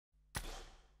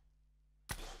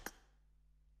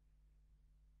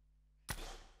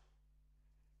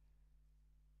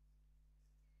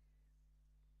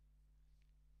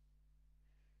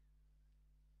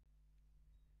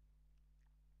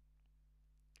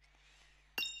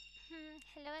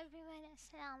Hello everyone,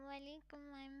 अस्सलाम वालेकुम।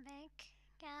 I am back.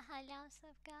 क्या हाल है आप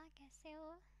सबका? कैसे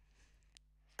हो?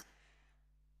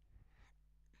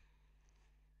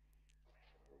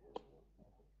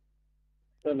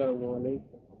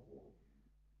 अस्सलामुअलैकुम।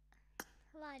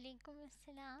 वालेकुम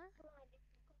अस्सलाम।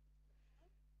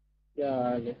 क्या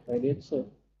हाल है? खैरियत से?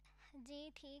 जी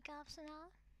ठीक, आप सुनाओ।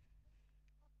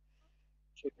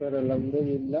 शुक्र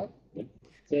अल्हम्दुलिल्लाह।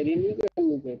 सैरी नहीं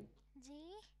करनी थी? जी,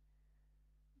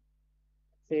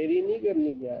 सैरी नहीं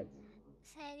करनी थी आज?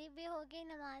 सहरी भी हो गई,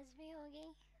 नमाज भी हो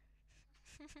गई।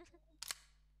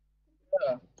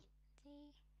 क्या? जी।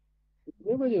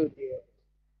 कितने बजे होती है?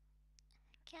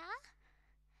 क्या?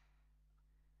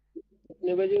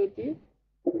 कितने बजे होती है?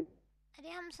 अरे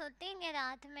हम सोते हैं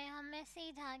रात में, हम ऐसे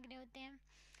ही जाग रहे होते हैं।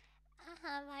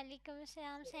 हाँ, वालेकुम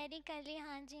अस्सलाम। सहरी कर ली?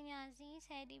 हाँ जी न्याजी,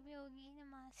 सहरी भी होगी,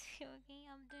 नमाज भी होगी,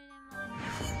 अब्दुल रहमान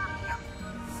भी।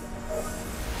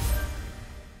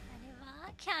 अरे वाह,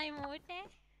 क्या इमोट है।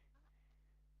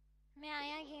 मैं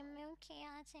आया गेम में हूँ कि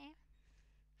यहाँ से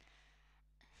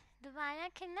दोबारा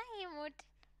खेलना ये इमोट।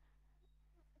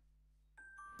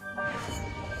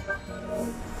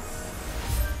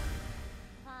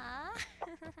 वाह।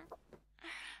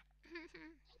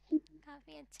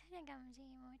 काफी अच्छा लगा मुझे ये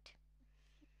इमोट।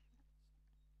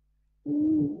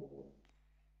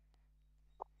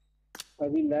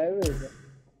 अभी लाइव है क्या?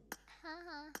 हाँ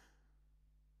हाँ।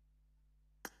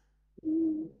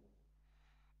 हम्म,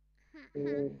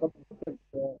 तो कब तक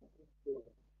करते हैं?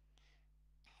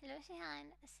 हेलो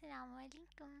शिहान, अस्सलाम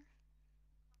वालेकुम।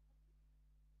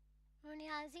 वो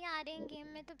नियाजी आ रहे हैं गेम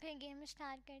में तो फिर गेम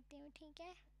स्टार्ट करती हूँ, ठीक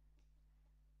है।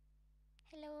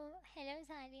 हेलो। हेलो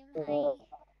सारिम, हाय। हाँ,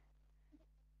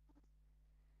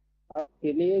 आप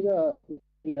खेलिएगा?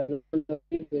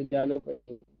 जाना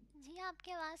पड़ेगा। जी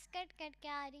आपकी आवाज़ कट कट के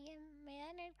आ रही है।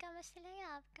 मेरा नेट का मसला है या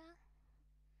आपका?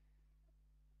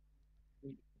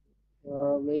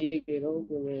 हाँ, मैं ये कह रहा हूँ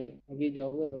कि मैं अभी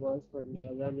जाऊंगा नमाज पढ़ने,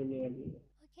 अज़ान होने वाली है।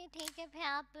 ओके ठीक है, फिर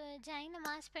आप जाइए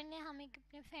नमाज़ पढ़ने, हम एक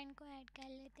अपने फ्रेंड को ऐड कर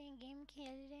लेते हैं, गेम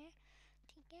खेल रहे हैं,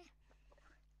 ठीक है।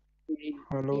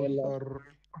 हेलो अल्लाह। सर।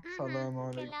 अस्सलाम अल्लाह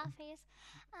वालेकुम। हाफिज़।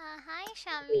 हाय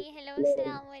शामी, हेलो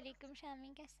अस्सलाम वालेकुम।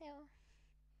 शामी कैसे हो?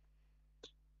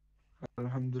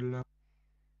 अल्हम्दुलिल्लाह।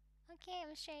 Okay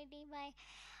mister D, bye.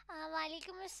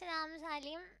 वालेकुम अस्सलाम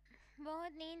सालिम।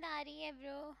 बहुत नींद आ रही है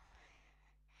ब्रो,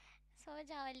 सो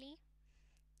जाओ अली।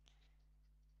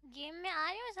 गेम में आ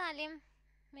रही हो सालिम?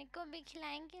 मेरे को भी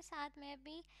खिलाएंगे साथ में,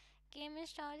 अभी गेम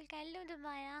इंस्टॉल कर लो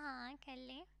दोबारा। हाँ कर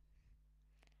ले।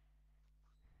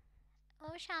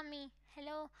 ओ शामी,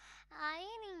 हेलो। आए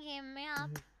नहीं गेम में आप?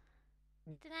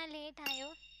 इतना लेट आए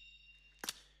हो।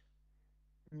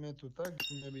 मैं तो था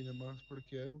कि मैं भी नमाज पढ़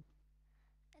के आया हूँ।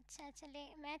 अच्छा चले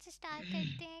मैच स्टार्ट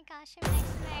करते हैं। काशिफ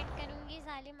नेक्स्ट में ऐड करूँगी,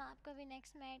 जालिम आपको भी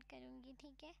नेक्स्ट में ऐड करूँगी,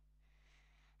 ठीक है।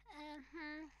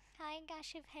 हाय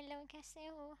काशिफ, हेलो कैसे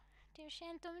हो?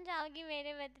 ट्यूशन तुम जाओगी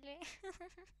मेरे बदले?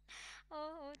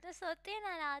 ओहो, तो सोते हैं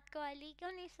ना रात को अली,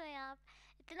 क्यों नहीं सोए आप?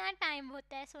 इतना टाइम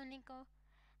होता है सोने को?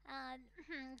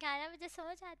 11 बजे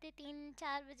सो जाते,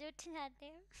 3-4 बजे उठ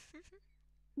जाते।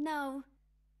 No.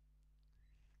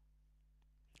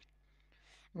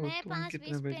 और मैं तुम पाँच कितने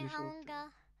बीस पे बजे सोते आऊँगा।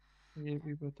 हो ये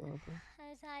भी बता दो।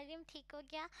 सारिम ठीक हो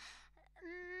गया?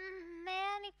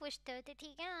 मैं नहीं पूछते होते,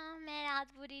 ठीक है ना। मैं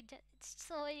रात पूरी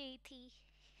सो रही थी।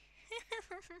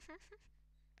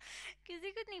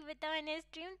 किसी को नहीं पता, मैंने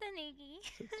स्ट्रीम तो नहीं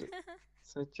सच्चा की।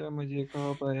 सच्चा मुझे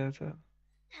कब आया था।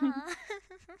 हाँ।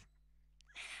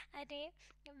 अरे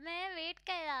मैं वेट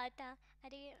कर रहा था।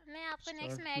 अरे मैं आपको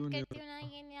नेक्स्ट स्टार्ट में ऐड क्यों नहीं करती हो हूँ ना, रहा?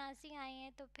 ये न्यासी आए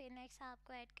हैं तो फिर नेक्स्ट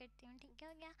आपको ऐड करती हूँ, ठीक है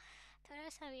हो गया। थोड़ा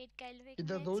सा वेट कर लो 1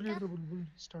 इधर दो मिनट का। लीटर बुलबुल,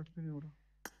 स्टार्ट क्यों नहीं हो रहा?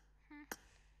 हम्म,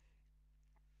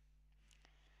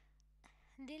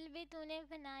 दिल भी तूने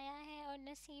बनाया है और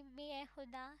नसीब भी है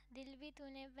खुदा। दिल भी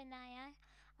तूने बनाया है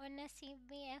और नसीब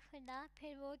भी है खुदा,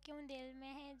 फिर वो क्यों दिल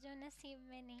में है जो नसीब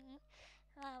में नहीं।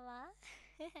 वाह वाह।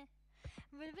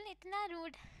 बुलबुल इतना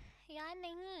रूड यार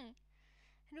नहीं।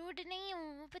 रूड नहीं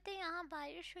हूँ, वो पता है यहाँ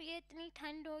बारिश हुई है, इतनी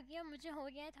ठंड हो गई है, मुझे हो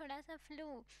गया है थोड़ा सा फ्लू,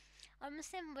 और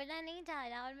मुझसे बोला नहीं जा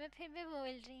रहा और मैं फिर भी बोल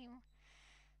रही हूँ।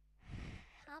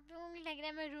 आप लोगों को लग रहा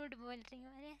है मैं रूड बोल रही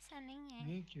हूँ, अरे ऐसा नहीं है।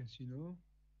 ये कैसी लो?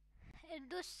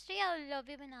 दूसरी और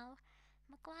लॉबी बनाओ,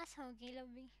 बकवास होगी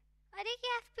लॉबी। अरे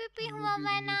क्या एफपीपी चलो हुआ, भी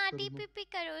मैं ना रिलीज कर दो। टीपीपी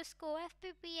करो उसको,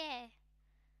 एफपीपी है।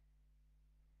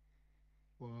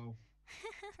 वाह।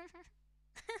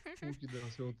 वो किधर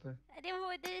से होता है? अरे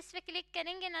वो इधर इस पे क्लिक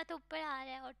करेंगे ना तो ऊपर आ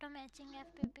रहा है ऑटो मैचिंग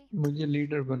एफपीपी। मुझे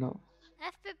लीडर बनाओ।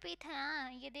 एफपीपी था ना,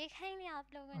 ये देखा ही नहीं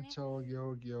आप लोगों ने। अच्छा, हो गया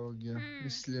हो गया हो गया। हम्म,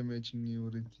 इसलिए मैचिंग नहीं हो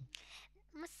रही थी।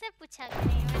 मुझसे पूछा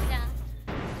करें वजह।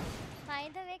 बाय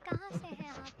द वे कहाँ से हैं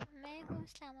आप? मैं हूँ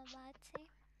इस्लामाबाद से।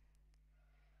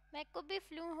 मेरे को भी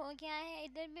फ्लू हो गया है,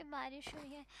 इधर भी बारिश हुई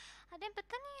है। अरे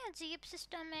पता नहीं अजीब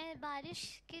सिस्टम है, बारिश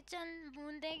की चंद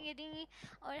बूंदें गिरी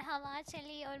और हवा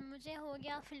चली और मुझे हो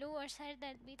गया फ्लू और सर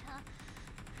दर्द भी था।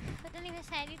 पता नहीं, मैं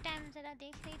सारी टाइम ज़रा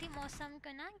देख रही थी मौसम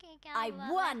को ना कि क्या I हुआ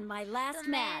won है, my तो last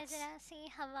मैं match. ज़रा सी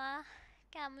हवा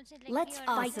क्या मुझे लगी Let's और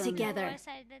fight मुझे फ्लू together. और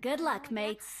सर दर्द Good दोनों luck, हो गया।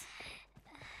 mates.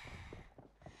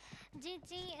 जी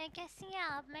जी कैसी हैं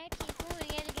आप? मैं ठीक हूँ,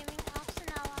 रियल गेमिंग। आप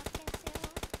सुनाओ, आप कैसे हो?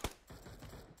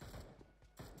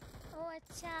 ओह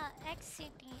अच्छा, एक्स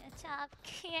सिटी। अच्छा,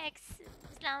 आपकी एक्स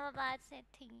इस्लामाबाद से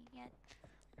थी या?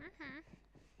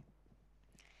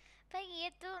 पर ये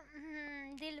तो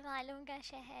दिल वालों का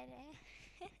शहर है।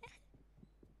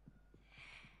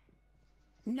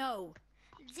 No.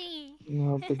 जी।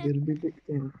 वहाँ पे दिल भी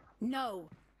दिखते हैं। No.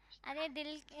 अरे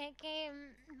दिल के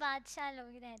बादशाह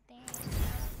लोग रहते हैं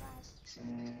इस्लामाबाद।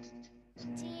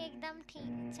 जी एकदम ठीक।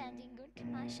 अच्छा जी, गुड,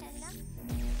 माशाल्लाह।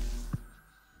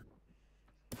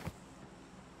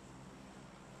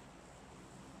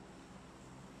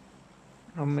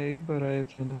 हम एक बार आए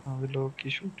थे ना व्लॉग की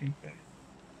शूटिंग पे,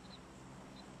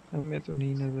 हमें तो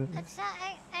नहीं नजर आए। अच्छा,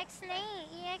 एक्स नहीं,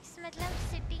 ये एक्स मतलब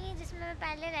सिटी जिसमें मैं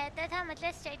पहले रहता था,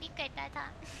 मतलब स्टडी करता था।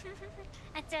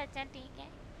 अच्छा अच्छा ठीक है,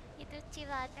 ये तो अच्छी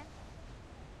बात है।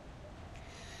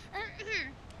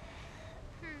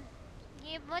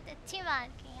 ये बहुत अच्छी बात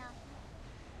की आपने।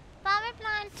 पावर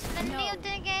प्लांट बंदे No.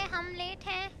 उतर गए, हम लेट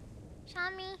हैं।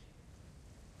 शामी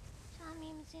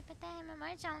शामी मुझे पता है मैं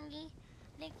मर जाऊंगी,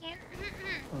 लेकिन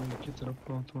आगे की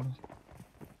तरफ आओ थोड़ा।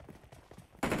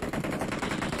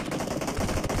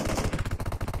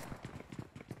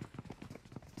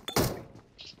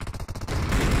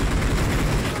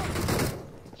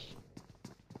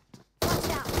 Watch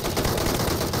out.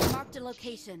 Marked a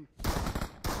location.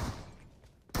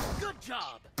 Good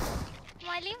job.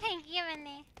 Molly फेंकी है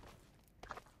मैंने।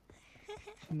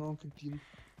 9 के 3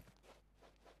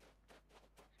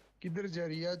 किधर जा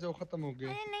रही है? जो खत्म हो गए।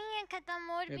 अरे नहीं है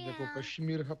खत्म, और ये भी देखो है।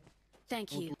 कश्मीर हब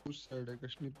Thank वो you. तो उस साइड है,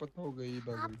 कश्मीर पता हो गई आप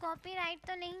बागल। कॉपीराइट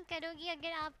तो नहीं करोगी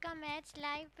अगर आपका मैच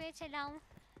लाइव पे चलाऊं?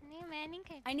 नहीं, मैं नहीं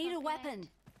करती I need a copyright। weapon.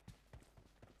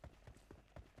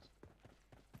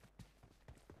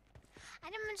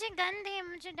 अरे मुझे गन दे,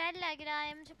 मुझे डर लग रहा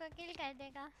है, मुझे कोई किल कर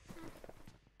देगा।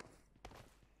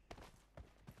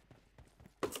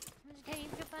 मुझे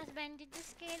गरीब के पास बैंडेजेस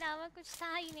के अलावा कुछ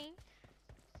था ही नहीं।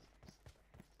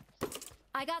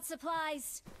 I got supplies.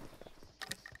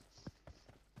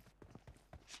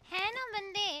 है ना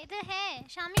बंदे इधर है,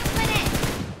 शामी ऊपर है,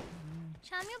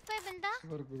 शामी ऊपर बंदा।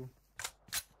 सबर करो।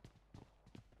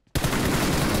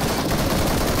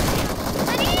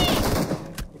 अरे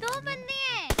दो बंदे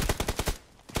हैं,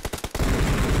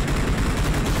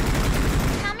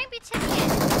 शामी पीछे भी है।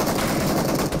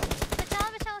 बचाओ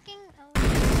बचाओ किंग,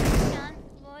 जान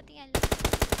बहुत ही आला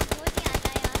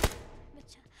यार।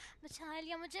 बचा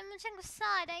लिया मुझे। मुझे गुस्सा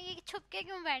आ रहा है, ये छुप के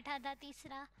क्यों बैठा था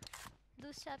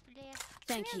दूसरा प्लेयर?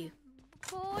 Thank you.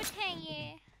 बोट है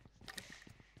ये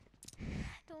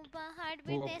तो हार्ट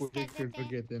वो बीट आपको टेस्ट कर एक देते फिल्टर हैं।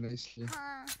 कहते हैं ना, इसलिए।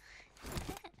 हाँ।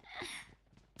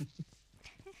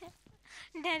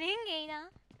 डरेंगे ही ना,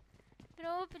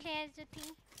 प्रो प्लेयर जो थी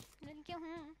जिनके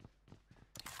हूँ।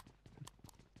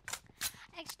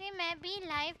 एक्चुअली मैं भी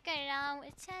लाइव कर रहा हूँ।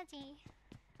 अच्छा जी,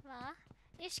 वाह।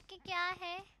 इश्क क्या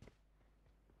है,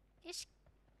 इश्क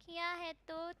किया है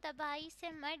तो तबाही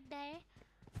से मत डर,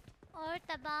 और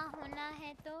तबाह होना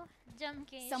है तो जम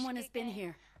के Someone has इश्क been कर।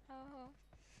 here. ओहो।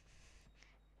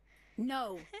 No.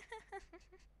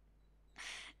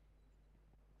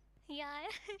 यार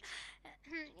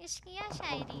इश्क या अब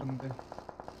शायरी। बंदे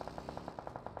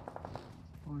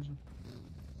और जो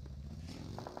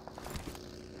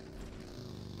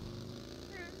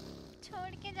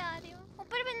छोड़ के जा रही हूँ।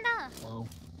 ऊपर बंदा, वाओ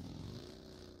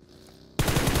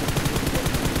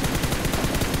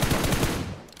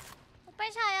ऊपर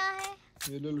छाया है।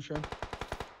 ये ले लो शायद।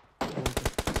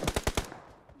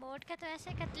 बोट का तो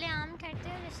ऐसे कत्ले आम करते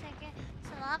हो जैसे कि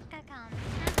सवाब का काम।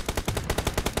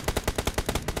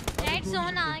 रेड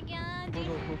जोन आ गया।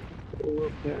 वो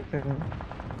क्या करें?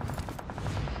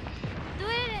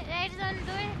 दूर रेड जोन,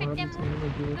 दूर फिट्टे हम मुंह, जो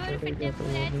दूर चले फिट्टे गए तो मुंह,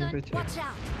 वो रेड नहीं जोन। बचे। Watch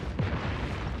out.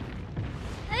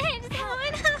 रेड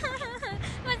जोन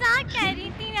मजाक कह रही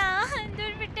थी ना,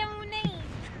 दूर फिट्टे मुंह नहीं।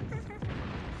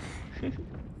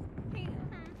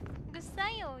 गुस्सा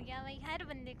ही हो गया भाई, हर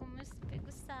बंदे को मुझ पे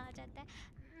गुस्सा आ जाता है।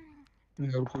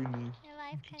 और कोई नहीं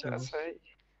रिवाइव कर, ऐसा है।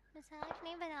 मजाक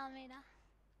नहीं बना मेरा,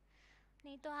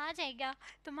 नहीं तो आ जाएगा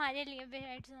तुम्हारे लिए भी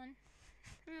रेड जोन।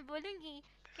 मैं बोलूँगी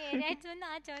कि रेड जोन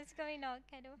आ जाओ, इसको भी नॉक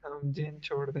करो। हम जेन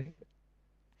छोड़ देंगे।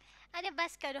 अरे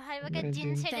बस करो, हर वक्त मैं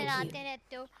जिन से Thank डराते you.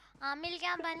 रहते हो। आमिल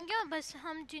क्या बन गए हो, बस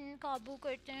हम जिन काबू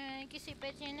करते हैं, किसी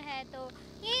पे जिन है तो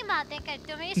यही बातें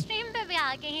करते हो। मेरी स्ट्रीम पे भी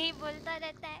आके यही बोलता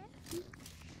रहता है।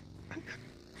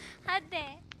 हद है।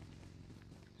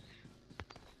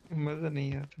 मजा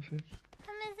नहीं आता फिर।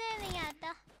 तो मज़े नहीं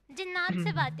आता। जिन्नात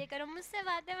से बातें करो, मुझसे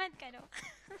बातें मत करो।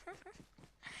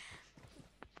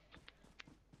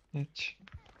 अच्छा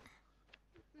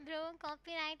ब्रो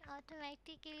कॉपीराइट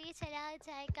ऑटोमेटिकली चला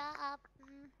जाएगा,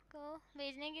 आपको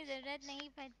भेजने की ज़रूरत नहीं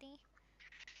पड़ती।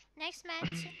 नेक्स्ट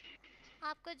मैच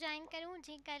आपको ज्वाइन करूं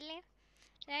जी, कर लें।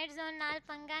 रेड जोन नाल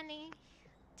पंगा नहीं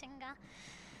चंगा।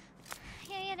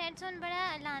 ये रेड जोन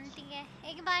बड़ा लानती है।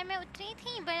 एक बार मैं उतरी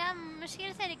थी, बड़ा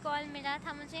मुश्किल से रिकॉल मिला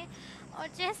था मुझे, और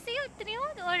जैसे ही उतरी हूँ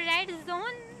और रेड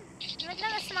जोन,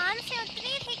 मतलब आसमान से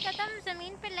उतरी थी, कदम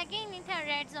ज़मीन पे लगे ही नहीं थे और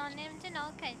रेड जोन ने मुझे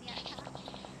नॉक कर दिया था।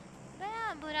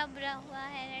 बड़ा बुरा हुआ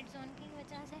है रेड जोन की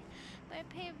वजह से, पर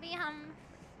फिर भी हम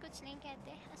कुछ नहीं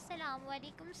कहते। अस्सलाम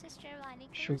वालेकुम सिस्टर।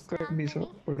 वालेकुम शुक्र अस्सलाम भी बनी।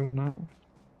 सब पढ़ो ना।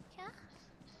 क्या?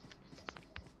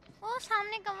 वो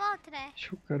सामने कौवा उतरा है।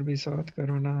 शुक्र भी साथ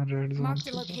करो ना रेड जोन Marked a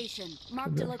से तो। location.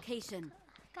 Marked a चलो location.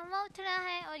 कौवा उतरा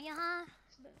है और यहाँ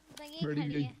बगी बड़ी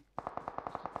खड़ी गई। है।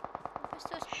 कुछ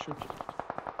तो शुक्र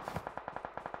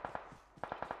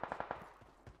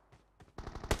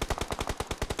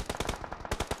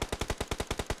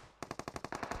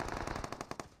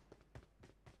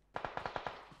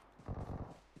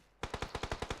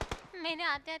मेरे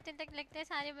आते आते तक लगता है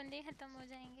सारे बंदे खत्म हो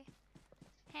जाएंगे।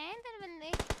 हैं इधर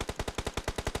बंदे?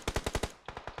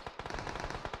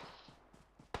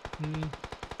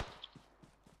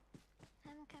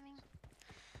 I'm coming.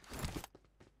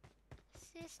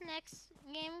 Sis next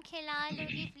game खिला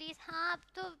लोगी प्लीज़। हाँ अब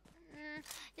तो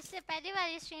इससे पहले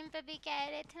वाली स्ट्रीम पे भी कह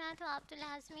रहे थे ना, तो आप तो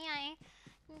लाजमी आए,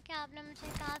 क्योंकि आपने मुझे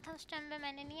कहा था उस टाइम पे,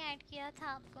 मैंने नहीं ऐड किया था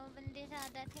आपको, बंदे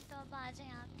ज़्यादा थे, तो अब आ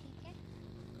जाएं आप, ठीक है?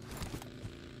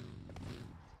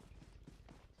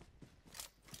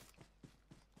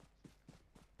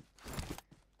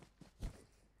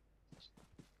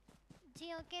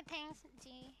 जी okay thanks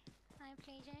ji, my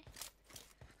pleasure.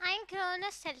 आइन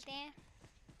क्रोनस चलते हैं।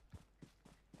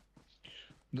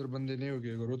 उधर बंदे नहीं हो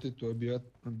गए करो तो अभी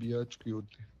आ चुकी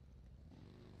होती।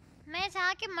 मैं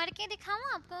जाके मर के दिखाऊं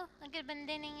आपको, अगर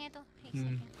बंदे नहीं है तो? एक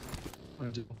सेकंड आ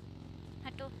जाओ।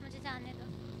 हटो, मुझे जाने दो।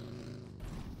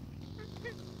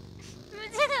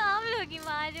 मुझे तो आप लोग ही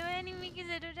मार रहे हो, एनिमी की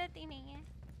ज़रूरत ही नहीं है।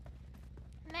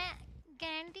 मैं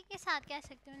गारंटी के साथ कह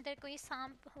सकती हूँ इधर कोई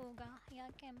सांप होगा या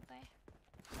कैंपर।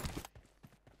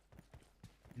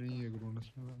 नहीं है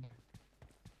ग्रोनस में बंदे,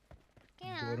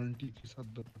 क्या गारंटी के साथ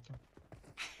बताता।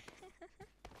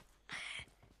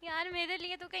 यार मेरे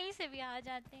लिए तो कहीं से भी आ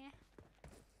जाते हैं,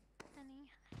 पता नहीं।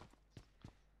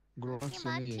 ग्रोनस ये से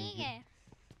बात नहीं ठीक है। है,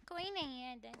 कोई नहीं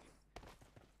है इधर।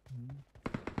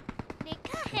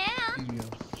 देखा है ना,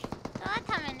 कहा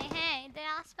था मैंने, है इधर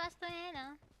आसपास तो है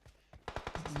ना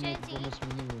सिस्टर जी। ग्रोनस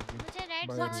में नहीं होगी। मुझे रेड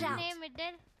बाहर जोन होगी। ने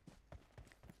मिडल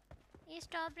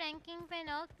ईस्ट टॉप रैंकिंग पे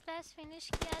नॉक प्लस फिनिश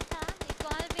किया था,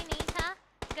 रिकॉल भी नहीं था,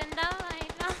 गंदा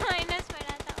माइनस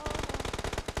पड़ा था।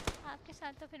 ओहो, आपके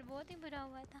साथ तो फिर बहुत ही बुरा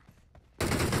हुआ था।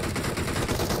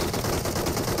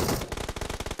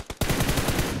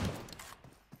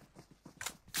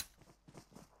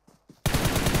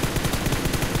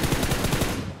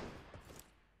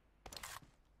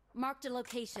 Marked a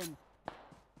location.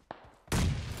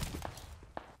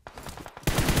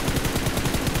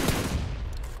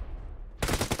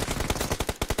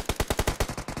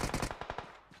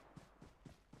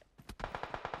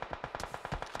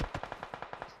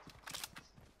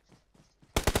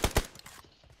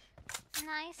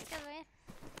 Nice cover.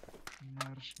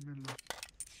 Marshmallow.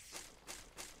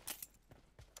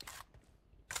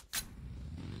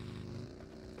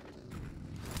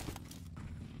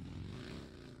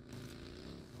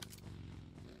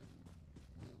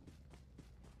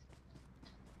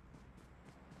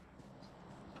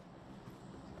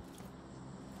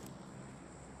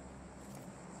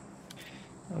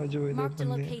 आ जाओ इधर Marked a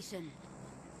बंदे। location.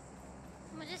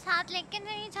 मुझे साथ लेके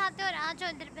नहीं जाते और आज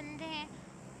इधर बंदे हैं,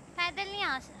 पैदल नहीं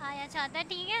आया जाता,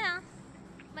 ठीक है ना?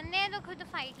 बंदे हैं तो खुद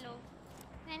फाइट लो,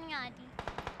 मैं नहीं आती।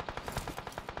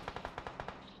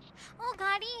 ओ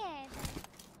गाड़ी है इधर,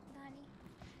 गाड़ी।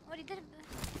 और इधर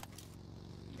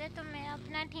इधर तो मेरा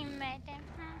अपना टीममेट है।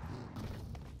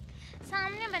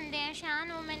 सामने बंदे हैं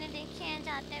शान, वो मैंने देखे हैं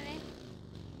जाते हुए।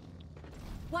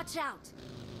 Watch out!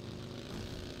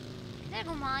 इधर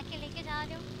घुमा के लेके जा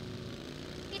रहे हो,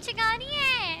 पीछे गाड़ी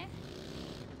है,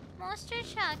 मॉन्स्टर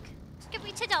शक। उसके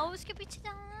पीछे जाओ, उसके पीछे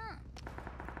जाओ ना।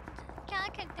 क्या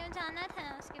करते हो, जाना था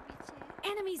ना उसके पीछे।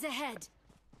 Enemies ahead!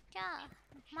 क्या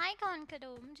माइक ऑन करो,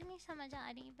 मुझे नहीं समझ आ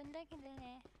रही बंदा किधर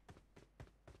है।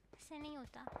 ऐसे नहीं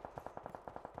होता।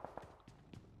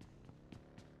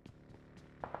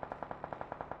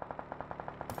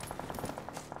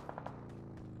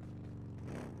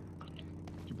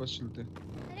 के पास चलते हैं।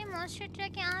 अरे मोस्टर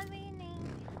ट्रक यहाँ भी नहीं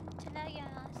चला गया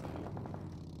यहाँ से।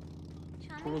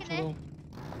 शामी छोड़ो किधर? छोड़ो,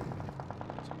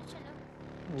 चलो चलो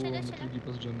वो चलो मतलब चलो। के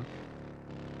पास जाना।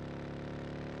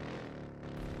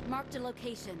 Marked a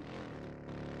location.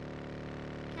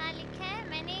 क्या लिखा है?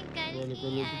 मैंने कल वाले की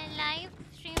पहले लाइव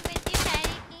स्ट्रीम में थी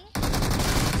शायरी की।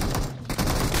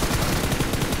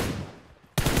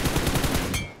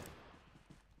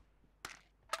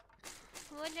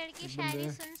 वो लड़की एक बंदे शायरी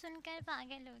हैं। सुन सुन कर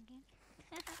पागल होगी।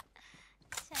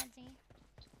 अच्छा जी।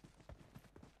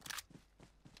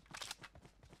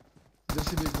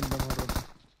 जैसे भी एक बंदा मार रहा था।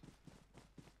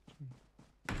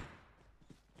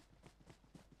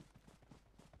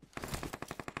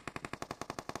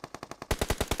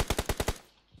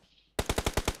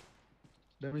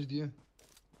 डैमेज दिया।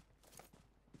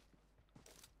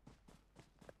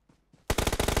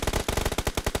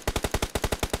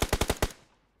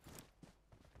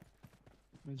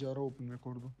 मैं जा रहा हूँ ओपन में,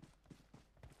 कोड दो।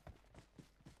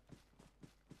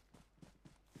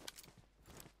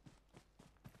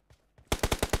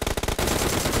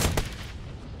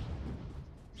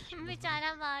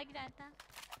 बेचारा भाग रहा था।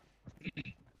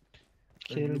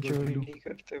 खेल चोरी नहीं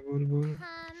करते बुलबुल।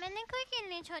 हाँ मैंने कोई किल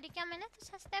नहीं छोड़ी। क्या मैंने तो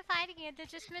सस्ते फायर किए थे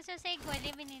जिसमें से उसे एक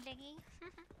गोली भी नहीं लगी।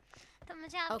 तो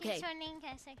मुझे आप Okay. किल छोड़ नहीं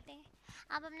कह सकते।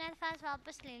 आप अपने अल्फाज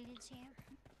वापस ले लीजिए।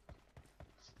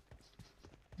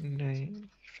 नहीं,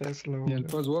 फैसला ये होगा।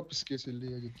 अल्फाज वापस कैसे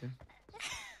लिए जाते हैं?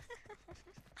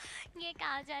 ये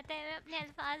कहा जाता है मैं अपने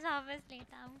अल्फाज वापस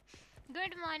लेता हूँ।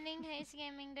 Good morning हेस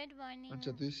gaming, good morning.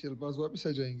 अच्छा तो इससे अल्फाज वापस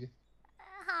आ जाएंगे।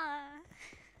 हाँ।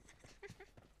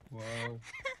 वाओ।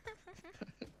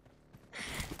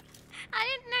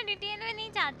 अरे इतना डिटेल में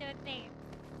नहीं जाते होते।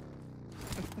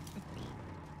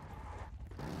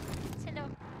 चलो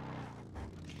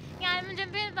यार मुझे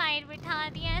फिर बाहर बिठा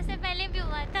दिया। ऐसे पहले भी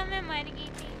हुआ था, मैं मर गई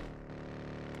थी।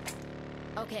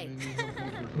 Okay. नहीं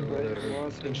हम दूर बैठ रहे भाई हैं,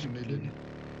 आवाज टेंशन नहीं की। लेनी।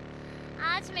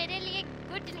 आज मेरे लिए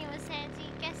गुड न्यूज़ है जी।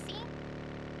 कैसी?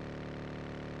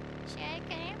 शेयर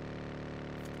करें।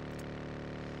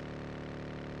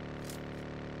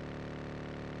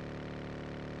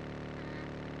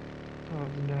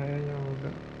 आज नहाया होगा।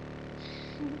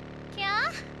 क्या?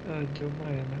 आज जुम्मा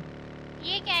है ना।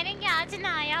 ये कह रहे हैं कि आज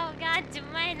नहाया होगा, आज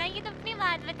जुम्मा है ना। ये तो अपनी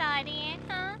बात बता रही हैं।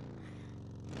 हाँ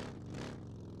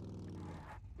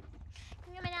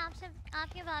क्योंकि मैंने आपसे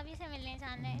आपके भाभी से मिलने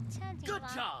जाना है। अच्छा जी Good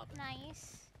वाह job. नाइस।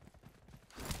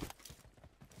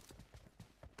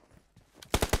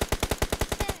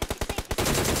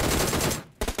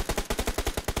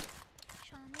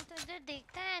 शामी तो इधर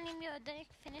देखता है एनिमी, उधर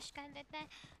फिनिश कर देता है।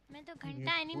 मैं तो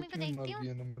घंटा एनिमी को देखती हूँ।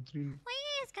 नंबर 3 ओए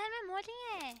इस घर में मोरी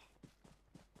है।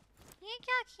 ये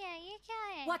क्या किया है? ये क्या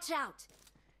है? Watch out.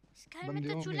 इस घर में बंदे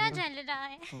तो होंगे चूल्हा ना। जल रहा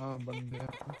है। हाँ बंदे हैं।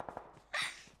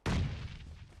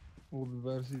 वो भी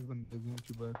बाहर से ही बंदे हैं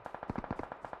कि बाहर।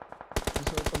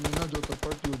 ऐसा कम ना जो तो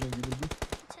पार्टी हो जाएगी बिल्कुल।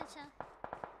 अच्छा अच्छा।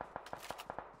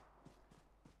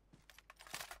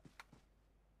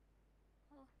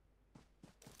 ओ।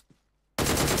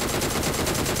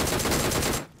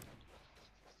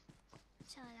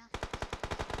 चला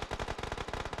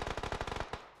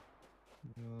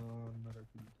यार मेरा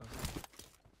किल था।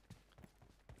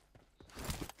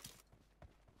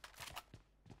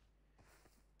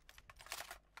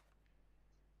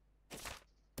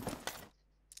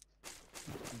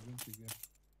 ठीक है।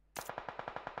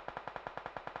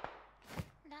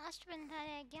 लास्ट बंदा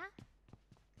रह गया।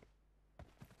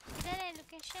 किधर है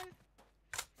लोकेशन?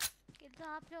 कि तो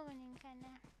आप लोगों ने करना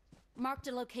है। Marked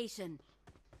a location.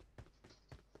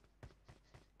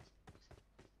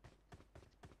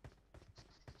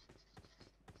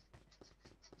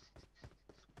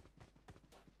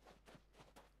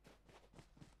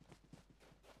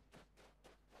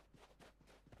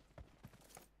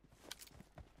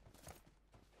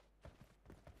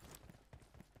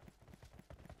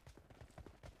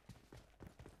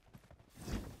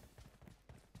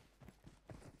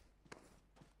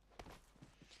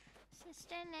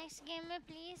 Sister next game में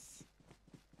प्लीज।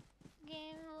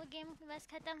 वो गेम बस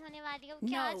खत्म होने वाली है।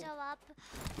 क्या No. जाओ आप।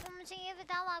 तो मुझे ये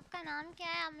बताओ आपका नाम क्या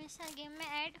है? आप मेरे साथ गेम में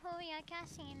ऐड हो या क्या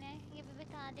सीन है? ये भी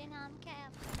बता दे। नाम क्या है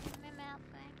आपका गेम में, मैं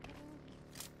आपको ऐड करूँगी।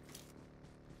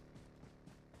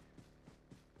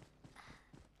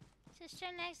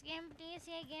 Sister next game please.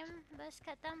 ये गेम बस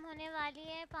ख़त्म होने वाली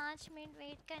है, 5 मिनट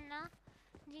वेट करना।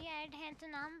 जी ऐड हैं तो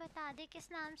नाम बता दे,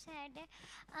 किस नाम से ऐड है?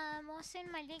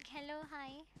 मोहसिन मलिक। Hello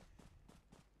hi.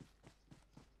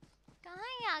 कहाँ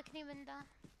है ये आखिरी बंदा?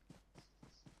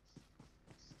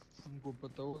 हमको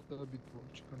पता होता अभी तो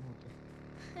चिकन होता।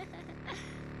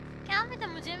 क्या पता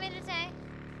मुझे मिल जाए।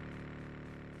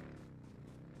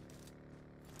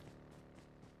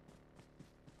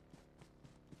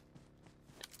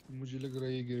 मुझे लग रहा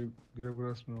है ये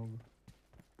ग्रेवग्रास में होगा।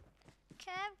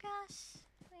 कैब घास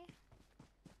में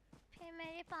फिर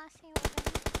मेरे पास ही होगा।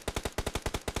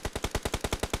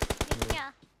 दिख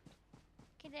गया?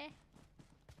 किधर?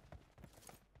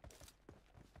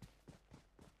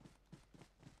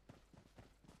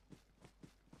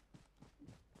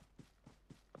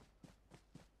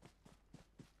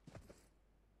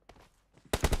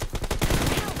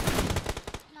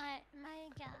 मर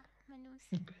गया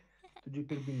मनुष्य। तुझे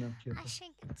फिर भी ना किया था।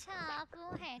 आशिक अच्छा आप वो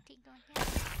हैं, ठीक हो गया।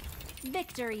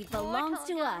 Victory वोट belongs हो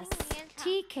to गया, us. नहीं रियल था।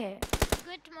 ठीक है।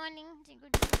 गुड मॉर्निंग जी,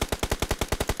 गुड मॉर्निंग।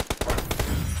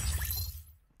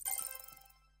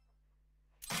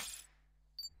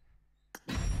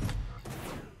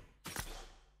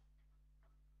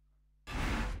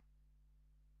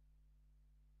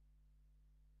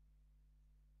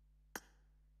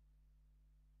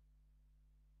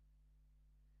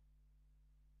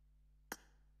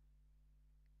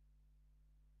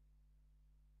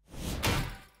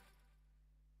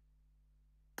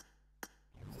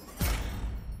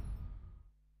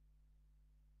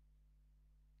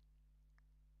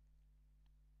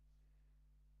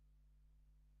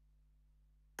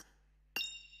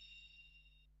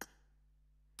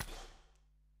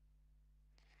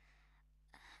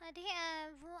 अरे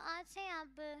वो आज से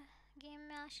आप गेम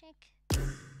में आशिक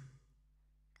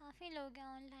काफ़ी लोग हैं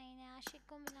ऑनलाइन है। आशिक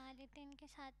को मिला लेते हैं, इनके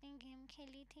साथ में गेम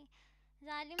खेली थी।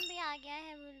 जालिम भी आ गया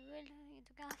है, बुलबुल। ये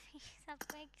तो काफ़ी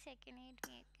सबको एक सेकेंड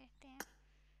 8v8 करते हैं।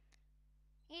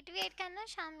 8v8 करना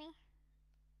शामी।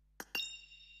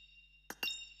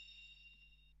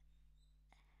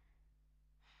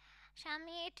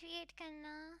 शामी 8v8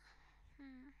 करना।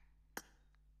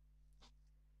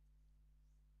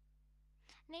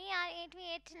 नहीं यार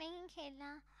 8v8 नहीं खेलना।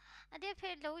 अरे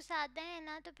फिर लोग ज़्यादा हैं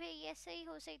ना, तो फिर ये सही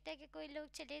हो सकता है कि कोई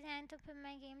लोग चले जाएं तो फिर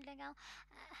मैं गेम लगाऊं।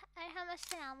 अरहम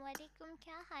अस्सलाम वालेकुम,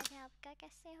 क्या हाल है आपका,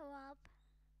 कैसे हो आप?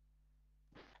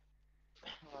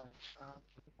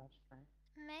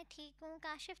 मैं ठीक हूँ।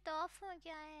 काशिफ तो ऑफ हो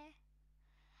गया है।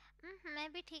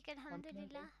 मैं भी ठीक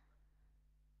अल्हम्दुलिल्लाह।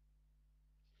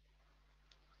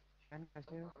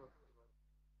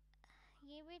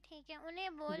 ये भी ठीक है।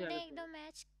 उन्हें बोल दे एक दो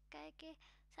मैच करके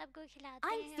सबको खिलाते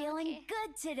I'm हैं। feeling okay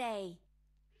good today.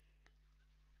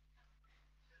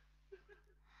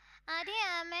 अरे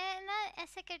मैं ना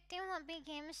ऐसे करती हूँ, अभी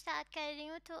गेम स्टार्ट कर रही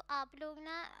हूँ तो आप लोग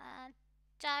ना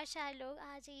 4 लोग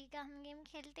आ जाइएगा, हम गेम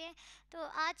खेलते हैं। तो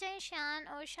आ जाएं शान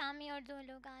और शामी और 2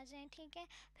 लोग आ जाएं, ठीक है।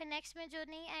 फिर नेक्स्ट में जो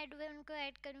नहीं ऐड हुए उनको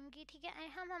ऐड करूँगी, ठीक है।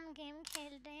 हम गेम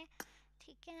खेल रहे हैं,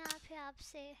 ठीक है ना। फिर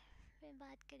आपसे फिर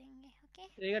बात करेंगे, ओके।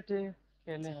 ठीक है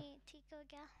खेलें। जी ठीक हो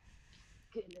गया।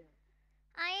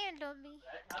 आए लोबी।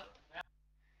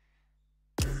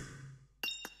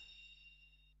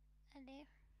 अरे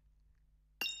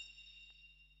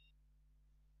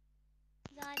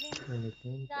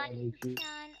जालिम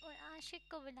शान और आशिक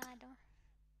को बुला लो।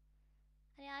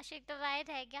 अरे आशिक तो वाइड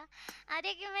है क्या?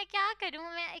 अरे कि मैं क्या करूं,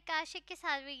 मैं एक आशिक के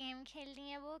साथ भी गेम खेलनी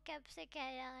है, वो कब से कह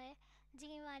रहा है।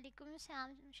 जी वालेकुम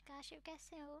सलाम। काशिफ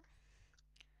कैसे हो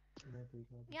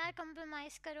यार?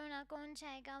 कंप्रोमाइज़ करो ना, कौन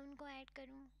जाएगा, उनको ऐड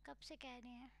करूं, कब से कह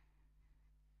रहे हैं।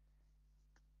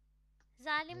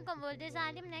 जालिम को बोल दे,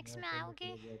 जालिम नेक्स्ट में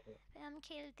आओगे फिर हम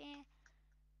खेलते हैं,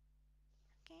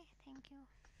 ओके थैंक यू।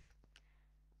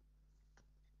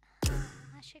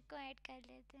 हाँ आशिक को ऐड कर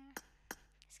लेते हैं।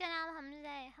 इसका नाम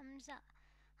हमजा है, हमजा।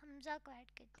 हमजा को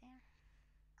ऐड करते हैं।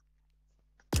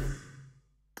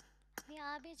 अभी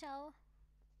आ भी जाओ।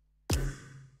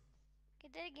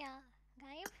 किधर गया?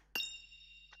 गायब?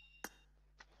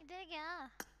 किधर गया?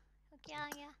 वो क्या आ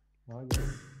गया?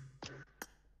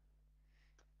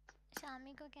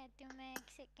 शामी को कहती हूँ मैं, एक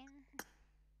सेकेंड।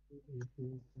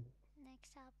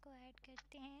 नेक्स्ट आपको ऐड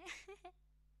करते हैं।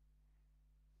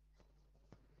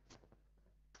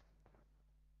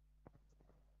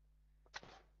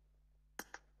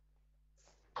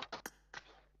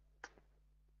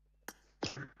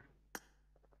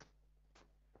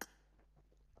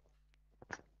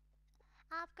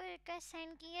 आपको रिक्वेस्ट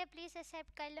सेंड की है, प्लीज़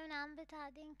एक्सेप्ट कर लो। नाम बता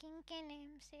दें, किंग के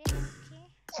नेम से, ओके।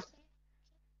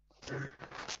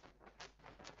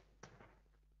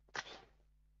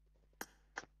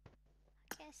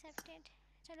 Okay accepted.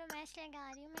 चलो मैच लगा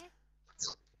रही हूँ मैं।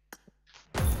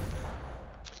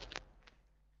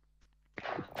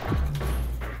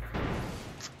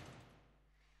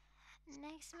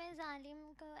 नेक्स्ट में जालिम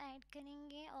को ऐड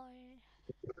करेंगे और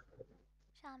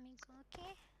शामी को। ओके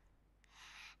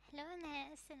हेलो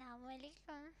अस्सलाम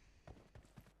वालेकुम।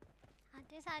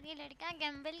 आते सार ये लड़का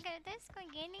गैम्बल करता है, इसको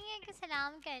ये नहीं है कि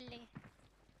सलाम कर ले।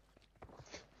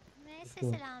 मैं इसे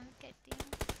सलाम करती हूँ।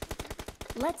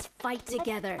 Let's fight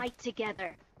together.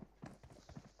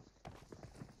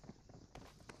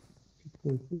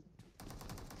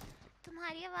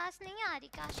 तुम्हारी आवाज़ नहीं आ रही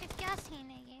काशिफ, क्या सीन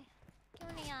है ये,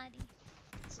 क्यों नहीं आ रही?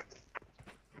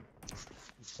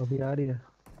 अभी आ रही है।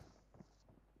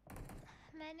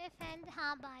 मैंने फ़ैन,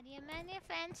 हाँ बारी है, मैंने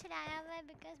फ़ैन चलाया हुआ है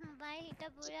बिकॉज मोबाइल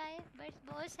हीटअप हो रहा है, बट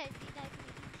बहुत सर्दी लग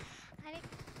रही है। अरे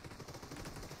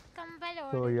कंबल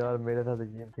ओढ़ तो लो। यार मेरे साथ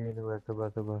ये सीन हुआ सुबह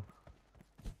सुबह।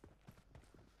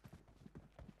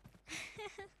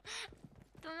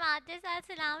 तुम आते साथ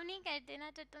सलाम नहीं करते ना,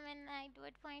 तो तुम्हें नाइट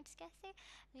बोट पॉइंट्स कैसे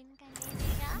विन करने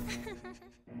देगा?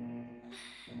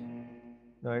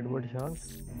 नाइट बोट शांत।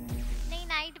 नहीं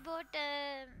नाइट बोट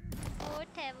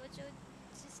बोट है वो जो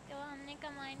जिसको हमने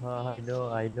कमांड हाँ की हाँ है।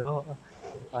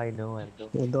 I know.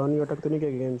 दानी अटक तो नहीं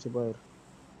गया गेम से बाहर?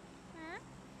 हाँ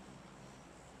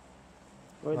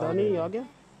ओए आ कौन दानी गया। आ बोल गया? रहा है?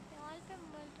 कॉल पे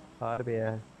बोल रहा है? हार पे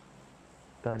है।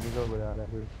 तानी को बुला रहा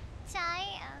है। चाय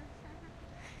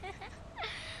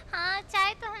हाँ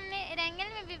चाय तो हमने रेंगल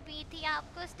में भी पी थी,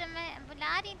 आपको उस टाइम मैं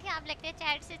बुला रही थी, आप लगते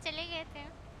चैट से चले गए थे।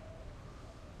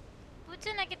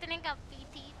 पूछो ना कितने कप पी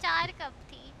थी? 4 कप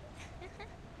थी।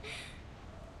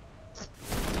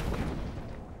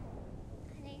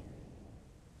 अरे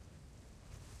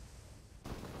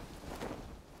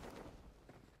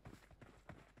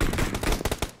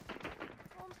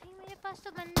ओ भाई मेरे पास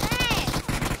तो बंदा है,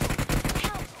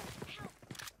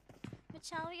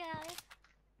 बचाओ यार,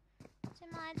 मुझे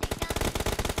मार देगा।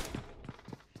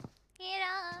 ये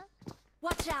रहा,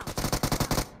 Watch out!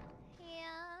 ये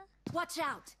रहा, Watch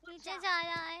out! नीचे जा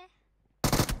रहा है।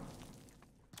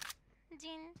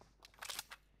 जिन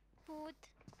भूत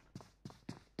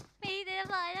मेरी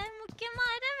तरफ आ रहा है, मुक्के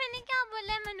मार रहा है। मैंने क्या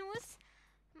बोला है? मनूस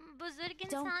बुजुर्ग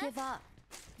Don't इंसान। give up.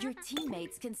 Your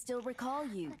teammates can still recall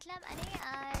you. मतलब अरे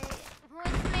वो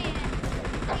इसमें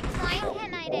एक पॉइंट है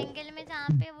नाइट एंगल में जहाँ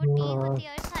पे वो टी होती है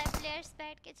और सारे प्लेयर्स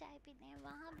बैठ के चाय पीते हैं,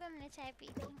 वहाँ पे हमने चाय पी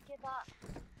थी।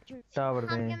 टावर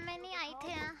हम में। जब मैं नहीं आई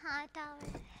थी ना, हाँ टावर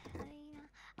वही ना,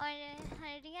 और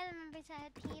रियल में भी चाय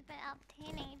थी पर आप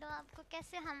थे नहीं, तो आपको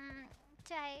कैसे हम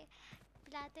चाय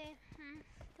पिलाते?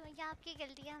 तो ये आपकी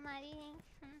गलती है, हमारी नहीं।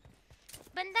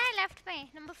 बंदा है लेफ्ट पे,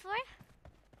 नंबर 4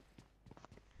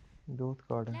 दोस्त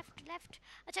कार्ड है। Left left.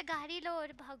 अच्छा गाड़ी लो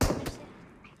और भागो फिर से,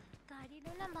 गाड़ी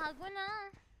लो ना, भागो ना।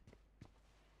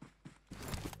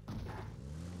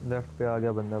 लेफ्ट पे आ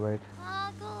गया बंदा बैठ।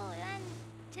 भागो रन,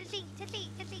 जल्दी जल्दी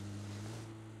जल्दी।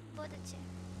 बहुत अच्छे।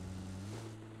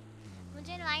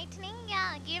 मुझे इनवाइट नहीं किया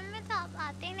गेम में, तो आप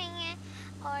आते नहीं हैं,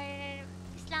 और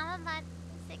इस्लामाबाद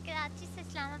से, कराची से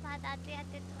इस्लामाबाद आते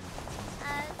आते तो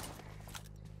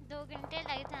 2 घंटे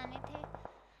लग जाने थे।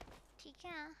 ठीक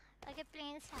है ना, अगर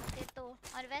प्लेन से आते तो,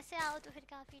 और वैसे आओ तो फिर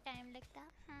काफ़ी टाइम लगता।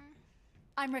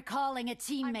 I'm recalling a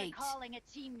teammate.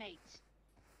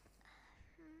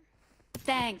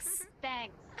 Thanks.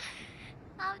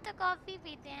 आप तो कॉफ़ी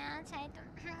पीते हैं, चाहे तो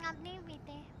आप नहीं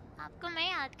पीते। आपको मैं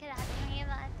याद कराती हूँ ये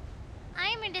बात। आई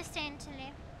एम डिस्टेंट चले।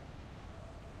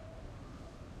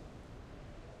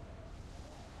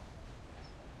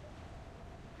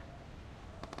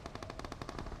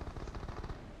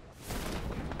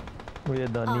 वो ये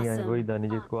दानी है, Awesome. वही दानी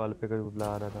जिसको आल पे कर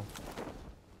बुला रहा था।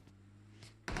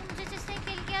 मुझे जिसने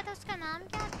किल किया था उसका नाम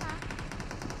क्या था?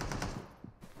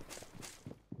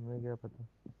 तुम्हें क्या पता?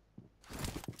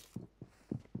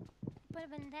 ऊपर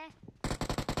बंदा है।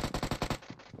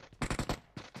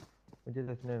 मुझे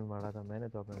तो इसने मारा था, मैंने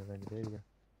तो अपना रिवेंज ले लिया।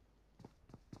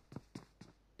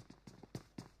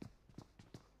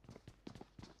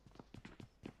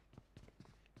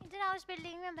 इधर हाउस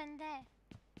बिल्डिंग में बंदा है।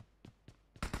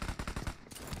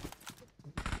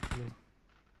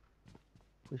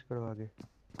 पुश करो आगे।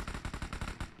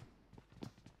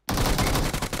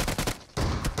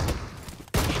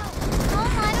 ओ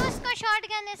मारो उसको,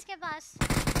 शॉटगन है इसके पास।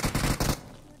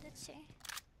 बहुत अच्छे।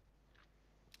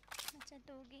 अच्छा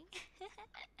तो गई।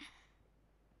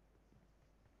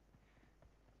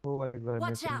 वो एक बार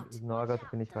Watch out. Knock out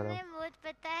finish कर रहा तुम्हें हूँ। बहुत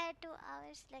पता है, 2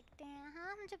 आवर्स लगते हैं।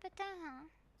 हाँ मुझे पता है। हाँ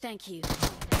Thank you.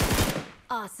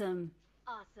 Awesome.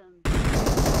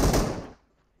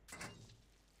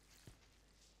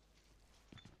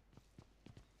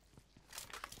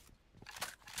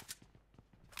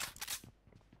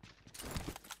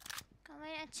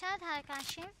 कमर अच्छा था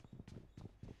Kashif.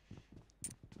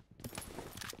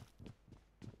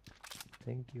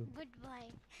 Thank you. Good boy.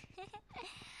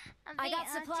 I अभी got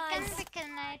चिकन supplies. भी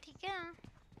करना है, ठीक है?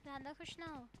 ज़्यादा खुश ना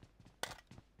हो।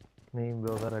 नहीं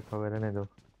ब्रोकर रखा हुआ रहने दो।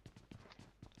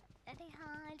 अरे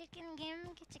हाँ लेकिन गेम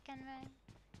के चिकन में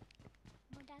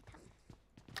बोला था।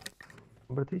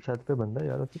 बढ़ती छत पे बंदा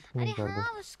यार, उसे तो अरे नहीं कर दो।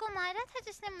 हाँ उसको मारा था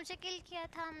जिसने मुझे किल किया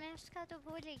था, मैं उसका तो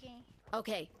भूल ही गई।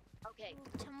 Okay.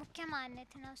 अच्छा मुक्के मारने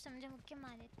थे ना, उसने मुझे मुक्के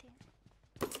मारे थे।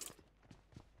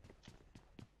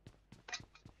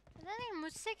 पता नहीं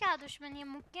मुझसे क्या दुश्मनी है,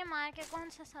 मुक्के मार के कौन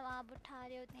सा सवाब उठा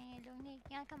रहे होते हैं ये लोग,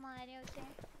 नेकियां कमा रहे होते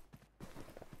हैं।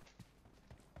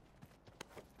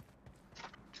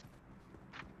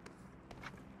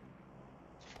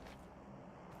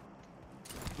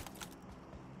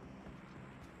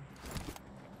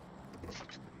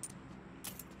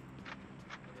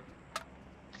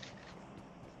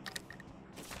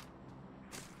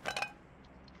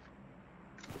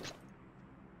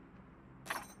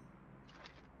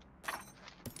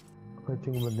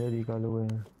 कोचिंग बंदे निकाले हुए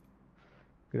हैं,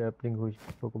 ग्रैपलिंग हुई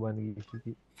टोकबान की किसी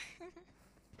की।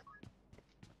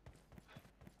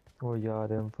 ओ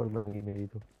यार एम4 लगी मेरी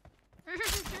तो।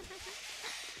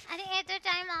 अरे ये तो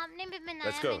टाइम आपने भी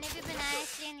बनाया मैंने भी बनाया,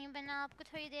 इसलिए नहीं बना, आपको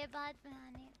थोड़ी देर बाद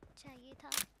बनाने चाहिए था।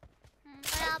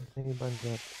 पर आप नहीं बन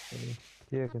जाता नहीं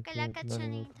ये आपका लक अच्छा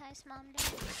नहीं था इस मामले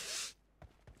में।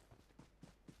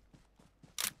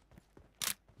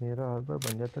 मेरा हर बार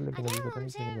बन जाता लेकिन अभी पता नहीं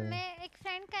क्यों नहीं बना। मैं एक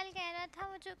फ्रेंड कल कह रहा था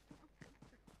वो जो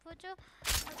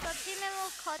पबजी में वो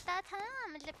खोता था ना,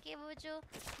 मतलब कि वो जो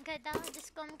गधा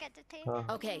जिसको हम कहते थे,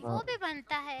 Okay. वो भी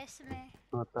बनता है इसमें।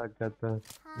 होता कहता है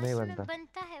हाँ नहीं इसमें बनता।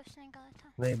 बनता है उसने कहा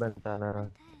था। नहीं बनता ना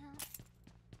बनता है हाँ।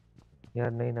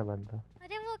 यार नहीं ना बनता।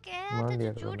 अरे वो कह रहा था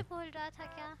जो झूठ बोल रहा था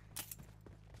क्या?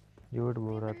 झूठ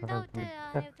बोल रहा था बंदा ना उतर रहा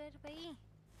है उधर भाई।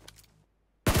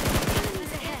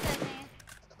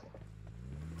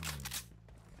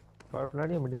 पार्टनर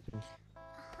नहीं मिली थी।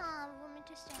 हाँ वो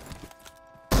मिड स्टैंड।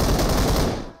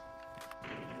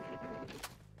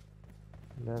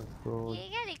 Let's go. ये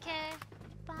क्या लिखा है?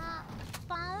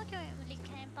 पाँव क्यों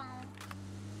लिखा है पाँव?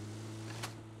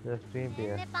 ये स्ट्रीम पे है।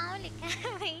 मैंने पाँव लिखा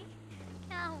है भाई,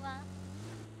 क्या हुआ?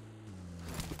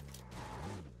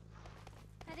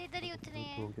 अरे इधर ही उतरे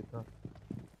हैं।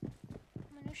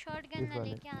 मनु शॉटगन ना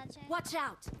लेके आ जाए। Watch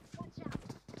out.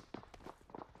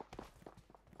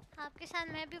 आपके साथ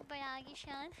मैं भी बयागी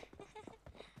शान।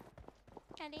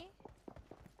 अरे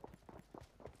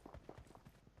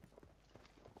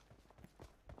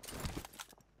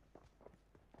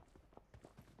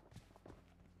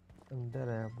अंदर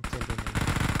है अब चलो।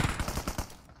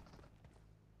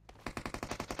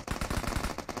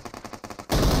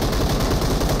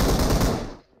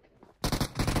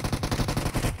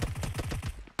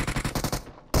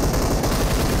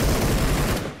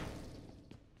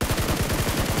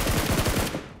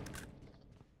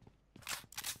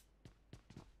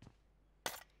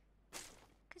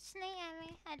 कुछ नहीं एवे,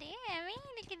 अरे एवे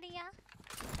ही लिख दिया।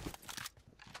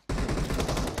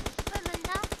 कोई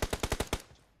बंदा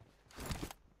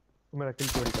मेरा किल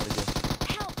चोरी कर गया।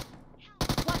 Help.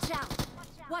 Watch out.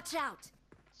 Watch out.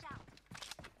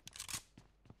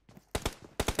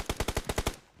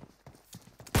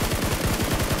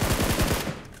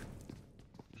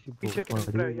 पीछे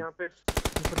कैंपर है यहाँ पे,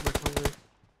 ऊपर बैठा हुआ है।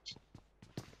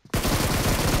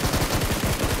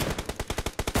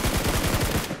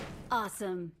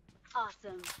 Awesome.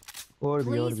 और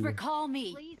भी Please recall me.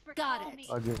 Got it.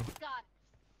 आगे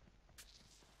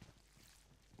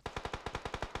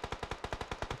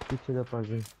पीछे जा पास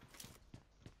है।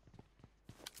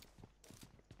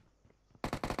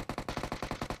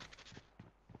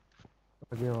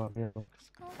 आगे आओ आगे आओ।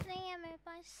 स्कोप नहीं है मेरे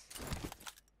पास।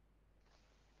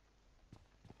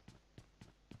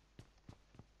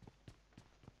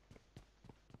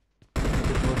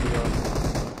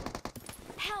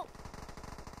 Help.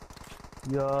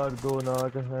 यार दो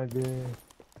नाक हैं गे।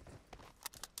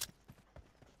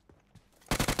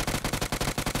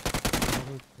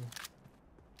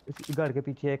 इस घर के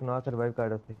पीछे एक नाक सर्वाइव कर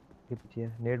रहा है, के पीछे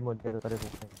है नेड मोड पे करे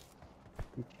सकते हैं।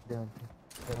 पीछे ध्यान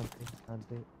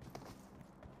से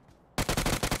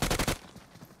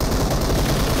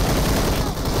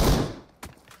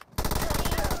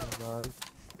यार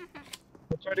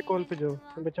बेचारे कॉल पे जाओ,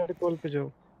 बेचारे कॉल पे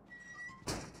जाओ।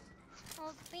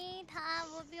 ओपी था,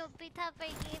 वो भी ओपी था, पर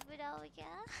ये बुरा हो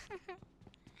गया।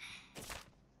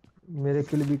 मेरे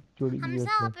किल भी चोरी की हमजा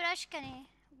उसने। आप रश करें,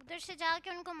 उधर से जाके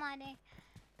उनको मारें,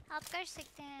 आप कर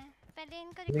सकते हैं। पहले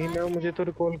इनको नहीं रिकॉल ना, मुझे तो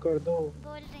रिकॉल कर दो।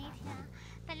 बोल रही थी ना,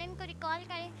 पहले इनको रिकॉल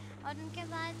करें और उनके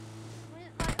बाद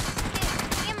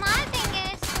ये मार देंगे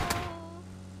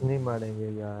इसको। नहीं मारेंगे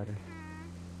यार।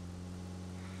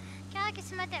 क्या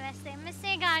किस्मत है वैसे,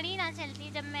 मुझसे गाड़ी ना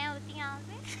चलती जब मैं होती यहाँ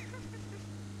पे।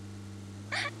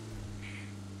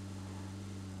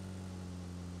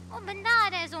 वो बंदा आ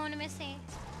रहा है जोन में से,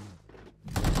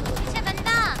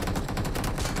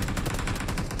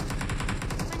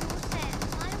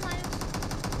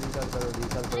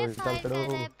 रिकॉल अरे फायर करो। कर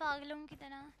रहा है पागलों की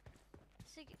तरह।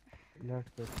 लेफ्ट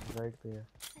पे राइट पे है।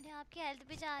 अरे आपकी हेल्थ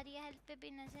भी जा रही है, हेल्थ पे भी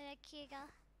नजर रखिएगा।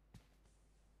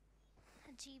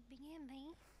 अजीब भी है भाई।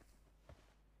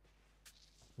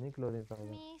 नहीं क्लोजिंग का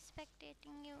होगा। मैं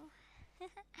स्पेक्टेटिंग यू।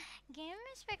 गेम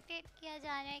में स्पेक्टेट किया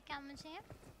जा रहा है क्या मुझे?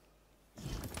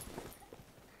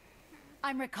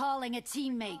 I'm recalling a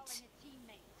teammate.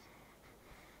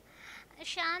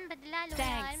 शान बदला लो यार,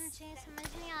 Thanks. मुझे समझ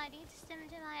नहीं आ रही जिससे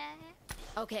मुझे मारा है।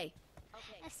 Okay.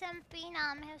 SMP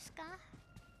नाम है उसका।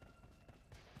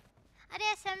 अरे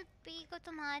SMP को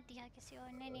तो मार दिया किसी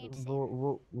और ने नेट से।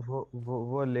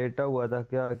 वो लेटा हुआ था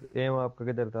क्या? एम आपका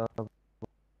किधर था?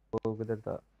 वो किधर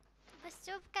था? बस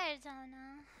चुप कर जाओ ना,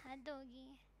 हद होगी।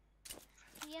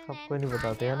 ये सबको नैन नहीं खान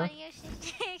बताते है हैं ना। और ये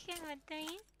सिचुएशन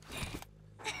बताइए।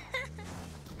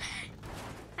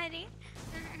 अरे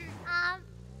आप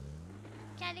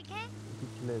क्या लिखे हैं?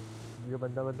 पिछले ये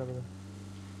बंदा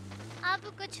अब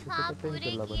कुछ इसको ख्वाब पता ही नहीं पूरे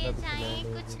चल रहा किए बंदा पिछले जाएं, नहीं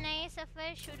कुछ नहीं। नए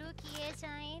सफ़र शुरू किए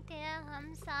जाएं, तेरा हम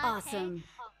साथ है Awesome.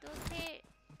 तो फिर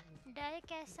डर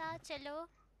कैसा, चलो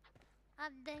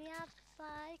अब दरिया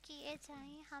पार किए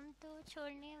जाएं। हम तो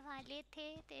छोड़ने वाले थे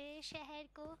तेरे शहर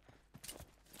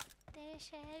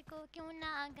को क्यों ना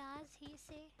आगाज ही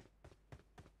से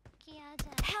किया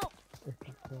जाए। Help!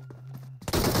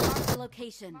 Mark the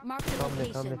location. Mark the सामने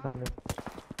location.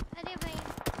 अरे भाई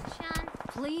शान,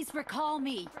 Please recall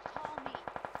me.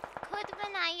 खुद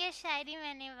बनाई है शायरी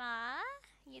मैंने,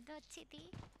 वाह ये तो अच्छी थी।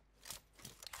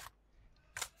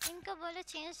 इनको बोलो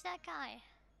चेंज द कार।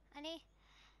 अरे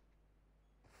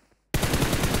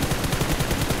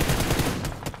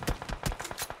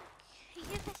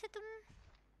ये वैसे तुम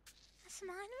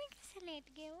आसमान में कैसे लेट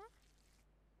गए हो?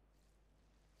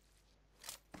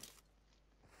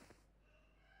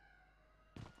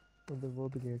 उधर वो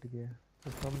भी लेट गया।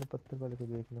 तो सामने पत्थर वाले को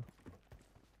देखना।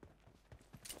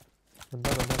 बंदा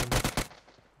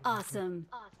Awesome.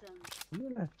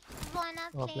 वाना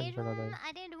प्ले ऑफलाइन चला रूम। था।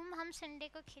 अरे रूम हम संडे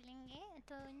को खेलेंगे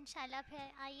तो इंशाल्लाह फिर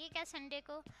आइएगा संडे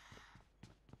को।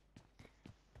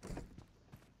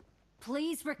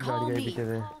 Please गाड़ी recall गई me. पीछे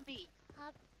से।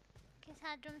 आपके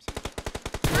साथ रूम संडे को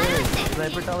मारो इसे।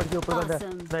 स्नाइपर टावर के ऊपर बंदा है।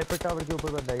 Awesome. स्नाइपर टावर के ऊपर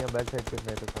बंदा है यहाँ बैक साइड पे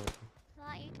स्नाइपर टावर पे।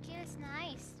 वाह 8 kills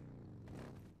नाइस।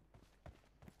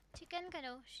 चिकन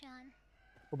करो शान।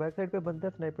 वो बैक साइड पे बंदा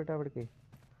है स्नाइपर टावर के।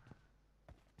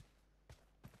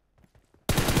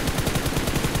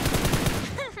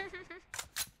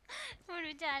 वो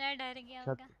बेचारा डर गया छत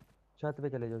होगा। छत पे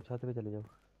चले जाओ।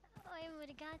 ओए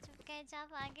मुर्गा चुप कर जा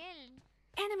पागल।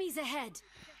 Enemies ahead.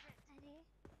 अरे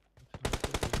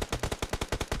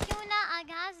क्यों ना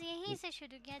आगाज यहीं से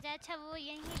शुरू किया जाए। अच्छा वो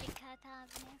यहीं लिखा था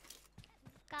आपने,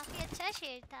 काफी अच्छा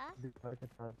शेर था। दीवार के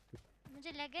साथ।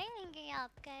 मुझे लगा ही नहीं कि ये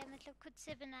आपका है, मतलब खुद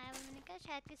से बनाया हुआ। मैंने कहा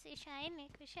शायद किसी शायर ने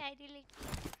कोई शायरी लिखी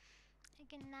है,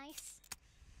 लेकिन नाइस,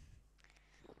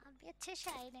 आप भी अच्छे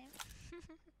शायर हैं।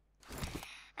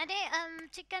 अरे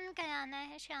चिकन कराना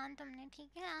है शान तुमने,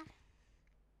 ठीक है ना?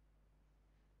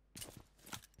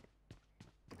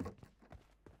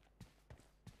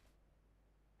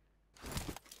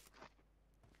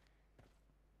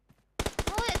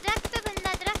 वो दरख्त पे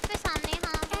बंदा, दरख्त पे सामने।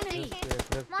 हाँ वो देखे,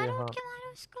 मारो उठ के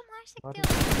मारो उसको, मार सकते हो।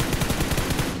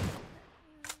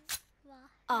 वाह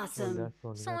Awesome.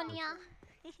 सोनिया।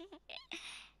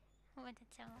 बहुत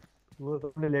अच्छा हुआ। वो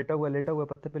सामने लेटा हुआ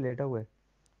पत्थर पे लेटा हुआ है।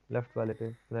 लेफ्ट वाले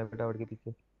पे स्नाइपर टावर के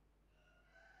पीछे।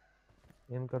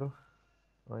 एम करो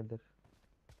और इधर।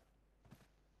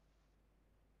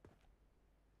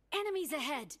 Enemies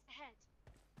ahead.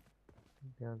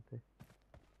 ध्यान से।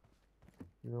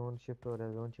 जोन शिफ्ट हो रहा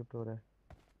है।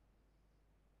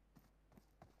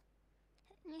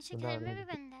 नीचे बंदा आ घर रहा में भी है।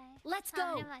 बंदा है। Let's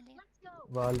सामने go.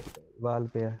 वाले वाल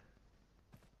पे है।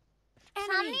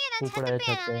 सामने Enemy. है ना, छत ऊपर आया पे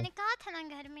है छत ना। पे। मैंने कहा था ना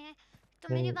घर में है, तो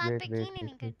मेरी नहीं बात पे वेट यकीन वेट ही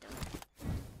नहीं वेट वेट। करते हो।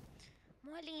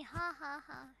 मोली हाँ हाँ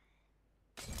हाँ।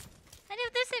 अरे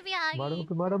उधर से भी आ मारो गई।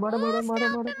 पे मारो ओ उसने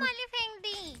आप पे माली फेंक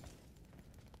दी।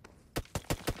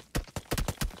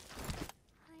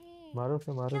 हाय, मारो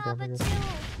क्या डैमेज बच्चे हो,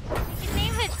 लेकिन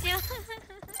नहीं बच्चे हो।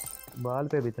 बाल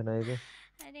पे भी था ना एक।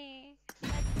 अरे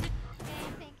बच गए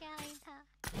थे, क्या ही था।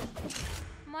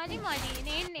 मौली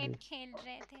नेट खेल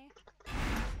रहे थे।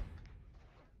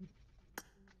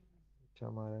 अच्छा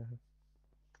मारा है।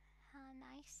 हाँ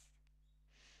नाइस।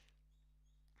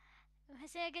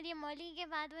 वैसे अगर ये मौली के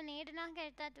बाद वो नेट ना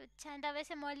करता तो अच्छा था।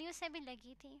 वैसे मौली उसे भी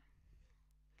लगी थी।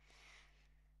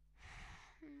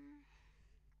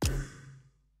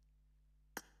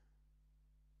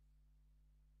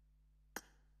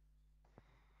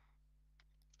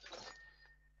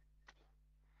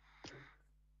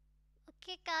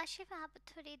 ओके काशिफ आप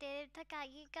थोड़ी देर तक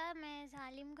आइएगा, मैं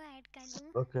जालिम को ऐड कर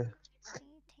दूँ। ओके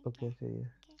जी ठीक ओके है। सही है।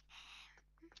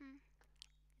 ओके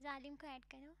जालिम को ऐड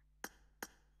करो।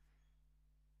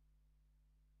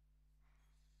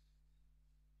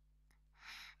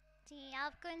 जी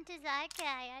आपको इंतज़ार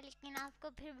कराया लेकिन आपको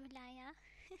फिर बुलाया।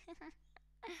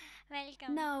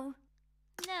 वेलकम। No.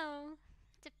 नो।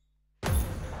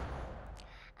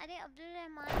 अरे अब्दुल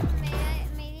रहमान,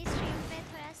 मेरी स्ट्रीम पे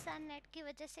थोड़ा सा नेट की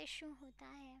वजह से इशू होता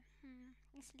है,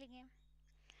 इसलिए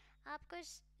आपको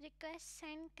रिक्वेस्ट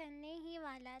सेंड करने ही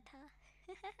वाला था।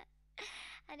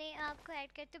 अरे आपको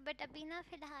ऐड करते बट अभी ना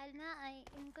फ़िलहाल ना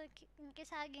इनके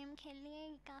साथ गेम खेलनी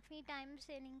है, काफ़ी टाइम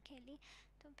से नहीं खेली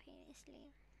तो फिर इसलिए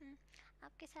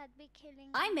आपके साथ भी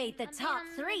खेलेंगे। I made the अभी top हम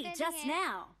 3 इधर ही just हैं,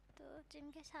 now. तो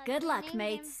जिनके साथ Good भी luck, नहीं गेम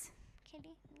mates. खेली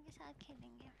उनके साथ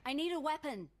खेलेंगे। I need a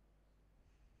weapon.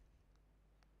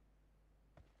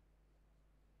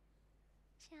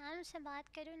 Shyam से बात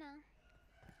करो ना।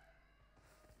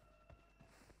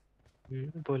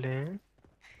 बोले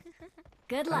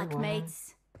Good I luck, want mates.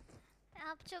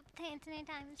 आप चुप थे इतने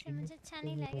टाइम से, मुझे अच्छा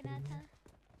नहीं लग रहा था।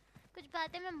 कुछ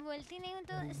बातें मैं बोलती नहीं हूँ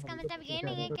तो इसका मतलब ये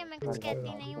नहीं है कि मैं कुछ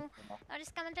कहती नहीं हूँ, और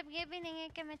इसका मतलब ये भी नहीं है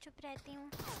कि मैं चुप रहती हूँ।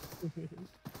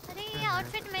 अरे ये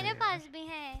आउटफिट मेरे पास भी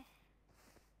है,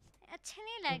 अच्छे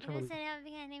नहीं लग रहे सर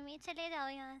अभी एनिमी, चले जाओ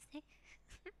यहाँ से।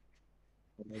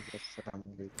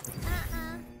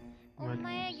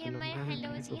 उमर गिमर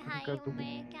हेलो जी, हाय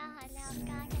उमर, क्या हाल है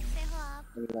आपका, कैसे हो आप?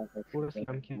 पूरा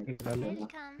सलाम किया डाले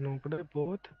वेलकम। नोपड़े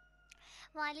बहुत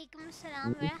वालेकुम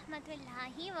सलाम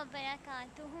रहमतुल्लाहि व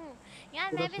बरकातुहू। यार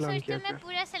पूरा मैं भी सलाम सोचती किया हूँ मैं कर।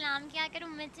 पूरा सलाम क्या करूँ,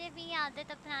 मुझे भी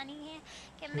आदत अपनानी है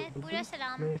कि मैं पूरा बुलबुल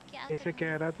सलाम मैं क्या ऐसे करूँ।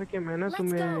 कह रहा था कि मैं ना Let's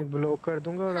तुम्हें go. ब्लॉक कर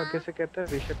दूंगा और आगे हाँ। से कहता है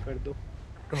बेशक कर दो,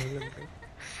 प्रॉब्लम नहीं।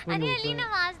 वो अरे नोपड़ा अली है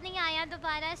नवाज नहीं आया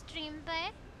दोबारा स्ट्रीम पर,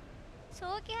 सो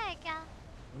क्या है क्या?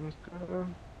 उसका,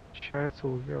 शायद सो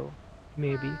गया हो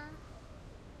मे बी, हाँ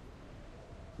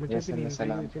मुझे भी वैसे मैं नींद आई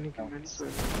हुई सलाम थी करता लेकिन हूँ मैं नहीं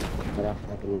सोया था।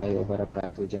 रहमतुल्लाहि व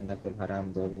बरकातुहू जन्नतुल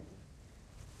हराम दो।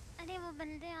 अरे वो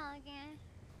बंदे आ गए हैं,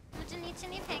 मुझे नीचे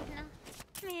नहीं फेंकना।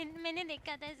 मैंने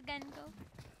देखा था इस गन को,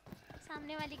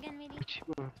 सामने वाली गन मेरी। अच्छी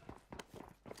बात,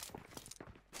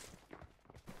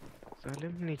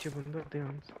 सालिम नीचे बंदा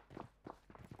ध्यान से।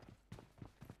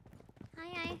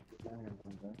 आए आए।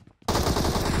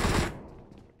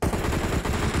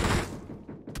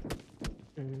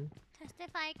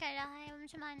 जस्टिफाई कर रहा है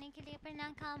मुझे मारने के लिए पर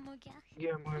नाकाम हो गया।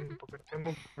 ये हम पकड़ते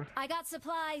हैं पकड़। I got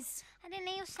supplies. अरे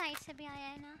नहीं उस साइड से भी आया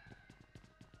है ना,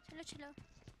 चलो चलो।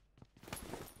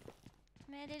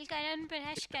 मैं दिल करन पर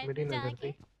हश मेरी करते नजर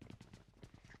जाके। थी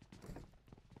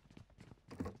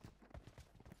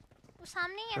वो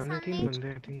सामने ही है, सामने सामने 3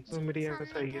 बंदे थे तो मेरी आवाज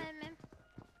सामने आई है। घर में।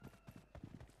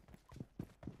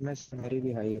 मैं मेरी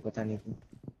भी हाई है, पता नहीं क्यों।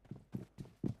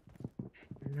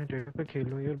 मैं जगह पे खेल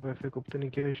लूँ यार, वाईफाई को तो नहीं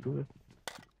किया इशू है।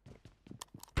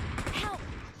 Help.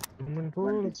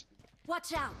 बोल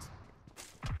Watch out.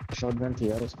 शॉटगन थी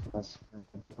यार उसके पास,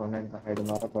 ओपोनेंट का हेड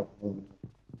मारा पर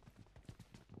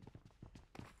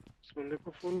इस बंदे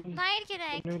को फुल वाइड गिरा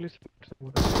एक। करने वाली स्पीड से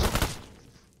मारा।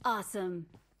 Awesome.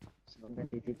 सामने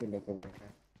टीटी पे लेकर बैठा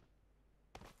है।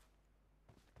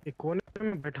 एक कोने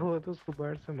में बैठा हुआ था, उसको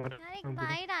बाहर से मारा। यार एक हाँ बुरा,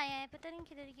 वाइड आया है, पता नहीं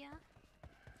किधर गया।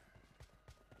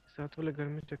 साथ वाले घर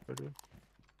में चेक कर लो।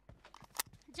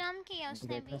 जंप किया उसने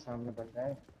देखना भी। सामने बंदा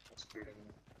है उस बिल्डिंग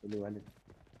में, पुली वाले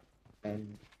टाइम।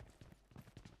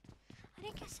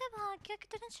 अरे कैसे भाग गया,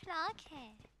 कितना चालाक है,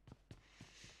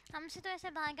 हमसे तो ऐसे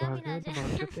भागा भी भागने ना में तो भाग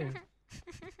जाए। जाते हैं।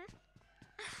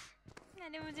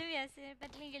 अरे मुझे भी ऐसे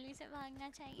पतली गली से भागना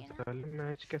चाहिए ना। साले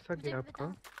मैच कैसा मुझे गया भी आपका?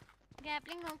 बताओ,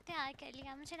 ग्रैपलिंग हुक तैयार कर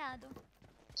लिया, मुझे ला दो।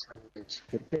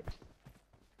 कितने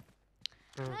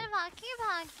यार वाकई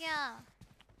भाग गया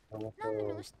ना,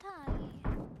 मनूस था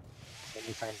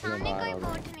ये। सामने कोई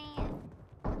बोट नहीं है।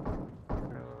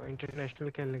 इंटरनेशनल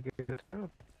खेलने के इधर ना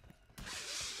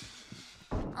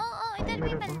ओ ओ इधर भी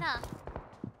मेरे बंदा,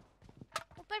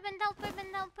 ऊपर बंदा ऊपर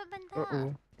बंदा ऊपर बंदा।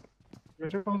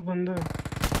 मेरे पास बंदा है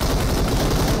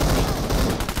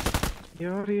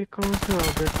यार, ये कहाँ से आ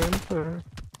गया कैंपर?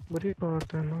 बड़ी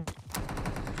बात है ना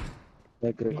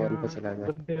एक रिकॉल पे यार, चला गया।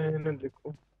 बंदे आए ना देखो।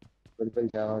 बुलबुल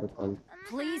जाओ recall.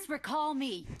 Please recall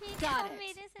me. Got it.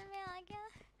 मेरे से में आ गया।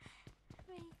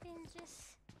 वही पिंचेस।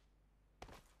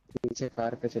 पीछे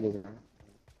कार पे चले जाना।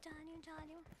 जा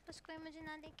रही हूँ बस कोई मुझे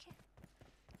ना देखे,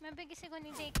 मैं भी किसी को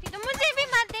नहीं देखती तो मुझे भी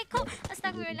मत देखो।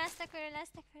 अस्तगफिरुल्लाह अस्तगफिरुल्लाह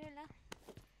अस्तगफिरुल्लाह।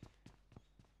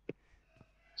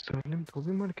 सालिम तो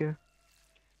भी मर गया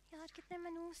यार कितने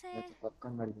मनूस हैं। मैं तो पक्का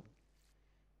मर गया।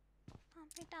 वहाँ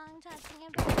पे टांग जाती हैं।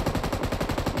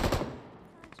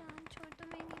 जान छोड़ दो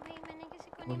मेरी भाई, मैंने किसी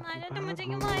को नहीं मारा तो मुझे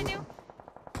क्यों मार रहे हो?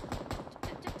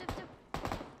 चुप चुप चुप चुप।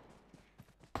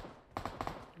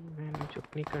 मैंने चुप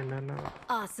नहीं करना ना।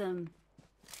 Awesome.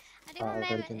 अरे वो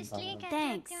मैं इसलिए कहती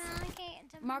Thanks. हूँ कि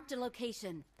जब Marked a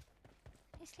location.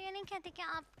 इसलिए नहीं कहती कि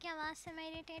आपकी आवाज़ से मैं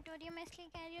इरिटेट हो रही हूँ, मैं इसलिए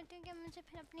कह रही होती हूँ कि मुझे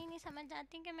फिर अपनी नहीं समझ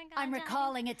आती कि मैं कहाँ I'm जा रही हूँ।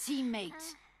 recalling a teammate.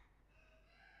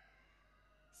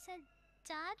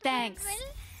 Sajjad Thanks. बुलबुल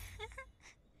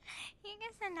ये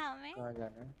कैसा नाम है? कहाँ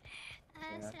जाना है?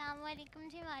 अस्सलाम वालेकुम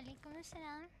जी। वालेकुम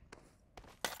अस्सलाम।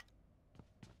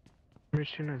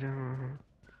 मिशन आ जा। हाँ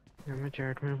जब मैं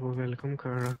चैट में वो वेलकम कर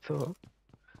रहा था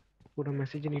पूरा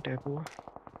मैसेज नहीं टाइप हुआ।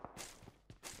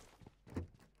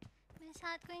 मेरे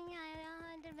साथ कोई नहीं आया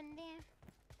रहा, इधर बंदे हैं।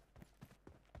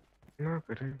 ना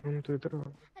करें हम तो इधर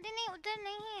अरे नहीं उधर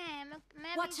नहीं है, मैं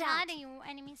अभी Watch जा out. रही हूँ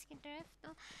एनिमीज की तरफ, तो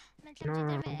मतलब ना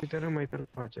जिधर मैं इधर हमारी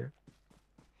तरफ आ जाए।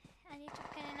 अरे चुप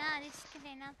करे ना, रिस्क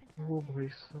लेना पड़ता वो है। भाई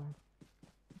साहब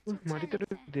वो अच्छा हमारी लगता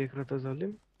तरफ है, देख रहा था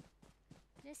जालिम।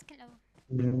 रिस्क लो।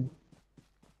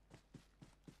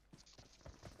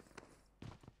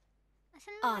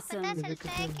 असल में मुझे पता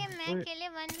Awesome. चलता है कि मैं अकेले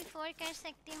 1v4 कर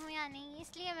सकती हूँ या नहीं,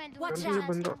 इसलिए मैं दूर Watch जाती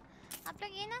out. हूँ। आप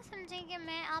लोग ये ना समझें कि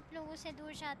मैं आप लोगों से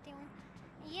दूर जाती हूँ,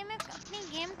 ये मैं अपनी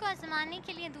गेम को आजमाने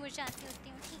के लिए दूर जाती होती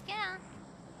हूँ, ठीक है ना?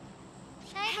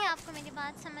 शायद ही आपको मेरी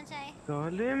बात समझ आए।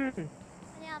 जालिम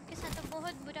अरे आपके साथ तो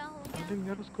बहुत बुरा हो गया। जालिम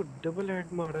यार उसको डबल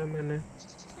हेड मारा है मैंने।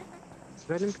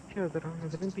 जालिम पीछे उधर। हाँ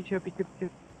जालिम पीछे पीछे पीछे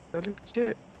जालिम पीछे।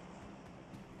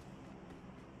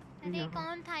 अरे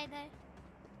कौन था इधर?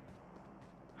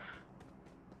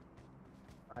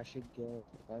 आशिक गया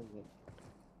पास गया।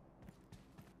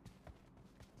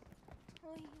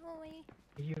 ओए ओए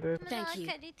ये मजाक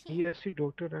कर रही थी। ये ऐसी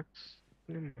डॉक्टर एक्स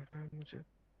ने मारा है मुझे।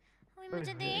 ओए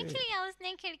मुझे देख लिया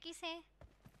उसने खिड़की से।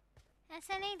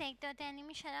 ऐसा नहीं देखते होते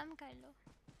एनिमी, शर्म कर लो।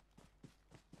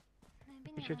 मैं भी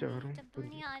नहीं आऊंगी, जब तुम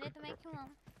नहीं आ रहे तो मैं क्यों आऊं?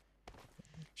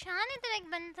 शान इधर एक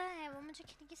बंदा है, वो मुझे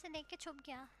खिड़की से देख के छुप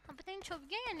गया। अब पता नहीं छुप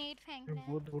गया या नेट फेंक रहा है।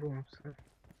 बहुत दूर हूँ आपसे।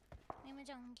 नहीं मैं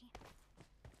जाऊंगी।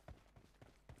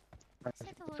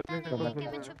 ऐसे तो होता नहीं है कि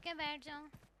मैं छुप के बैठ जाऊं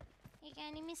एक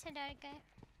एनिमी से डर कर।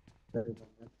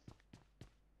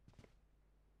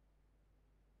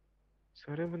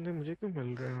 सारे बंदे मुझे क्यों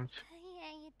मिल रहे हैं आज? सही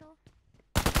है ये तो।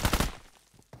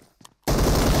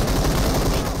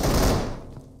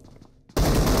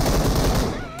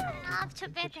 आप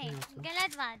छुपे थे,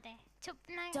 गलत बात है,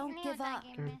 छुपना नहीं होता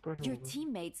गेम में। Your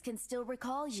teammates can still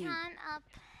recall you. शान आप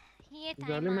ये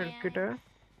टाइम आया है,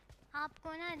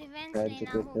 आपको ना रिवेंज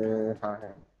लेना होगा। हाँ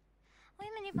है। ओए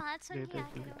मेरी बात सुन लिया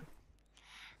करो।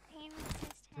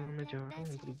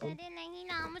 अरे नहीं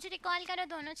ना, मुझे रिकॉल करो,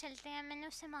 दोनों चलते हैं, मैंने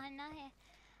उससे मारना है।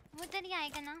 वो उधर ही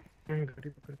आएगा ना। मैं गाड़ी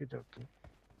पकड़ के जाता हूँ।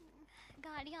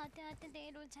 गाड़ी आते आते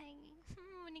देर हो जाएगी।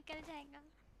 वो निकल जाएगा।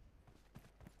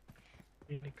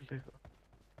 नहीं निकलेगा,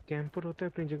 कैंपर होता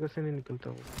है अपनी जगह से नहीं निकलता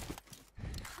वो।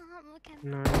 हाँ वो कैंपर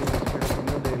ना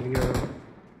ले लिया।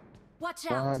 Watch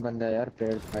out. कहाँ बंदा यार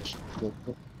पेड़ पास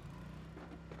देखो।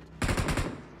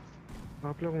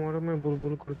 आप लोग मारो, मैं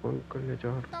बुलबुल को कॉल करने जा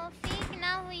रहा हूँ। तौफीक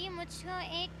ना हुई मुझको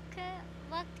एक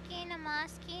वक्त की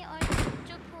नमाज की, और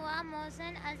चुप हुआ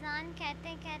मौजन अजान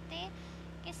कहते कहते।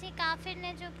 किसी काफिर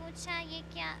ने जो पूछा ये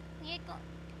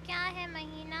क्या है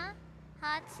महीना,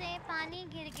 हाथ से पानी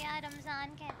गिर गया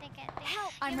रमजान कहते कहते।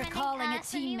 I'm recalling a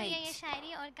teammate. ये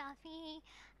शायरी और काफी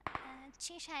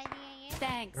अच्छी शायरी है ये।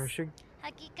 Thanks.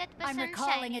 हकीकत I'm पसंद recalling a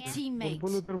शायरी है। teammate.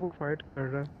 बुलबुल उधर वो फाइट कर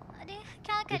रहा है। अरे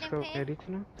क्या करें इसका कह फिर? रही थी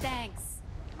ना। Thanks.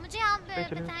 मुझे आप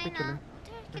बताएं ना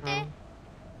किधर,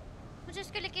 मुझे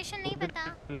उसकी लोकेशन नहीं पता।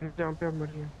 जहाँ पे आप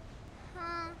मरी हैं।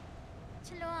 हाँ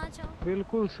चलो आ जाओ।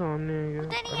 बिल्कुल सामने है ये,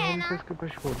 उधर ही है आराम ना? से इसके पास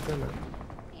शॉटगन है।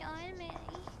 यार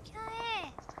मेरी क्या है?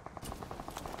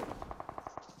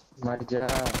 मर जा।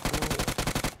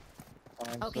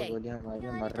 Okay. गोलियां मार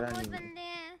यार मर तो रहा बहुत नहीं। बंदे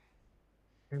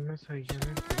हैं। मैं सही है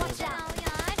ना। Watch out.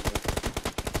 यार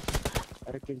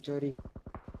अरे किल चोरी।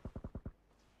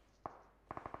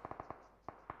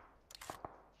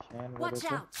 Watch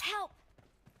out. Help.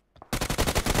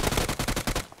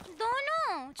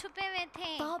 दोनों छुपे हुए थे।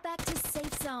 Fall back to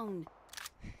safe zone.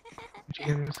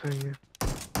 जी मैं सही है।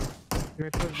 मेरे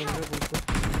पास बंदा बिल्कुल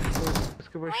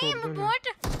इसके पास शॉटगन है। बोट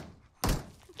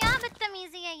क्या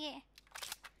बदतमीजी है ये?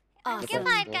 आगे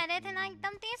फायर कर रहे थे ना,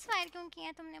 एकदम तेज फायर क्यों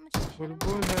किया तुमने मुझे?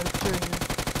 बुलबुल हेल्प चाहिए।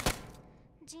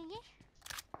 जी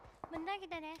बंदा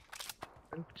किधर है?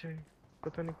 हेल्प चाहिए,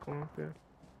 पता नहीं कहाँ पे है।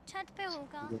 छत पे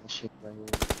होगा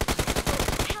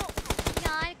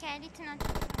यार, कह रही थी ना।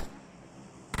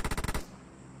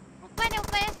 ऊपर है,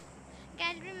 ऊपर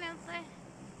गैलरी में ऊपर।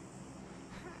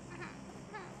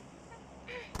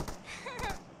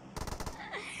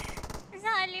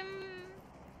 जालिम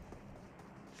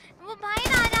वो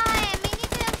बाहर आ रहा है मेरी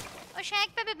तरफ, और शैक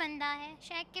पे भी बंदा है,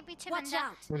 शैक के पीछे बंदा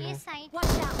ये साइड।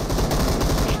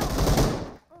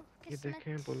 ये देखें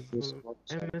किस्मत। बुलबुल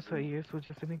MSI है इस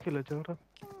वजह से नहीं खेला जा रहा।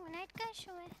 क्यों नेट का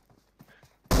इशू है?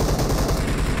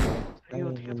 सही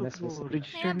होती है तो फिर वो मेरा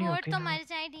रजिस्टर नहीं बोर्ड होती तो ना। मर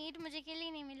जाए डीट, मुझे किल ही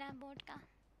नहीं मिला बोर्ड का।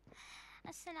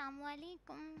 अस्सलाम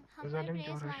वालेकुम हमर जालिम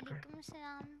क्या हो प्लेस, रहा है इस पे? वालेकुम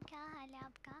सलाम, क्या हाल है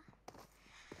आपका?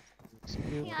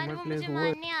 ये यार हमारे वो प्लेस मुझे वो है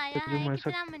मारने आया जो है, हमारे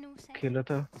कितना साथ मनूस है। खेला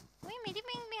था। वही मेरी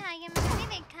पिंग भी हाई है, मैंने भी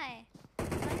देखा है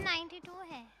 192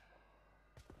 है।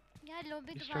 यार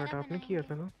लोबी दोबारा स्टार्ट आपने किया बनाएंगे।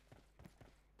 था ना?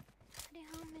 अरे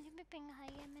हाँ मेरी भी पिंग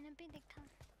हाई है, मैंने भी देखा।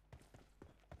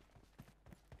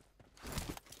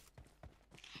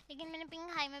 लेकिन मैंने पिंग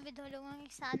हाई में भी 2 लोगों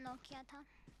के साथ नॉक किया था।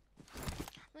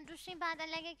 वो दूसरी बात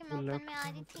अलग है कि मैं वो ओपन में लेफ्ट आ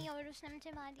में रही होता थी है। और उसने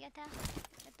मुझे मार दिया था,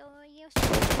 तो ये उसको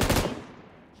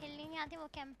खेलनी नहीं आती, वो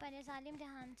कैंपर है, जालिम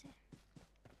ध्यान से।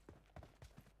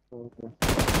 ओ ओ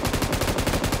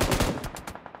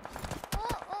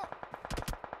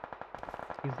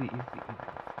इजी इजी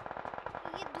इजी।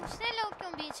 ये दूसरे लोग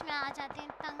क्यों बीच में आ जाते हैं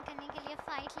तंग करने के लिए,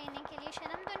 फाइट लेने के लिए?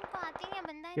 शर्म तो इनको आती नहीं है,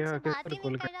 बंदा क्या इनसे किस बात पर ही नहीं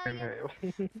कॉल कर रहा और करने ये आए हो?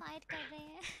 फाइट कर रहे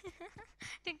हैं।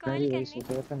 अरे रिकॉल वही करने।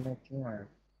 सोच रहा था मैं क्यों आया।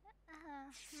 हाँ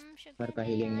पर शुक्र का है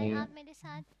हीलिंग यार नहीं है। आप मेरे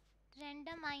साथ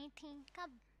रैंडम आई थी।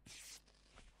 कब?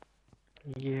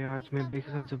 ये आज ये मैं कब देख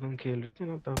रहा हुआ? जब हम खेल रहे थे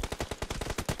ना तब।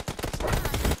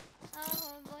 अच्छा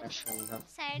ओहो बहुत माशाल्लाह।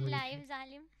 सैड लाइफ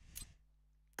जालिम।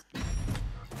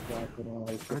 क्या करूँ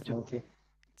भाई आज किस्मत थी।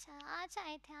 अच्छा आज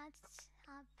आए थे आज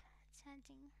आप? अच्छा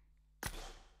जी,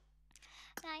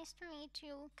 nice to meet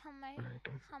you Qamar.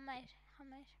 हमर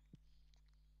हमर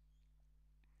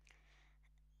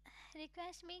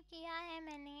रिक्वेस्ट भी किया है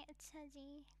मैंने। अच्छा जी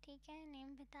ठीक है,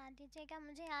 नेम बता दीजिएगा,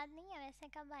 मुझे याद नहीं है वैसे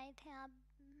कब आए थे आप।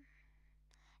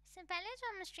 इससे पहले जो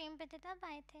हम स्ट्रीम पे थे तब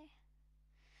आए थे।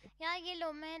 यार ये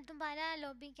लो मैं दोबारा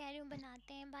लॉबी कह रही हूँ,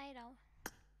 बनाते हैं, बाय राव।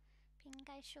 पिंग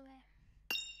का इशू है।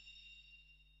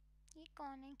 ये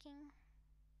कौन है किंग?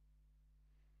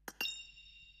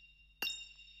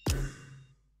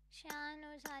 शान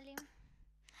और जालिम।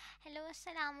 हेलो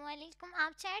अस्सलाम वालेकुम,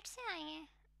 आप चैट से आए हैं?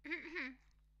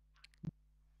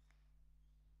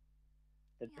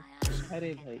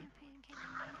 अरे भाई फिर खेलेंगे।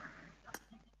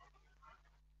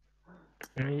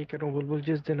 मैं ये कह रहा हूँ बुलबुल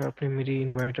जिस दिन आपने मेरी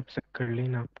इनवाइट एक्सेप्ट कर ली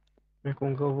ना, मैं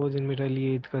कहूँगा वो दिन मेरे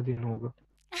लिए ईद का दिन होगा।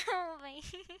 ओ भाई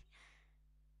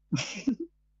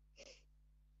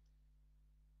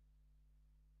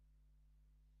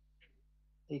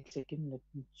एक सेकंड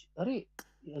अरे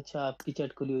अच्छा आपकी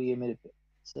चैट खुली हुई है मेरे पे,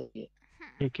 सही है।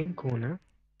 लेकिन कौन है?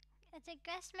 अच्छा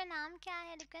रिक्वेस्ट में नाम क्या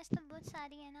है? रिक्वेस्ट तो बहुत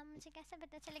सारी है ना, मुझे कैसे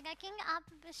पता चलेगा? किंग आप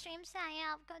स्ट्रीम से आए हैं,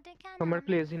 आपका तो क्या हमारे नाम है?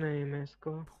 प्लेस ही नहीं है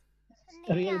इसका।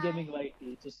 नहीं रियल यार। गेमिंग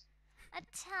वाईटी जस्ट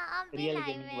अच्छा आप भी रियल लाइव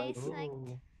गेमिंग है इस वाईटी।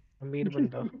 वक्त? ओह अमीर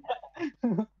बंदा।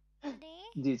 अरे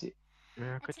जी जी। मैं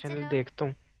आपका अच्छा चैनल चलो देखता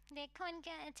हूँ। देखो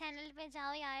उनके चैनल पे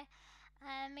जाओ यार।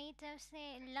 मेरी तरफ से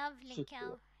लव लिख के आओ,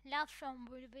 शुक्रिया, love from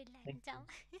Bulbul like thank you. जाओ।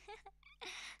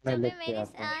 मैं जो भी लिख के मेरे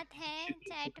आता हूँ। साथ हैं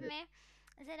शुक्रिया चैट शुक्रिया। में,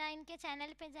 ज़रा इनके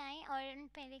चैनल पे जाएं और उन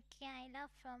पे लिख के आए लव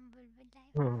फ्रॉम बुलबुल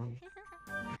हाँ लाइक।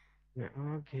 मैं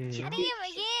आ गया। अरे शुक्रिया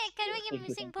ये करो, शुक्रिया, ये thank you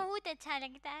music thank you. बहुत अच्छा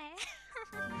लगता है।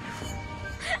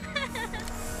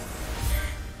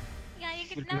 यार ये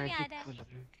कितना मैजिक प्यारा है। वाला।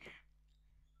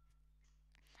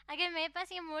 अगर मेरे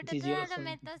पास ये रिमोट जी होता जी ना तो ऑसम।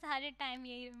 मैं तो सारे टाइम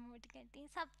यही रिमोट करती।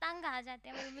 सब तंग आ जाते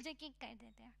हैं, मुझे किक कर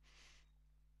देते हैं।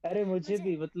 अरे मुझे मुझे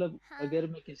भी मतलब हाँ अगर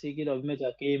मैं किसी की लॉबी में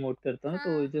जाके इमोट करता हूँ तो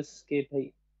हाँ जस्ट के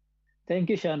भाई थैंक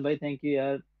यू शान भाई, थैंक यू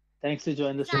यार, थैंक्स टू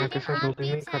जॉइन द मैं स्ट्रीम आपके जालिम साथ कसम आप से। लॉबी भी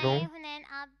में ही कर रहा चाहें, हूँ। हुनैन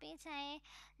आप भी चाहें,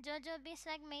 जो भी इस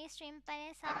वक्त मेरी स्ट्रीम पर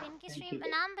है सब इनकी थैंक स्ट्रीम यू भाई।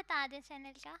 नाम बता दे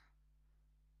चैनल का।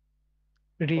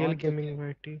 रियल कौन सा गेमिंग चैनल?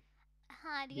 वाईटी।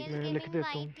 हाँ रियल मैं लिख गेमिंग देता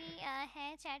हूँ। वाईटी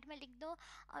है, चैट में लिख दो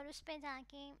और उस पे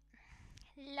जाके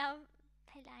लव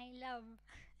फैलाएं, लव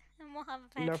लव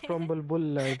मोहब्बत। From Bulbul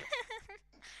live.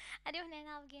 अरे हुनैन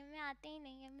आप गेम में आते ही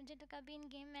नहीं है, मुझे तो कभी इन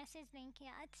गेम मैसेज नहीं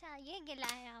किया। अच्छा ये गिला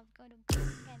है आपको, रुको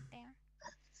कहते हैं।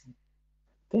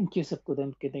 थैंक यू सबको,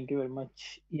 थैंक यू वेरी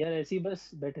मच। यार ऐसे ही बस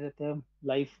बैठे रहते हैं हम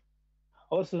लाइव।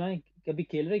 और सुनाए कभी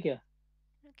खेल रहे क्या?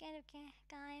 रुके रुके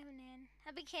कहाँ है हुनैन?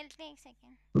 अभी खेलते हैं, एक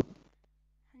सेकेंड।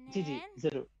 जी जी हुनैन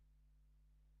जरूर।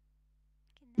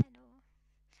 किधर हो?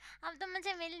 अब तो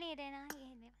मुझे मिल नहीं रहे ना,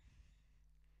 ये ले।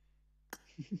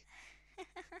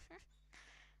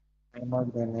 मत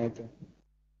देने के।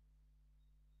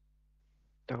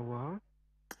 तवा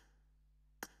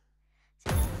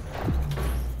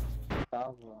क्या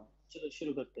हुआ? चलो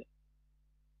शुरू करते हैं।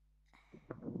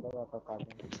 लगा था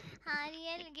काटने। हाँ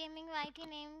रियल गेमिंग वाईटी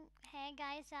नेम है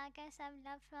गाइस, जाकर सब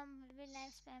love from Bulbul live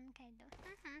spam कर दो।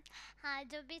 हाँ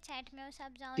जो भी चैट में हो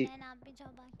सब जाओ जी ना, आप भी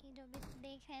जाओ, बाकी जो भी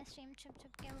देख रहे हैं स्ट्रीम छुप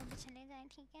छुप के वो भी चले जाएं,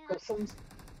 ठीक है ना? कसम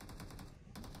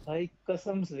भाई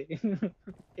कसम से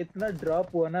इतना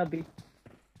ड्रॉप हुआ ना अभी,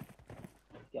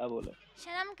 क्या क्या बोले?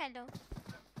 शर्म कर लो।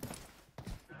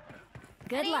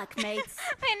 Good luck, mates.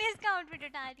 मैंने इसका आउटफिट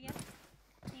उठा दिया।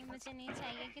 नहीं मुझे नहीं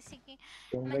चाहिए किसी की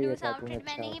तुम भाई ये मनूस कार्टून आउटफिट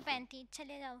मैं अच्छा नहीं होता है। पहनती।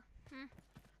 चले जाओ।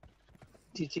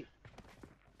 चीची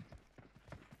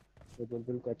तो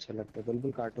बुलबुल को अच्छा लगता है,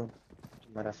 बुलबुल कार्टून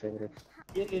तुम्हारा फेवरेट।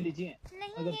 ये ले लीजिए नहीं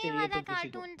अगर ये चाहिए वाला तो किसी को।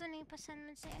 कार्टून तो नहीं पसंद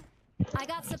मुझे। I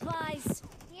got supplies.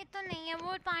 ये तो नहीं है,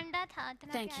 वो पांडा था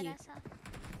इतना Thank प्यारा you. सा,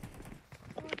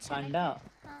 वो अच्छा पांडा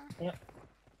लगता है। हाँ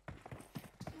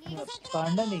ये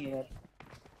पांडा नहीं है यार,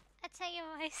 अच्छा ये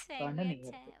वॉइस है पांडा भी नहीं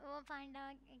अच्छा है। है। वो पांडा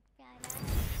एक प्यारा है,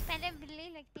 पहले बिल्ली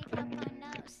लगती थी, अब पांडा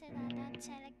उससे ज़्यादा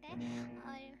अच्छा लगता है।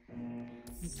 और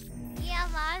ये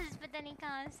आवाज़ पता नहीं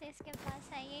कहाँ से इसके पास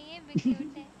आई है, ये भी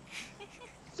क्यूट है।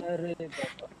 अरे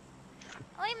बाबा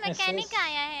ओए मैकेनिक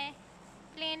आया है,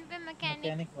 प्लेन पे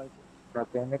मैकेनिक।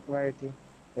 मैकेनिक वाई थी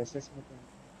कैसे मैकेनिक।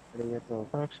 अरे ये तो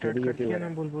आप स्टार्ट वीडियो करती है यूट्यूबर ना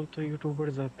है। बुलबुल तो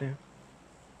यूट्यूबर्स आते हैं।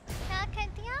 क्या कर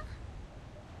दिया?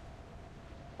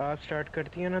 आप स्टार्ट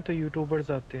करती है ना तो यूट्यूबर्स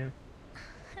आते हैं।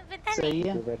 पता नहीं सही है।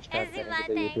 यूट्यूबर स्टार्ट ऐसी करेंगे तो बात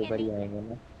है कि यूट्यूबर ही नहीं। आएंगे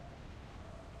ना।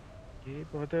 ये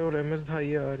बात है। और एमएस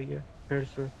भाई आ रही है फिर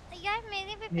से। यार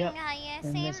मेरी भी या पिंग आई है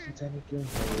एमएस सेम। पता नहीं क्यों है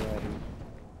यार। मैं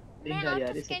पिंग आ आउट रही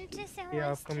ऑफ सबकी। कंट्री से ये हूँ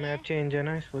आपका इसलिए। मैप चेंज है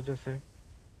ना इस वजह से।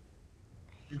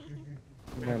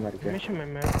 मैं मर गया। हमेशा मैं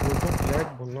मैप बोलता हूँ, फ्लैग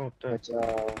बोलना होता है। बचाओ।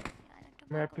 यार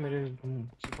मैप टोबाको मेरे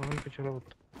जुबान पे चला होता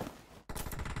है।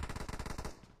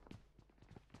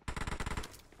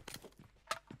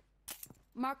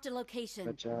 Marked a location.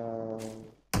 बचाओ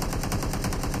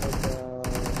बचाओ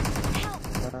Help.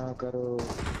 मना करो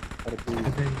अरबी।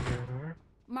 अरे यार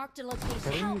Marked a location.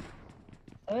 अरे Help.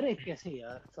 अरे कैसे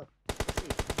यार सब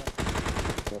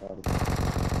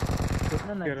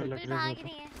कितना ना प्यारा तक लग बुल रहा है भाग वो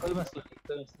रही है। कोई मसला नहीं,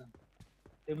 कोई मसला नहीं,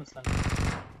 कोई मसला नहीं।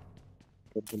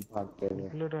 बिल्कुल भागते हुए।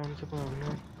 तो। आराम से भागना।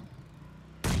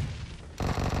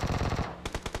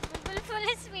 बुलबुल फुल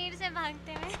स्पीड से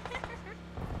भागते हुए।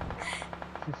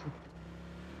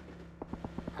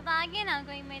 अब आगे ना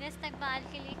कोई मेरे इस्तकबाल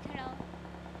के लिए खड़ा हो।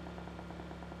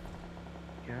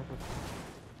 क्या पता।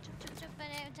 चुप चुप चुप पर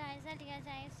जायजा लिया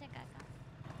जाए इस जगह का।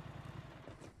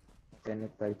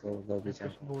 मैकेनिक भाई तो लॉबी मैं जा।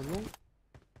 कुछ बोलूं?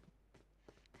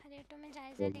 खरेटो में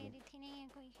जायजा ले रही थी, नहीं है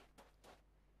कोई।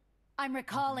 I'm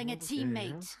recalling a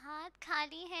teammate. हाथ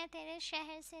खाली है तेरे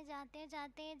शहर से जाते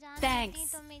जाते, जान Thanks.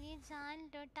 लेती तो मेरी जान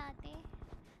लुटाते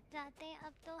जाते।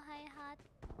 अब तो हर हाथ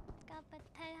का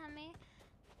पत्थर हमें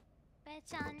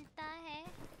पहचानता है।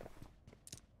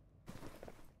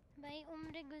 भाई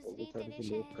उम्र गुजरी थोड़ी तेरे सी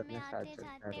लूट शहर में करने साथ आते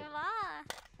चलता जाते। है। वाह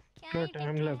क्या इतना ही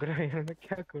टाइम पिक लग है। रहा है यार, मैं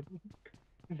क्या करूं।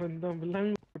 बंदा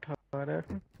मलंग उठा रहा है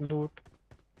लूट।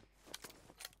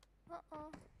 ओ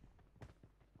ओ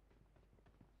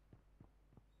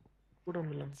पूरा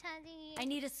मलंग। अच्छा जी I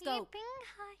need a ये scope. पिंग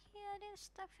हाई है। अरे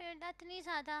अस्तगफिरुल्लाह इतनी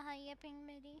ज़्यादा हाई है पिंग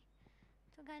मेरी,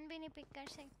 तो गन भी नहीं पिक कर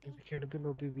सकती। खेड़ दे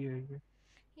लॉबी भी आई है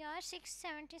यार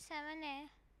 677 है।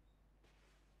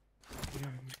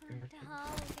 इंतहा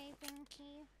हो गई पिंग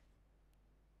की।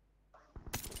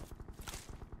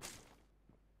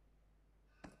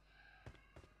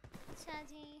 अच्छा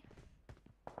जी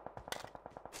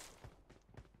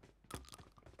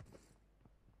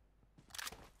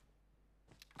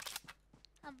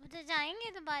अब उधर जाएंगे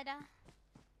दोबारा।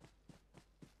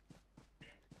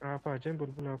 आप आ जाएं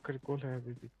बुलबुल, आपका रिकॉल है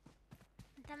अभी भी।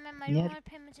 तब मैं मरूं और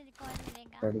फिर मुझे रिकॉर्ड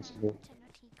मिलेगा। चलो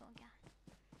ठीक हो गया।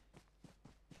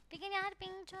 लेकिन यार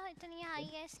पिंग जो इतनी हाई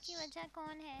है इसकी वजह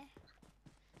कौन है?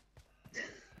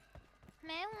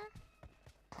 मैं हूँ।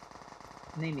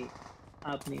 नहीं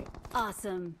आप नहीं हो।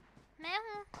 Awesome. मैं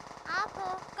हूँ, आप हो,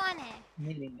 कौन है?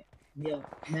 नहीं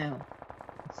मैं हूँ।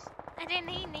 अरे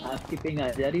नहीं नहीं। आपकी पिंग आ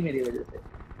जा रही मेरी वजह से।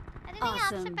 अरे नहीं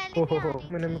आपसे Awesome. पहले भी आ रही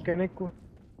मैंने थी। मैकेनिक को,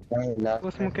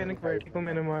 उस मैकेनिक वाइट को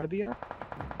मैंने मार दिया।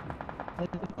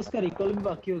 उसका रिकॉल भी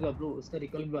बाकी होगा ब्रो, उसका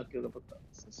रिकॉल भी बाकी होगा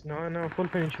पक्का। ना फुल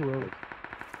फिनिश हुआ वो।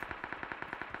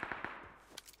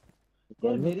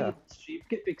 यार मेरी स्ट्रीम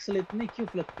के पिक्सल इतने क्यों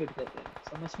फ्लक्चुएट कर रहे हैं,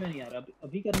 समझ में नहीं आ रहा।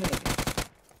 अभी करने लगे।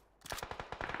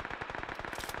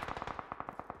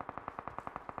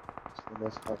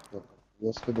 ये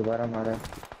इसको दोबारा मारा।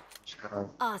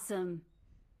 Awesome.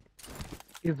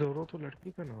 ये जोरो तो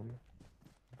लड़की का नाम है।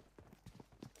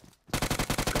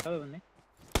 क्या बने?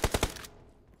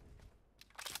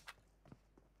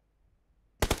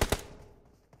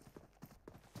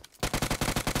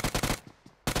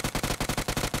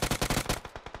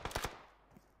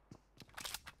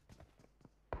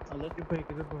 ये भाई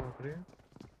किधर भाग रहे हैं?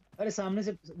 अरे सामने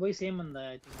से वही सेम बंदा है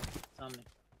आई थिंक। सामने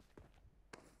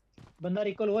बंदा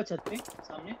रिकॉल हुआ छत पे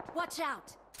सामने। Watch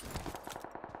out.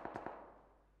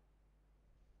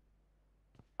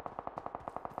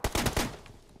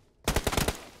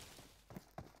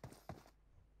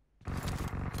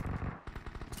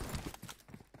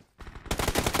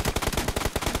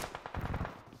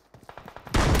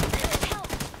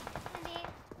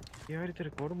 यार इधर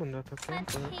एक और बंदा था कौन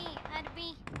था? अरबी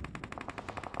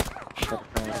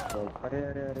अरे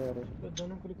अरे अरे अरे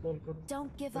दोनों को कॉल करो।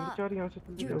 Don't give up. चार यहाँ से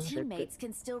चले Your जाओ। teammates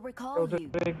can still recall you. उधर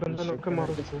एक बंदा नॉक कर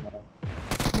मारो उसको।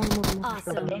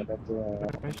 Awesome. मेरा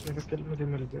किल मुझे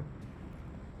मिल गया।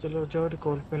 चलो जाओ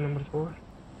रिकॉल पे नंबर 4।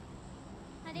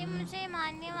 अरे मुझे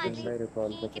मारने वाली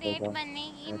रिकॉल की पे क्रेट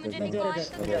बनेगी मुझे मैं जा रिकॉल रहा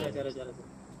तो जा रहा जा रहा जा रहा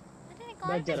अरे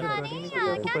रिकॉल पे जा रहे हैं या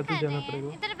क्या कर रहे हैं?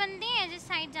 इधर बंदे हैं जिस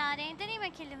साइड जा रहे हैं इधर ही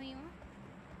मैं खिल हुई हूँ।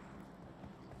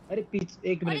 अरे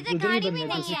पीछे एक और मिनट इधर उधर ही गाड़ी भी बंदे हैं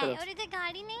नहीं दूसरी है तरफ। और इधर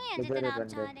गाड़ी नहीं है जिधर आप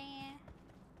जा रहे हैं।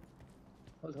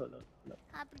 होल्ड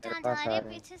आप जहाँ जा रहे हैं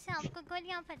पीछे से आपको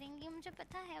गोलियां पड़ेंगी मुझे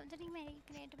पता है उधर ही मेरी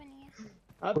क्रेट बनी है।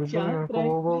 आप शांत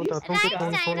रहिए राइट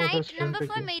जाए राइट नंबर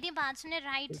 4 मेरी बात सुने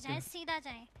राइट जाए सीधा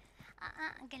जाए।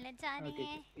 गलत जा रहे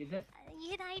हैं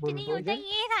ये राइट नहीं होता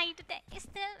ये राइट होता है इस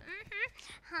तरह।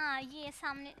 हाँ ये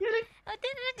सामने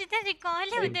उधर जिधर रिकॉल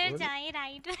है उधर जाए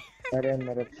राइट। अरे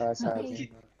मेरे पास आ गए।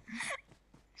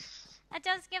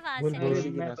 अच्छा उसके बाद से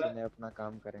मैं अपना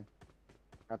काम करें।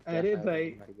 अरे भाई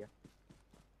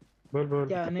बोल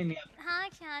क्या नहीं हाँ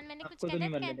ख्याल मैंने कुछ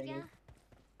गलत कह दिया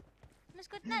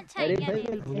मुझको इतना अच्छा अरे आइडिया भाई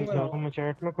दे देखो मैं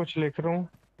चैट में कुछ लिख रहा हूँ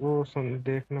वो सुन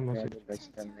देखना मैसेज।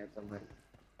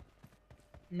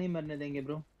 नहीं मरने देंगे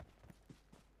ब्रो।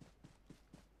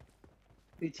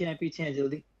 पीछे हैं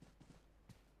जल्दी।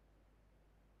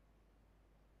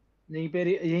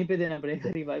 यहीं पे देना पड़ेगा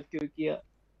रिवाइव क्यों किया।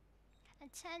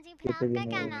 अच्छा जी फिर आपका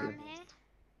क्या नाम है?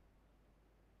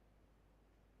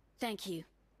 Thank you.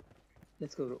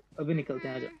 Let's go bro अभी निकलते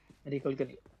हैं आजा रिकॉल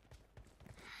करिए।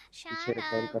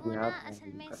 शान वो ना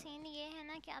असल में सीन ये है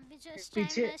ना कि अभी जो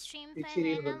स्ट्रीम पर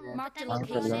है ना वो पता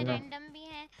नहीं थोड़े रैंडम भी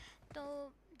है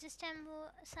तो जिस टाइम वो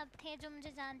सब थे जो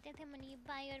मुझे जानते थे मुनीब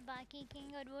भाई और बाकी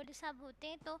किंग और वो सब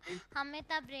होते तो हमें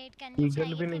तब रेड करनी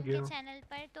चाहिए थी उनके चैनल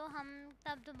पर तो हम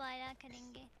तब दोबारा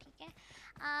करेंगे ठीक है।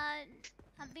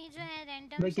 अभी जो है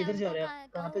रैंडम से उनको कहो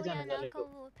या ना कहो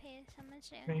वो फिर समझ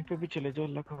रहे हो कहीं पे भी चले जाओ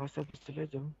अल्लाह का वास्ता बस चले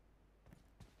जाओ।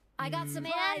 I got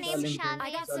मेरा नेम I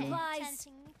got supplies.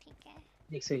 ठीक है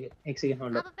एक सेकंड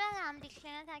होल्ड आप अपना नाम लिख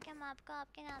लेना ताकि हम आपको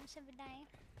आपके नाम से बुलाएं।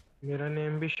 मेरा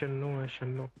नेम भी शन्नू है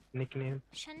शन्नू निकनेम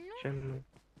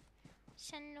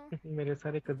शन्नू मेरे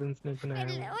सारे कजिन्स ने बनाया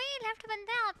है। ओए लेफ्ट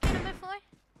बंदा है आपके नंबर 4।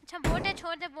 अच्छा बोट है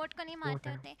छोड़ दे बोट को नहीं मारते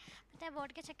होते पता है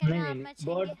बोट के चक्कर में आप मत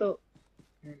बोट तो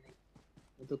नहीं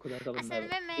वो तो खुदा का बंदा असल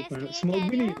में मैं इसलिए स्मोक कह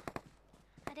भी रही नहीं। हूँ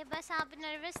अरे बस आप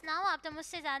नर्वस ना हो आप तो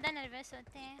मुझसे ज्यादा नर्वस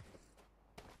होते हैं।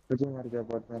 मुझे मर गया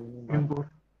बहुत पहले।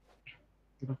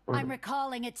 I'm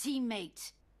recalling a teammate.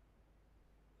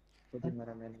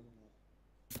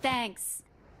 Thanks.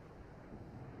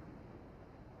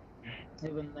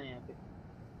 ये बंदा यहाँ पे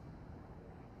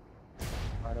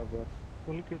हमारा बहुत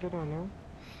पुल किधर आना?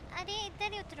 अरे इधर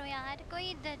ही उतरो यार कोई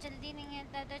इधर जल्दी नहीं है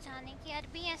इधर जाने की।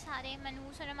 अरबी है सारे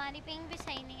मनूस और हमारी पिंग भी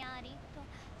सही नहीं आ रही तो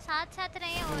साथ साथ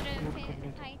रहें और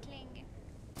फिर फाइट लेंगे।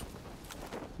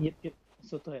 ये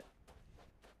सो तो है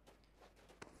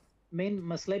मेन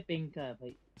मसला पिंग का है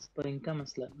भाई पिंग का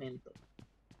मसला मेन तो।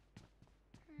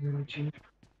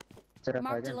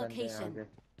 Mark the location.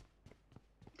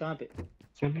 कहाँ पे?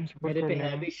 मेरे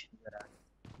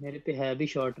पे है भी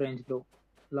short range bro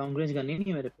long range gun नहीं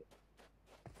है मेरे पे।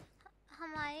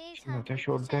 हमारे साथ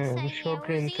शॉर्ट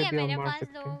रेंज से भी हम मार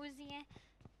सकते हैं।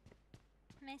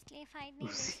 मैं इसलिए फाइट नहीं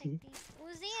ले सकती।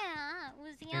 उजी है हाँ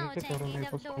उजियां हो जाएंगी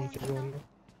जब दो होंगी तो।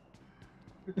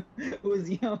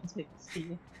 उजियां हो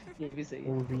जाएंगी ये भी सही है।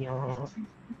 उजियां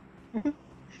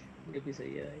ये भी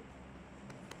सही है भाई।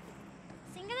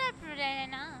 सिंगुलर प्लेयर है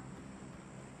ना।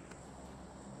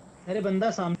 अरे बंदा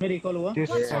सामने रिकॉल हुआ। This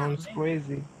sounds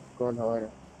crazy. कौन हो रहा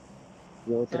है?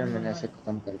 ये उतरे मैंने ऐसे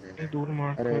खत्म कर दिया। दूर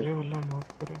मार करे वाला मार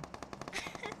करे।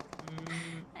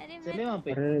 अरे चले वहाँ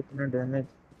पे। अरे इतना डैमेज।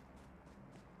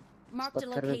 Mark the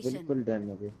location. बिल्कुल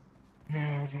डैमेज है।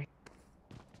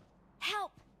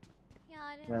 Help.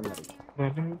 यार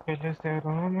पहले से आ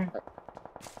रहा हूँ मैं।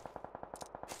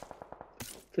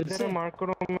 फिर से मार्क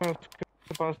करो मैं उसके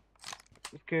पास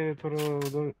उसके थोड़ा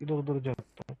इधर उधर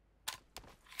जाता हूँ।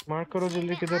 मार्क करो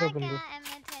जल्दी किधर है बंदे?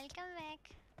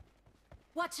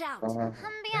 Watch out.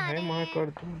 हम भी आ रहे हैं। मार्क कर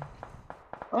दो।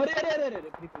 अरे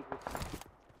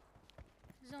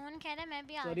जोन कह रहा है मैं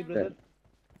भी आ रहा हूँ।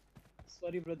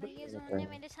 सॉरी ब्रदर ये जोन ने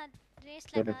मेरे साथ रेस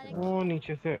लगा रखी है। वो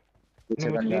नीचे से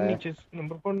नीचे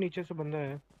नंबर 4 नीचे से बंदा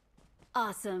है।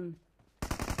 Awesome.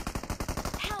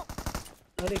 Help.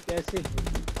 अरे कैसे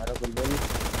हमारा बुलबुल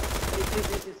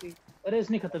अरे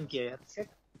इसने खत्म किया यार शिट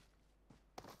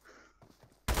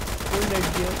फुल डेड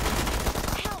किया।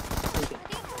 अरे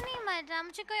क्यों नहीं मर रहा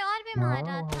मुझे कोई और भी मार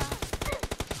रहा था।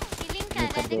 हीलिंग कर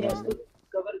रहा है देखो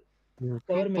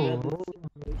कवर में वो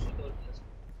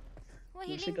वो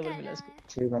दूर से हीलिंग कवर कर मिला रहा इसको। है।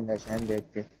 6 बंदा शान देख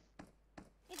के।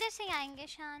 इधर से ही आएंगे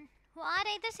शान। वो आ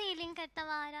रहा, इधर से हीलिंग करता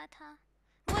हुआ आ रहा था।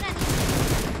 वो रहा।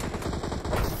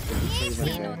 ये सही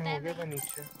सीन बंदा होता है। है हो गया था भाई,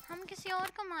 नीचे। हम किसी और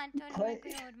को मारते हैं और हमें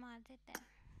कोई और मार देता है।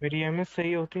 मेरी एमएस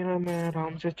सही होती ना, मैं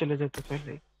आराम से चले जाता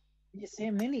पहले ही। ये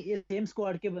सेम नहीं, ये सेम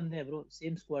स्क्वाड के बंदे हैं ब्रो,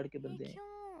 सेम स्क्वाड के ये बंदे हैं। क्यों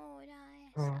हो रहा है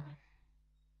ऐसा? हाँ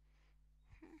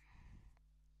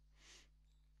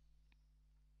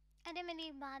अरे मेरी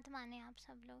एक बात माने आप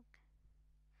सब लोग,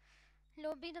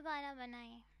 लॉबी दोबारा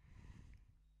बनाए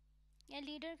या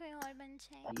लीडर कोई और बन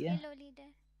जाए। ये ये लो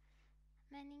लीडर,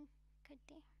 मैं नहीं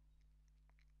करती।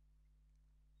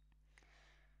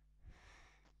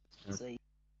 सही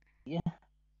है।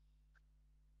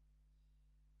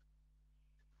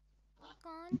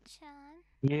 कौन चान?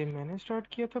 ये मैंने स्टार्ट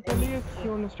किया था पहले या किसी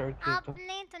और ने स्टार्ट किया था?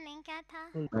 आपने तो नहीं क्या था,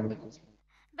 मैंने कुछ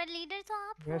पर लीडर तो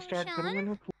आप मैं हो स्टार्ट शान। करूंगा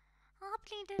ना, आप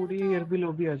लीडर हो पूरी तो अरबी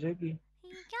लॉबी आ जाएगी।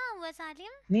 ये क्या हुआ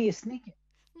सालिम? नहीं इसने क्या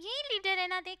ये लीडर है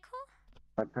ना, देखो।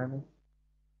 पता नहीं,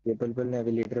 ये बुलबुल ने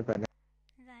अभी लीडर बना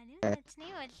सालिम है। सच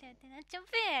नहीं बोलते होते ना,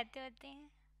 चुप ही रहते होते हैं।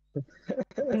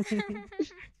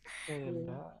 हे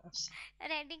अल्लाह।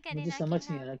 रेडी करे मुझे ना समझ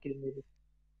किंग नहीं आ आप। रहा कि मेरे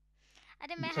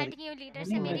अरे मैं हट सॉरी गई हूँ लीडर नहीं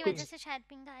से, मैं मेरी वजह कुछ से शायद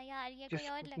पिंग आया यार, ये कोई जिस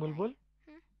और लगा है। बुलबुल,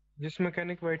 जिस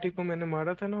मैकेनिक वाइटी को मैंने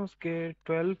मारा था ना, उसके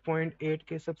 12.8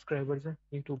 के सब्सक्राइबर्स हैं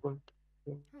यूट्यूब पर।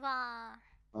 वाह,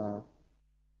 हाँ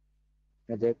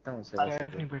मैं देखता हूँ उसे वैसे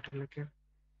लाइफ तो। नहीं बैठे लेकिन।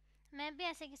 मैं भी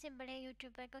ऐसे किसी बड़े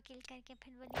यूट्यूबर को किल करके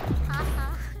फिर बोली हाँ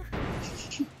हाँ।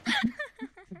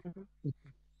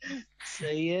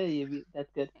 सही है ये भी बात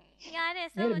कर। यार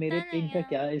ऐसा यार होता मेरे नहीं पिंग का है।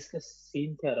 क्या इसका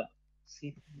सीन क्या रहा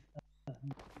सीन।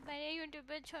 बड़े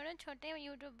यूट्यूबर छोड़ो, छोटे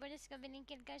यूट्यूबर्स को भी नहीं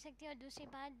किल कर सकती, और दूसरी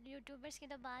बात यूट्यूबर्स की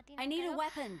तो बात ही I ना need a करो,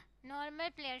 weapon. नॉर्मल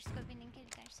प्लेयर्स को भी नहीं किल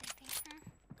कर सकती।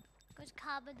 कुछ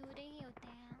ख्वाब अधूरे ही होते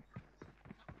हैं।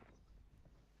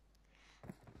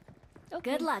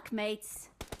 Good luck, mates.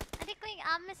 अरे कोई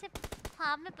आप में से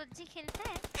ख्वाब में पबजी खेलता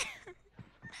है?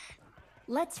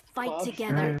 Let's fight ख्वाब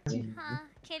together. हाँ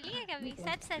खेलिए कभी,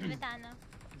 सच सच बताना,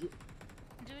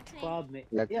 झूठ नहीं। ख्वाब में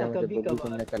लगता या है मुझे कभी बुलबुल कभार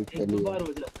तुमने कल एक दो खेली है। बार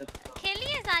हो जाता है।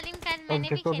 खेलिए जालिम, कल अब मैंने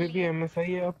भी देखो अभी खेली भी है।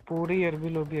 एमएसआई है, अब पूरी अरबी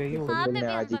लॉबी आई है ख्वाब ऊपर। बुलबुल में ने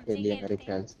भी हम आज ही पबजी खेली है मेरे खेलते हैं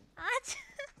ख्याल से। आज।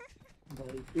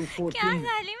 भाई क्या 214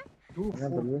 जालिम? है ना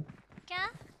बुलबुल? क्या?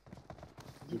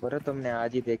 बोलो तुमने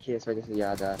आज ही देखी है, इस वजह से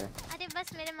याद आ रहा है। अरे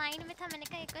बस मेरे माइंड में था, मैंने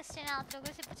कहा एक क्वेश्चन आप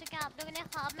लोगों से पूछो, क्या आप लोगों ने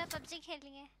ख्वाब में पबजी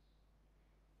खेली है?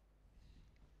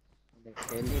 मैंने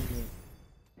खेली नहीं,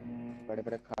 बड़े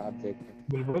बड़े ख्वाब देखते हैं।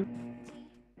 बुलबुल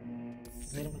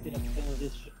मेरे मुझे लगता है मुझे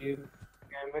स्ट्रीम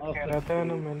अहमद ऑफ कह रहा करनी था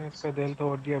ना, पड़ेगी। मैंने इसका दिल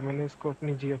तोड़ दिया, मैंने इसको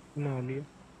अपनी जीएफ बना लिया।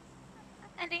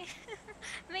 अरे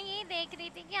मैं यही देख रही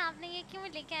थी कि आपने ये क्यों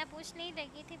लिखा है, पूछने ही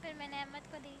लगी थी, फिर मैंने अहमद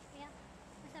को देख लिया,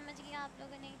 मैं समझ गया आप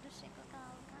लोगों ने एक दूसरे को कहा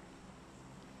होगा।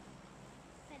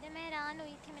 पहले मैं हैरान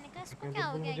हुई थी, मैंने कहा इसको लेकिन क्या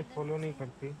हो बुलबुल गया मुझे एकदम फॉलो नहीं से।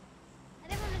 करती।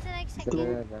 अरे वो मैं जरा एक चलो सेकंड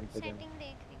यार जानते जाओ। सेटिंग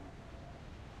देख रही हूँ,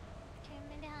 खेल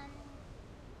में ध्यान नहीं।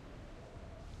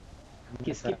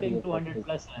 किसकी पिंग 200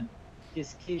 प्लस है?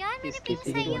 किसकी यार मेरी किसकी पिंग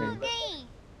पिंग सही 200 हो प्लस है? गई,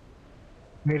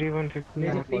 मेरी 150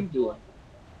 मेरी है। पिंग 2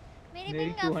 मेरी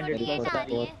मेरी पिंग 200 मेरी 48 प्लस आ आ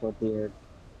रही रही 44 है। है,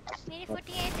 48। मेरी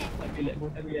 48 है।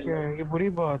 अभी क्या है, ये बुरी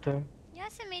बात है। यार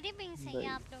से मेरी पिंग सही है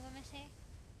आप लोगों में से।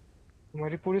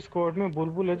 हमारी पूरी स्क्वाड में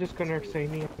बुलबुल है जिसका नेट सही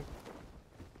नहीं है,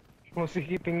 उसी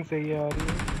की पिंग सही आ रही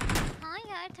है। हाँ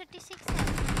यार 36 है।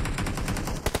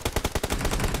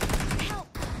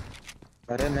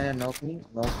 अरे मैंने नॉक नहीं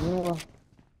हुआ।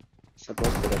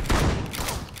 सपोर्ट करो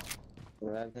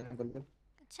यार देना बुलबुल।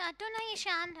 चाटो ना, ये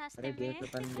शान रास्ते अरे में गेट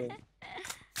बंद है,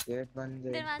 गेट बंद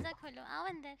है। दरवाजा खोलो, आओ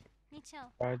अंदर, नीचे आओ,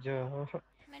 आजा,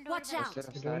 मैं डोर Watch बंद उस out. तरफ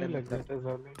करती हूँ। रोने सारे लग गया मतलब था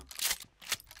जालिम।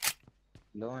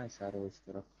 लो हैं सारे उस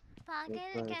तरफ। एक पागल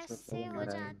तो कैसे 114 हो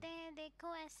मारा है। जाते हैं,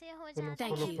 देखो ऐसे हो फॉलो जाते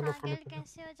Thank फॉलो हैं, you. फॉलो फॉलो पागल फॉलो।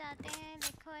 कैसे हो जाते हैं,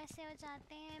 देखो ऐसे हो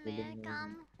जाते हैं। बिल्डिंग मेरा में काम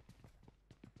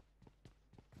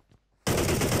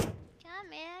क्या,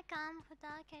 मेरा काम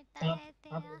खुदा करता आप है आप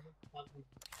तेरा, आप-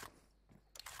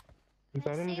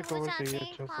 जालिम वैसे मुझे हो कवर जाते चाहिए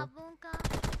हैं अच्छा सा। ख्वाबों का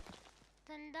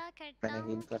धंधा करता मैंने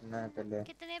हील हूँ, करना है पहले,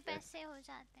 कितने पैसे हो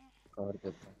जाते हैं। कवर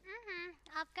देता हूँ।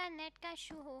 आपका नेट का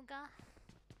इशू होगा,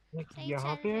 एक सही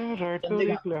यहाँ चल पे रही है है। राइट पे बंदे और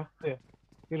कहाँ? एक लेफ्ट पे है।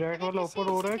 ये राइट अरे वाला किसी ऊपर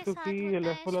हो किसी रहा है के क्योंकि साथ ये होता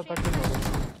लेफ्ट है वाला स्ट्रीम अटैक पर। मारा।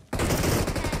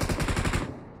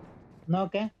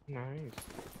 नॉक है। नाइस।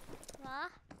 वाह,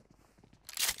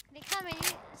 देखा मेरी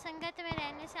संगत में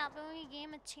रहने से आप लोगों की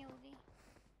गेम अच्छी होगी।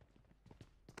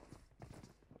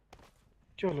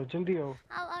 चलो जल्दी आओ।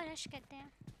 आओ आओ रश करते हैं।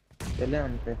 चले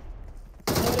उन पे।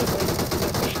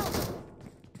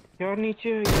 यार नीचे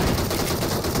है ये।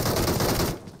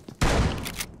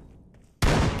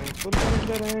 बुलबुल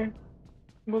इधर है,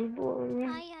 बुलबुल।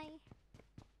 आई आई।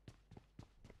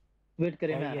 वेट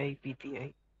करें मैं आ आई रहा आई पीती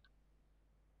आई।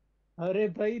 अरे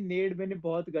भाई नेड मैंने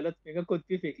बहुत गलत फेंका, खुद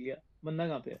भी फेंक लिया। बंदा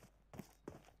कहाँ पे है?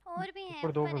 और भी है,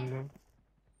 ऊपर दो ऊपर है। बंदे हैं।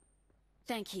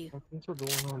 Thank you. 302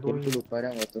 हाँ, दो ही बिल्कुल हैं। ऊपर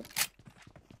है वो तो।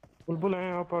 बुलबुल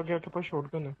आए आप आगे, आपके पास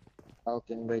शॉटगन है। आओ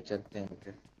किंग भाई चलते हैं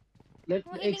फिर। वो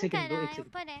एक हीलिंग कर सेकंड ब्रो, रहा एक है, सेकंड।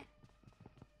 ऊपर है।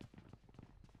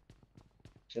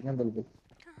 चलें बुलबुल।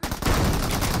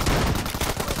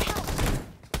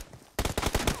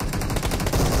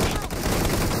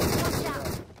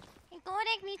 एक और,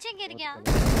 एक नीचे गिर गया।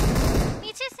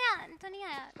 पीछे से तो नहीं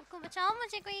आया। रुको, बचाओ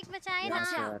मुझे, कोई एक बचाए ना। यहाँ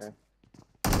से आ रहा है।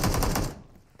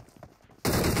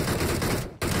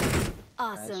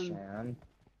 Awesome. शान।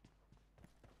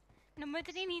 नंबर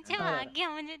 3 नीचे आ रहा भाग है। गया,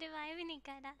 मुझे रिवाइव ही नहीं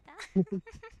कर रहा था।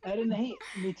 अरे नहीं,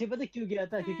 नीचे पता क्यों गया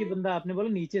था? क्योंकि बंदा आपने बोला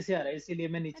नीचे से आ रहा है, इसीलिए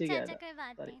मैं नीचे अच्छा गया अच्छा, था। कोई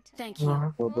बात सॉरी। नहीं, चलो। Thank you. हाँ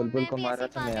वो वो बुलबुल मैं को भी मारा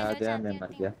ऐसे था, मैं पागल आ हो गया, मैं जाती मर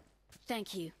होती गया। हूँ। Thank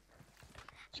you.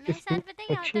 मेरे साथ पता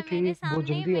क्या अच्छी होता, थी, मेरे बहुत सामने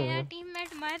जल्दी मेरा आया। टीममेट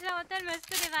मर रहा होता है और मैं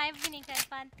उसको रिवाइव भी नहीं कर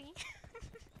पाती।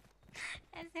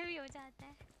 ऐसे भी हो जाता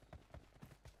है।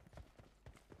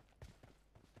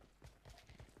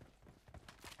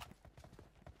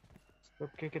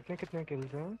 सबके कितने कितने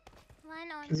किल्स हैं?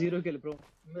 1 ऑन 0 किल ब्रो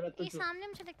मेरा तो। ये सामने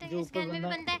मुझे लगता है कि जो इस ऊपर घर में भी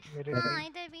बंदा बंदा है। मेरे हाँ, भी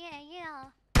इधर भी है, ये रहा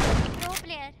प्रो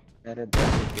प्लेयर। मेरे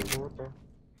 10 किल। बहुत है।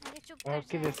 अरे चुप कर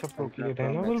आपके जा जैसा यार। प्रो अल्ट्रा प्लेयर है प्रो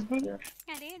ना मैक्स बुलबुल?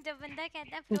 प्लेयर। अरे जब बंदा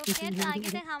कहता है प्रो प्लेयर तो आगे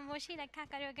से खामोशी रखा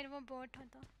करो, अगर वो बोट हो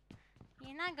तो।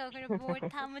 ये ना कहो अगर बोट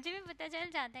था, मुझे भी पता चल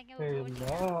जाता है कि वो बोट ही था।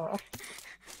 अल्लाह।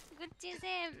 कुछ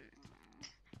चीजें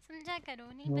समझा करो,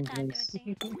 नहीं बताते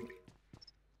होते।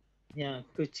 यहाँ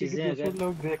कुछ क्योंकि चीजें दूसरे अगर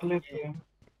लोग देख लेते हैं।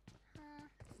 हाँ,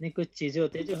 नहीं, कुछ चीजें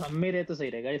होती है जो हम में रहे तो सही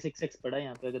रहेगा। ये 6x पड़ा है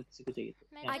यहाँ पे, अगर किसी को चाहिए तो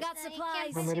मैं यहाँ I पे। got बस एक कैंप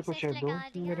supplies. पे हाँ मेरे को 6x चाहिए दो, लगा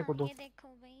दिया। मेरे को दो। ये देखो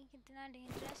भाई, कितना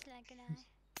डेंजरस लग रहा है।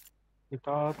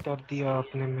 दांत कर दिया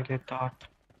आपने मेरे दांत।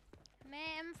 मैं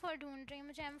M4 ढूंढ रही हूँ,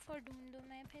 मुझे M4 ढूंढ दो,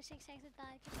 मैं फिर 6x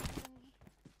उतार के फेंक दूंगी।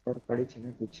 और पड़ी थी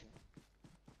ना पीछे।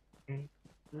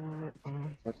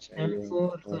 और चाहिए M4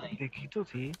 तो और नहीं, देखी तो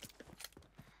थी।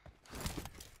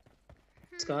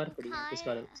 स्कार पड़ी है, बुखार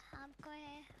स्कार। आपको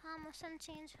है? हाँ, मौसम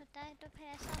चेंज होता है तो फिर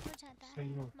ऐसा हो जाता है। सही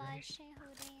हो गया। बारिशें हो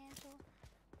रही हैं तो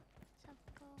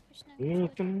सबको कुछ ना कुछ हो जाता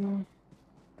इतना है।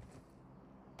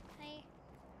 हाय,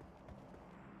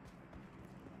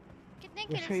 कितने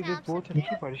किल वैसे से इधर आप बहुत सबके?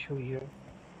 हल्की बारिश हुई है।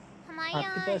 हमारे आपके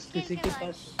यहाँ पास हल्की किसी हल्की के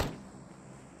पास बारिश।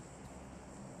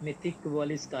 मिथिक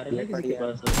वाली स्कार है ये ना किसी पड़ी के है।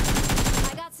 पास?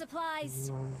 I got supplies.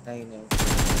 नहीं नहीं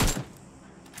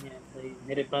ये भाई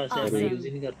मेरे पास है, मैं पड़ी। यूज ही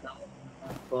Awesome. नहीं करता हूँ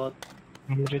बहुत।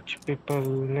 रिच पीपल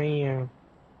नहीं है।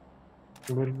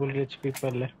 बुलबुल रिच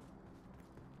पीपल है।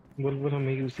 बुलबुल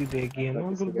हमें यूसी देगी है अगर ना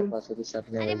किसी के बुलबुल? पास है तो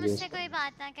सबने अरे वही यूज मुझसे कोई करना।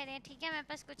 बात ना करे, ठीक है? मेरे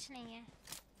पास कुछ नहीं है।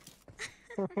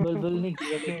 बुलबुल ने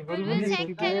किया बट बुलबुल बुलबुल मैंने चेक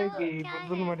यूसी सुना है। करो देगी। क्या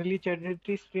बुलबुल है। हमारे लिए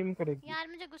चैरिटी स्ट्रीम करेगी। यार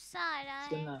मुझे गुस्सा आ रहा है।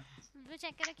 सुना बुलबुल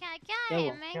चेक करो, क्या क्या क्या है?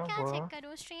 हुआ? मैं क्या क्या हुआ? चेक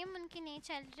करूँ? स्ट्रीम उनकी नहीं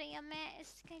चल रही, अब मैं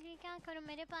इसके लिए क्या करूँ?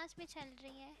 मेरे पास भी चल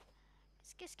रही है,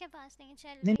 किसके पास नहीं चल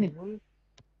नहीं रही? नहीं, बुलबुल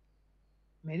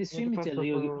मेरी मेरे स्ट्रीम में पास चल तो रही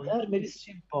होगी यार। मेरी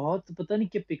स्ट्रीम बहुत, पता नहीं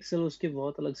क्या पिक्सल उसके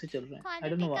बहुत अलग से चल रहे हैं। I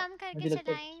don't quality know why. कम करके मुझे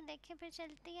लगता है चलाई, देखे फिर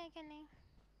चलती है कि नहीं।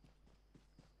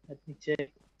 अपनी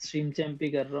चेक स्ट्रीम चैम्प ही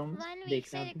कर रहा हूँ, 1 वीक देखना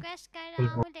से अभी। रिक्वेस्ट कर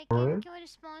रहा हूँ लेकिन क्यों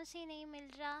रिस्पॉन्स ही नहीं मिल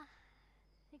रहा।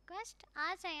 रिक्वेस्ट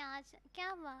आ जाए आज, क्या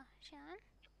हुआ शान?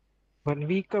 1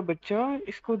 वीक का बच्चा,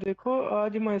 इसको देखो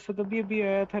आज हमारे साथ अभी अभी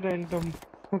आया था रैंडम।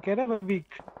 वो कह रहा 1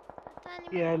 वीक। पता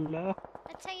नहीं या मैं। अल्लाह।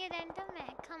 अच्छा ये रैंडम है,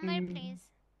 खमर हम्म, प्लेस।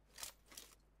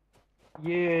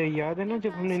 ये याद है ना ये जब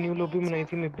कहाँ हमने से न्यू गई? लॉबी बनाई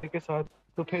अच्छा। थी मिब्बे के साथ,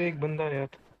 तो फिर एक बंदा आया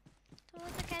था। तो वो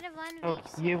तो कह रहे 1 अब वीक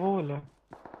से। ये वो वाला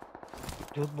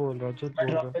झूठ बोल रहा, झूठ बोल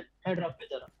रहा। मैं ड्रॉप पे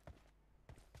जा रहा हूँ।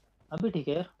 अभी ठीक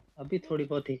है यार, अभी थोड़ी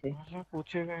बहुत ठीक है। अल्लाह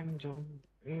पूछेगा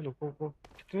इन लोगों को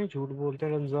कितने झूठ बोलते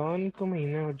हैं। रमजान का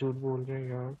महीना है और झूठ बोल रहे हैं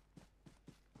यार।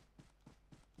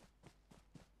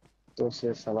 तो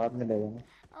उसे सवाब मिलेगा ना।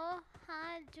 ओह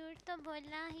हाँ, झूठ तो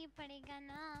बोलना ही पड़ेगा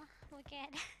ना, वो कह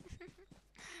रहे।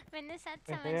 मैंने सच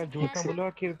ऐसा समझ यार लिया झूठा था। बोला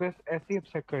कि रिक्वेस्ट ऐसे ही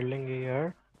अपसेट कर लेंगे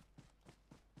यार।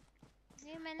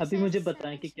 ये मैंने अभी सच मुझे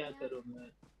बताएं समझ कि क्या लिया। करूँ मैं।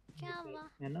 क्या हुआ?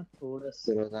 मैं ना थोड़ा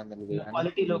फिर रोजा मिल मैं गया ना।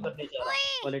 क्वालिटी लो करने जा रहा हूँ,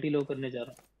 ओए क्वालिटी लो करने जा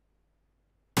रहा हूँ।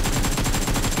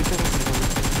 किधर है बंदा?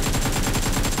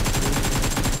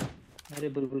 मेरे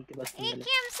बुलबुल के पास एक सिंगल है,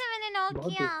 ही हमसे मैंने नॉक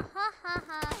बहुत किया। दूर। हाँ हाँ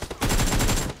हाँ।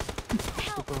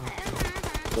 तो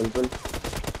बुलबुल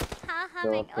हाँ हाँ,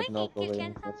 जो मैं आप खुद ओए नॉक एक हो किल गए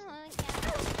कैंसिल हैं। हो गया।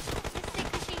 इससे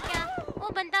खुशी क्या? वो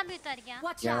बंदा भी उतर गया।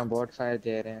 Watch यहाँ out. बॉट फायर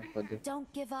दे रहे हैं खुद। Don't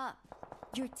give up.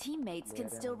 Your teammates can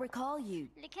still recall you.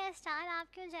 लिखा है स्टार, आप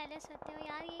क्यों जेलस होते हो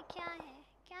यार? ये क्या है?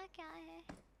 क्या क्या है?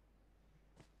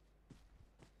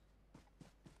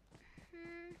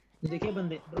 देखिए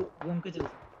बंदे ब्रो, घूम के चलते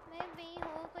हैं। मैं भी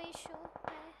हो कोई शो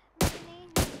पर, मैं नहीं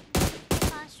के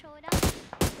पास शो रहा।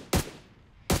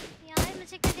 यहाँ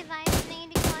मुझे कोई डिवाइस नहीं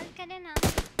रिकॉल करे ना।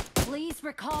 Please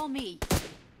recall me.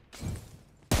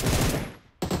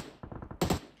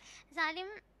 जालिम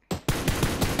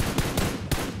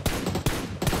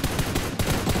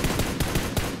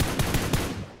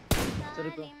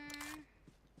जालिम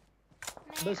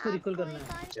बस को रिकॉल करना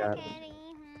है। चार कह रही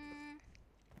हूँ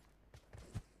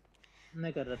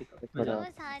नहीं कर रहा रिकॉल। वो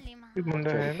जालिमा एक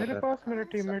बंदा है मेरे पास, मेरा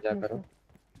टीममेट समझा में करो।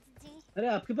 जी अरे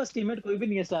आपके पास टीममेट कोई भी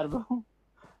नहीं है स्टार ब्रो।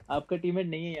 आपका टीममेट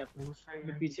नहीं है यहाँ पे। वो सही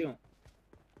मैं है। पीछे हूँ।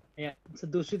 यहाँ से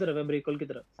दूसरी तरफ है, रिकॉल की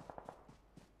तरफ।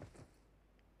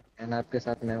 एंड आपके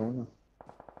साथ मैं हूँ ना,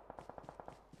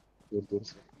 दूर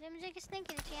से। अरे मुझे किसने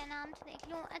किल किया, नाम तो देख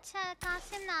लूँ। अच्छा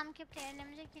कासिम नाम के प्लेयर ने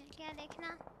मुझे किल किया, देखना।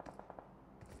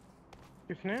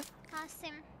 किसने?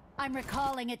 Qasim I'm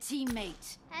recalling a teammate.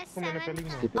 वो मैंने पहले ही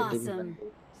S7 knock Awesome.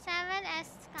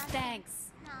 7S Qasim Thanks.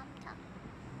 नाम था।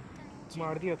 तो नीचे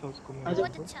मार दिया था उसको मैंने। अच्छा।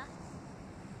 बहुत अच्छा।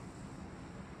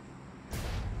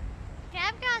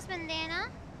 क्रैब के पास बंदे हैं ना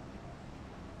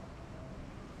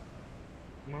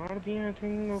मार दिया आई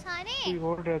थिंक। सारे। कोई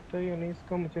और रहता है या नहीं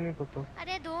इसका मुझे नहीं पता।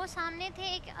 अरे दो सामने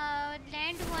थे, एक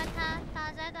लैंड हुआ था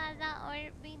ताज़ा ताज़ा, और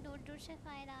भी दूर दूर से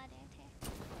फायर आ रहे थे।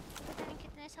 पता नहीं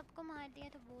कितने, सबको मार दिया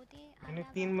तो बहुत ही मैंने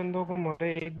आला 3 बात। बंदों को मारा,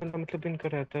 एक बंदा मतलब इनका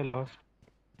रहता है लास्ट,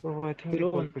 तो वो आई थिंक किलो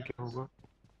रिकॉल बंदा पे है। क्या होगा।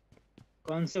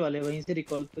 कौन से वाले? वहीं से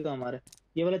रिकॉल पे काम आ रहा है।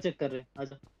 ये वाला चेक कर रहे हैं।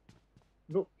 आजा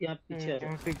ब्रो, यहाँ पीछे आ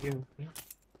यहाँ जाओ। पे गया होगा।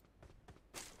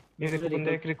 ये दूसरे देखो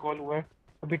बंदा रिकॉल। एक रिकॉल हुआ है,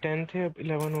 अभी 10 थे अब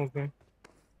 11 हो गए।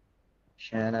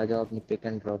 शहन आ जाओ अपनी पिक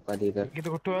एंड ड्रॉप वाली इधर। ये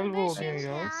देखो 12 हो गए मेंबरशिप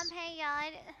यार। खराब है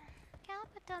यार, क्या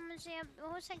पता मुझे। अब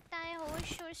हो सकता है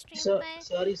होश और स्ट्रीम पर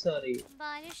सॉरी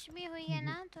बारिश भी हुई है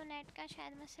ना, तो नेट का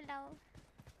शायद मसला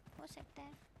हो सकता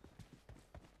है।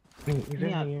 नहीं इधर नहीं,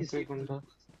 नहीं है आपकी कोई स्ट्रीम बंदा।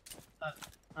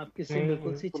 आपकी स्ट्रीम नहीं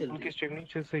बिल्कुल सही चल बुलबुल रही की है। स्ट्रीम नहीं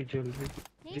सही चल रही।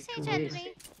 नहीं सही जिक्की चल वाली। रही,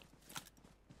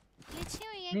 लिखी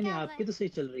हुई है नहीं क्या हुआ आपकी है? तो सही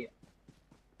चल रही है।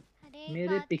 अरे एक मेरे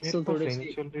बात पिक्सल मेरे पास थोड़े सही से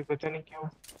नहीं चल रही, पता नहीं क्यों।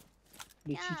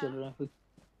 नीचे चल रहे हैं कुछ।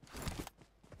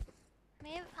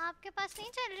 मैं आपके पास नहीं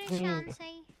चल रही शान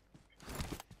सही।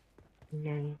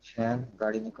 नहीं शहन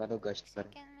गाड़ी निकालो, गश्त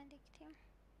करें। सेकंड में दिखती हूँ।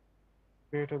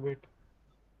 वेट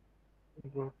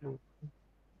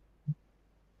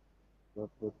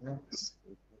ना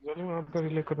चलो आप गाड़ी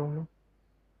लेकर आओ ना।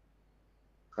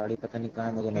 गाड़ी पता नहीं कहाँ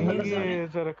है, मुझे नजर नहीं नहीं आ रही। ये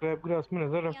जरा क्रैब ग्रास में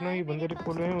नजर रखना, यार ये मेरे बंदे पास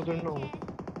खोले तो हैं उधर ना ठीक हो। है।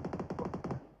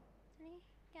 नहीं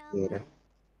क्या ये हुआ? रहा।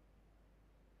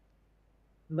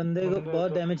 बंदे को बंदा बहुत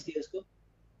तो डैमेज दिया इसको।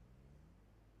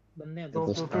 बंदे हैं टॉप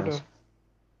तो। बस लूटेड है।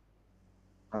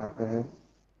 कहाँ पे है?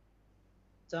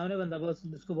 सामने बंदा बॉस,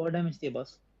 उसको बहुत डैमेज दिया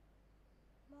बॉस।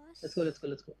 Boss let's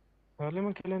go. साले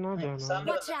में खेले ना जाना।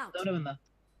 सामने Watch बंदा, out. सामने बंदा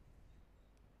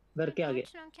घर के आगे।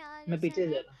 पूछ रहा हूँ क्या मैं पीछे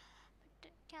रीज़न जा है, रहा हूँ। बट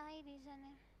क्या ही रीज़न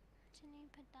है मुझे नहीं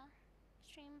पता।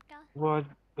 स्ट्रीम का वो आज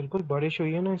बिल्कुल बारिश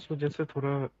हुई है ना, इस वजह से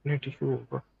थोड़ा नेट इशू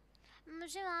होगा।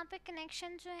 मुझे वहाँ पे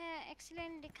कनेक्शन जो है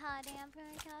एक्सीलेंट दिखा रहे हैं, फिर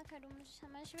मैं क्या करूँ, मुझे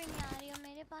समझ में नहीं आ रही। और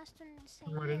मेरे पास तो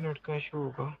सही हमारे है। नेट का इशू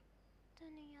होगा। तो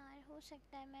नहीं यार, हो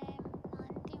सकता है, मैं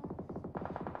मानती हूँ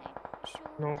नेट इशू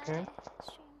नो होता है। है,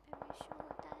 स्ट्रीम पे भी इशू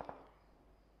होता है।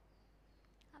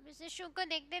 अब इस इशू को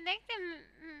देखते देखते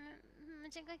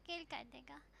मुझे कोई किल कर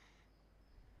देगा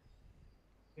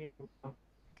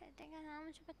ना,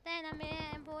 मुझे पता है ना।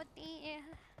 मैं बहुत ही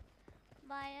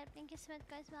बार अपनी किस्मत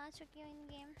को आजमा चुकी हूँ इन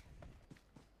गेम।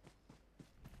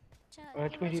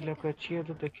 आज मेरी लक अच्छी है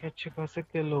तो देखिए अच्छे खासे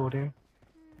किल हो रहे हैं,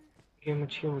 गेम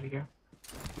अच्छी हो रही है।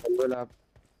 बुलबुल आप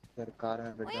कार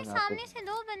में बैठ ओए जाओ, मैं आपको सामने से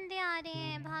दो बंदे आ रहे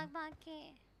हैं भाग भाग के।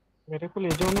 मेरे को ले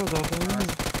जाओ ना, ज्यादा नहीं।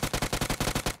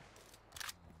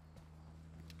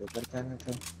 ऊपर जाना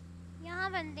था।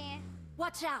 यहाँ बंदे हैं।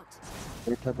 Watch out.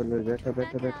 बैठो बुलबुल, बैठो मैं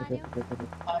करा रही हूँ।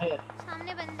 अरे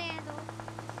सामने बंदे हैं दो।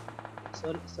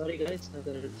 सॉरी गाइस,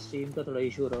 अगर स्ट्रीम का थोड़ा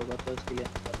इशू हो रहा होगा तो उसके लिए।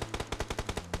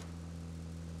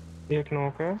 एक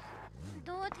नॉक है।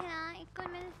 दो थे ना, एक को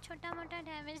मैंने छोटा मोटा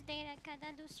डैमेज दे रखा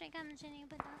था, दूसरे का मुझे नहीं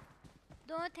पता।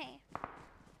 दो थे।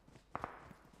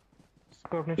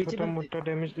 इसको आपने पीछे छोटा बंदे। मोटा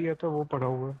डैमेज दिया था, वो पड़ा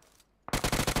हुआ है।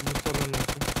 दूसरा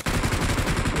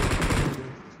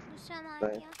दूसरा मार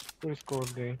Bye. दिया। तो स्कोर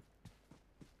गए।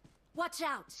 Watch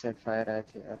out. सेट फायर आए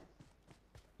थे यार।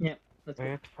 या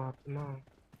बैट फातिमा।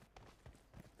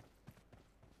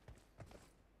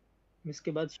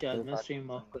 इसके बाद शायद मैं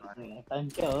स्ट्रीम ऑफ कर दूंगा। टाइम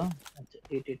क्या हुआ? अच्छा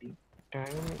 8:18।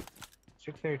 टाइम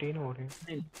 6:18 हो रहे हैं।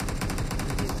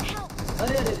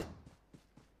 अरे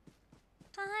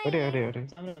कहाँ है अरे ये? अरे अरे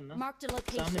सामने बंदा। Marked a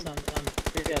सामने location.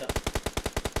 पे आ रहा।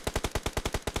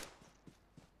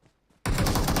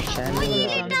 शहन वही बुलबुल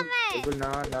लेटा ना, मैं। बुलबुल ना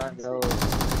ना जाओ।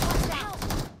 Watch out.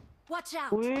 Watch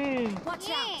out. ओए Watch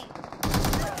ये out.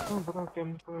 इतना बड़ा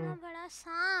कैंपर। इतना बड़ा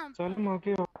सांप। चल मार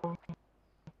के आओ।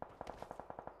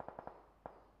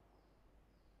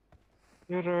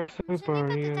 ये राइट से मुझे पड़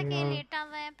नहीं रही पता है था कि ये यार। लेटा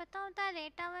हुआ है, पता होता है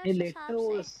लेटा हुआ है ये उस लेटा हिसाब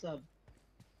हुआ से। सब।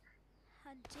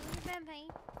 अजीब है भाई।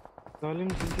 जालिम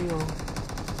जल्दी आओ,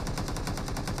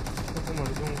 मैं तो मर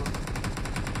जाऊंगा।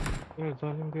 ये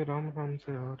जालिम के राम राम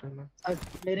से आ रहे ना।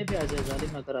 मेरे पे आ जाए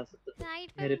जालिम, अगर आ सकते तो। राइट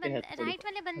पे मेरे भी पे है थोड़ी। राइट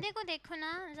वाले बंदे को देखो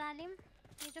ना जालिम,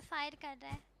 ये जो फायर कर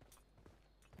रहा है।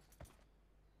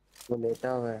 वो लेटा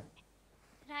हुआ है।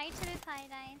 राइट से भी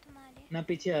फायर आए हैं तुम्हारे। मैं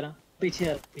पीछे आ रहा, पीछे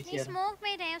आ रहा, पीछे नहीं आ रहा। स्मोक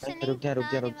में रहे, उसे रुक नहीं जा रुक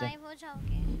पता जा रुक जा। रिवाइव हो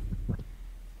जाओगे।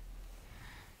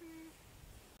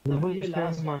 बुलबुल ये इसलिए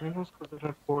लास्ट मारे ना उसको, जरा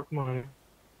रिपोर्ट मारे।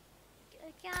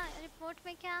 क्या रिपोर्ट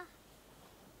में क्या?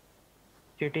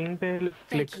 चीटिंग पे क्लिक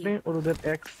Thank you. करें और उधर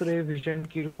एक्स-रे विजन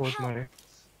की रिपोर्ट Help! मारे।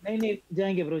 नहीं नहीं,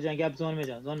 जाएंगे ब्रो जाएंगे, आप जोन में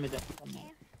जाओ, जोन में जाओ। Okay.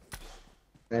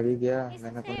 मैं भी गया,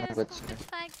 मैंने इससे बोला उसको बच कुछ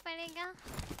फर्क पड़ेगा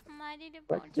हमारी बच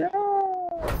रिपोर्ट जा।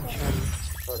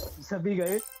 से? सभी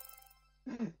गए।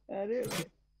 अरे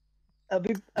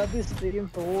अभी अभी स्ट्रीम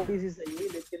थोड़ी सी सही है,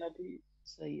 लेकिन अभी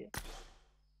सही है।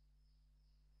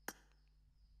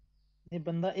 ये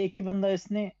बंदा, एक ही बंदा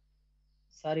इसने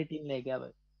सारी टीम ले गया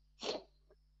भाई।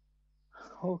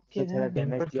 ओके तो थोड़ा देन।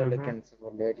 डैमेज कैंपर दिया, था ना। लेकिन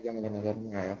वो लेट गया, मुझे नजर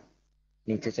नहीं आया।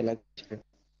 नीचे चला गया।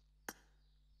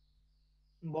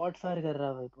 बॉट फायर कर रहा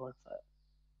है भाई, बॉट फायर।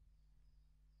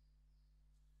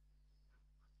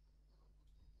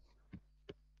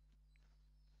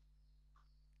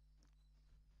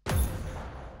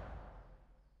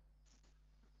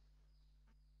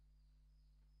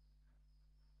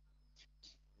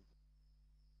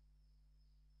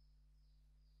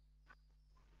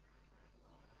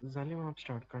 जालिम आप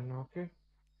स्टार्ट करना, ओके? मैं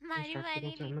हमारी स्टार्ट करने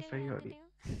बारी से मैं लीडर सही आ मांग रही। रही हूँ।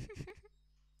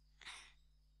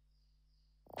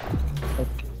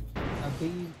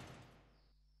 अभी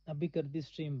अभी कर दी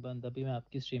स्ट्रीम बंद, अभी मैं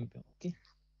आपकी स्ट्रीम पे हूँ। ओके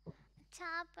अच्छा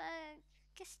आप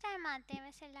किस टाइम आते हैं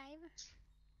वैसे लाइव?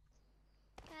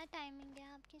 क्या टाइमिंग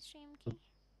है आपकी स्ट्रीम की?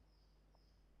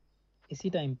 इसी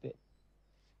टाइम पे,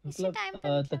 इसी मतलब टाइम पे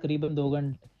मतलब? तकरीबन 2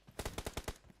 घंटे।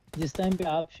 जिस टाइम पे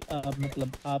आप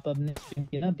मतलब आप अपने स्ट्रीम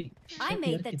किया ना अभी। I यार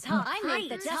made the कितना। top. I made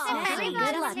the मुझसे top पहले 3.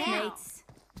 बार Good luck, मिले आप। mates.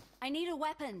 I need a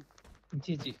weapon.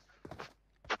 जी जी।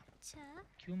 अच्छा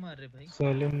क्यों मार रहे भाई?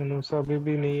 जालिम मनूसा अभी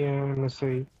भी नहीं है, मैं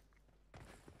सही।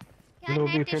 यार लोग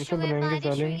भी नेट फिर से इशू है, बनाएंगे बारिश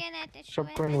हुई जालिम, है, नेट इशू है,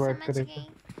 सबको मैं इनवाइट समझ करेगा। गई।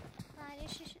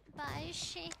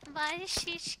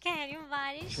 बारिश कह रही हूँ, अच्छा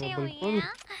बारिशें हुई हैं बिल्कुल।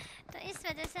 ना, तो इस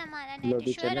वजह से हमारा नेट लोबी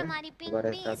इशू है और चले, हमारी पिंग दोबारा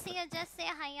भी स्टार्ट। इसी वजह से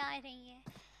हाई आ रही है।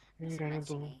 मैं रहने समझ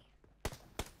दो। गई।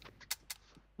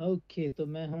 ओके तो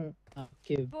मैं हूँ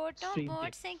आपके बोटो स्ट्रीम पे।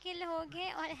 बोट से किल हो गए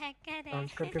और हैकर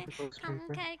डांस करके है। दिखाओ स्ट्रीम हम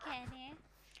पे। घर कह रहे हैं।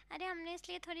 अरे हमने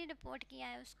इसलिए थोड़ी रिपोर्ट किया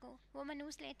है उसको, वो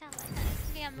मनूस लेटा हुआ था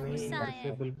इसलिए हमें नहीं गुस्सा आया ऐसे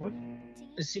है। बिल्कुल। जी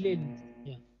इसीलिए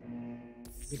या,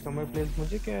 ये कमर प्लेस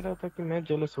मुझे कह रहा था कि मैं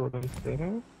जेलस हो रहा हूँ इससे,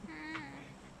 हैं?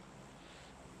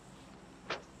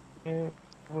 हम्म।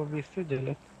 वो भी इससे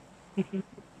जेलस।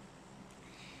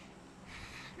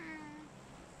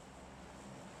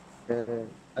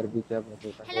 अरबी क्या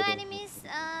बोलेगा, हेलो वो देखो। एनिमीज,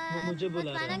 वो मुझे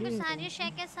बुला रहा मतवाना है। गुजारिश है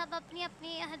कि सब अपनी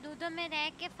अपनी हदूदों में रह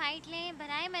के फ़ाइट लें।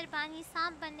 बराए मेहरबानी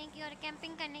सांप बनने की और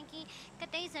कैंपिंग करने की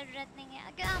कतई ज़रूरत नहीं है।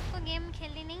 अगर आपको गेम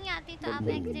खेलनी नहीं आती तो आप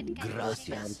एग्जिट कर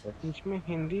दीजिएगा। बीच में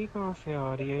हिंदी कहाँ से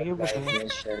आ रही है ये बताओ?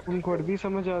 लाइक शेयर उनको अरबी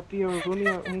समझ आती है, उर्दू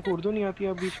नहीं उनको उर्दू नहीं आती,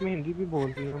 आप बीच में हिंदी भी बोल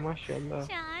रही हो, माशाल्लाह।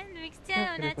 शान क्या मिक्सचर करे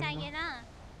होना बंदा? चाहिए ना।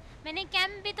 मैंने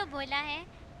कैंप भी तो बोला है,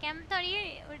 कैंप थोड़ी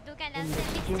उर्दू का तो लफ्ज़ है,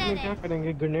 मिक्सचर मिक्सचर में क्या है।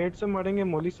 करेंगे? ग्रेनेड से मारेंगे,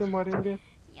 मोली से मारेंगे,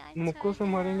 यार मुक्कों छोड़ से दो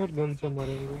मारेंगे ना, और गन से जैसे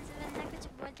मारेंगे। जैसे बंदा कुछ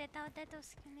बोल देता होता है तो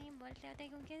उसको नहीं बोलते होते,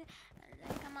 क्योंकि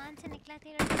कमान से निकला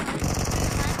तीर और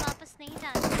कमान वापस नहीं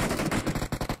जाता।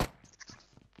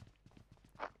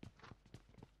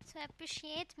 सो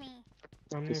अप्रिशिएट मी।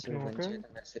 सामने एक किसी को नॉक गन है। चाहिए तो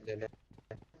मेरे से ले ले।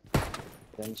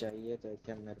 गन चाहिए तो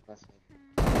क्या मेरे पास है।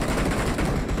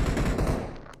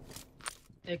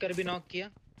 एक और भी नॉक किया।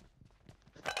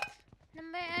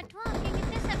 नंबर 8 आपके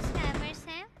कितने सब्सक्राइबर्स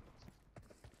हैं?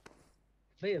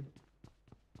 भाई अब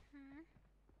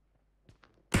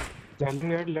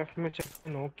जालिम यार लेफ्ट में चेक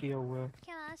नॉक किया हुआ है।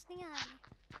 क्या आवाज़ नहीं आ रही?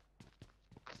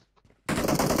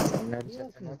 नेट से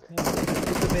ना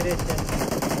तो मेरे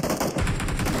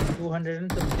 219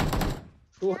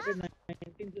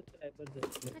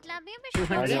 सब्सक्राइबर्स है। मतलब अभी भी शुरू आ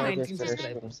किया जाओ, आपने मुझे 219 फ्रेश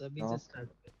चैनल? करो। सब्सक्राइबर्स अभी नो जस्ट स्टार्ट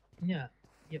हुए। या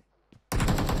ये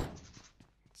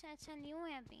अच्छा न्यू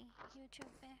है अभी यूट्यूब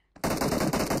पे।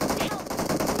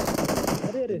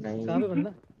 अरे अरे नहीं कहाँ पे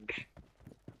बंदा?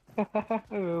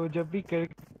 वो जब भी कर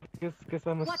किसके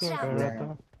साथ Watch मस्तियाँ out. कर रहा मैं था।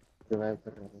 रिवाइव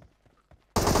कर रहा हूँ।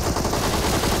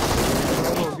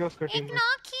 हो गया उसका एक टीम।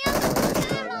 नॉक किया,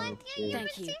 दूसरा मार दिया ये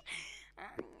Thank you.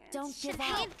 Don't give up.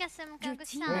 शदीद कसम का Your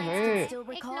गुस्सा teammates आया can है। है। still एक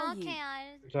recall नॉक है you. यार।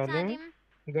 जालिम जालिम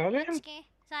बच जालिम के,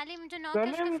 जालिम जो नॉक है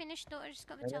उसको जालिम फिनिश दो और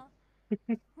उसको मैंने बचाओ।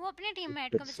 वो अपने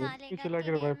टीममेट को बचा लेगा पीछे लगे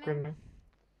इतनी रिवाइव देर में। करना।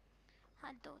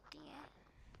 हद होती है।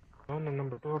 हाँ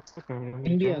नंबर 2 आपको करना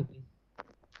इंडिया है। की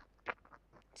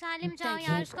सालिम जाओ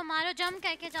यार, उसको मारो, जंप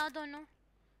करके जाओ दोनों।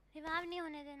 रिवाइव नहीं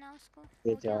होने देना उसको। ये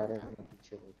वो क्या जा रहे होगा? हैं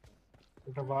पीछे।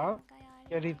 दबाव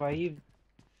क्या रिवाइव?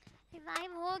 रिवाइव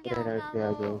हो गया राइट होगा पे आ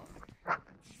वो। जाओ।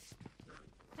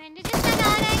 बैंडेजेस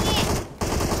लगा रहा है ये।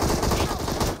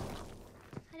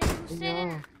 अरे दूसरे ने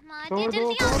मार दिया,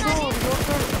 जल्दी आओ सालिम।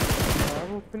 यार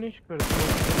वो फिनिश कर दो।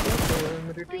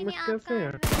 मेरी कोई टीम नहीं, में आपका कैसे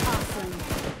हैं?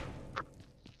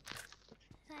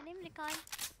 सालिम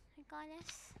रिकॉल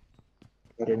एस।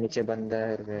 मेरे नीचे बंदा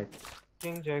है रेड।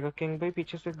 किंग जाएगा। किंग भाई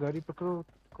पीछे से गाड़ी पकड़ो।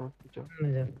 कौन पीछे?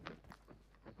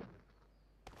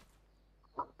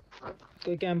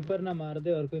 कोई कैंपर ना मार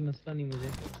दे और कोई मसला नहीं मुझे।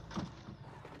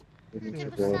 मुझे नीचे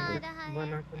गुस्सा बहुत आ है। रहा है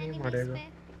बना तो नहीं एनिमीज मारेगा। पे।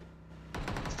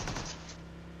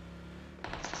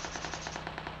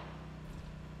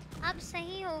 अब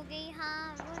सही हो गई।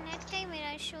 हाँ वो नेट का ही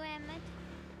मेरा इशू है अहमद।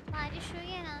 बारिश हुई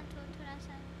है ना तो थोड़ा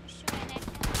सा इशू है नेट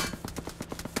का।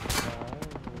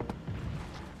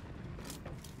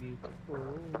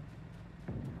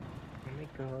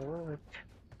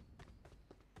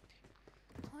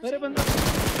 अरे बंदा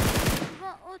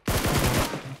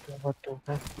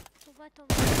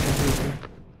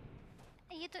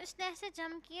ये तो इसने ऐसे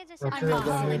जंप किया जैसे I'm not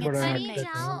calling a मरी teammate.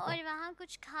 जाओ और वहाँ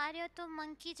कुछ खा रहे हो तो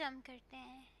मंकी जंप करते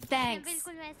हैं। Thanks.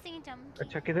 बिल्कुल वैसे ही जंप किया।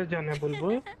 अच्छा किधर जाना है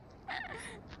बुलबुल?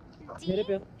 जी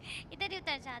इधर ही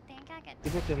उतर जाते हैं, क्या कहते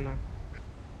किधर हैं चलना?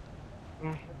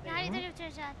 यार, इधर ही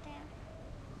उतर जाते हैं।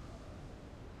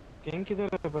 किंग किधर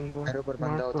है बंदा? मेरे ऊपर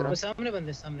बंदा उतरा। सामने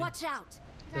बंदे सामने। Watch out.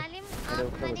 जालिम मेरे आप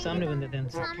ऊपर मरेंगे सामने तो बंदे थे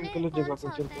सामने किंग के लिए कौन जगह सा पे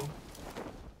होता चलते है? हैं।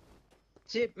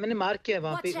 जी मैंने मार्क किया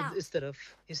वहाँ पे। Watch out.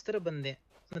 इस तरफ बंदे हैं।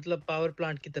 मतलब पावर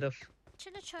प्लांट की तरफ।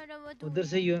 चलो छोड़ो वो दूर उधर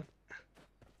से है। ही हो।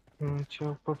 अच्छा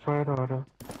ऊपर फायर आ रहा है।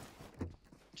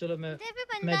 चलो मैं इधर भी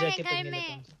बंदा है जाके घर पकड़ लेता में।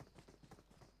 हूँ।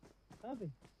 कहाँ पे?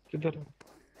 किधर है?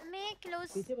 मैं क्लोज।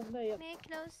 पीछे बंदा है यार। मैं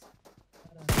क्लोज।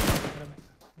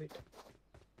 वेट।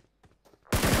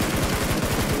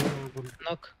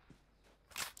 नॉक।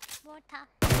 वो था।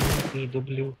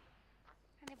 PW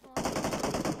अरे बोट,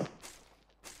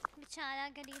 बेचारा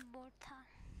गरीब बोट था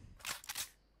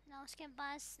ना, उसके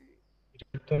पास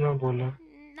तो ना बोला।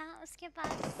 ना उसके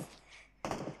पास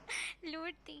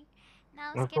लूट थी ना,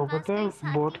 उसके आपको पास पता कोई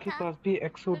है बोट साथी के था। पास भी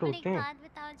एक्सूट बुलबुल एक होते हैं। बात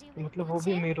बताओ जी, मतलब वो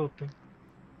भी मुझे अमीर होते हैं।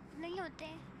 नहीं होते,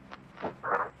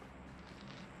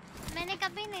 मैंने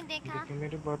कभी नहीं देखा। लेकिन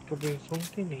मेरी बात कभी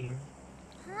सुनती नहीं है।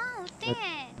 हाँ होते मेरे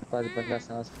हैं। पास बंदा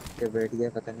सांस के बैठ गया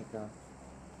पता नहीं कहाँ।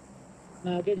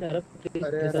 मैं आगे जा रहा हूँ।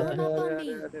 अरे अरे Form अरे up अरे on अरे me.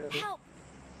 अरे अरे। Help.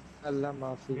 अल्लाह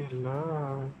माफी। अल्लाह।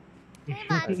 कोई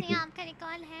बात नहीं, अभी आपका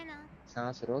रिकॉल है ना।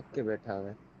 सांस रोक के बैठा हुआ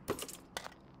है।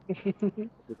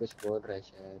 अभी कुछ बोल रहा है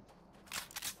शायद।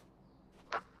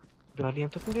 गालियां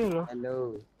तो नहीं दे रहा। हेलो।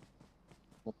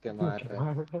 मुक्के मार रहा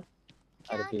है क्या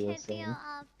अरबियों कहते से। हो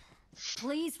आप?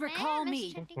 Please मैं recall बस me.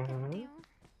 चीटिंग करती हूँ।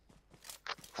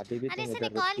 अभी भी अरे तुम इसे इधर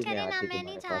रिकॉल रुकी मैं करे ना, आती मैं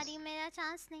नहीं तुम्हारे जा पास। रही, मेरा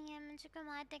चांस नहीं है। मुझे कोई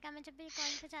मार देगा, मैं जब भी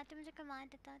रिकॉल पे जाती हूँ मुझे कोई मार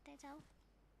देता होता है। जाओ।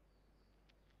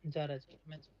 जा रहा है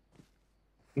मैं।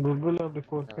 बुलबुल अब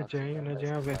रिकॉर्ड पे माफी जाए ना बंदा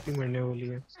जाए इसके वैसी पास। मरने वाली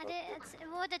है। अरे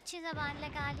बहुत अच्छी जबान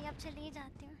लगा ली, अब चली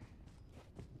जाती हूँ।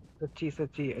 सच्ची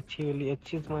सच्ची अच्छी वाली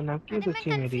अच्छी जबान आपकी है, अरे मैं सच्ची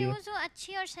मेरी है। कंफ्यूज हूँ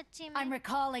अच्छी और सच्ची में। I'm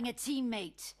recalling a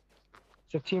teammate.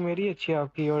 सच्ची मेरी अच्छी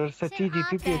आपकी और सच्ची सिर्फ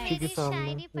जीती आप थी ही अच्छी के मेरी सामने।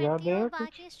 शायरी याद पढ़ती है हो, कुछ?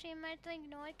 बाकी स्ट्रीमर तो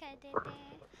इग्नोर कर देते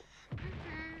हैं।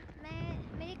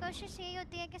 मेरी कोशिश यही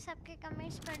होती है कि सबके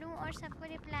कमेंट्स पढूं और सबको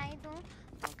रिप्लाई दूं,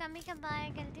 तो कभी कभार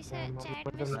गलती से हमारी चैट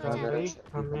मिस हो पसंद जाती भाई है।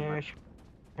 हमें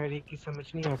शायरी की समझ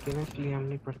नहीं आती ना, इसलिए हम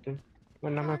नहीं पढ़ते।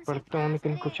 वरना मैं कौन सी पढ़ता हूँ क्लास?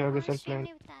 लेकिन अरे कुछ आगे ऑन से स्ट्रीम प्लान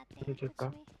नहीं बताते नहीं हैं कुछ देता।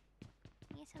 भी,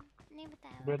 ये सब नहीं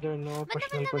बताया होगा। ब्रदर नो बंदा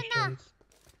पर्सनल बंदा बंदा क्वेश्चंस।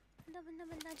 बंदा बंदा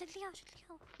बंदा, जल्दी आओ जल्दी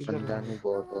आओ। किधर बंदा है? नहीं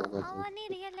बहुत होगा वो जी। नहीं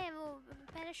रियल है, वो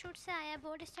पैराशूट से आया है।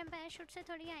 बोर्ड इस टाइम पैराशूट से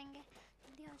थोड़ी आएंगे।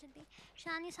 जल्दी आओ जल्दी।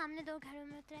 शानी सामने 2 घरों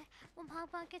में उतरा है, वो भाग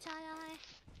भाग के जा रहा है।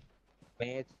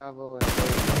 मैं था वो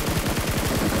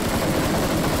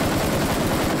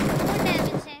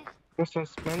डैमेज है। तो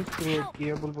सस्पेंस क्रिएट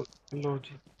किया बुलबुल। लो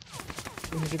जी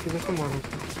मुझे किधर से मारो?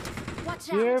 Watch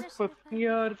ये out. इधर से भी भाग।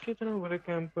 यार कितना बड़े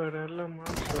कैंपर है। अल्लाह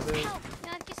माफ करे।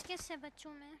 यार किस किस से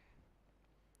बचूं मैं?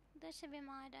 उधर से भी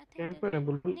मार रहा था, इधर कैंपर है भी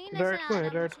बुलबुल। नहीं नजर राइट को आ है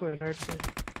रहा राइट मुझे। को है राइट को है।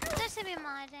 उधर से भी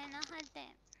मार रहा है ना, हद है।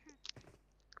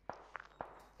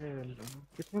 अल्लाह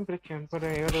कितने बड़े कैंपर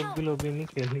है यार। अब भी लॉबी नहीं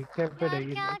खेली, कैंपर है यार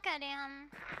ये क्या लोग। करें हम?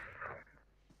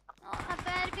 अब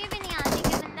अरबी भी नहीं आती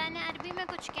कि बंदा ने अरबी में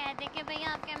कुछ कह दे कि भैया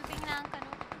आप कैंपिंग ना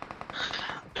करो।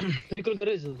 रिकॉल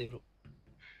करो जल्दी ब्रो।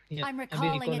 I'm अभी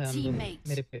recalling रिकॉल a है हम दोनों teammate.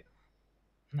 मेरे पे।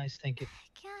 Nice thank you.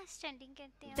 क्या स्टंटिंग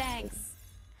करते हो? Thanks.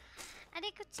 अरे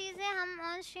कुछ चीज़ें हम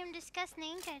ऑन स्ट्रीम डिस्कस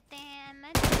नहीं करते हैं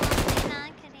अहमद, बातें ना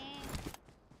करें,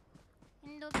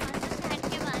 इन दो बातों से हट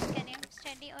के बात करें,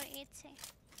 स्टडी और एज से।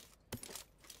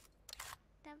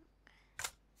 तब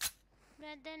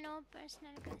ब्रदर नो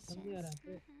पर्सनल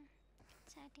क्वेश्चंस।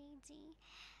 अच्छा ठीक जी।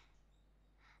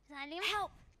 जालिम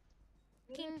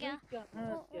किंग क्या?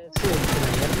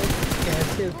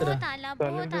 कैसे उतरा? बहुत आला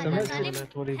समझ जालिम।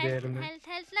 थोड़ी देर में।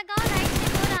 हेल्थ लगाओ, राइट से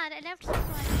बोल आ रहा है, लेफ्ट से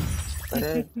बोल।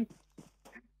 अरे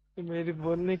मेरी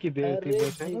बोलने की देर थी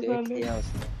बस, है ना देख साले? लिया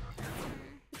उसने,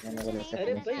 मैंने मुझे बोला नहीं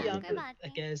अरे पता भाई था, यहाँ कोई पे बात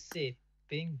नहीं। कैसे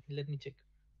पिंग, लेट मी चेक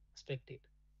स्पेक्टेट।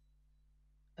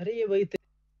 अरे ये वही थे।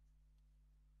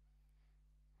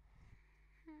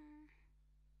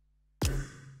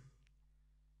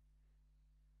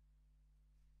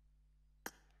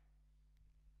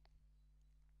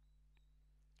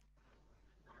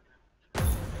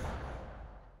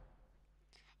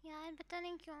 यार पता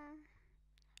नहीं क्यों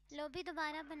लॉबी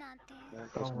दोबारा बनाते हैं।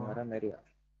 कुछ मारा, मेरी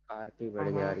आरती बढ़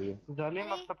जा रही है। जालिम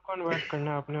अरे अब सबको इनवाइट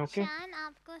करना है आपने, ओके? शान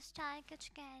आपको स्टार कुछ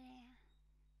कह रहे हैं,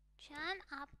 शान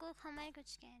आपको खमर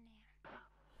कुछ कह रहे हैं।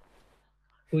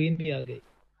 क्वीन भी आ गई।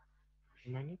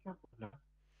 मैंने क्या बोला?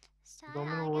 स्टार दो आ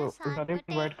मिनट गया, वो सात जालिम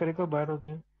बटे इनवाइट करेगा, बाहर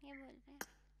होते हैं। ये बोल रहे हैं।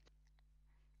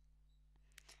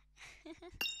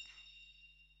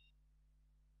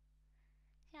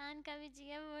 शान कभी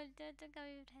जिया बोलते हो तो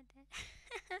कभी उठाते हैं।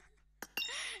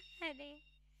 अरे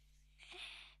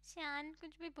शान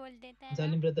कुछ भी बोल देता है ना।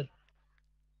 जालिम ब्रदर,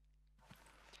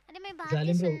 अरे मैं बात नहीं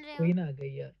जालिम ब्रो, सुन रहे हो। क्वीन आ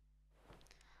गई यार।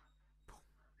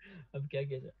 अब क्या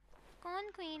किया जाए?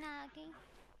 कौन क्वीन आ गई?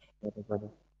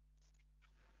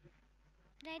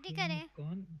 रेडी क्वीन करें?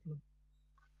 कौन मतलब?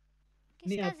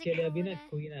 नहीं, किसका आपके जिक्र लिए हो अभी ना रहा है?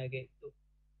 क्वीन आ गई, तो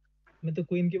मैं तो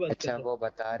क्वीन की बात कर अच्छा, रहा हूँ। वो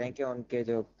बता रहे हैं कि उनके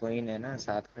जो क्वीन है ना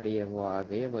साथ खड़ी है, वो आ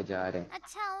गई है, वो जा रहे हैं।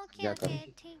 अच्छा ओके क्या ओके करूं?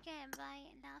 ठीक है, बाय,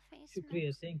 अल्लाह हाफिज़।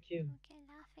 शुक्रिया, थैंक यू। ओके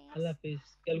अल्लाह अल्लाह हाफिज़। हाफिज,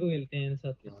 कल को मिलते हैं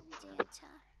साथ में। जी अच्छा।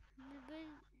 बुलबुल जी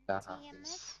हाफिज। अहमद।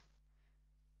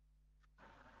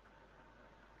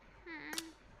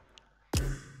 हम्म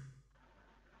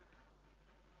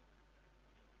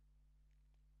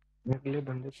मैं अगले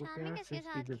बंदे को शामी क्या किसके फेस की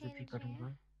साथ खेल बेइज्जती रहे हैं? करूंगा?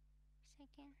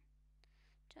 सेकेंड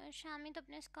तो शामी तो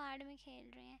अपने स्क्वाड में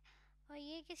खेल रहे हैं, और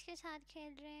ये किसके साथ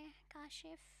खेल रहे हैं?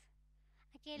 काशिफ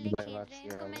अकेले खेल रहे हैं,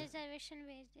 इनको मैं रिजर्वेशन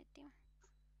भेज देती हूँ।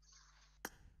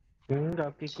 क्यों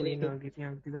आपकी चले क्वीन गए, आ गई थी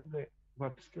आपकी तरफ से,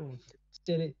 वापस क्यों?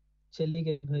 चले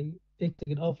गए भाई। एक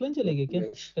सेकंड, ऑफलाइन चले गए क्या?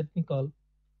 Let me call.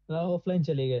 ऑफलाइन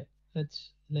चले गए।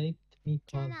 लेट्स लाइक मी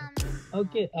क्या कॉल नाम देम। है?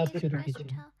 ओके, आप प्लीज़ शुरू रिक्वेस्ट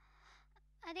कीजिए। उठाओ।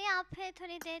 अरे आप फिर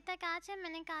थोड़ी देर तक आ जाए,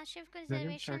 मैंने काशिफ को जालिम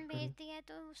रिजर्वेशन स्टार्ट भेज करो। दिया है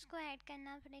तो उसको ऐड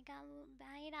करना पड़ेगा, वो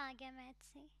बाहर आ गया मैच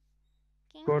से।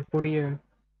 किंग कोड पूरी है।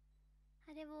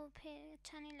 अरे वो फिर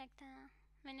अच्छा नहीं लगता ना,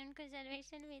 मैंने उनको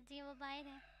रिजर्वेशन भेजी है, वो बाहर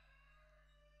है।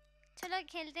 चलो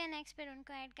खेलते हैं नेक्स्ट, फिर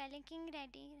उनको ऐड कर लें। किंग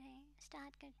रेडी रहे,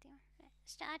 स्टार्ट करती हूँ।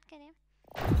 स्टार्ट करें?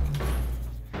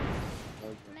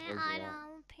 मैं आ रहा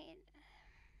हूँ फिर।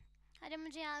 अरे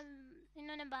मुझे आप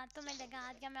इन्होंने बातों में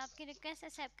लगा दिया, मैं आपकी रिक्वेस्ट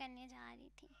एक्सेप्ट करने जा रही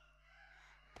थी।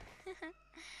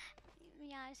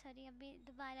 यार सॉरी, अभी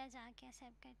दोबारा जाके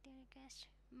एक्सेप्ट करती हूँ रिक्वेस्ट।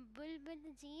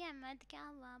 बुलबुल जी अहमद क्या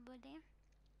हुआ बोले?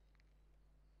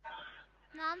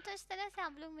 नाम तो इस तरह से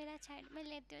आप लोग मेरा छेड़ में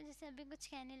लेते हो जैसे अभी कुछ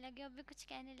कहने लगे हो, अभी कुछ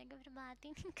कहने लगे फिर बात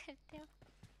ही नहीं करते हो।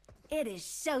 It is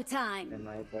showtime. मैं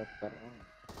माइक ऑफ कर रहा हूँ।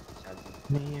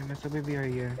 नहीं है, मैं सभी भी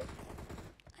आई है।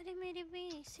 अरे मेरी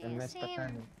भी मैं सेम पता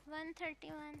नहीं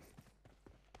 131।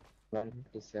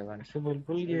 157। ऐसे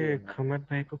बुलबुल, ये खमर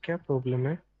भाई को क्या प्रॉब्लम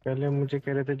है? पहले मुझे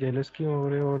कह रहे थे जेलस क्यों हो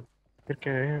रहे हो, और फिर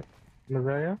कह रहे हैं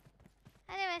मजा आया।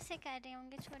 अरे वैसे कर रहे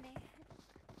होंगे, छोड़े,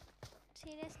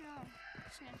 सीरियस ना हो,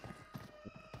 कुछ नहीं होता।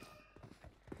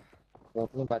 वो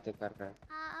अपनी बातें कर रहा है।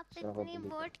 आप इतनी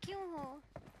बोट क्यों हो?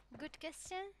 Good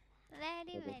question,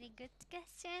 very very good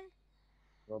question.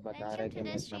 वो बता रहा है वेलकम कि टू द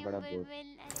मैं इतना स्ट्रीम बड़ा बोल।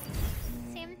 बुलबुल।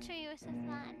 Same to you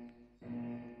सफान।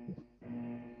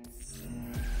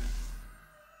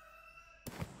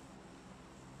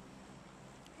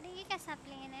 अरे ये कैसा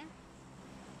प्लेन है?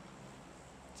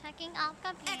 अच्छा किंग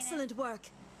आपका प्लेन है? Excellent work.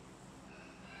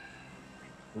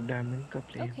 डायमंड का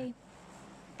प्लेन। Okay.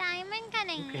 डायमंड का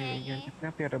नहीं ओके, है यार ये, कितना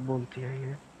प्यारा बोलती है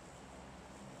ये।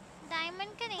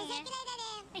 डायमंड का नहीं है,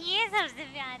 ये सबसे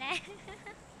प्यारा है।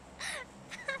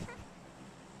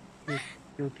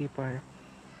 क्यूटी पाए।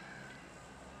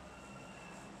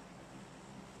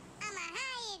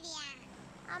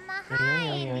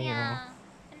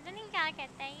 पता नहीं क्या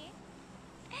कहता है ये।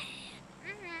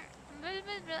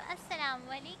 बुलबुल ब्रो अस्सलाम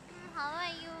वालेकुम, हाउ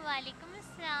आर यू? वालेकुम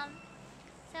अस्सलाम।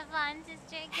 सफान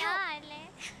सिस्टर क्या हाल है?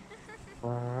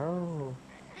 वाओ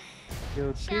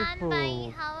शान भाई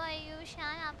ब्यूटीफुल। How are you?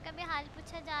 शान, आपका भी हाल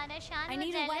पूछा जा रहा है। शान I वो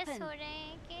need a जेलस weapon. हो रहे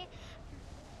हैं कि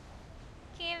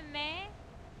मैं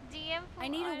जीएम हूँ I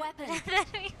need a और weapon. ब्रदर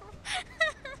भी हूँ।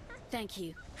 Thank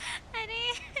you. अरे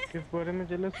किस बारे में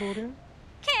जेलस हो रहे हैं?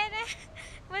 कह रहे हैं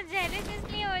वो जेलस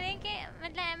इसलिए हो रहे हैं कि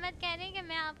मतलब अहमद कह रहे हैं कि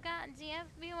मैं आपका जीएफ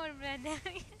भी हूँ और ब्रदर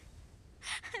भी।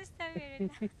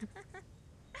 अस्तगफिरुल्लाह।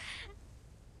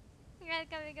 यार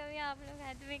कभी कभी आप लोग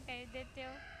हद भी कर देते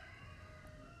हो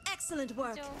Excellent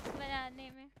work. जोक्स बनाने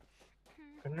में।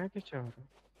 करना क्या चाह रहा?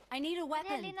 I need a अरे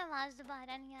अली weapon. नवाज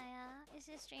दोबारा नहीं आया इस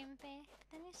स्ट्रीम पे,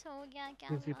 पता नहीं सो गया क्या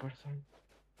इजी हुआ। पर्सन।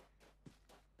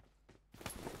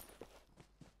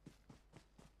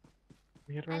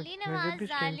 मेरा अली मैं जब नवाज भी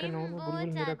स्ट्रीम पे जालिम ना हूँ ना बहुत बुलबुल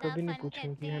मेरा ज़्यादा कभी नहीं फन करते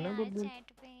पूछेंगी, है हैं ना यार बुलबुल?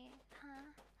 चैट पे। हाँ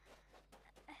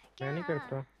मैं क्या नहीं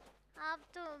करता।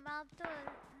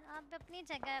 आप अपनी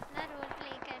जगह अपना रोल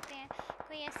प्ले करते हैं,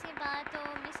 कोई ऐसी बात हो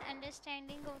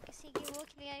मिसअंडरस्टैंडिंग हो किसी की वो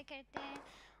क्लियर करते हैं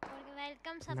और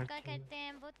वेलकम सबका करते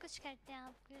हैं, बहुत कुछ करते हैं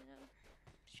आप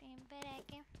स्ट्रीम पे रह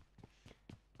के।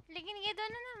 लेकिन ये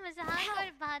दोनों ना मजाक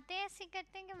और बातें ऐसी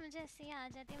करते हैं कि मुझे हंसी आ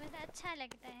जाती है, मुझे अच्छा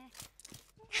लगता है।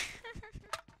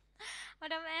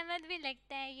 और अब अहमद भी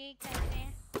लगता है यही कर रहे हैं।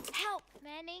 Help.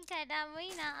 मैं नहीं कर रहा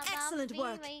वही ना, अब आप Excellent भी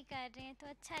work. वही कर रहे हैं तो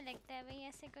अच्छा लगता है। वही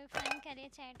ऐसे कोई फन करे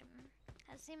चैट में,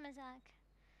 हंसी मजाक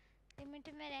लिमिट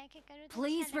में रह के करो तो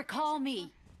Please अच्छा लगता है recall me.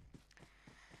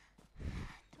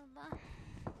 सबको। तो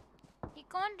ये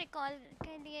कौन रिकॉल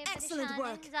के लिए Excellent परेशान है?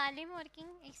 work. जालिम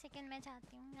वर्किंग। एक सेकंड में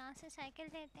जाती हूँ, यहाँ से साइकिल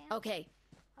लेते हैं Okay.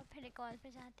 और फिर रिकॉल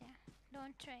पे जाते हैं।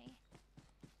 Don't try.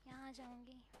 यहाँ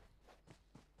जाऊंगी।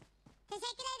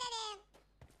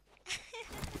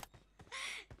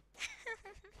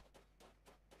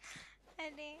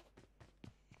 अरे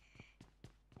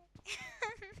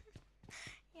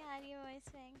यार ये वॉइस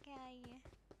बैंक क्या आई है?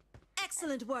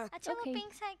 Excellent work. अच्छा वो Okay.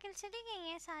 पिंक साइकिल चली गई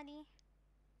है सारी?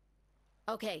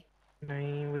 Okay.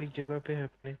 नहीं वही जगह पे है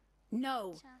अपने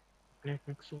No. अच्छा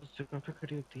मखसूस जगह पे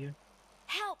खड़ी होती है।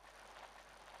 Help.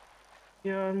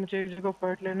 यार मुझे एक जगह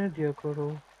फाइट लेने दिया करो,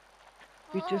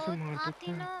 पीछे से मार आप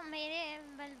देते हैं। तीनों मेरे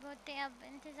बलबूते अब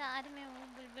इंतजार में हो,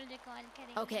 बुलबुल रिकॉल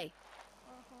करेंगे। Okay.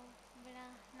 ओहो बड़ा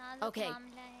नाजुक Okay.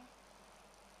 मामला है।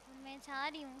 मैं जा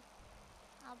रही हूँ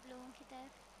आप लोगों की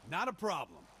तरफ। Not a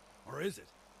problem. Or is it?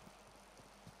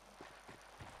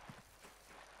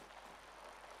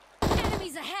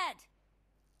 Enemies ahead.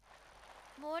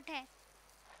 Boat है,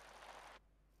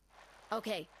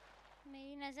 Okay.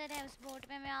 मेरी नजर है उस बोट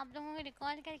पे। मैं आप लोगों को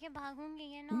रिकॉल करके भागूंगी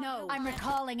ये ना। No. I'm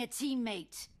recalling a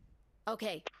teammate.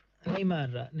 Okay. नहीं मार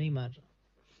रहा, नहीं मार रहा।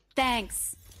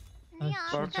 Thanks. नहीं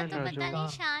आपका पर्सन तो आ पता जाओ। नहीं,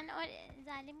 शान और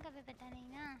जालिम का भी पता नहीं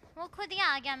ना। वो खुद ही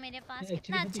आ गया मेरे पास, Actually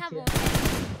कितना वो अच्छा पीछे बोट है।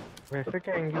 वैसे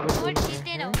कहेंगे बोट बुलबुल जीते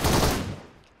हैं? रहो,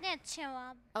 कितने अच्छे हो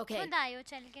आप। Okay. खुद आए हो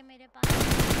चल के मेरे पास।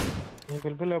 ये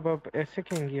बुलबुल अब आप ऐसे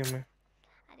कहेंगी हमें?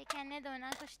 अरे कहने दो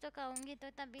ना, कुछ तो कहूंगी तो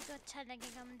तभी तो अच्छा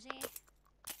लगेगा मुझे।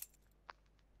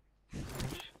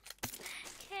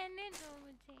 कहने दो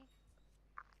मुझे।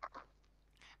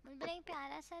 बुलबुल एक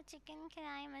प्यारा सा चिकन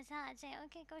खिलाए, मजा आ जाए।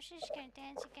 ओके कोशिश करते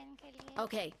हैं चिकन के लिए।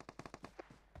 Okay.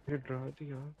 ये डरा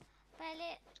दिया।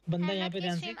 पहले बंदा यहाँ अहमद पे की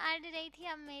ध्यान से। स्ट्रीम अड़ रही थी,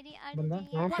 अब मेरी अड़ बंदा? रही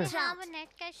है। कहाँ पे? अरे हाँ वो नेट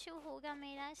का इशू होगा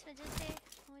मेरा, इस वजह से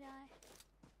हो रहा है।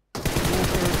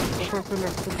 ऊपर से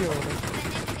लेफ्ट से क्या हो रहा है?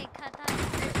 मैंने भी देखा था।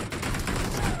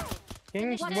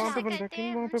 किंग इस तरह वहाँ से पे बंदा, करते किंग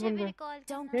हैं, वहाँ पे मुझे भी बंदा। रिकॉल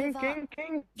Don't करना। give king up. King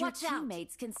king Your Watch out.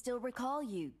 teammates can still recall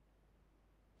you.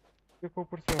 देखो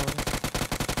ऊपर से आ रहा है।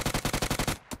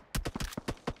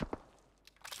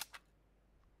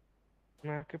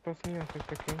 मैं आपके पास नहीं आ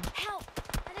सकता किंग। Help.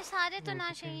 अरे सारे तो वो ना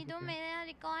तो शहीद हो, ठीक है। मेरा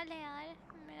रिकॉल है यार।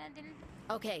 मेरा दिल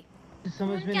Okay. समझ खून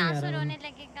में के नहीं आ आंसू रहा रोने मुझे।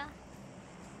 लगेगा।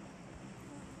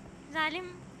 जालिम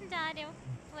जा रहे हो,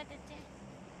 बहुत अच्छे।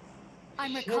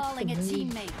 I'm Shit, recalling a भाई।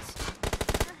 teammate.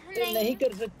 नहीं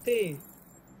कर सकते।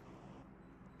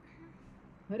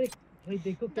 अरे भाई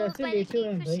देखो दो कैसे पल लेटे की हुए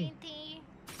हैं भाई। खुशी थी,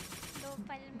 2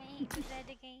 पल में ही गुजर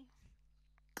गई।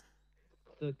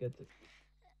 तो कहते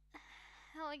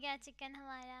हो गया चिकन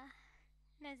हमारा,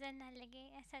 नजर ना लगे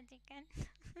ऐसा चिकन।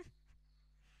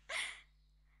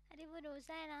 अरे वो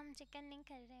रोज़ा है ना, हम चिकन नहीं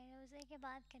कर रहे हैं, रोज़े के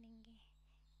बाद करेंगे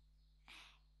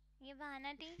ये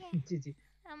बहाना, ठीक है? जी जी।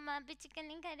 हम अभी चिकन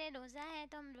नहीं कर रहे, रोज़ा है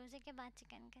तो हम रोज़े के बाद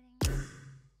चिकन करेंगे।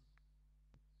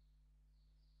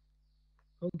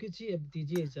 ओके जी, अब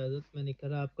दीजिए इजाजत। मैंने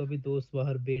कहा आपका भी दोस्त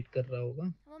बाहर वेट कर रहा होगा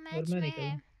वो और मैच मैं में निकला।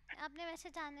 है, आपने वैसे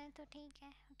जाना है तो ठीक है।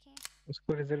 ओके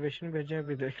उसको रिजर्वेशन भेजे,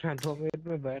 अभी देखना 2 मिनट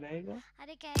में बाहर आएगा।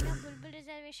 अरे कहेगा बुलबुल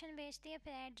रिजर्वेशन भेजती है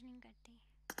फिर ऐड नहीं करती,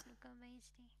 रुको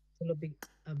भेजती। चलो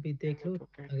अभी देख लो,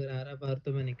 अगर आ रहा बाहर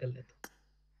तो मैं निकल लेता हूँ।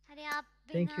 अरे आप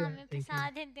भी थैंक ना यू, हमें थैंक फंसा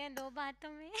यू। देते हैं 2 बातों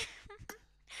में।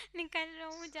 निकल रहा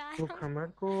हूँ, जा वो रहा हूँ। खमर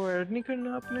को ऐड नहीं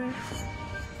करना आपने?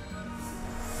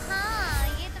 हाँ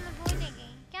ये तो मैं भूल ही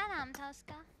गई, क्या नाम था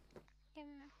उसका?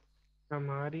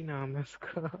 हमारी नाम है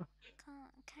उसका।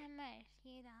 खैमर,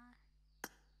 ये रहा।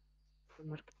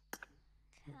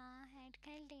 हाँ ऐड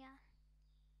कर लिया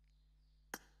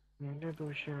मैंने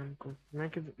दो शान को,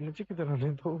 मुझे किधर आने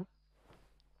दो।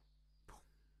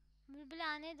 बुलबुल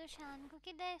आने दो शान को।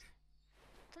 किधर?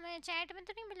 तुम्हें चैट में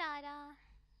तो नहीं बुला रहा?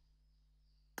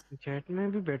 चैट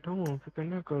में भी बैठा हूँ, फिक्र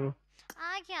ना करो।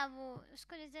 आ गया वो,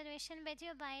 उसको रिजर्वेशन भेजी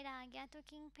और बाहर आ गया, तो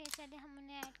किंग पे चले हम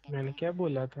उन्हें ऐड करते मैंने हैं। क्या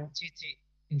बोला था? जी जी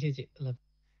जी जी, मतलब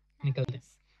निकल दे।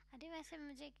 अरे वैसे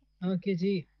मुझे ओके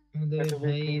जी, मतलब तो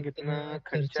भाई किंग इतना इतना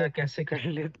खर्चा खर्चा कैसे कर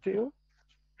लेते हो?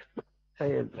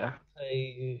 हाय अल्लाह। भाई,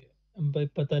 भाई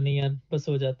पता नहीं यार, बस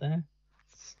हो जाता है।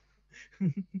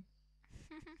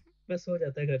 बस हो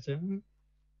जाता है खर्चा।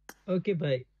 ओके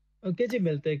भाई, ओके जी,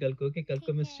 मिलते हैं कल को। ओके, कल को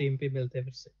ठीक मैं है। स्ट्रीम पे मिलते हैं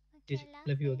फिर से। जी okay ji, Allah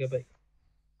love you. हो गया हाफिज़। भाई।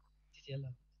 जी जी,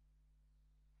 अल्लाह।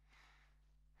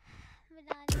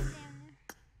 बुला लेते हैं हमें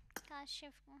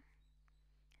काशिफ को।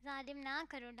 जालिम ना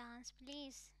करो डांस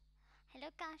प्लीज। हेलो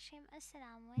काशिफ,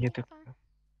 अस्सलाम ये तो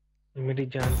वालेकुम। मेरी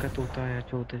जान का तोता है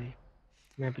चौधरी,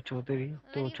 मैं भी चौधरी तो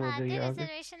बड़ी बात चौधरी है, आ गए।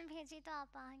 रिजर्वेशन भेजी तो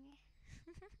आप आ गए।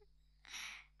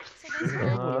 चलो मैंने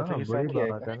सुना बोला था हाँ ये बड़ी साथ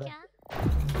ही बात आएगा। है ना। क्या?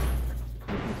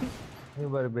 एक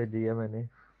बार भेज दिया मैंने।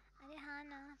 अरे हाँ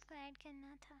ना, आपको ऐड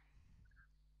करना था।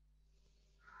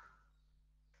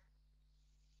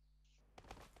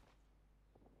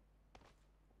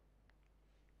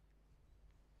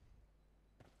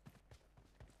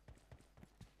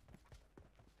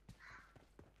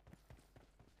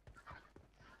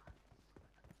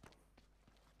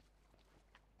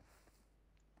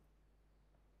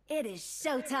 It is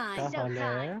क्या showtime. हाल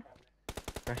है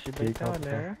काशी भाई, ठीक क्या आप हाल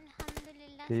बताओ। है?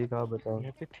 अल्हम्दुलिल्लाह ठीक सब आप ठीक। बताओ।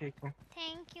 मैं भी ठीक हूँ।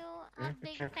 थैंक यू, मैं आप भी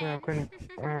बिग चैट में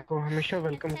फैन। आपको हमेशा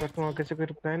वेलकम अच्छा करता हूँ, जी। आगे से कोई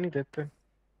रिप्लाई नहीं देते।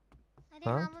 अरे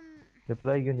हाँ हाँ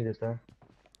रिप्लाई क्यों नहीं देता?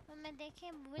 वो मैं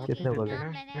देखे भूल आप गई नहीं किसने थी देते बोला? ना, ना,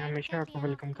 मैंने मैं ऐड हमेशा कर आपको दिया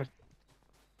वेलकम आपको। करता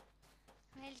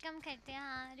वेलकम करते हैं,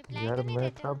 हाँ रिप्लाई यार क्यों नहीं मैं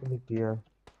देते हो? कब नहीं किया,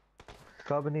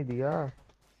 कब नहीं दिया।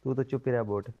 तू तो चुप ही रहा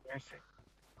बोट। हूँ वैसे।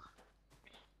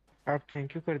 आप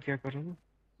थैंक यू कर दिया करो ना,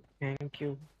 थैंक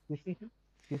यू।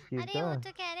 किस चीज अरे का? वो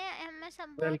तो कह रहे हैं हमें सब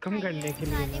बहुत वेलकम खाई करने है, के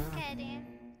लिए ना। जालिम कह रहे हैं।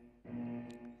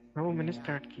 हाँ वो मैंने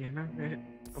स्टार्ट किया ना,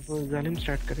 अब जालिम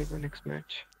स्टार्ट करेगा नेक्स्ट मैच।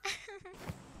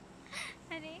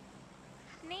 अरे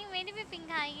नहीं, मेरी भी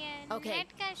पिंग आई है, Okay.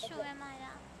 नेट का इशू है हमारा।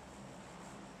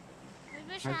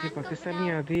 बिल्कुल आधी शान को पाकिस्तानी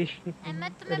बुलाओ। आधी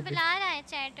अहमद तुम्हें कर दे। बुला रहा है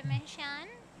चैट में शान।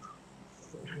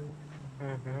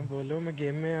 हाँ हाँ बोलो, मैं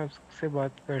गेम में आपसे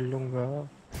बात कर लूंगा।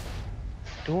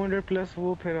 200 प्लस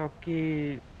वो फिर आपकी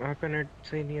आपका नेट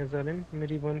सही नहीं है जालिम,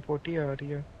 मेरी 140 आ रही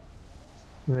है।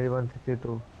 मेरी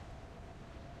 152।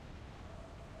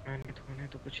 आने तो आने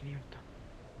तो कुछ नहीं होता।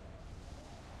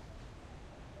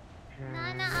 ना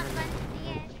ना ना आप ना 150 और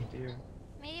है, होती है।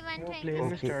 मेरी वो प्ले में 126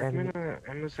 ओके है। स्टार्ट में एनिमी,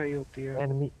 ना एमएसआई होती है।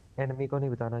 एनिमी एनिमी को नहीं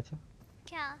बताना। अच्छा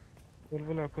क्या?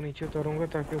 बुलबुल आपको नीचे उतारूंगा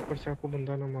ताकि ऊपर से आपको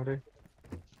बंदा ना मारे।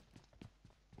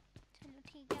 चलो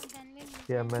ठीक है, अब गन भी मिल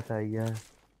क्या जाएगी। एमएस आई है।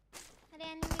 अरे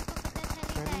एनिमी को पता चल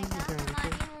ही जालिम जाएगा मुझे आने दो।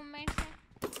 हमारी मूवमेंट से।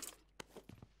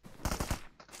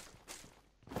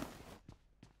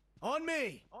 On me!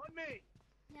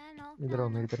 यार नॉक ना इधर आओ,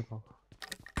 आना मेरी तरफ आओ।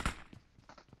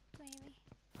 कोई भी।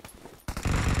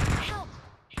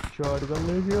 शॉटगन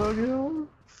लेके आ गया।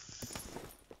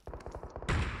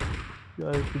 क्या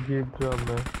इस गेम ड्राम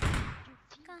है।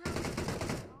 कहाँ?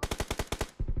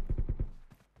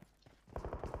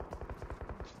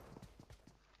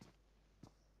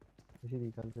 इसी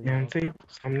निकल पे ध्यान जाओ। से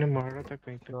सामने मार रहा था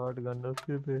कहीं पे। शॉटगन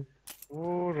उसके पे।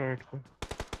 वो राइट को।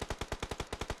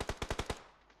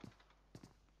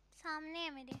 सामने है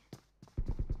मेरे।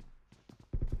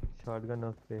 शॉटगन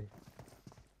उस पे।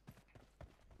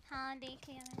 हाँ देख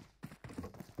लिया मैंने।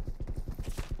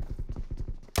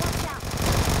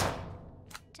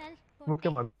 चल मुझे बोटे।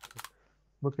 मार,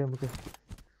 मुझे मुझे।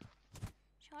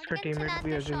 इसका शॉटगन टीममेट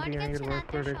भी चलाते हो, है, जल्दी शॉटगन आएंगे रिवाइव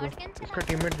चलाते हो, करेगा। शॉटगन इसका चलाते हो।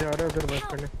 टीममेट जा रहा है उधर रिवाइव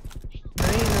करने।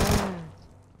 नहीं ना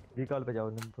रिकॉल पे जाओ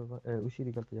नंबर, उसी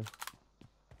रिकॉल पे जाओ।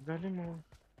 जालिम हो।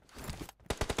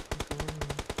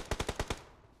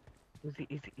 Easy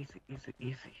easy easy easy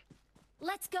easy.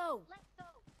 Let's go.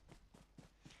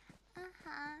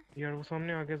 हाँ यार वो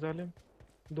सामने आ गया जालिम,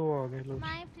 दो आ गए लोग।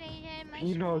 माय प्लेयर मच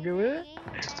तीन आ गए प्लेयर, वे। यही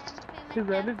होता है एम पे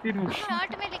जालिम तीन हो मतलब। गए।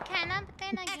 शॉर्ट में लिखा है ना, पता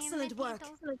है ना, गेम में Excellent थी work. तो।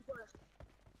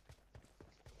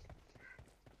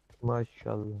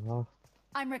 माशाल्लाह।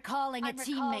 I'm recalling a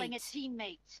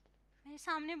teammate. मेरे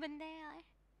सामने बंदे हैं यार।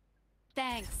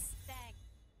 Thanks.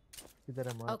 किधर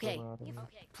है? मार Okay. मार मार।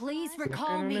 Please और लगता है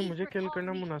recall इन्होंने me. मुझे किल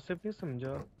करना मुनासिब नहीं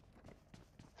समझा।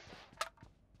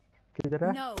 किधर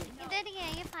है? No. इधर ही है,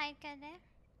 ये फाइट कर रहे हैं।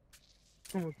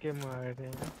 मुझे मार रहे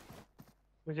हैं,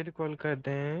 मुझे रिकॉल कर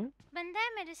दें। बंदा है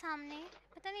मेरे सामने,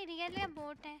 पता नहीं रियल है या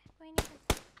बोट है, कोई नहीं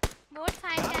पता। बोट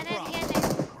फाइट Got कर a रहा है, रियल है।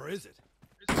 problem, or is it?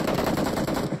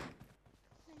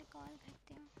 मैं रिकॉल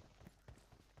करती हूँ।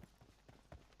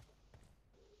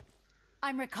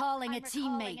 I'm recalling a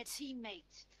teammate.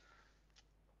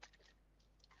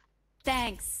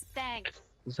 Thanks.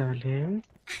 जालिम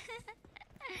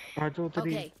आज उधर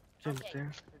ही Okay. चलते हैं।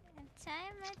 अच्छा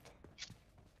है, मैं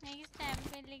नेक्स्ट टाइम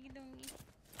पे लिख दूंगी।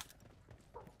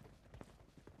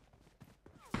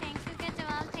 थैंक यू का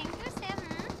जवाब थैंक यू से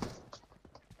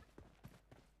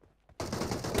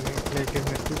लेकिन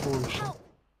मैं क्यों बोल रहा हूँ?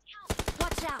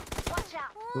 Watch out.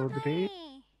 ओ चौधरी भाई,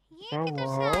 ये किधर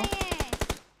से आए हैं?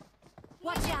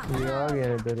 Watch ये out. ये देखो, आ गया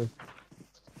इधर उस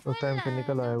फुल टाइम से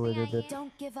निकल आए हुए लॉबी थे आई इधर। है।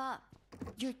 Don't give up.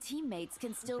 Your teammates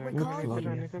can still जालिम recall ने you. इधर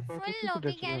आने का कहा था, फुल तू लॉबी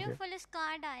किधर कह चला रही हूँ, गया? फुल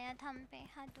स्क्वाड आया था हम पे,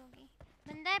 हद होगी।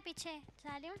 बंदा है पीछे,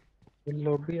 जालिम। ये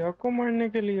लॉबी आपको मारने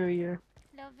के लिए हुई है।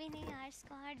 लॉबी नहीं यार,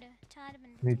 स्क्वाड 4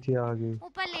 बंदे थे। नीचे आ गई।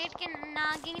 ऊपर लेट के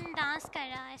नागिन डांस कर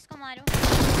रहा है, इसको मारो।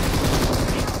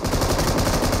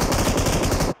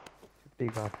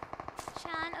 ठीक है।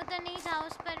 शान उधर नहीं जाओ,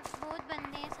 उस पर बहुत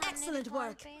बंदे हैं सामने Excellent रिकॉल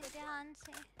work. पे, ध्यान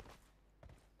से।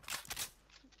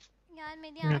 यार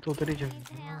मेरी मैं तो आखिरी उधर ही उम्मीद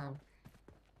जाऊंगा है ना। आप।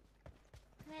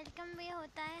 वेलकम भी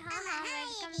होता है, हाँ हाँ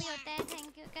वेलकम भी होता है,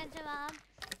 थैंक यू का जवाब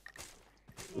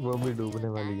वो भी फेवरेट भी डूबने होता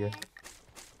वाली है।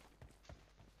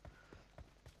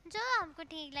 जो आपको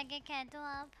ठीक लगे कह दो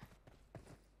आप।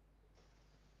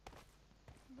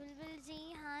 बुलबुल जी,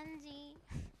 हाँ जी।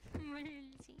 बुलबुल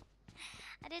जी,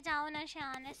 अरे जाओ ना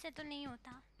शान, ऐसे तो नहीं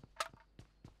होता।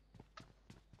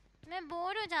 मैं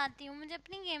बोर हो जाती हूँ, मुझे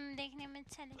अपनी गेम देखने में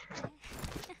अच्छा लगता है।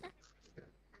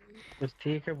 बस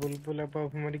ठीक है बुलबुल, अब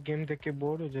आप हमारी गेम देख के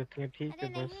बोर हो जाती हैं, ठीक अरे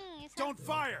है बस। नहीं सब, Don't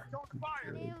fire!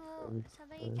 अरे वो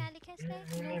सब ये क्या लिखा है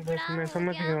इसमें, नहीं बस नूबड़ा मैं हो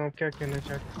समझ गया। गया आप क्या कहना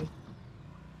चाहती हैं।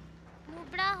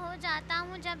 नूबड़ा हो जाता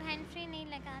हूँ जब हैंड फ्री नहीं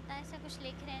लगाता, ऐसा कुछ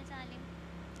लिख रहे हैं जालिम।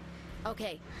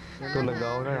 Okay. तो हाँ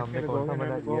लगाओ हाँ ना, हमने ऐसे कौन सा लगाओगे ना,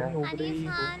 मना लगाओ किया है? नोबड़े अली ही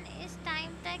हो। खान इस टाइम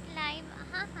तक लाइव,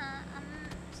 हाँ हाँ हम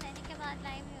शहरी के बाद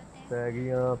लाइव ही होते हैं।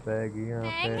 पैगियां पैगियां।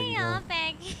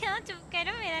 पैगियाँ चुप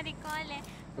करो, मेरा रिकॉल है। वो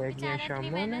पैगियां बेचारा इतनी शामा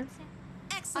ने। मेहनत से।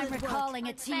 I'm recalling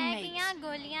a teammate. पैगियाँ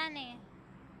गोलियाँ ने।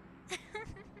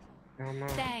 शामा।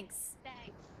 Thanks.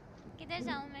 किधर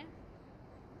जाऊँ मैं?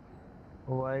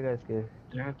 वो आएगा इसके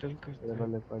जहाँ दिल ये करता है।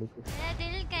 वाले पहाड़ी पे। मेरा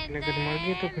दिल इतने करता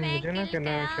दिमागी तो है फिर मैं मुझे ना किल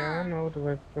कहना करा। शान और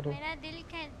वर्क करो। मेरा दिल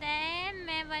करता है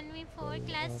मैं 1v4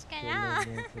 क्लच आप करा।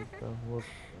 चलो मैं चलता हूँ।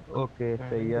 ओके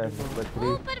सही शान है। तेरी बात। नंबर वो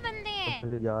 3 ऊपर बंदे हैं,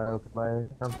 मुझे जा रहा है। Okay bye.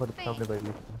 हम छत पर पे, सामने भाई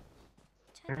लिखा है।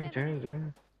 छत पे जाए बंदे।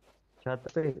 जाए। छत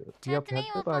पे या छत छत नहीं, पे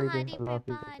वो पहाड़ी पे पहाड़ी अल्लाह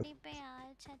पे, हाफिज़। पहाड़ी पे यार,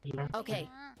 छत पे अल्लाह। नहीं। Okay.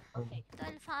 हाँ तो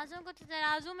अल्फाजों को तो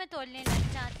तराजू में तोलने लग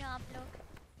जाते हो आप लोग,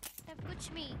 तब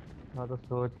कुछ भी हाँ तो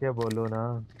सोच के बोलो ना।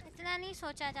 इतना नहीं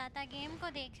सोचा जाता, गेम को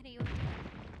देख रही हो।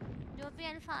 जो भी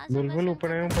अल्फाज हो बस बुलबुल उनको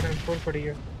ऊपर है, ऊपर M4 पड़ी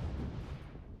है।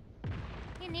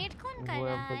 ये नेट कौन कर वो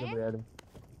रहा हमको के है? बगैर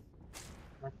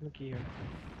आपने किया।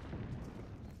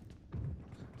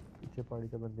 पीछे पहाड़ी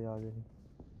से बंदे आ गए।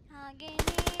 आगे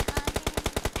नहीं आगे।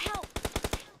 Help.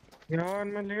 यार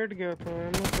मैं लेट गया था,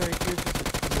 एमओ ट्राई की थी।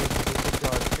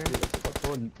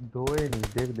 वो दो ही नहीं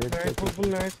देख देख नाइस देख बुलबुल,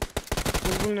 नाइस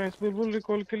बुलबुल, नाइस बुलबुल।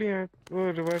 रिकॉल के लिए है,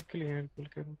 वो रिवाइव के लिए है, रिकॉल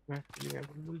के रिवाइव के लिए है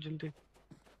बुलबुल, जल्दी।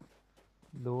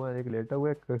 दो है, एक लेटा हुआ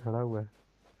है एक खड़ा हुआ है।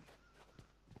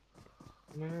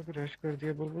 मैंने अभी रश कर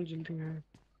दिया बुलबुल, जल्दी है।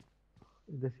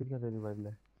 इधर सीढ़ियां से रिवाइव ले।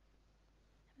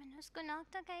 मैंने उसको नॉक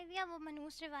तो कर दिया, वो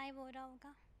मनूस रिवाइव हो रहा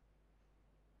होगा।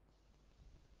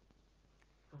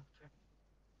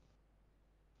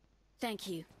 Thank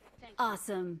you.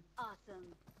 Awesome.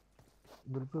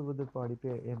 बिल्कुल उधर पहाड़ी पे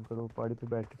एम करो, पहाड़ी पे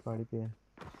बैठ के पहाड़ी पे है।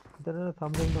 इधर ना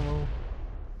सामने ना हो।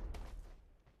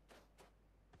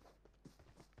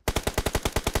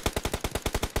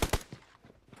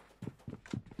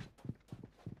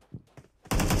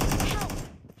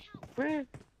 वे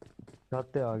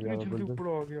छत पे आ गया इतनी वो जल्दी बुलबुल। ऊपर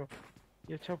आ गया।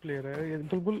 ये अच्छा प्लेयर है ये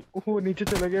बुलबुल। वो नीचे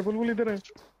चला गया बुलबुल, इधर है,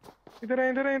 इधर है,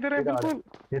 इधर है, इधर है बुलबुल।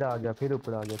 फिर आ गया, फिर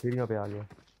ऊपर आ गया, सीढ़ियों पे आ गया।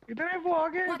 इधर है, वो आ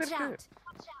गया इधर Watch से। out.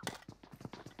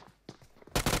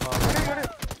 अरे मरे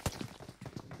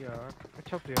यार,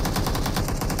 अच्छा प्लेयर।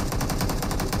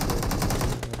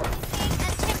 एक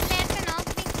अच्छे प्लेयर को नॉक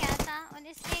भी किया था, और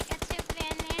इससे एक अच्छे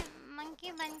प्लेयर ने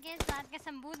मंकी बन के इस बात का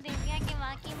सबूत दे दिया कि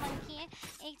वाकई मंकी है।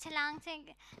 एक छलांग से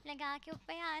लगा के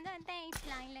ऊपर आ जाता है, एक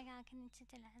छलांग लगा के नीचे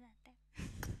चला जाता है।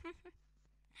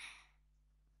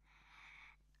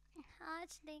 आज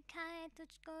देखा है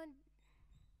तुझको।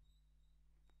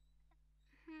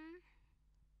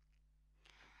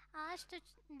 आज तुझ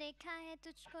देखा है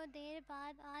तुझको देर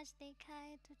बाद, आज देखा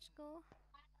है तुझको।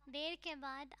 देर के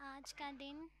बाद आज का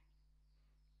दिन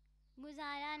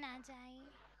गुजारा ना जाए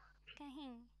कहीं।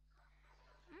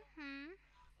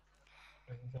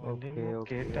 ओके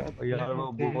ओके ओके यार वो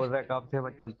बोल रहा है कब से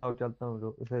मैं चलता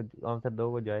हूँ उसे आंसर दो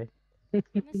वो जाए।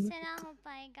 मुझसे ना हो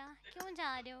पाएगा। क्यों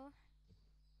जा रहे हो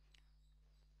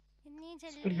इतनी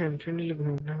जल्दी? नहीं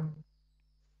लगना।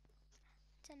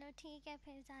 चलो ठीक है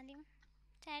फिर जालिम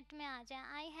चैट में आ जा।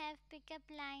 I have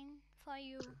pickup line for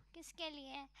you. किसके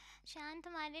लिए? शान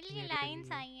तुम्हारे लिए मेरे लाइंस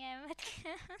लिए आई हैं।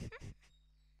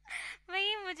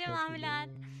 वही मुझे मामलात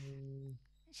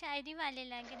शायरी वाले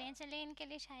लग रहे हैं। चले इनके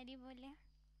लिए शायरी बोले।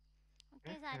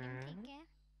 ओके जालिम ठीक है।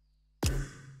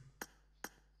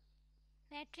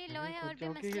 बैटरी लो है और भी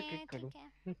मसले हैं ठीक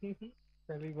है।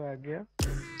 पहली बार गया।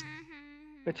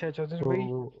 हम्म। अच्छा चौधरी तो भाई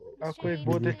आपको एक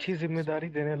बहुत स्ट्रेट अच्छी जिम्मेदारी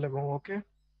देने लगा हूँ। ओके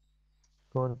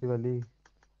कौन सी वाली?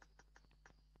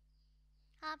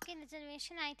 आपकी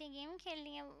रिजर्वेशन आई थी गेम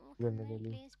खेलनी है। वो करने के मेरे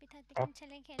लिए प्लेस भी था लेकिन आप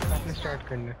चले खेलते आपने हैं। स्टार्ट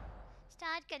करना है।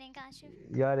 स्टार्ट करें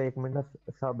काशिफ। यार एक मिनट ना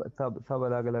सब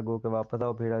अलग अलग होके वापस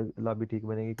आओ फिर लॉबी ठीक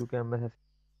बनेगी क्योंकि हम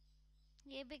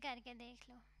ये भी करके देख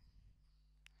लो।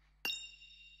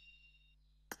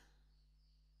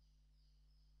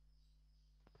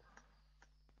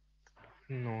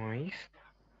 नाइस।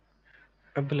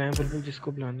 अब बुलाएं बुलबुल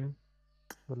जिसको बुलाना है।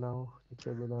 बुलाओ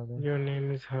किसे बुलाना है? Your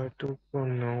name is hard to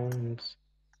pronounce.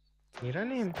 मेरा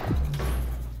नेम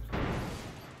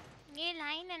ये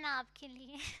लाइन है ना आपके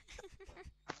लिए।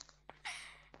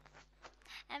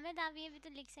 अहमद आप ये भी तो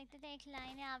लिख सकते थे एक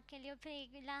लाइन है आपके लिए और फिर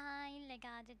एक लाइन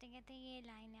लगा देते कहते ये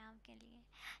लाइन है आपके लिए।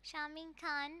 शामीन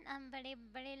खान हम बड़े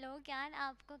बड़े लोग यार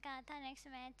आपको कहा था नेक्स्ट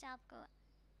मैच आपको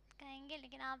कहेंगे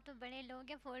लेकिन आप तो बड़े लोग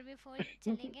हैं 4v4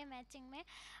 चले गए मैचिंग में।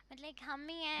 मतलब हम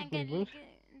ही हैं बुलबुल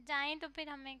अगर जाएं तो फिर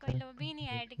हमें कोई लॉबी नहीं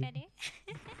ऐड करे।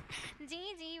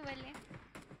 जी जी बोले।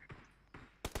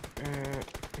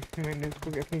 मैंने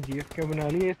उसको अपनी जीएफ क्या बना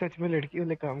ली है। सच में लड़की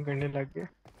वाले काम करने लग गया।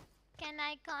 Can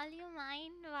I call you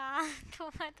mine? वाह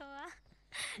तोबा तोबा।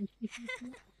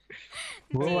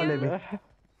 वो जी वाले भी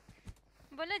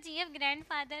बोलो जीएफ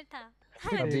ग्रैंडफादर था।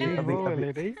 अभी मतलब अभी वो अभी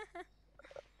वाले नहीं।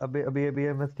 अभी अभी अभी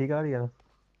एमएस ठीक आ रही है ना?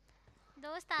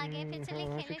 दोस्त आ गए फिर चले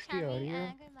हाँ खेले 60 आ शामी। रही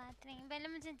है। कोई बात नहीं। पहले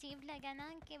मुझे अजीब लगा ना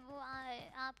कि वो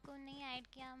आपको नहीं ऐड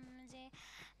किया मुझे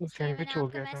वो इसलिए मैंने सैंडविच हो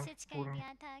आपको गया था मैसेज कर पूरा।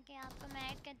 दिया था कि आपको मैं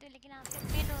ऐड करती हूँ लेकिन आपके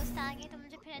अपने दोस्त आ गए तो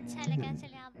मुझे फिर अच्छा लगा।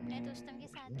 चले आप अपने दोस्तों के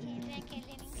साथ खेल रहे हैं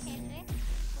अकेले नहीं खेल रहे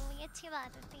तो ये अच्छी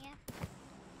बात होती है।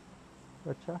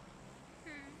 अच्छा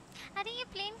अरे ये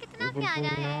प्लेन कितना बुलबुल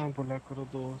प्यारा ना है। बोला करो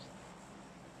दोस्त।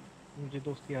 मुझे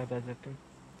दोस्त याद आ जाते हैं।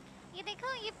 ये देखो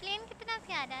ये प्लेन कितना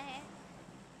प्यारा है।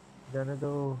 जाने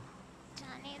दो।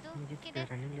 जाने दो मुझे किधर?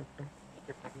 प्यारा नहीं लगता।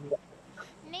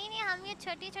 नहीं नहीं हम ये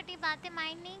छोटी छोटी बातें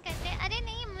माइंड नहीं करते। अरे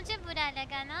नहीं मुझे बुरा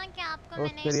लगा ना कि आपको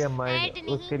मैंने ऐड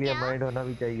नहीं उसके लिए किया माइंड होना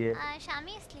भी चाहिए।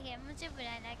 शामी इसलिए मुझे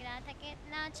बुरा लग रहा था कि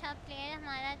इतना अच्छा प्लेयर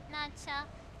हमारा इतना अच्छा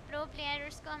प्रो प्लेयर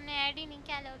उसको हमने ऐड ही नहीं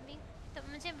किया लॉबी तो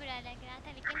मुझे बुरा लग रहा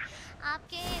था। लेकिन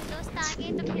आपके दोस्त आ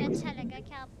गए तो फिर अच्छा लगा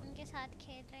कि आप उनके साथ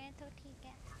खेल रहे हैं तो ठीक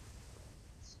है।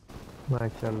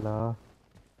 माशाल्लाह।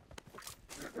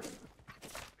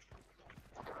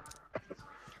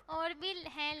 और भी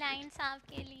है लाइंस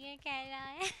आपके लिए कह रहा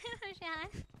है शान।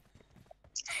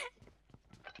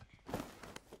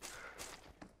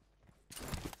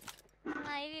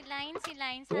 हमारी लाइंस ही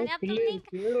लाइंस आ अब तुम नहीं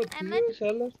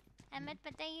अहमद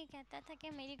पता ही ये कहता था कि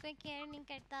मेरी कोई केयर नहीं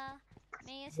करता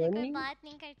मैं इससे कोई बात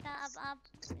नहीं करता। अब आप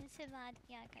इससे बात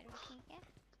किया करो ठीक है।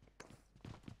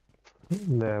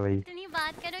 ले भाई इतनी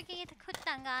बात करो कि ये तो खुद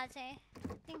तंग आ जाए।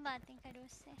 इतनी बातें करो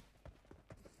उससे।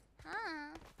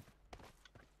 हाँ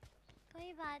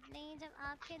कोई बात नहीं जब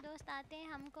आपके दोस्त आते हैं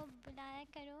हमको बुलाया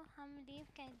करो हम लीव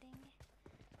कर देंगे।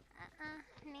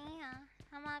 नहीं हाँ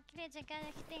हम आपके लिए जगह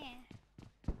रखते हैं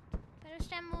पर उस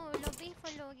टाइम वो लॉबी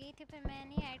फुल हो गई थी फिर मैं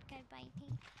नहीं ऐड कर पाई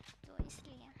थी तो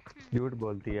इसलिए। झूठ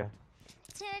बोलती है।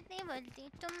 झूठ नहीं बोलती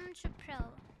तुम चुप रहो।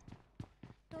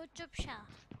 तो चुप शा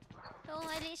तो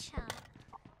अरे शा।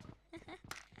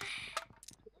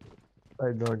 I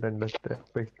don't understand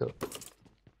Pashto.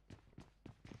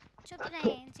 चुप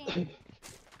रहे जी।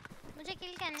 मुझे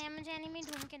किल करने हैं मुझे एनिमी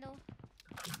ढूंढ के दो।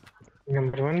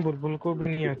 नंबर 1 बुलबुल को भी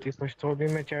नहीं आती पश्तो। अभी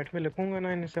मैं चैट में लिखूंगा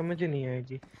ना इन्हें समझ ही नहीं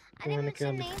आएगी कि अरे मैंने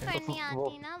क्या मुझे नहीं लिखा है। पढ़नी वो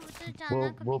आती ना वो तो जाना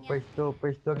को वो भी है।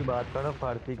 पश्तो की बात करो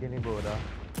फारसी की नहीं बोल रहा।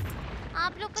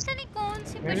 आप लोग पता नहीं कौन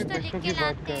सी मैंने पश्तो लिख पश्तो के की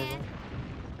बात लाते कर हैं। रहा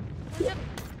वो जो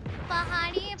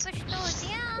पहाड़ी पश्तो होती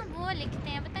है वो लिखते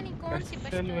हैं पता नहीं कौन सी हूँ।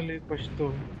 पश्तो असल है। वाली पश्तो।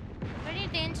 बड़ी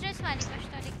डेंजरस वाली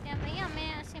पश्तो लिखते हैं भाई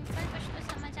हमें सिंपल पश्तो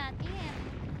समझ आती है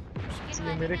मुश्किल ये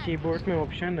वाली मेरे नहीं कीबोर्ड आती। में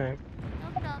ऑप्शन है। No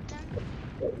problem.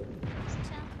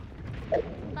 अच्छा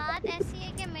बात ऐसी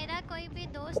है कि मेरा कोई भी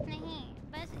दोस्त नहीं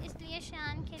बस इसलिए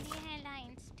शान के लिए है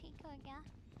लाइंस, ठीक हो गया?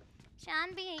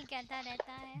 शान भी यही कहता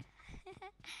रहता है।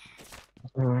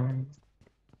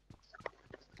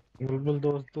 बुलबुल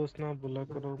दोस्त दोस्त ना बोला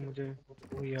करो, मुझे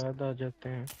वो याद आ जाते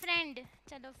हैं। फ्रेंड,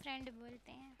 चलो फ्रेंड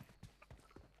बोलते हैं।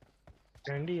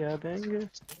 फ्रेंड ही याद आएंगे।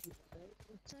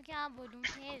 तो क्या बोलूं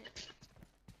फिर?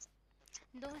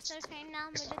 दोस्त और फ्रेंड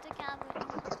नाम बोले तो क्या बोलूं?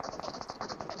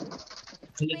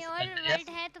 कोई और वर्ड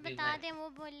है तो बता दे, वो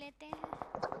बोल लेते हैं।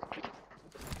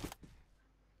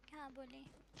 क्या बोले?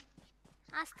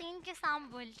 आस्तीन के साम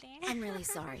बोलते हैं। I'm really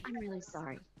sorry. I'm really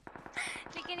sorry.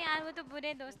 लेकिन यार वो तो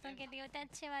बुरे दोस्तों के लिए होता है,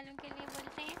 अच्छे वालों के लिए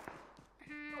बोलते हैं।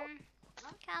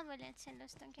 क्या बोले अच्छे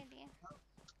दोस्तों के लिए?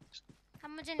 अब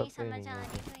मुझे नहीं समझ आ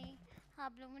रही भाई,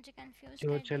 आप लोग मुझे कंफ्यूज जो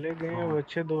कर चले देते गए हैं हैं। वो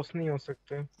अच्छे दोस्त नहीं हो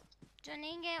सकते। जो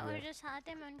नहीं गए और जो साथ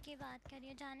है मैं उनकी बात कर रही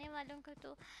हूँ। जाने वालों को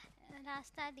तो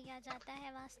रास्ता दिया जाता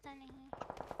है, वास्ता नहीं।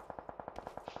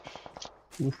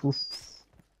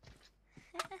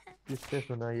 किससे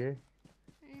सुना ये?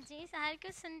 जी सार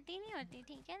को सुनती नहीं होती,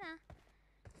 ठीक है ना?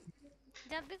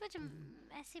 जब भी कुछ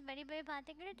ऐसी बड़ी बड़ी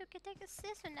बातें करे तो कहते हैं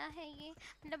किससे सुना है ये,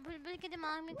 मतलब बुलबुल के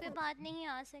दिमाग में कोई बात नहीं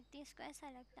आ सकती, इसको ऐसा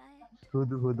लगता है। खुद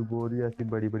खुद बोल रही ऐसी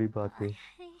बड़ी बड़ी बातें।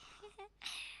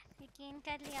 यकीन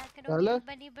कर लिया करो मेरी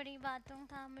बड़ी बड़ी बातों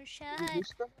का मुर्शद।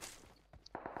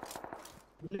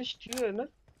 इंग्लिश क्यों है ना?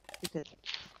 ठीक है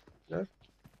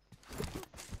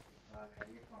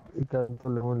तो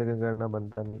लोगों लेकिन करना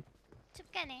बनता नहीं। चुप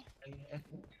करें।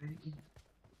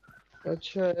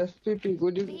 अच्छा एफपीपी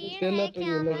गुड भीड़ कहना है तो क्या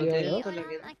नहीं लग में गया भी ना। और हम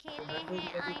अकेले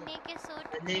हैं, आईने के सो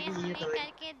टुकड़े हमने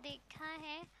करके देखा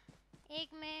है,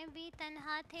 एक में भी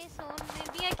तन्हा थे, 100 में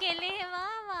भी अकेले हैं।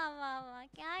 वाह वाह वाह वाह,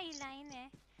 क्या ही लाइन है।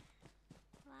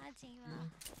 वाह जी वाह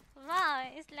वाह,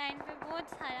 इस लाइन पे बहुत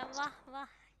सारा वाह वाह,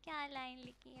 क्या लाइन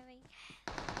लिखी है भाई,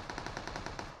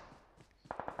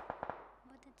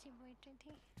 बहुत अच्छी पोइट्री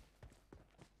थी।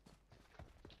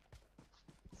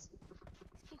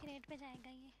 इसकी ग्रेड पे जाएगा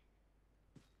ये।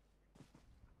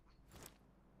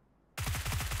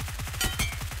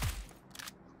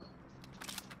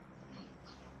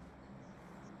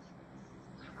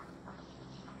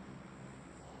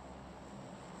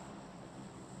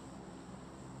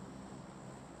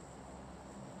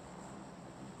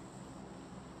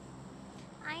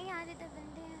 आई यार इधर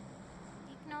बंदे हैं,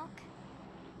 एक नॉक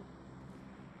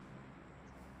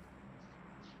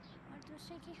और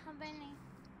दूसरे की खबर नहीं।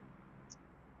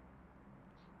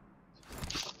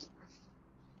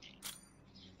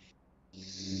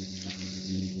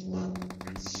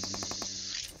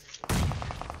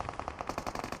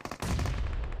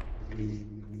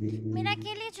 मेरा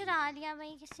अकेले चुरा लिया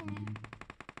भाई किसी ने।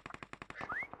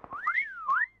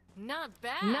 Not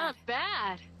bad. Not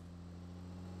bad.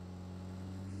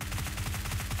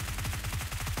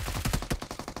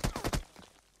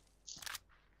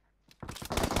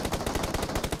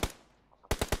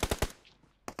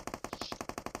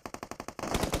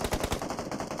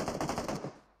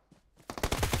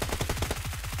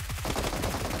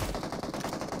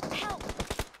 Help!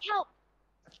 Help!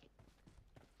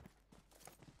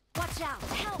 Watch out!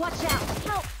 Help! Watch out!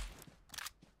 Help!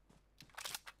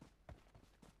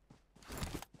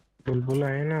 बुलबुल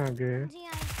आए ना आगे। जी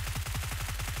आई।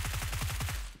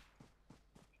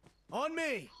 On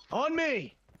me! On me!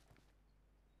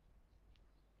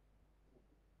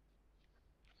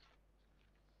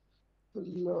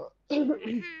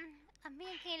 अभी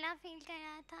अकेला फील कर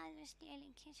रहा था इसलिए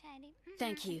लिखी शायरी।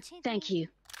 Thank you. अच्छी Thank थी। you.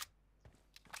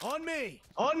 On me!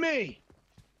 On me!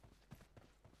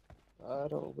 आ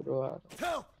रहा हूँ ब्रो, आ रहा हूँ।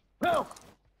 Help! Help!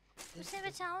 उसे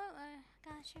बचाओ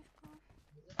काशिफ को।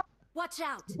 Watch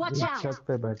out! Watch out! छत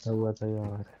पे बैठा हुआ था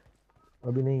यार।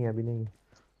 अभी नहीं अभी नहीं,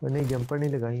 और नहीं जंपर नहीं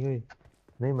लगाई हुई।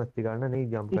 नहीं मस्ती करना, नहीं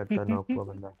जंप करता नॉक हुआ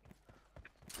बंदा।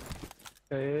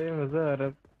 मजा आ रहा,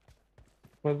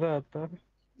 मजा आता।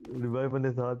 रिवाइव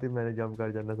बंदे साथ ही मैंने जंप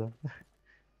कर जाना था।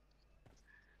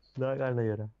 ना करना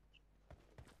जरा,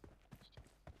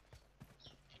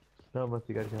 ना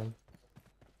मस्ती कर जान।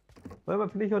 मैं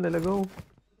फिनिश होने लगा हूँ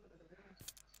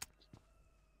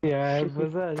यार,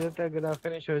 मजा आ जाता अगर आप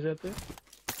फिनिश हो जाते।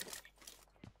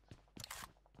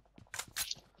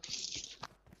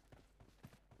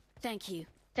 Thank you.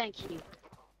 Thank you.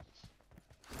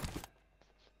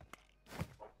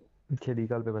 पीछे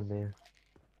रिकॉल पे बंदे हैं।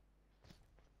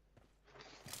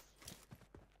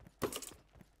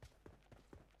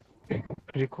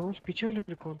 रिकॉल पीछे वाले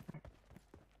रिकॉल।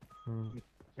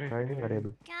 ट्राई नहीं करे अभी।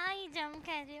 क्या ही जम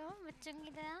कर रहे हो बच्चों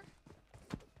की तरह।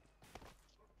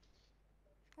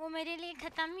 वो मेरे लिए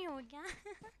खत्म ही हो गया।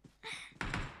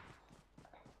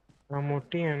 हाँ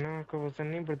मोटी है ना, का वजन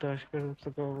नहीं बर्दाश्त कर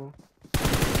सका वो।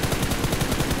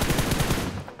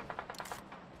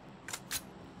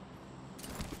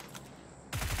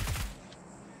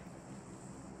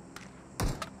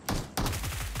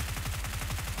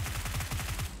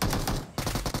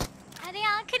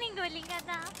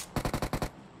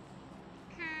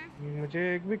 मुझे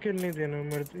एक भी किल नहीं देना,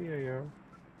 मर्जी है यार।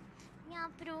 ये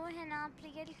आप प्रो है ना, आप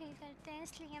रियल किल करते हैं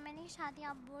इसलिए मैं नहीं चाहती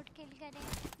आप बोट किल करें।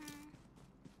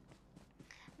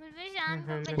 बुलबुल शान को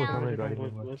हाँ, मैं बुलाओ। समझ रहा हूँ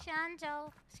बहुत। शान जाओ,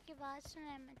 उसके बाद सुनो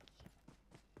अहमद की।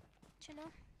 चलो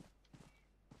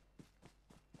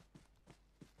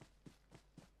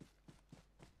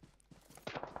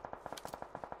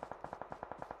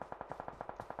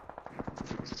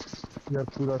यार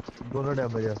पूरा दोनों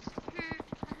डैमेज है।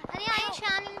 अरे आए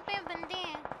शान, इन पे बंदे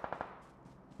हैं।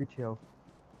 पीछे आओ,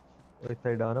 इस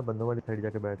साइड आओ ना, बंदों वाली साइड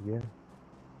जाके बैठ गया है।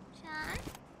 शान,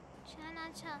 शान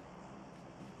आजा,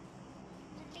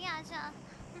 जल्दी आजा।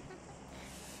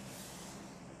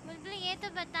 बुलबुल ये तो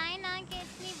बताए ना कि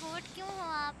इतनी बोट क्यों हो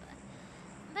आप।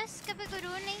 बस कभी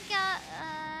गुरूर नहीं क्या।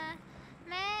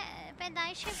 मैं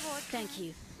पैदाइशी बोट हूँ। Thank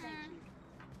you.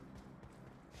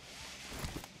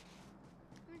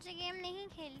 मुझे गेम नहीं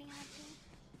खेलनी आती।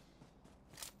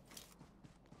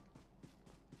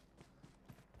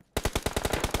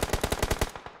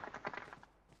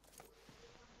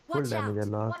 फुल Watch डैमेज है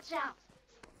out! Last. Watch out!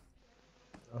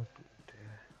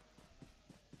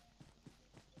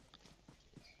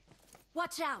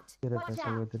 Watch out! तेरा Watch कैसा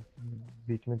हुआ out! इधर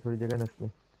बीच में थोड़ी जगह नसले।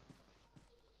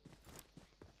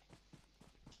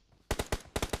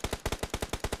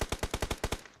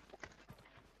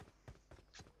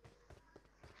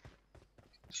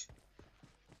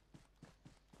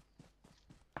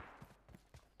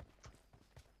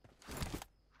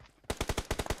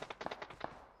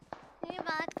 ये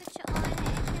बात कुछ और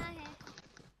है, क्या है?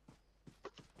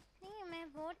 नहीं मैं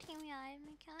बोट ही हूँ यार,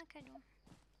 मैं क्या करूँ।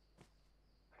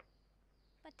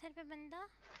 पत्थर पे बंदा।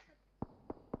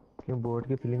 क्यों बोर्ड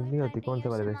की फीलिंग और नहीं पड़ होती? रही कौन है, से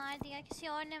वाले उसे पे? मार दिया, किसी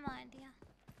और ने मार दिया।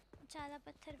 ज़्यादा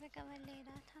पत्थर पे कवर ले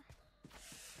रहा था।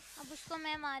 अब उसको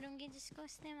मैं मारूंगी जिसको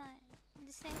उसने मारा,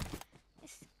 जिसने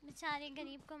इस बेचारे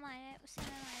गरीब को मारा है, उसे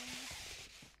मैं मारूंगी।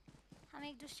 हम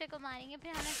एक दूसरे को मारेंगे,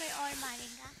 फिर हमें कोई और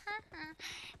मारेगा। हाँ हाँ,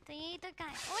 तो यही तो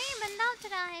कहा। ओए बंदा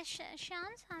उतरा है,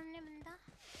 शान सामने बंदा।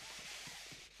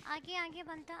 आगे आगे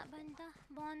बंदा बंदा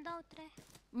बंदा उतरा है।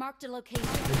 Marked a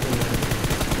location.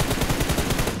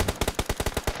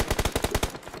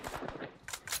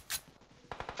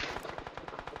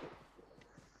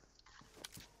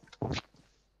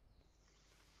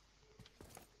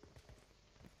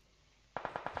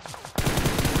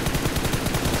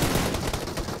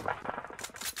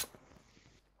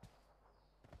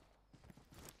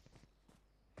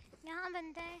 यहाँ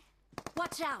बंदा है।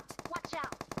 Watch out! Watch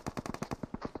out!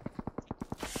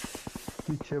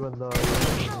 पीछे बंदा आ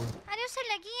गया। अरे उसे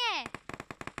लगी है,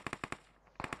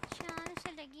 शान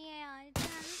उसे लगी है यार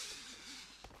जान।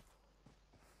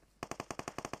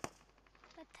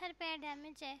 पत्थर पे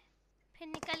डैमेज है, फिर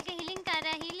निकल के हीलिंग कर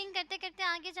रहा है, हीलिंग करते करते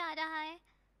आगे जा रहा है।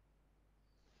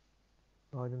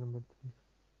 आज number 3।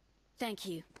 Thank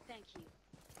you. Thank you.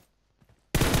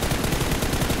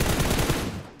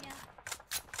 या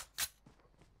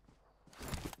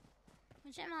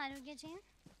मुझे मारोगे जीन?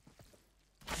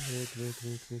 वेट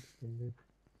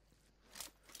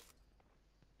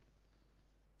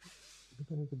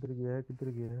पता नहीं किधर गया है, किधर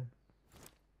गया है।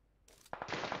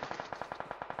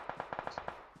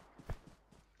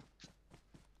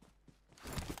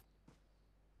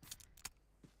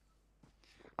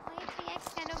 ओए 3x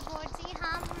करो बोर्ड जी।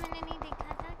 हाँ वो मैंने नहीं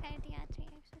देखा था, कर दिया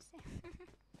 3x उसे।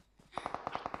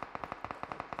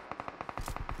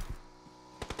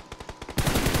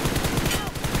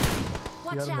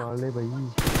 Watch यार मार out! ले भाई।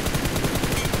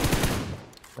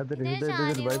 इधर इधर इधर जा इधर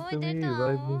रही रिवाइव हो, तो इधर नहीं, तो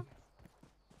रिवाइव आओ। नहीं।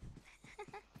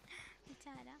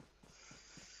 बेचारा।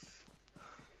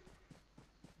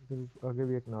 इधर आगे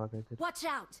भी एक नाक है इधर। Watch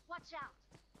out! Watch out!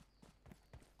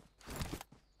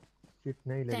 Kit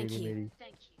नहीं Thank लगेगी you. मेरी।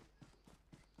 Thank you.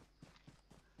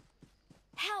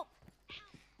 Help!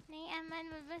 नहीं अमन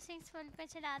बुलबुल 6 फुल पे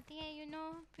चलाती है, यू नो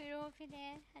फिर फिर।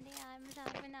 अरे यार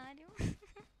मजाक बना रही हूँ।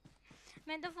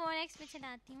 मैं तो 4x पे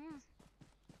चलाती हूँ।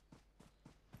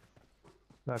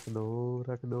 रख दो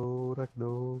रख दो रख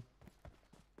दो।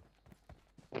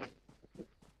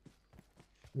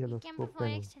 ये लो ठीक है मैं स्कोप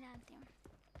पहनो। 4x चलाती हूँ।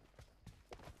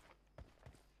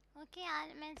 ओके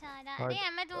यार मैं जा रहा। अरे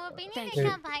अहमद वो भी नहीं Thank देखा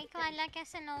you. बाइक वाला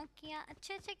कैसे नॉक किया।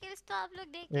 अच्छे अच्छे किल्स तो आप लोग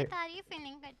देख के तारीफ ही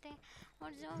नहीं करते, और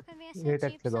जो कभी ऐसे 8x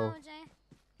अजीब सा लगाओ। हो जाए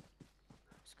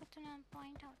उसको तो ना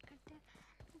पॉइंट आउट करते हैं।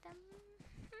 मतलब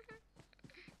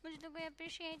मुझे तो कोई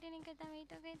अप्रिशिएट ही नहीं करता, मेरी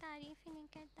तो कोई तारीफ ही नहीं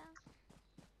करता।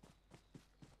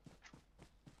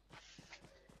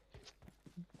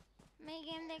 मैं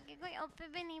गेम देख के कोई ओपे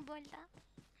भी नहीं बोलता।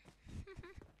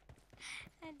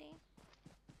 अरे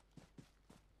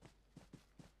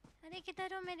अरे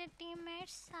किधर हो मेरे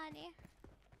टीममेट्स सारे?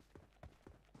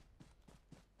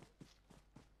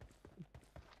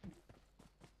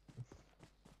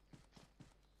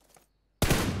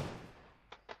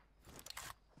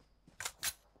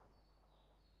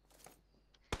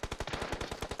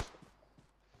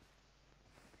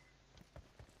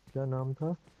 क्या नाम था?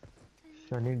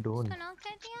 शनी डोन। उसको नॉक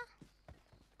कर दिया।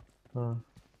 हाँ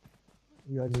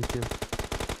यार नीचे।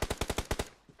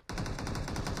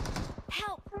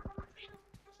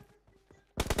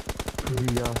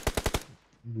 भैया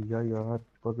भैया यार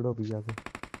पकड़ो भैया को।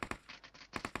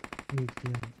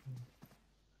 नीचे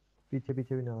पीछे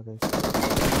पीछे भी ना आ गए।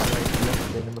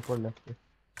 लेफ्ट पे नंबर 4 लेफ्ट पे।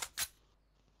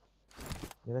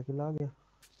 मेरा किल आ गया।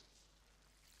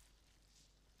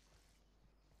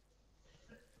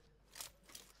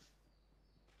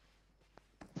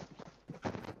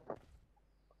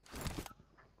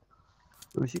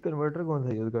 उसी कन्वर्टर कौन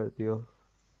सा यूज करती हो?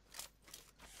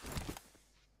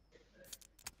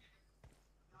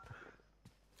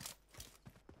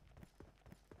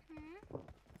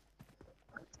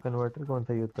 कन्वर्टर कौन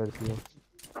सा यूज करती हो?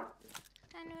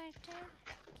 कन्वर्टर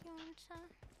कौन सा?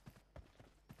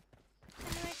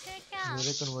 कन्वर्टर क्या?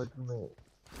 मेरे कन्वर्टर में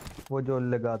वो जो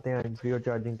लगाते हैं एंट्री और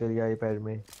चार्जिंग के लिए आईपैड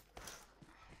में।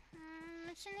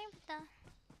 मुझे नहीं पता।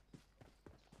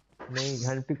 नहीं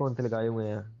हैंड फ्री कौन से लगाए हुए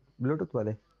हैं? ब्लूटूथ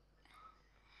वाले?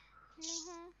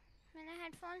 नहीं मैंने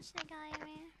हेडफोन्स लगाए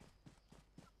हुए हैं।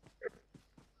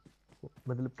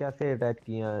 मतलब कैसे अटैच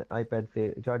किए हैं आईपैड से?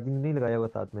 चार्जिंग नहीं लगाया हुआ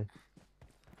साथ में?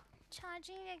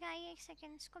 चार्जिंग लगाई। एक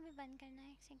सेकंड इसको भी बंद करना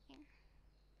है। एक सेकंड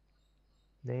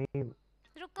नहीं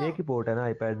रुको। एक ही पोर्ट है ना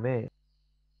आईपैड में।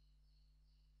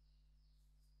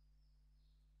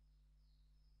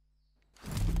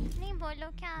 नहीं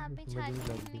बोलो क्या अभी समझ नहीं चार्जिंग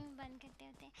लगती। नहीं बंद करते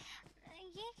होते?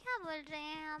 ये क्या बोल रहे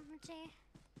हैं आप मुझे?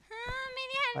 हाँ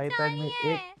मेरी हेल्प जा आईपैड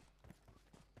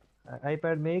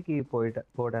में रही एक है। ही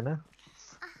पोर्ट है ना?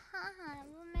 हाँ हाँ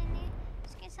वो मैंने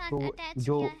उसके तो साथ अटैच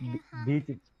जो किया है। हाँ बीच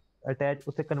अटैच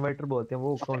उसे कन्वर्टर बोलते हैं,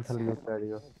 वो कौन सा यूज कर रही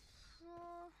हो? वो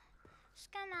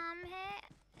उसका नाम है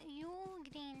यू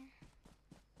ग्रीन।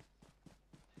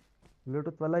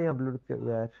 ब्लूटूथ वाला या ब्लूटूथ के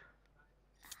बगैर?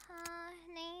 हाँ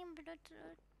नहीं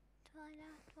ब्लूटूथ वाला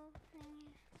तो नहीं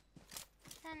है।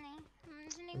 पता नहीं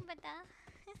मुझे नहीं पता।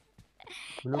 ये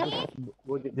ब्लूटूथ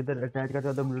वो जिधर अटैच करता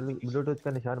है तो ब्लूटूथ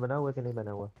का निशान बना हुआ है कि नहीं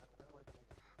बना हुआ?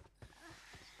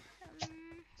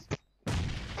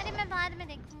 अरे मैं बाद में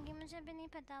देखूंगी। मुझे अभी नहीं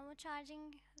पता। वो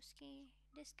चार्जिंग उसकी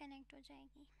डिस्कनेक्ट हो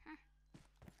जाएगी।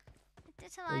 इतने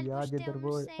तो सवाल यार पूछते हो जिधर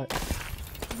वो मुझसे।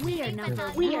 We मुझे are नहीं number पता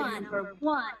we था। are number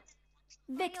one.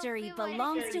 Victory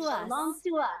belongs to us.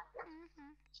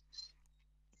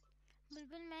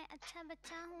 बुलबुल मैं अच्छा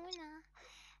बच्चा हूँ ना।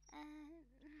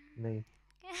 नहीं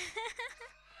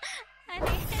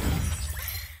अरे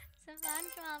सफान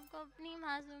क्यों आपको अपनी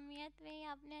मासूमियत में ही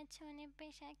अपने अच्छे होने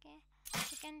पे शक है?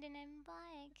 चिकन डिनर में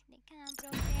बाइक देखा ना। प्रो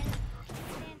प्लेयर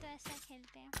खेलते हैं तो ऐसा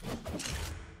खेलते हैं।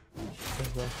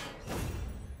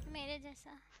 मेरे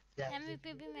जैसा MVP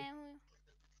भी मैं हूँ।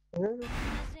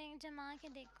 मजे जमा के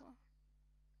देखो।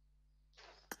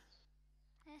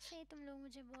 ऐसे ही तुम लोग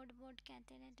मुझे बोट बोट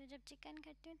कहते रहते हो। जब चिकन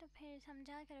करते हो तो फिर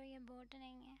समझा करो ये बोट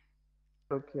नहीं है।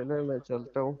 तो खेले मैं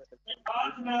चलता हूँ।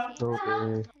 ओके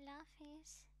अल्लाह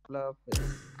हाफिज़।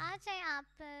 आ जाए आप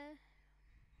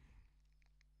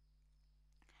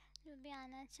जो भी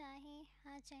आना चाहे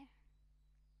आ जाए।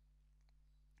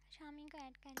 शामी को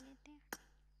ऐड कर लेते हैं।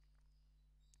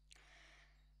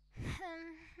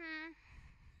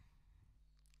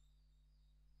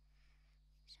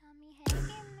 शामी है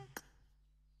गेम में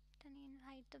तो नहीं।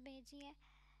 इनवाइट तो भेजी है।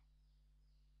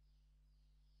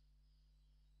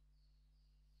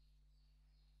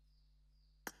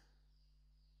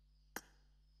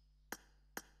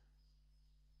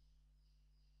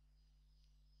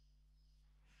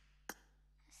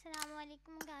 अस्सलाम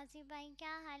वालेकुम गाजी भाई,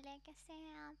 क्या हाल है? कैसे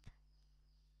हैं आप?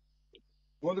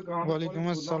 वालेकुम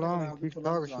अस्सलाम। ठीक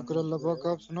ठाक शुक्र अल्लाह पाक।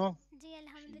 आप सुनाओ? जी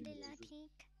अल्हम्दुलिल्लाह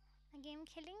ठीक। गेम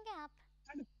खेलेंगे आप?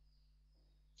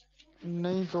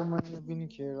 नहीं तो मैं अभी नहीं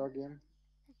खेल रहा गेम,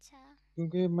 अच्छा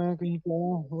क्योंकि मैं कहीं पे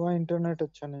आया हुआ इंटरनेट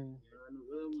अच्छा नहीं है।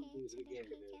 ओके चलिए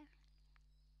ठीक है।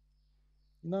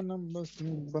 ना ना बस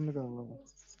बंद कर रहा।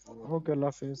 ओके अल्लाह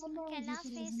हाफिज। ओके अल्लाह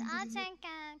हाफिज़। आ जाएं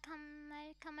क्या? खमर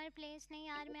खमर प्लेस नहीं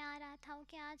यार मैं आ रहा था।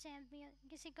 ओके आ जाएं। अभी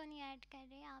किसी को नहीं ऐड कर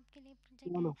रहे। आपके लिए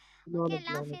जगह है। ओके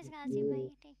अल्लाह हाफिज़ गाजी भाई,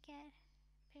 टेक केयर।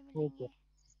 फिर ओके मिलेंगे।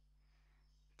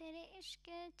 तेरे इश्क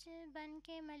च बन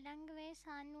के मलंग वे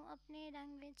सानू अपने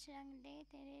रंग विच रंग दे।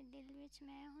 तेरे दिल विच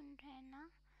मैं हुन रहना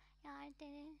यार।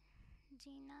 तेरे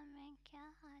जीना मैं क्या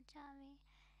आ जावे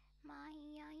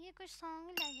माहिया। ये कुछ सॉन्ग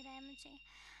लग रहा है मुझे।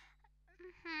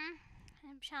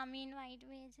 शामी इनवाइट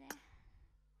भेज रहे हैं।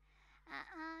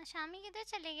 शामी किधर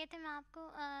चले गए थे? मैं आपको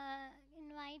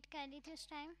इनवाइट कर रही थी उस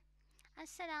टाइम।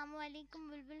 अस्सलाम वालेकुम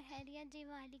बुलबुल हैरिया जी।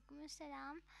 वालेकुम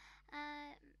अस्सलाम।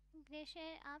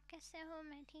 ग्रेशर आप कैसे हो?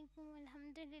 मैं ठीक हूँ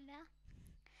अल्हम्दुलिल्लाह।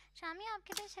 शामी आप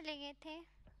किधर चले गए थे?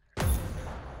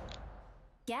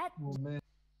 Get वो मैं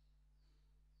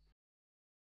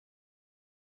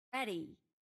ready.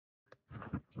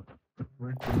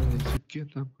 तुम्हें चेक किया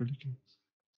था आपको लेकिन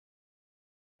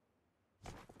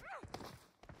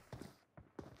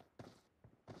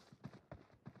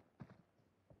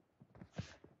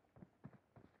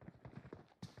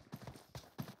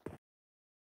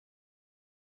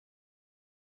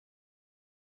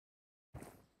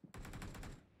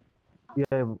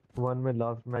ये वन में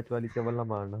लास्ट मैच वाली चवल ना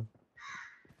मारना।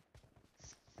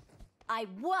 I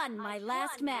won my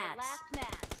last match.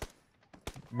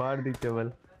 मार दी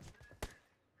चवल।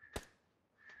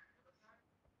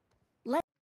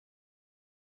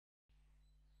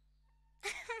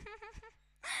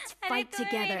 अरे Fight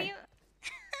तुम्हें together. मेरी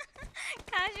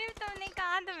काशिफ तुमने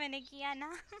कहा तो मैंने किया ना।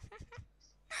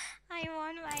 I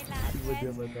won my last मुझे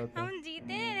match. पता था। हम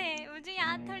जीते थे, मुझे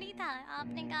याद थोड़ी था।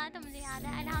 आपने कहा तो मुझे याद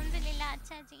है। अल्हम्दुलिल्लाह।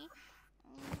 अच्छा जी,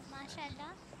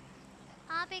 माशाल्लाह।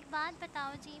 आप एक बात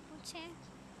बताओ जी, पूछे।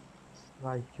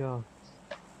 अच्छा,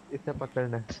 इसे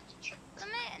पकड़ना है।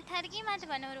 तुम्हें ठरकी मत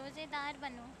बनो, रोजेदार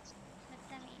बनो।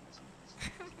 बदतमीज।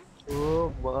 ओ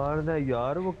मारना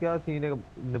यार, वो क्या सीन है,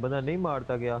 बंदा नहीं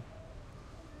मारता क्या?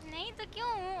 नहीं तो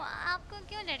क्यों? आपको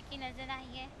क्यों लड़की नजर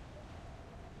आई है?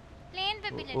 प्लेन पे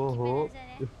भी लड़की ओहो, पे नजर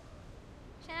है।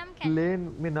 शर्म कर लो। प्लेन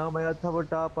में नाम आया था वो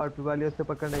टॉप आर्ट वाली, उससे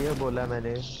पकड़ना ये बोला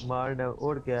मैंने, मारना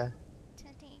और क्या है?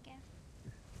 अच्छा ठीक है।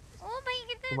 ओ भाई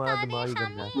कितने तुम्हारा तारे हैं दिमाग ही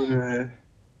गंदा है। शामी।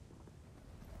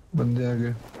 बंदे आ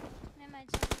गए। मैं मर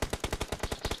जाऊंगी।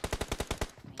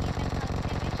 ये मैं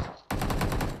भागते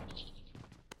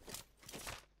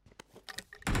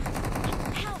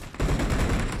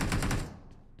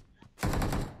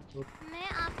हुए। मैं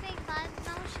आपको एक बात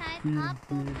बताऊं, शायद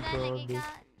आपको बुरा लगेगा।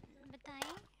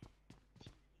 बताएं।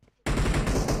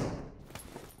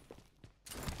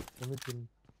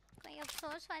 कोई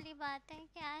अफसोस वाली बात है?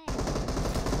 क्या है?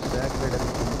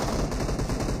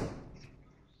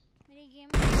 मेरी गेम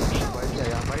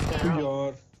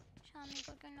यार शामी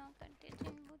को क्यों नॉक करते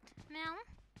जिन बूथ। मैं आऊं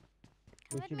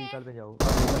खबर नीचे में? रिकॉल पे जाओ, Please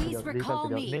रिकॉल पे recall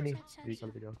जाओ, me. नहीं नहीं अच्छा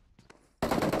रिकॉल पे जाओ।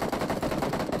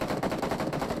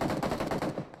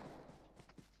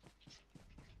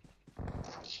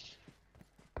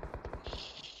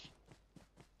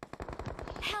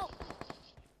 Help.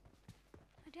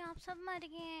 अरे आप सब मर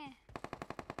गए हैं।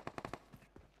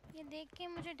 ये देख के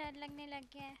मुझे डर लगने लग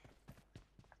गया है।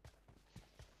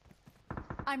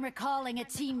 I'm recalling a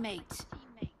teammate.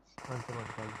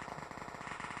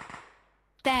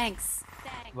 Thanks.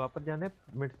 Thanks. वापस जाने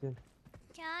मिड से।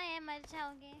 क्या है, मर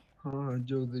जाओगे? हाँ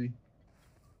जो उधर ही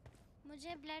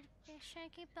मुझे ब्लड प्रेशर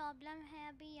की प्रॉब्लम है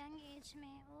अभी यंग एज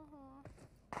में। ओहो,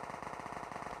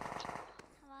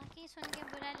 वाकई सुन के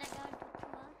बुरा लगा और दुख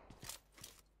हुआ।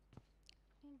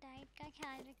 डाइट का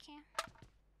ख्याल रखें।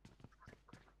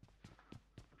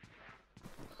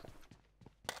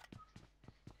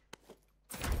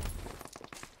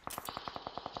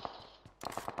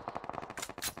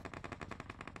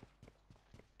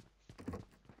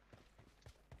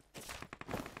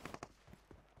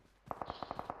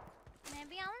 मैं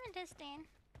भी आऊँ ना डिस्टेन?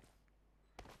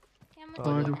 क्या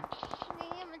मुझे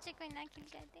नहीं, मुझे कोई ना किल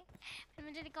कर दे, फिर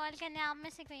मुझे रिकॉल करने आप में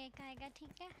से कोई एक आएगा,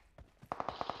 ठीक है?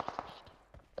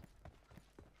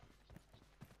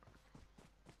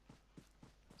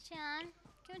 चांद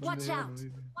क्यों? Watch out.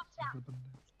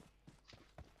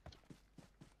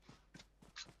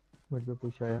 मुझ पे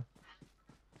पुश आया।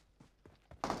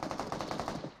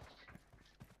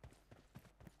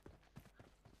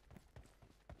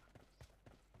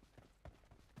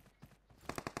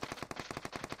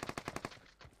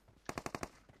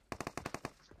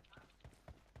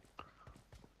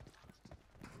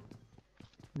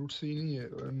 रूट सही नहीं है,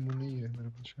 एमो नहीं है मेरे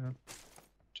पास शायद।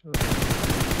 चलो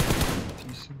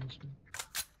 30 से इसमें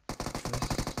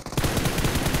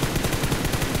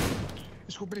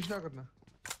इसको फिनिश ना करना।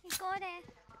 एक और है।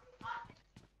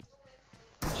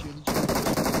 जी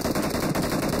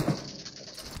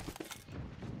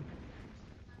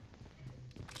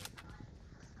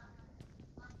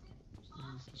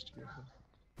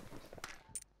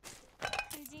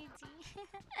जी।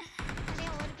 अरे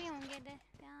और भी होंगे इधर,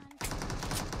 ध्यान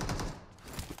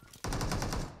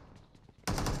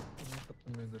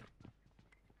इधर।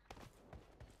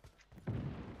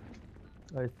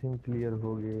 आई थिंक क्लियर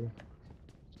हो गए।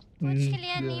 कुछ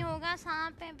क्लियर नहीं होगा।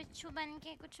 सांप है, बिच्छू बन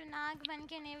के, कुछ नाग बन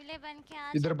के, नेवले बन के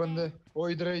आ इधर जाते बंदे। हैं। ओ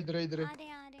इधर है इधर है इधर है। आ रहे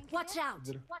हैं। Watch out.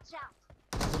 Watch out.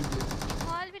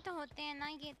 Hall भी तो होते हैं ना,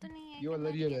 ये तो नहीं है। ये वाला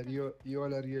रियल है, ये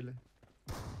वाला रियल है।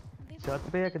 छत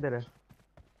पे या किधर है?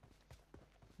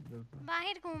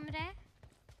 बाहर घूम रहा है।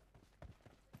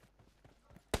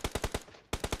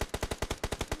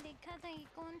 देखा था, ये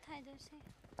कौन था इधर से?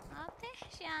 आप थे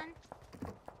शान?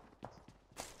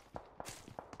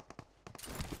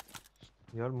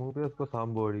 यार मुंह पे उसको सांप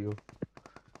बोल रही हो।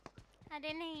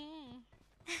 अरे नहीं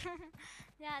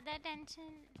ज़्यादा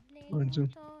टेंशन ले अच्छा लूँ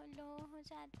तो लो हो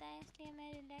जाता है, इसलिए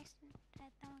मैं रिलैक्स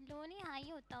रहता हूँ। लो नहीं, हाई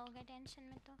होता होगा टेंशन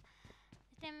में, तो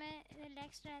इसलिए मैं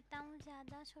रिलैक्स रहता हूँ,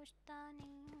 ज़्यादा सोचता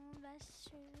नहीं हूँ, बस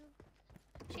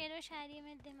शेरो शायरी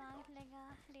में दिमाग लगा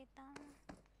लेता हूँ।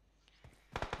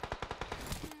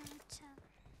 अच्छा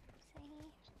सही।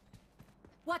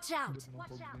 Watch out!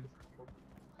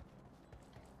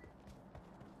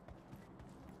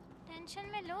 टेंशन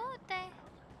में लो होता है,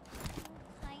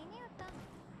 हाई नहीं होता।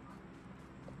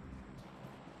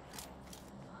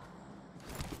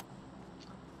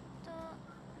 तो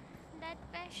ब्लड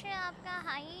प्रेशर आपका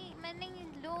हाई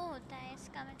मतलब लो होता है,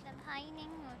 इसका मतलब हाई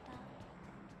नहीं होता।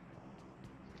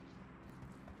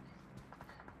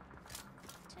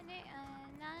 चले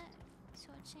ना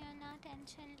सोचें और ना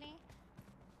टेंशन लें।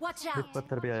 Watch सही एक out! है।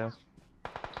 पत्थर पे आया।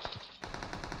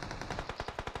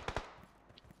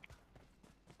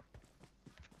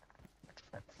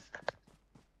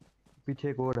 पीछे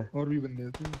एक और है। और भी बंदे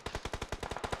थे।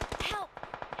 Help!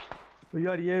 तो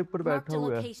यार ये ऊपर Marked बैठा a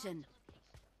हुआ है। location.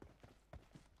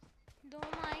 दो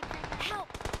माइक लगा। Help!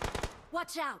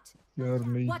 Watch out! यार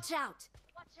नहीं। Watch out!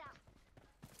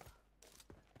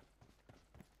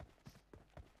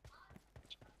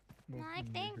 माइक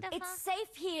दे एक दफा। It's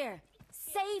safe here.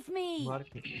 Save me! मार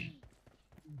के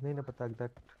नहीं ना पता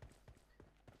एग्जैक्ट।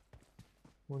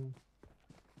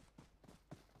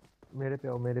 मेरे पे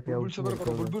आओ, मेरे पे आओ, बुलबुल सबर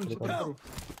करो, बुलबुल मेरे पे सबर आओ, करो।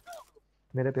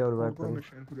 मेरे पे और रिवाइव और कौन करो। है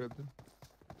शैन को रहता है।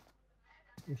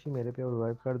 इसी मेरे पे और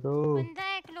रिवाइव कर दो। बंदा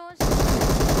है क्लोज।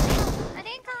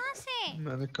 अरे कहाँ से?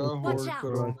 मैंने कहा Watch होल्ड out!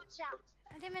 करो।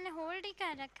 अरे मैंने होल्ड ही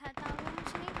कर रखा था, वो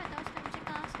मुझे नहीं पता उसने मुझे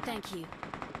कहाँ से। Thank you.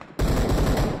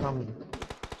 सामने।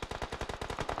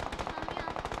 सामने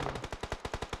आओ।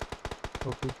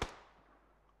 ओके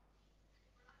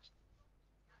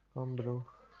कम ब्रो।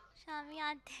 शामी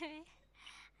आते हुए,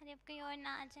 अरे अब कोई और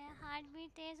ना आ जाए। हार्ट बीट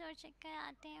तेज और चक्कर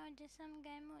आते हैं और जिस्म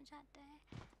गर्म हो जाता है।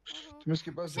 ओहो। तुम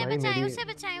इसके पास उसे जाओ। भाई बचाए, मेरी उसे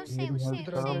बचाए, उसे मेरी उसे हेल्थ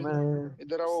इधर उसे आओ, कम है।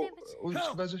 इधर आओ। उसे बचाए।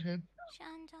 उसके पास है शैन।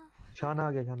 शान जाओ। शान आ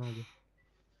गया, शान आ गया।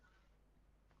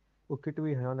 वो किट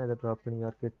भी है ना, इधर तो अपनी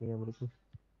यार किट नहीं है मेरे को।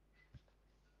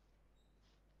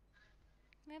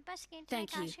 मेरे पास किट है, Thank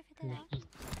you. काशिफ इधर आओ।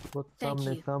 वो Thank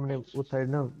सामने you. सामने उस साइड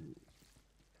ना,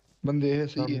 बंदे है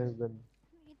सही है। सामने गन।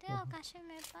 इधर आओ काशिफ,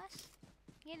 मेरे पास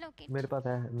ये लो किट। मेरे पास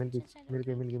है, मिल गई अच्छा चलो मिल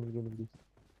गई ठीक मिल है। गई मिल गई मिल गई।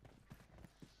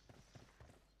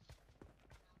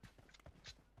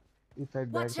 इस साइड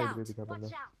बैक Watch साइड पे out! भी था बंदा।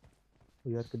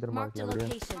 वो यार किधर मार्क Marked a लग रहा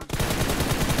है। location.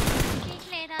 किट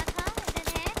ले रहा था, इधर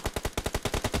है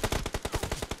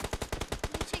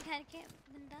नीचे घर के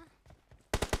बंदा।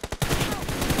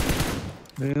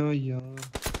 मैं यार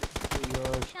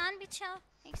शान बिछाओ,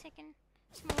 एक सेकंड।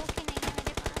 स्मोक ही नहीं है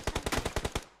मेरे पास,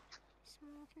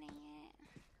 स्मोक नहीं है।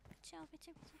 बचाओ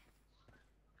पीछे पीछे।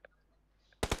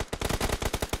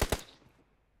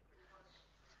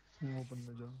 ओपन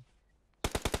में जा।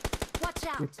 Watch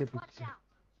out! इसके पीछे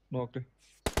नॉक है।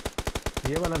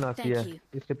 ये वाला नासी Thank है, you.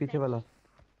 इसके पीछे वाला।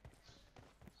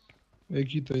 एक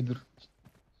ही था इधर।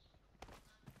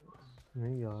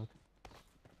 नहीं यार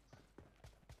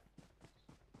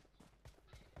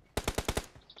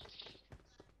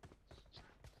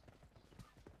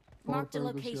Marked a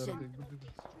और बस यार location. देख बंदे।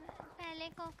 पहले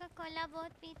कोका कोला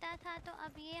बहुत पीता था तो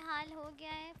अब ये हाल हो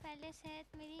गया है। पहले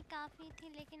सेहत मेरी काफ़ी थी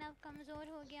लेकिन अब कमज़ोर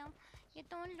हो गया हूँ। ये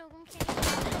तो उन लोगों के लिए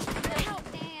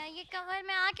होते हैं यार। ये कवर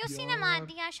में आके उसी ने मार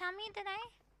दिया। शामी इधर आए,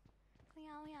 कोई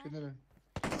आओ यार। किधर है?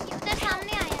 ये उधर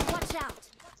सामने आया है। Watch out!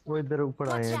 वो इधर ऊपर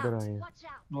आए हैं, Watch इधर out! आए हैं।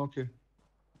 नॉक है।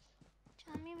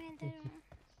 शामी मैं इधर हूँ।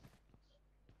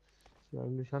 यार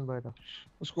निशान भाई था।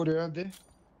 उसको रहने दे।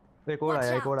 एक और Watch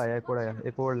आया, एक और out! आया, एक और आया,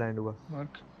 एक और लैंड हुआ।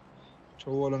 मार्क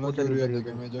छो वाला ना उधर जो उधर रिया ही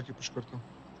देगा। उधर। मैं जाके पुश करता हूँ।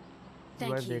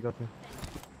 Revive Thank you. देगा फिर।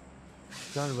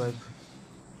 क्या रिवाइव?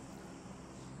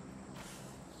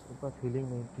 ऊपर फीलिंग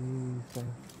नहीं थी इसका।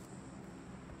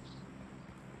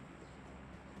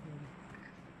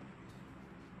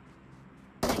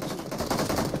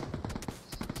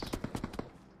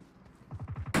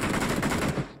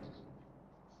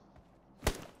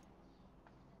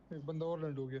 एक बंदा और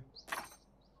लैंड हो गया।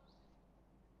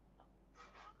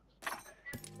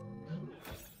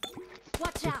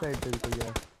 Watch इस out! साइड पे भी कोई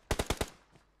है।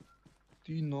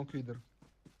 3 नॉक है इधर।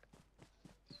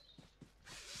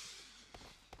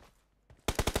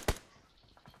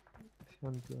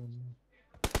 शांति आने।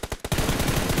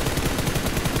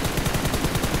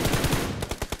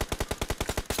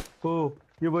 ओ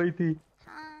ये वही थी।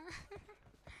 हाँ मुझ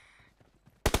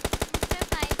पे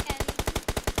फाइट कर रही थी।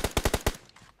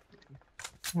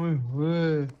 ओए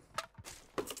होए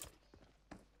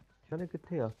शान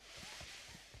कितने आ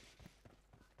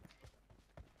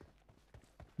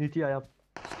नीचे आया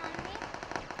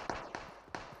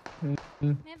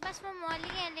मेरे पास वो मॉली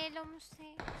है, ले लो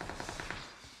मुझसे।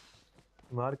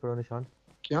 मार करो निशान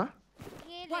क्या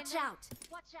ये ले Watch लो। out!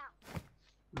 Watch out!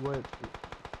 वो मेरे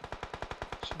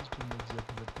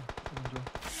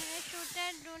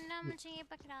शूटर ढूंढना, मुझे ये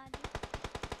पकड़ा दे।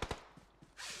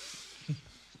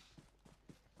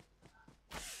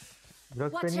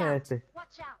 ड्रग्स पे Watch नहीं आया out! इससे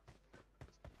Watch out!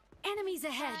 Enemies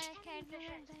ahead! Academy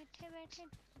में बैठे बैठे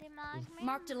दिमाग में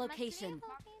Marked a location.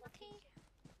 मकड़ी हो गई थी।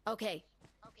 Okay.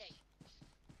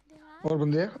 दिमाग और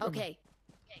बंदे हैं Okay.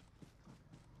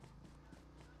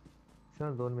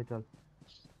 शान जोन में चल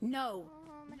No.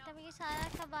 ओहो, मतलब ये सारा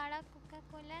कबाड़ा कोका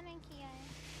कोला ने किया है।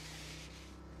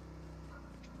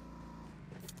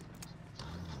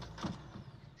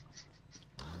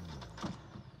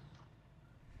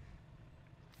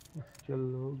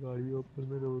 चलो गाड़ी ऊपर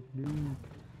में रोक दी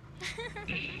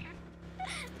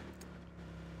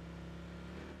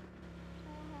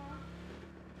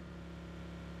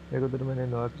एक उधर मैंने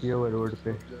नॉक किया हुआ रोड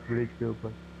पे ब्रिज के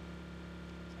ऊपर।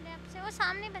 चले अब से वो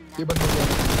सामने बंदा। ये बंदा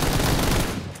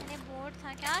अरे बोर्ड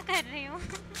था, क्या कर रही हूँ?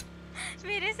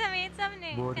 मेरे समेत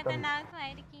सबने खतरनाक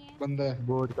फायर किए हैं। बंदा है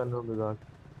बोर्ड का नो मजाक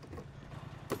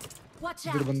Watch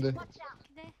इधर out! बंदे किधर?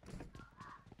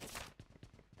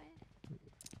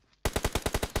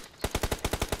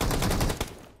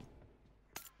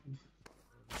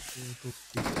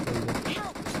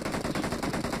 Help!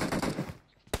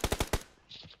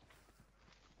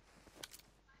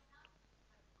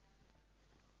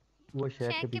 वो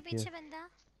शेक शेक के के पीछे पीछे है। बंदा।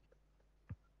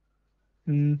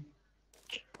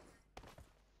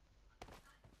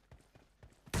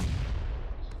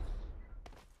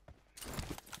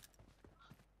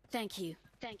 Thank you.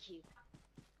 Thank you.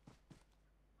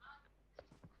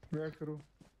 Wait करो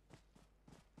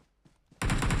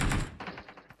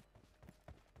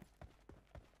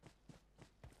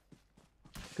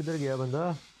किधर गया बंदा?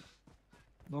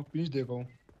 नो प्लीज देखो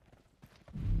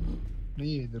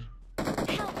नहीं है इधर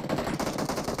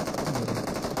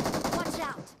Watch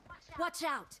out! Watch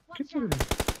out! किधर है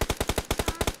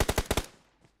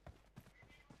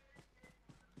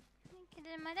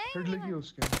किधर मरा है? हेड लगी है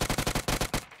उसके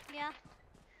या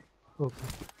ओके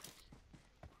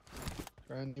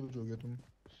शायद नहीं कुछ हो गया तुम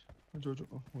जो जो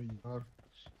ओ यार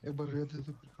एक बार गए थे तो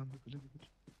फिर खान पे कुछ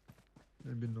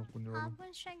मैं भी नॉक होने वाला आप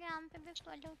इंस्टाग्राम पे भी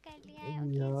फॉलो कर लिया है।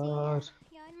 यार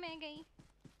यार मैं गई।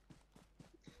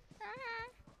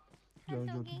 जाओ हद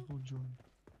जाओ हो गई। तुम जाओ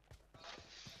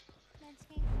Let's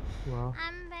see. वाह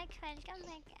I'm back. Welcome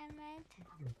back, Ahmed.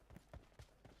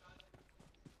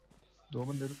 दो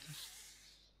बंदे थे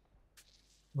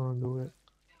हाँ दो है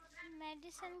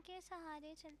मेडिसिन के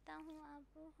सहारे चलता हूँ अब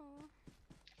हो।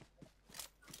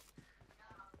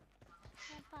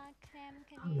 पाक रैम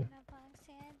करिएगा, पाक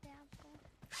सेहत दे आपको।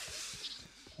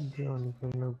 ध्यान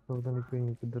करना पता नहीं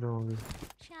कहीं किधर होंगे।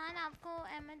 शान आपको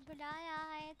अहमद बुलाया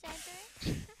है चैट में।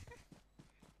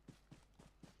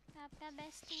 आपका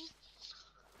बेस्टी।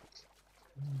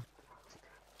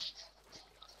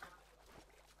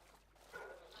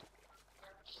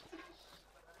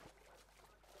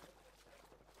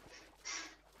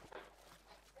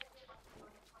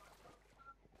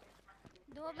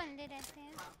 दो बंदे रहते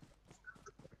हैं।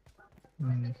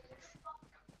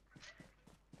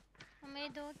 मेरे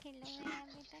 2 किल हुए हैं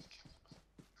अभी तक।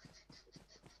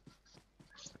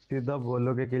 सीधा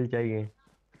बोलो कि किल चाहिए।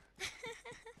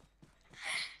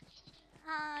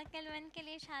 हाँ किल 1 के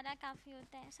लिए इशारा काफी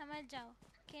होता है, समझ जाओ।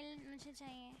 किल मुझे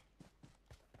चाहिए।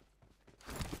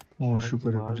 ओह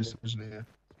शुक्र है मुझे समझ नहीं आया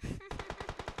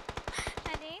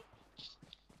अरे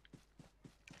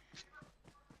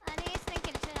अरे इसने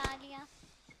किल चुरा लिया।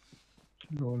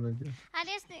 लो लग गया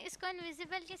अरे इसको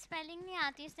इनविजिबल की स्पेलिंग नहीं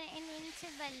आती, इसने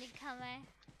इनविंसिबल लिखा हुआ है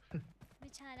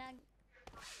बेचारा।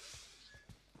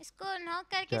 इसको नॉक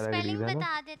करके बेचारा स्पेलिंग गरीब है ना?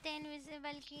 बता देते हैं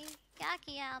इनविजिबल की। क्या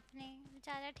किया आपने?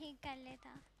 बेचारा ठीक कर लेता।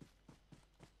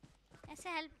 ऐसे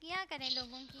हेल्प किया करें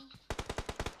लोगों की।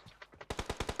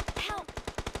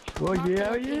 वो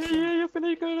ये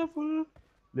फिनिश करना फुल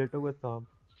लेटो हुआ सांप।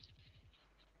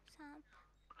 सांप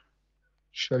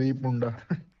शरीफ मुंडा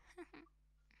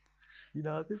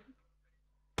यहाँ से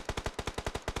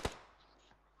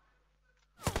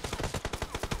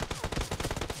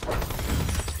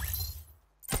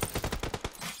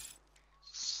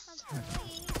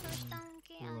यही सोचता हूँ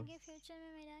कि आगे फ्यूचर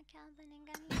में मेरा क्या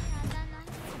बनेगा। नहीं ज़्यादा ना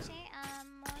सोचे,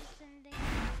 मौत जिंदगी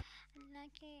अल्लाह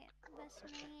के बस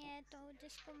में ही है, तो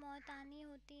जिसको मौत आनी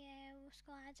होती है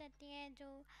उसको आ जाती है, जो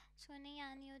उसको नहीं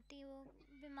आनी होती वो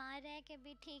बीमार रह के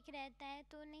भी ठीक रहता है।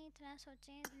 तो नहीं इतना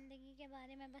सोचें ज़िंदगी के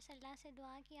बारे में, बस अल्लाह से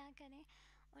दुआ किया करें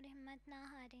और हिम्मत ना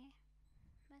हारें,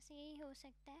 बस यही हो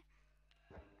सकता है।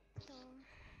 तो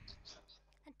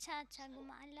अच्छा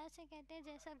गुमान, अल्लाह से कहते हैं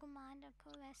जैसा गुमान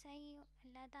रखो वैसा ही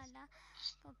अल्लाह ताला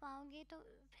को पाओगे, तो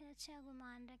फिर अच्छा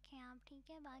गुमान रखें आप, ठीक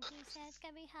है। बाकी सेहत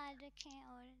का भी ख्याल रखें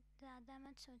और ज़्यादा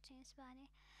मत सोचें इस बारे,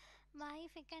 बाही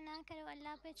फ़िक्र ना करो,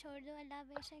 अल्लाह पे छोड़ दो। अल्लाह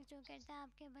बेशक जो करता है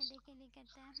आपके भले के लिए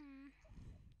करता है।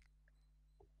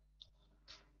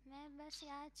 मैं बस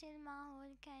यार चिल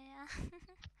माहौल का यार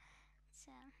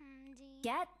अच्छा जी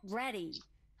Get ready.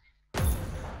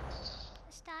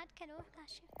 स्टार्ट करो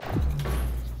काशिफ।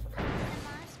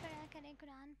 नमाज़ पढ़ा करें,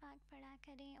 कुरान पाक पढ़ा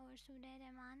करें और सूरह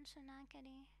रहमान सुना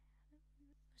करें,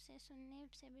 उसे सुनने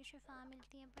से भी शिफा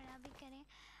मिलती है। पढ़ा भी करें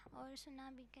और सुना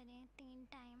भी करें 3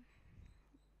 टाइम।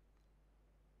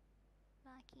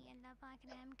 बाकी अल्लाह पाक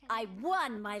रहम करे, I अल्लाह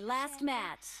won पाक my खुश last रखे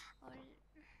match. और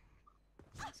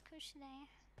बस खुश रहें।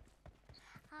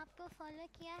 आपको फॉलो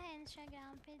किया है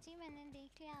इंस्टाग्राम पे जी, मैंने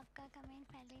देख लिया आपका कमेंट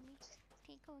पहले भी,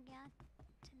 ठीक हो गया,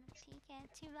 चलो ठीक है,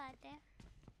 अच्छी बात है,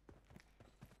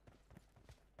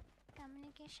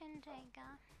 कम्युनिकेशन रहेगा।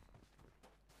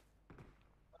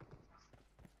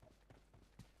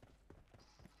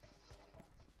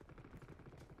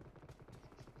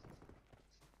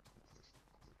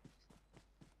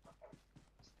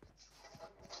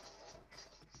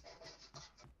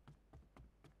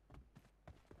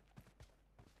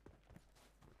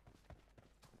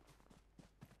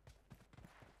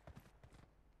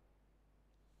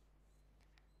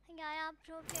 यार आप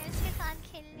प्रो प्लेयर्स के साथ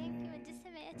खेलने की वजह से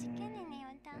मेरा चिकन ही नहीं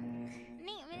होता,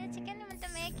 नहीं मेरा चिकन नहीं,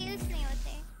 मतलब मेरे किल्स नहीं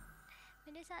होते।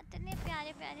 मेरे साथ इतने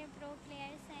प्यारे प्यारे प्रो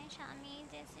प्लेयर्स हैं, शामी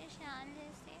जैसे, शान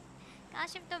जैसे,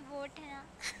 काशिफ तो बोट है ना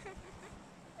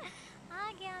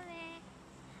आ गया मैं,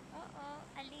 ओ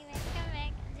अली वेलकम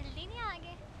बैक, जल्दी नहीं आ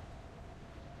गए,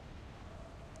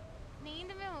 नींद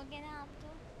में हो गए ना आप तो।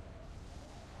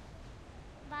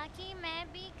 बाकी मैं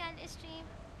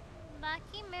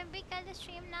भी कल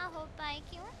स्ट्रीम ना हो पाई,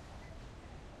 क्यों?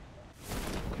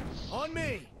 On me!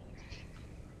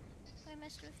 कोई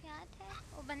मसरूफियात है?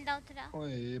 वो बंदा उतरा।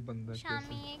 ओए ये बंदा शामी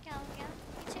कैसे? ये क्या हो गया?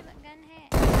 पीछे गन है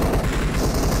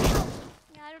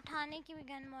यार, उठाने की भी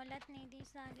गन मोहलत नहीं दी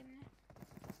जालिम ने।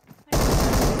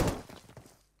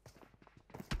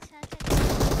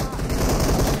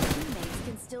 Teammates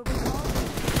can still recall you.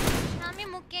 Shami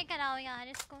मुक्के कराओ यार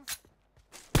इसको।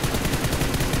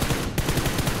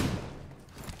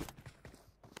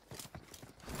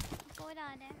 कौन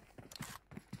आ रहा है?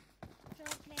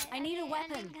 I need a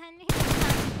weapon. घन ही उठा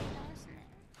दिया उसने।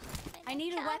 I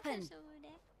need a क्या weapon. कसूर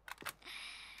है?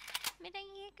 मेरा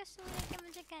ये कसूर है कि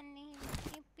मुझे गन नहीं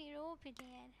मिलती। पिरो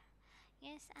प्लेयर,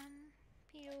 यस आई एम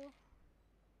पिरो।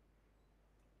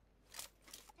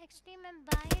 एक्चुअली मैं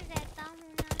बाहर रहता हूँ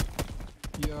ना,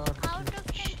 यार आउट ऑफ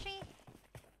कंट्री।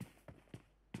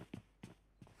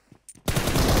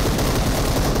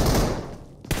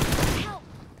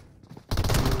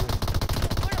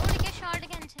 उड़ के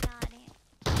शॉटगन चला रहे हैं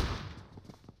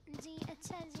जी।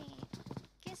 अच्छा जी,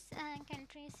 किस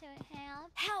कंट्री से हैं आप?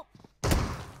 Help!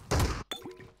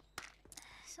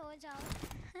 सो जाओ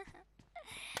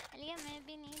अलिया, मैं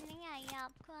भी नींद नहीं आई है,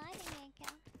 आपको आ रही है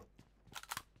क्या?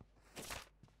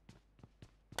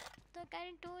 तो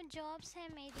कल 2 जॉब्स है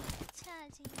मेरी। अच्छा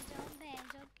जी, जॉब है,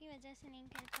 जॉब की वजह से नहीं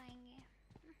कर पाएंगे।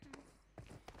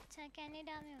 अच्छा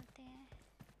कनाडा में होते हैं।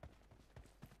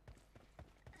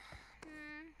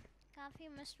 काफ़ी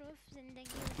मसरूफ़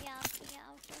ज़िंदगी होगी आपकी,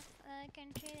 आउट ऑफ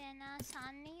कंट्री रहना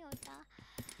आसान नहीं होता,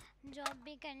 जॉब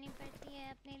भी करनी पड़ती है,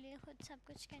 अपने लिए खुद सब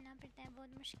कुछ करना पड़ता है, बहुत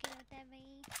मुश्किल होता है।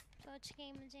 वही सोच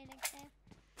के मुझे लगता है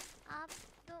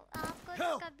आपको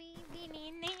तो कभी भी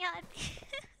नींद नहीं आती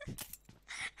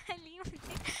अली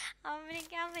मुझे हमने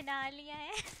क्या बना लिया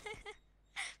है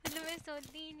मतलब मैं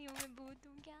सोती ही नहीं हूँ, मैं भूत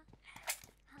हूँ क्या?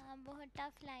 हाँ बहुत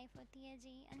टफ़ लाइफ होती है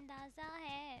जी, अंदाज़ा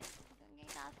है क्योंकि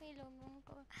काफ़ी लोगों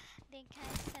को देखा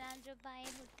है इस तरह जो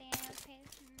बाहर होते हैं, और फिर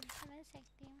समझ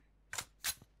सकती हूँ।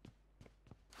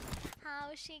 हाँ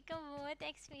उसी को बहुत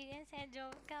एक्सपीरियंस है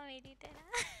जॉब का मेरी तरह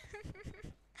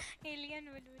एलियन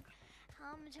बुलबुल।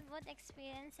 हाँ मुझे बहुत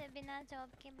एक्सपीरियंस है, बिना जॉब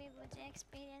के भी मुझे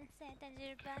एक्सपीरियंस है,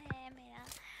 तजुर्बा है मेरा।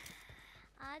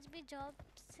 आज भी जॉब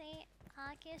से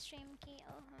आके स्ट्रीम की,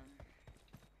 ओह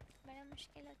बड़ा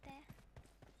मुश्किल होता है।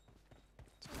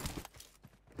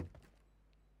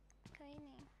 कोई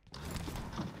नहीं,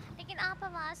 लेकिन आप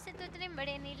आवाज़ से तो इतने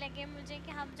बड़े नहीं लगे मुझे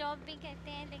कि आप जॉब भी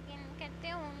करते हैं, लेकिन करते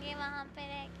होंगे वहाँ पे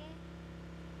रह के।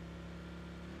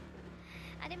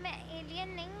 अरे मैं एलियन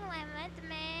नहीं हूँ अहमद,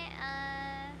 मैं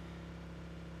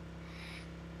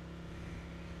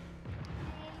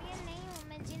एलियन नहीं हूँ,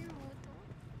 मैं जिन भूत हूँ।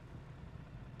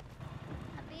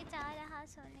 अभी जा रहा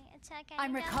सोने। अच्छा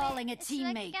I'm recalling a इस वक्त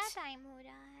teammate. क्या टाइम हो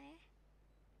रहा है?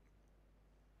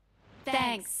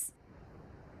 Thanks.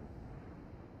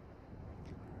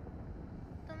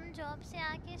 तुम जॉब से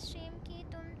आके स्ट्रीम की,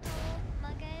 तुम तो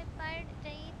मगर पढ़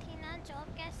रही थी ना, जॉब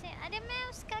कैसे? अरे मैं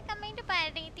उसका कमेंट पढ़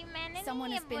रही थी, मैंने Someone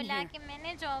नहीं ये has been बोला here. कि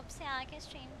मैंने जॉब से आके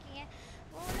स्ट्रीम की है।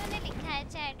 वो उन्होंने लिखा है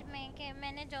चैट में कि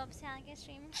मैंने जॉब से आके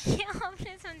स्ट्रीम की है।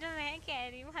 आपने समझा मैं कह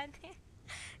रही बात है।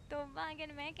 तो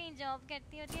अगर मैं कहीं जॉब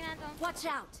करती होती ना तो Watch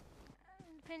out.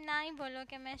 फिर ना ही बोलो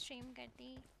कि मैं स्ट्रीम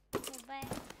करती। तो बाय,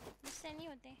 मुझसे नहीं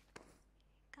होते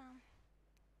काम।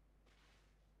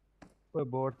 कोई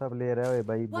बोट सा प्लेयर है ओए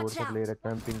भाई, बोट Watch सा प्लेयर है, out.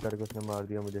 कैंपिंग करके उसने मार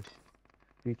दिया मुझे।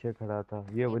 पीछे खड़ा था,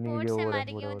 ये ये बनी बोर्ड ये से और है, मार हो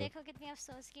गई, वो रहा देखो कितनी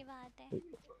अफसोस की बात है।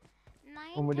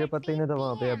 वो मुझे पता ही 9:30 नहीं था,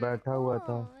 वहां पे PM। बैठा हुआ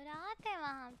था। ओह रात है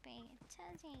वहाँ पे। अच्छा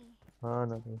जी, हाँ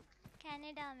ना भाई।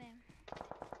 कनाडा में।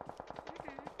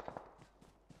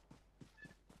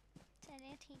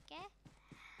 चलिए ठीक है।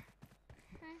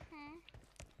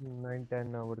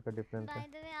 9-10 आवर का डिफरेंस है। बाय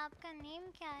द वे आपका नेम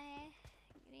क्या है?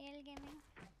 Real gaming.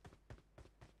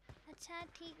 अच्छा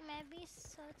ठीक, मैं भी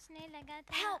सोचने लगा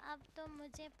था अब तो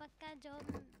मुझे पक्का जॉब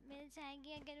मिल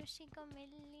जाएगी। अगर उसी को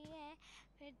मिली है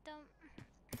फिर तो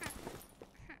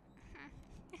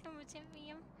मुझे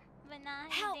पीएम बना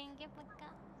ही देंगे पक्का।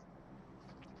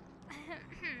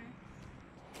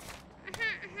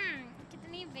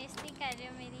 कितनी बेइज्जती कर रहे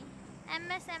हो मेरी।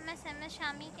 एमएस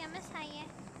शामी की एमएस आई है।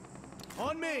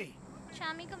 On me.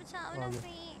 शामी को बचाओ आ ना गया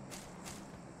फ्री।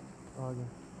 आ गया।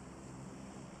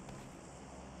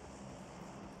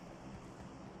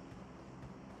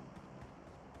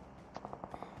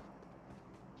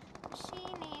 शी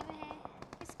नेम है।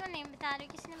 किसको नेम बता रही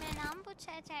हो? किसी ने मेरा नाम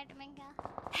पूछा है चैट में क्या?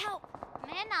 Help.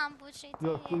 मैं नाम पूछ रही थी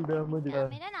यार फुल रियल गेमिंग, डैमेज क्या है।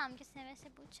 मेरा नाम किसने वैसे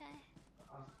पूछा है?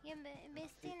 ये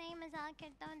बेइज्जती नहीं, मजाक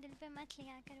करता हूँ, दिल पे मत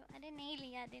लिया करो। अरे नहीं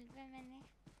लिया दिल पे मैंने।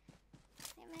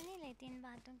 मैं नहीं लेती इन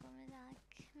बातों को मजाक,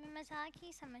 मैं मजाक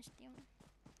ही समझती हूँ।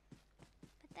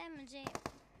 पता है मुझे आप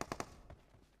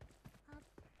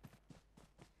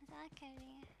मजाक कर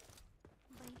रही हैं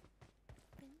भाई।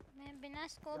 मैं बिना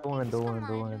स्कोप दो के हैं दो किसको हैं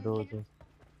दो मार हैं दो लूँगी? दो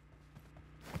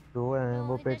दो हैं, ओ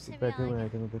वो इधर से भी बैठे आ हुए हैं गया। आई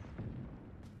थिंक उधर।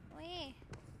 ओए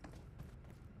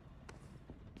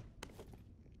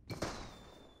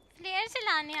फ्लेयर से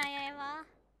लाने आया है वाह।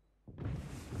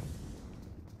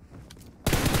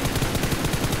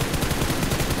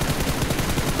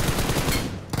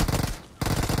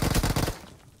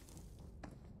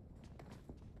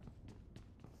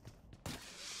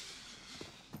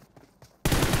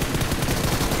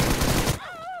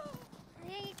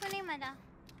 अरे ये क्यों नहीं मरा?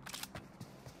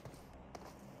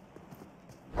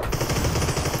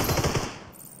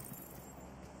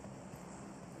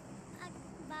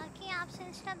 बाकी आपसे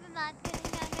इंस्टा पे बात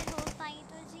करेंगे अगर हो पाई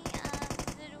तो जी।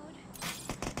 ज़रूर।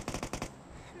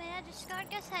 मेरा डिस्कॉर्ड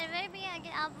का सर्वर भी है,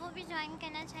 अगर आप वो भी ज्वाइन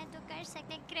करना चाहें तो कर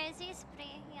सकते हैं। क्रेजी स्प्रे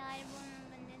यार वो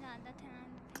बंदे ज़्यादा थे ना,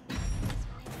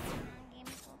 गेम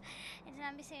को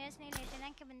इतना भी सीरियस नहीं लेते ना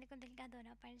कि बंदे को दिल का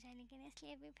दौरा पड़ जाए। लेकिन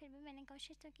इसलिए भी फिर भी मैंने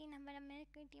कोशिश तो की। नंबर अब मेरे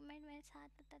कोई टीममेट मेरे साथ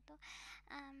होता तो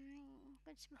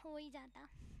कुछ हो ही जाता।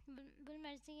 बुल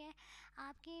मर्जी है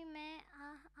आपकी। मैं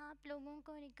आप लोगों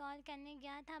को रिकॉल करने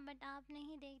गया था बट आप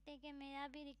नहीं देखते कि मेरा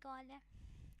भी रिकॉल है।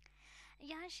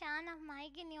 यार शान आप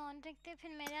माइक ही नहीं ऑन रखते,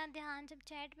 फिर मेरा ध्यान जब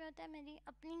चैट में होता है मेरी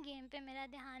अपनी गेम पे मेरा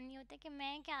ध्यान नहीं होता कि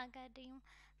मैं क्या कर रही हूँ।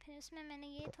 फिर उसमें मैंने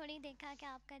ये थोड़ी देखा कि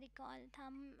आपका रिकॉल था।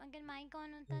 अगर माइक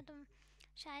ऑन होता तो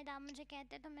शायद आप मुझे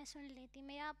कहते तो मैं सुन लेती।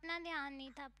 मेरा अपना ध्यान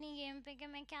नहीं था अपनी गेम पे कि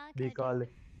मैं क्या कर रही रिकॉल हूँ।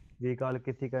 रिकॉल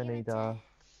किसी का ये नहीं था बच्चा है।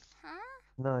 हाँ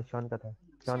ना, शान का था।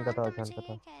 शान का शान था, तो शान मुझे का ये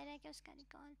था। कह रहा है कि उसका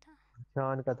रिकॉल था।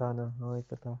 शान का था ना, हाँ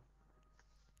इसका था।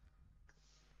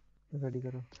 रेडी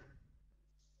करो।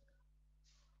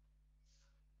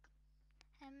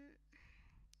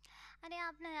 अरे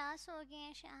आप नाराज़ हो गए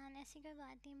हैं शान, ऐसी कोई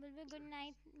बात नहीं। बुलबुल good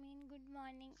night mean good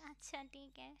morning. अच्छा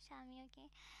ठीक है शामियों के,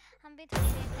 हम भी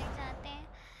थोड़ी देर तक जाते हैं।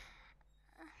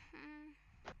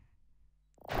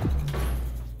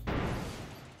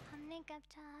 हमने कब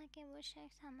चाहा कि वो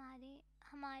शख्स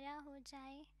हमारा हो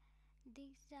जाए,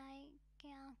 दिख जाए कि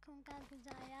आँखों का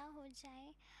गुजारा हो जाए,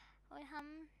 और हम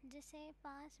जिसे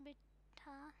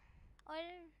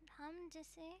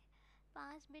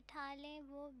पास बिठा लें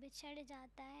वो बिछड़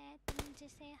जाता है। तुम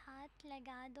जिसे हाथ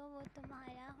लगा दो वो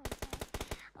तुम्हारा हो जाए।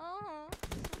 ओहो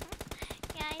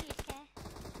क्या ही लिखा है।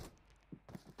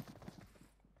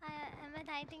 बट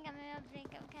आई थिंक हमें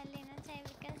ब्रेकअप कर लेना चाहिए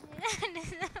बिकॉज मेरा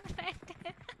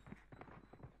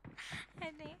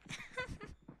अरे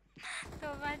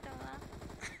तोबा तोबा।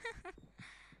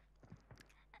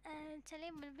 चले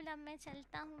बुलबुल, अब मैं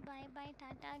चलता हूँ। Bye bye,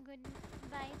 Tata, good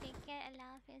bye, take care, अल्लाह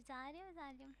हाफिज़। जा रही हूँ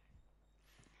जालिम।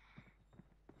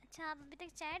 अच्छा आप अभी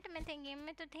तक चैट में थे, गेम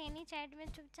में तो थे नहीं, चैट में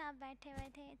चुपचाप बैठे हुए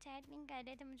थे, चैट नहीं कर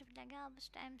रहे थे। मुझे लगा आप उस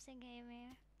टाइम से गए हुए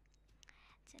हैं।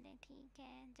 चले ठीक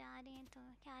है, जा रहे हैं तो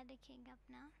ख्याल रखिएगा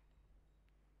अपना।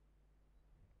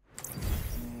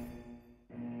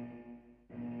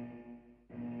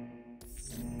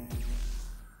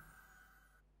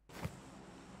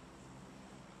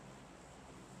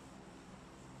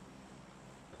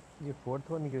 ये फोर्थ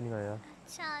वन क्यों नहीं आया?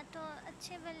 अच्छा तो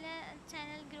अच्छे भले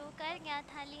चैनल ग्रो कर गया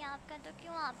था ली आपका, तो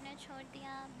क्यों आपने छोड़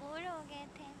दिया? बोर हो गए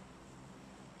थे?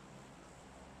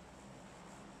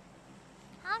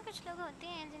 हाँ कुछ लोग होते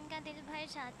हैं जिनका दिल भर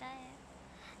जाता है,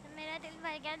 तो मेरा दिल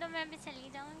भर गया तो मैं भी चली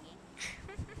जाऊँगी।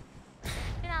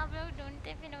 फिर आप लोग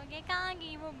ढूंढते फिरोगे कहाँ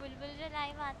गई वो बुलबुल जो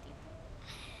लाइव आती थी,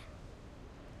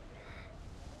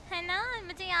 है ना?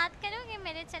 मुझे याद करोगे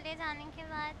मेरे चले जाने के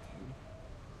बाद?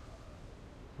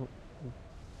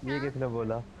 ये हाँ किसने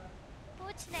बोला?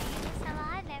 पूछ रही हूँ,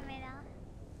 सवाल है मेरा।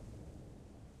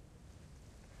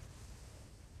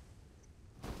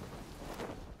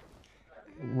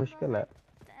 मुश्किल है।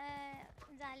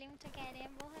 बहुत जालिम तो कह रहे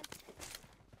हैं बहुत।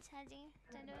 अच्छा जी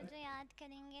चलो, जो याद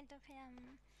करेंगे तो फिर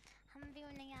हम भी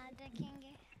उन्हें याद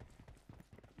रखेंगे।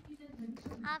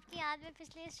 आपकी याद में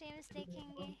पिछले स्ट्रीम्स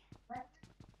देखेंगे।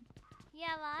 ये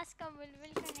आवाज़ का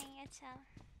बुलबुल का नहीं? अच्छा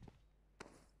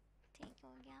ठीक हो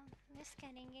गया, मिस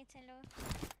करेंगे। चलो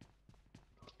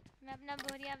मैं अपना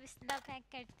बोरिया बिस्तर पैक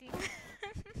करती हूँ।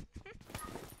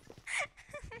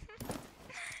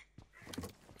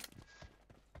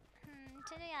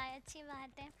 चलो यार अच्छी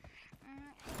बात है,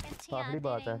 एक अच्छी आखिरी यादें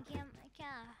बात है। रहेंगी हम।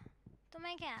 क्या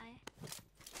तुम्हें क्या है?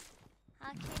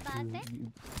 आखिरी बात है?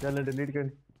 चलो डिलीट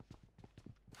कर।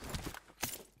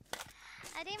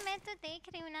 अरे मैं तो देख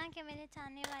रही हूँ ना कि मेरे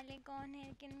चाहने वाले कौन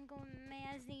है, किनको मैं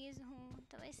अजीज़ हूँ,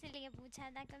 तो इसीलिए पूछा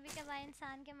था। कभी कभार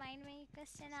इंसान के माइंड में ये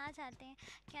क्वेश्चन आ जाते हैं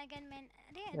कि अगर मैं,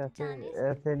 अरे ऐसे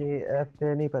जाने से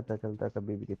ऐसे नहीं पता चलता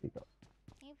कभी भी किसी का।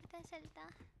 नहीं पता चलता।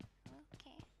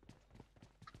 ओके,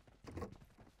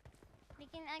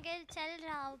 लेकिन अगर चल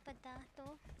रहा हो पता तो?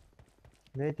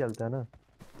 नहीं चलता ना।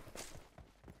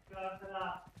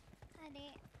 अरे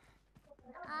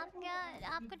आप क्या,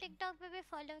 आपको टिकटॉक पे भी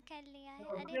फॉलो कर लिया है?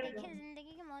 अरे देखिए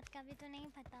ज़िंदगी की मौत का भी तो नहीं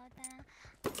पता होता ना,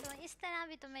 तो इस तरह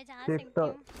भी तो मैं जा सकती टिकटॉक,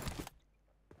 हूँ।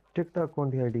 टिकटॉक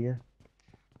कौन सी आईडी है?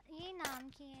 ये नाम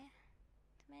की है,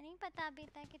 मैं नहीं पता अभी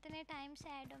तक, कितने टाइम से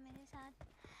ऐड हो मेरे साथ।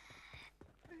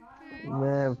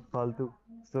 मैं फालतू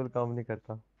फजूल काम नहीं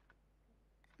करता।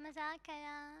 मजाक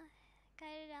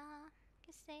कर रहा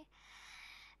किससे?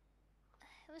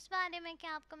 उस बारे में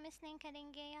क्या आपको मिस नहीं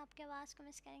करेंगे, आपके आवाज़ को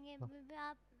मिस करेंगे?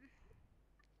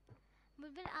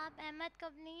 बुलबुल आप अहमद को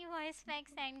अपनी वॉइस पैक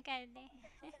सेंड कर दें।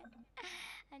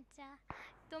 अच्छा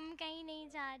तुम कहीं नहीं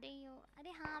जा रही हो?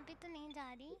 अरे हाँ अभी तो नहीं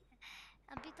जा रही,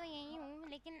 अभी तो यहीं हूँ,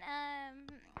 लेकिन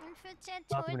इन फ्यूचर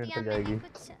 10 छोड़ मिनट दिया में मैंने जाएगी।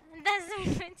 कुछ 10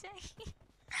 मिनट में चाहिए।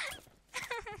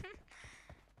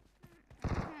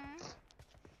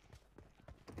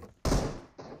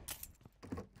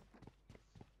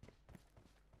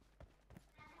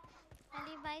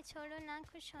 अली भाई छोड़ो ना,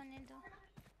 खुश होने दो।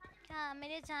 क्या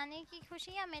मेरे जाने की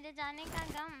खुशी या मेरे जाने का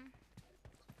गम?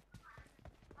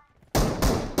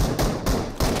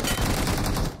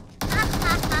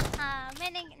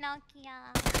 मैंने नॉक किया।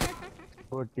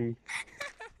 40।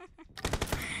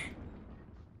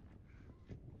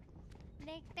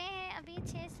 देखते हैं अभी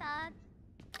 6-7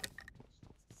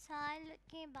 साल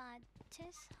के बाद,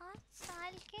 6-7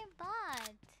 साल के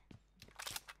बाद,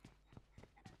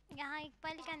 यहाँ एक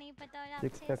पल का नहीं पता और आप 6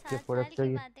 तक के 6-7 फर्क साल की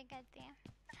चाहिए। बातें करते हैं।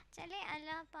 चले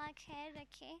अल्लाह पाक खैर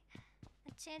रखे,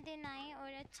 अच्छे दिन आए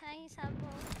और अच्छा ही सब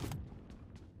हो।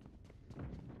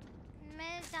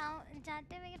 मैं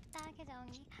जाते हुए बता के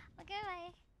जाऊँगी। ओके बाय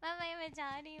बाय बाय, मैं जा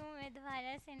रही हूँ, मैं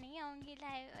दोबारा से नहीं आऊँगी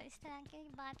लाइव, इस तरह की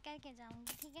बात करके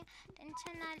जाऊँगी, ठीक है?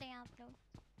 टेंशन ना लें आप लोग।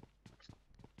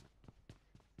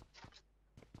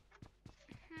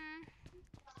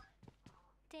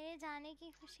 तेरे जाने की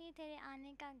खुशी, तेरे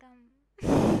आने का गम।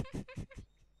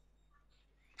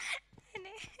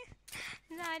 अरे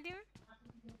जालिम,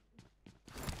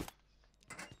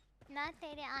 ना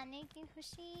तेरे आने की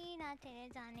खुशी ना तेरे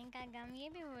जाने का गम, ये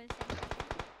भी बोल सकते हैं।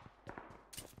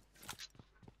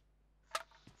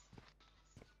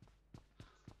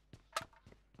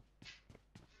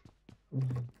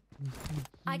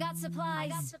 I got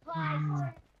supplies.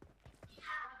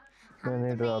 हम मैंने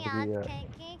तुम्हें ड्रॉप याद किया।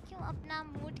 करके क्यों अपना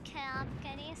मूड खराब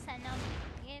करें सनम।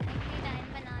 ये अगली लाइन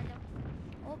बना लो।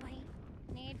 ओ भाई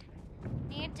नेट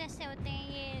नेट जैसे होते हैं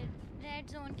ये रेड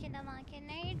जोन के धमाके।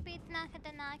 नेट भी इतना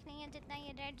खतरनाक नहीं है जितना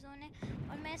ये रेड जोन है,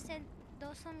 और मैं इससे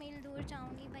 200 मील दूर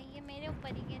जाऊंगी भाई, ये मेरे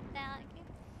ऊपर ही गिरता है आके।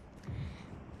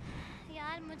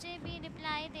 यार मुझे भी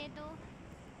रिप्लाई दे दो,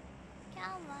 क्या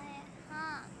हुआ है?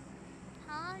 हाँ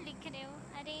हाँ लिख रहे हो,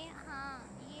 अरे हाँ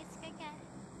ये इसका क्या है,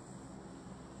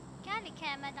 क्या लिखा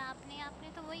है मत आपने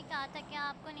तो वही कहा था कि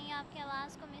आपको नहीं, आपकी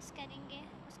आवाज़ को मिस करेंगे,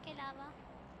 उसके अलावा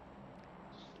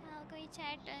क्या कोई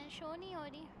चैट शो नहीं हो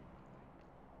रही?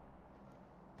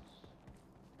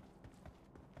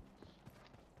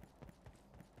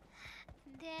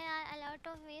 There are a lot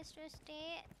of ways to stay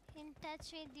in touch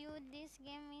with you. This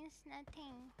game means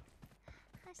nothing.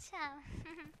 अच्छा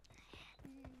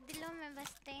दिलों में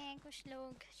बसते हैं कुछ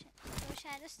लोग तो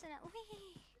शायद उस तरह।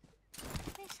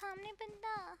 मेरे सामने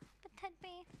बंदा पत्थर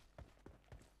पे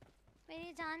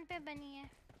मेरी जान पे बनी है।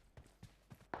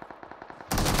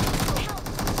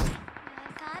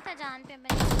 यार कहा था जान पे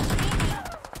बनी है।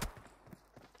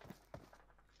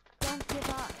 Don't give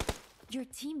up. Your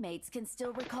teammates can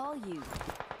still recall you.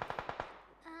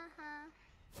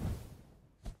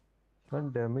 हाँ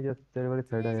डैमेज तेरे वाली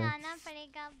साइड मुझे आया। जाना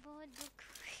पड़ेगा, बहुत दुख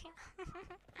हो गया।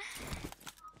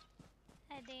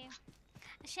 अरे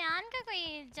शान का कोई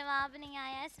जवाब नहीं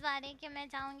आया इस बारे कि मैं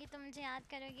जाऊंगी तो मुझे याद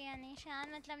करोगे या नहीं।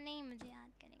 शान मतलब नहीं मुझे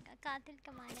याद करेगा। कातिल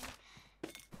कमाल है,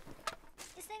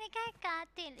 इसने लिखा है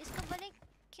कातिल, इसको बोले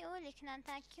क्यों लिखना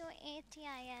था, क्यों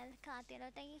ATIL कातिल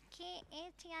होता है, ये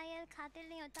KATIL कातिल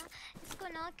नहीं होता। इसको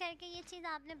नॉक करके ये चीज़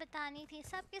आपने बतानी थी।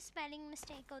 सबकी स्पेलिंग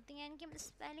मिस्टेक होती है, इनकी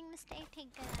स्पेलिंग मिस्टेक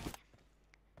ठीक कराएं।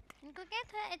 इनको क्या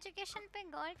थोड़ा एजुकेशन पे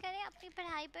गौर करें, अपनी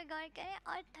पढ़ाई पे गौर करें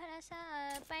और थोड़ा सा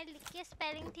पढ़ लिख के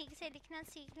स्पेलिंग ठीक से लिखना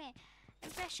सीख लें।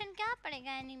 इंप्रेशन क्या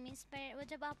पड़ेगा एनिमीज़ पर, वो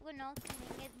जब आपको नॉक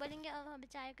करेंगे बोलेंगे अब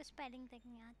बेचारे को स्पेलिंग तक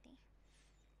नहीं आती।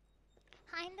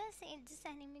 आइंदा से जिस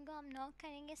एनिमी को हम नॉक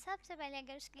करेंगे सबसे पहले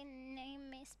अगर उसके नेम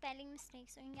में स्पेलिंग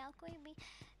मिस्टेक्स होंगी या कोई भी,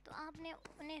 तो आपने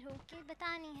उन्हें रोक के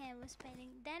बतानी है वो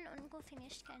स्पेलिंग, देन उनको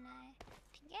फिनिश करना है,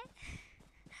 ठीक है?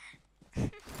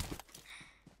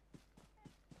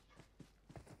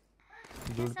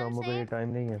 दूर कामों के लिए टाइम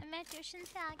नहीं है। मैं ट्यूशन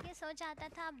से आके सो जाता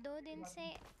था, अब 2 दिन से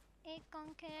एक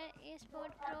कॉन्करर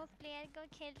e-स्पोर्ट प्रो प्लेयर को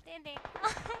खेलते देखा।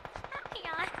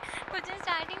 यार मुझे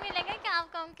स्टार्टिंग में लगा कि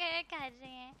आप कॉन्करर कर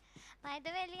रहे हैं। बाय द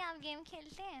वे आप गेम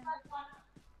खेलते हैं?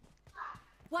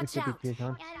 Watch out!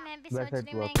 यार मैं भी सोच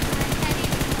रही मैं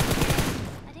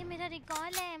अरे मेरा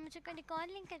रिकॉल है, मुझे कोई रिकॉल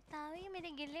नहीं करता। ये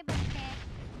मेरे गिले बनते हैं,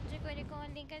 मुझे कोई रिकॉल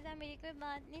नहीं करता, मेरी कोई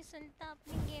बात नहीं सुनता।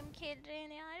 अपनी गेम खेल रहे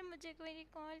हैं यार, मुझे कोई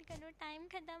रिकॉल करो, टाइम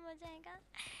ख़त्म हो जाएगा।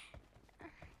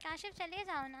 काशिफ चले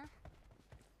जाओ ना,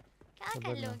 क्या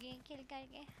कर लोगी किल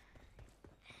करके?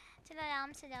 चलो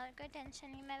आराम से जाओ, कोई टेंशन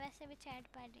नहीं। मैं वैसे भी चैट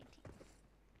पढ़ रही थी।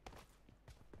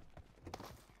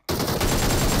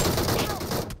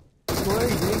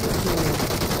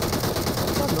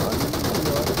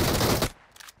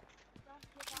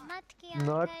 मत किया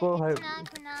कर इतना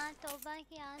गुनाह, तौबा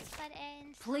की आस पर ए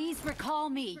इंसान। Please recall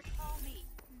me.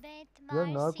 यार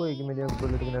ना कोई कि मेरे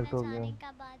बुलेट कनेक्ट हो गया।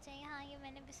 का बात है, हाँ ये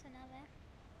मैंने भी सुना हुआ है।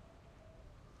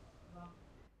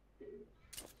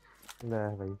 ले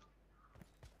भाई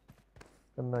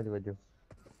करना जो वजह।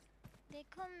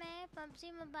 देखो मैं PUBG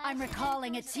मोबाइल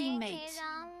खेल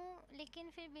रहा हूँ, लेकिन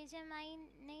फिर BGMI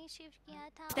नहीं शिफ्ट किया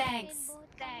था और फिर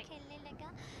बहुत कम खेलने लगा,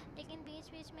 लेकिन बीच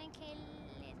बीच में खेल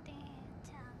लेते हैं।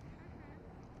 अच्छा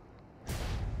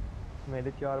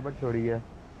मेरे 4 बार छोड़ी है।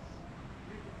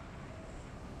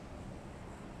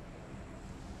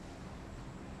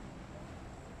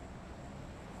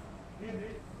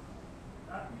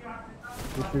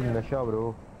 This is नशा ब्रो।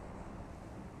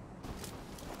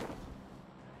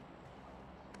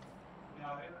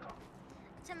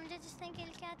 अच्छा मुझे जिसने किल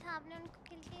किया था आपने उनको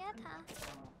किल किया था?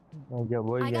 क्या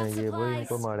वही है, ये वही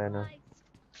उनको मारा है ना।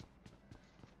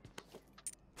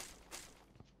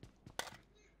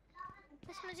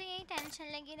 बस मुझे यही टेंशन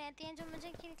लगी रहती है, जो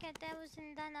मुझे किल करता है वो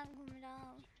जिंदा ना घूम रहा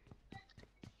हो।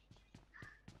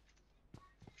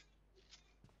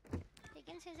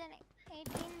 लेकिन सीजन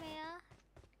 18 मेरा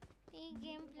पीक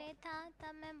गेम प्ले था,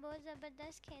 तब मैं बहुत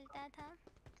ज़बरदस्त खेलता था।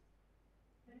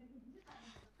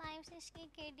 5-6 की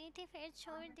KD थी, फिर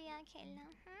छोड़ दिया खेलना।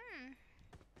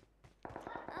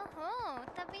 ओहो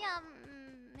तभी आप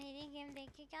मेरी गेम देख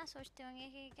के क्या सोचते होंगे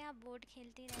कि क्या बोर्ड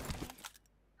खेलती रहती है।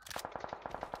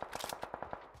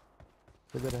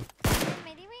 किधर है?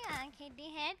 मेरी भी KD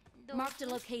है 2। Mark the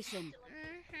location.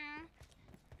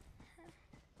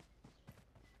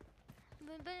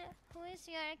 Bulbul, who is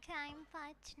your crime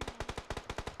partner?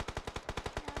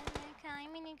 यार मैं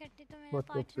क्राइम ही नहीं करती तो मेरा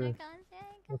पार्टनर कहाँ से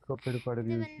आएगा? उसको पेड़ पड़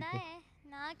गई बंदा है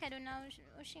ना, करो ना।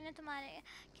 उसी ने तुम्हारे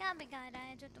क्या बिगाड़ा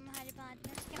है जो तुम्हारे बाद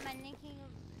में उसके मरने की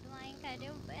दुआएं कर रहे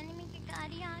हो? एनिमी की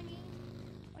गाड़ी आ गई।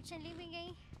 वो चली भी गई,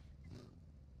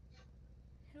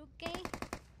 रुक गई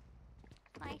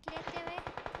फाइट लेते हुए।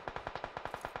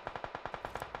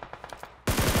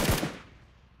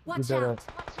 Watch इधर है out!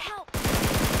 Help!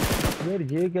 यार,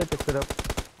 ये क्या चक्कर अब?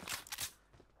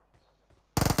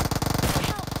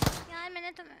 यार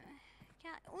मैंने तो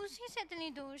क्या उसी से इतनी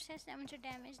दूर से इसने मुझे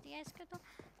डैमेज दिया। इसको तो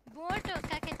बोट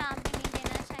का किताब भी नहीं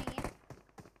देना चाहिए।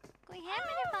 कोई है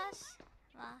मेरे पास?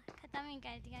 वाह, ख़त्म ही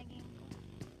कर दिया गेम को।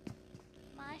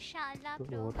 माशाल्लाह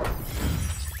प्रो।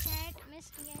 चैट मिस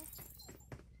किया।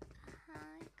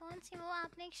 हाँ, कौन सी वो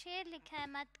आपने एक शेर लिखा है,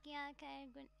 मत किया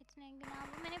कर इतने गुनाह,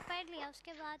 वो मैंने पढ़ लिया।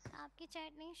 उसके बाद आपकी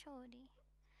चैट नहीं शो हो रही।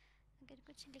 अगर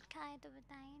कुछ लिखा है तो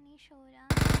बताएं, नहीं शो हो रहा।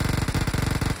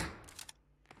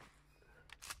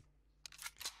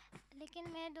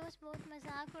 लेकिन मेरे दोस्त बहुत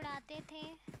मजाक उड़ाते थे,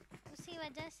 उसी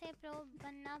वजह से प्रो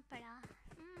बनना पड़ा।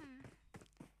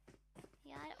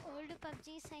 यार ओल्ड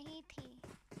पबजी सही थी।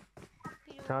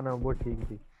 हाँ ना, वो ठीक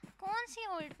थी। कौन सी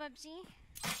ओल्ड पबजी?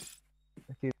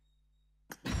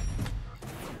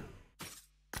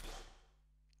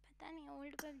 पता नहीं,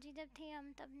 ओल्ड पबजी जब थी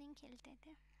हम तब नहीं खेलते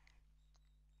थे।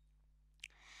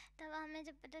 तब हमें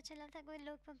जब पता चला था कोई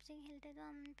लोग पबजी खेलते तो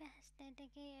हम उन पे हंसते थे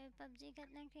कि पबजी का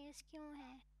इतना क्रेज़ क्यों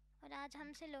है। और आज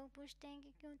हमसे लोग पूछते हैं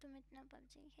कि क्यों तुम इतना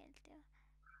पबजी खेलते हो।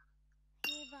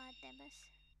 ये बात है बस।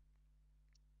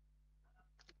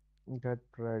 Get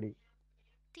ready.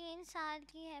 3 साल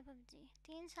की है पबजी,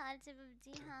 3 साल से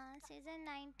पबजी। हाँ, सीज़न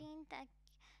 19 तक।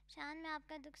 शान, मैं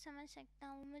आपका दुख समझ सकता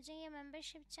हूँ। मुझे ये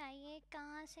मेंबरशिप चाहिए,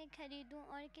 कहाँ से ख़रीदूँ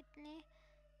और कितने?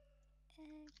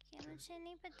 क्या मुझे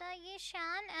नहीं पता, ये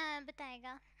शान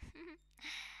बताएगा।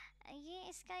 ये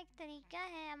इसका एक तरीका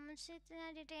है, अब मुझे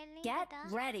इतना डिटेल नहीं Get पता।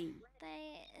 ready. पर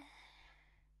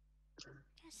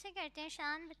कैसे करते हैं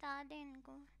शान, बता दे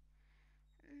इनको,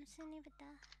 मुझे नहीं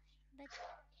पता।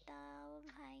 बताओ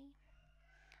भाई।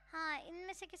 हाँ,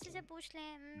 इनमें से किसी से पूछ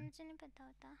लें, मुझे नहीं पता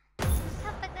होता।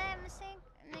 हाँ, पता है मुझसे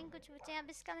नहीं कुछ पूछे। अब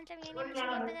इसका मतलब ये नहीं मुझे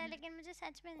नहीं पता, लेकिन मुझे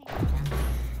सच में नहीं पता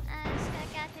इसका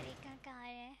क्या तरीका कार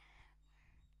है।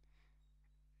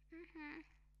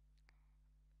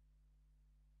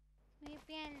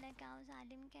 VPN लगाओ,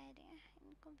 जालिम कह रहे हैं,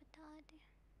 इनको बता दे।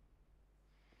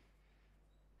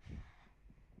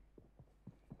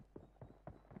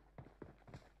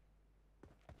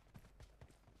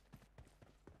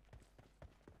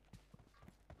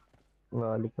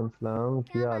 वालेकुम सलाम,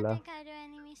 क्या क्या हाल है? बातें कर रहे हो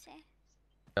एनिमी से?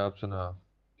 आप सुना?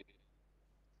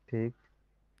 ठीक।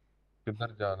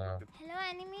 किधर जाना है? हेलो,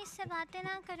 एनिमी से बातें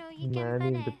ना करो, ये मैं कैंपर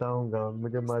नहीं है। बताऊंगा,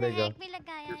 मुझे उसने मारेगा। हैक भी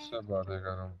लगाया है। किससे बातें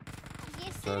करूं? ये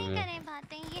इससे नहीं करें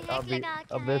बातें, ये हैक अभी लगा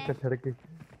के अबे आया से है। ठड़की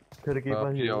पास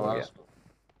आपकी शुरू हो गया। आवाज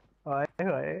आए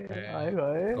हाय, आए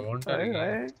हाय, कौन डर आए गया?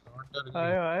 हाय, कौन डर गई?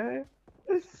 आए हाय।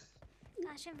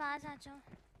 काशिफ बाज आ जाओ।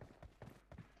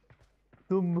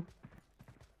 तुम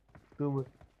तुम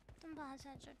बाज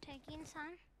आ जाओ, ठेकी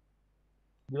इंसान।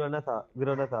 गिरोना था,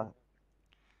 गिरोना था,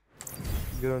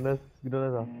 गिरोना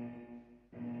था।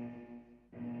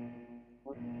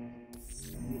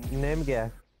 नेम क्या है?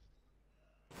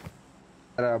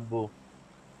 अरे अब्बू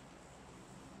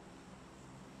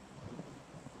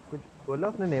कुछ बोला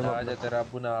उसने नेम आजा, अपना? तेरा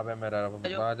अब्बू ना आवे, मेरा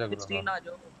आजा करो।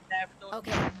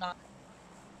 Okay.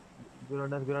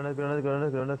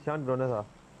 गिरोना शान गिरोना था।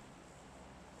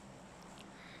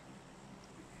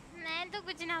 मैं तो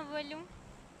कुछ ना बोलूं।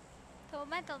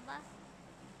 तौबा तौबा।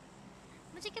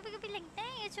 मुझे कभी कभी लगता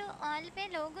है ये जो ऑल पे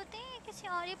लोग होते हैं, ये किसी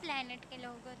और ही प्लेनेट के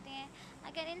लोग होते हैं।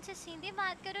 अगर इनसे सीधी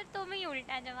बात करो तो भी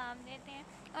उल्टा जवाब देते हैं,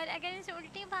 और अगर इनसे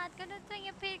उल्टी बात करो तो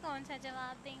ये फिर कौन सा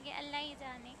जवाब देंगे, अल्लाह ही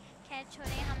जाने। खैर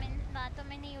छोड़े, हम इन बातों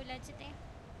में नहीं उलझते।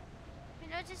 मैं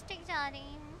लॉजिस्टिक जा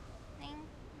रही हूँ। नहीं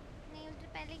नहीं, उधर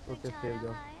पहले कोई ओके, जा सेव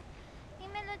जाओ। रहा है। नहीं,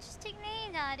 मैं लॉजिस्टिक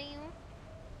नहीं जा रही हूँ।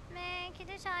 मैं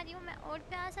किधर जा रही हूँ? मैं और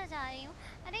प्यासा जा रही हूँ।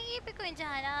 अरे ये पे कोई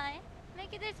जा रहा है, मैं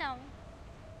किधर जाऊँ?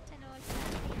 चलो और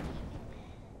प्यासा, ठीक है।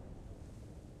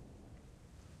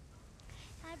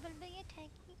 यार बुलबुल, ये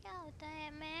ठेकी क्या होता है?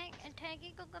 मैं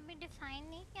ठेकी को कभी डिफ़ाइन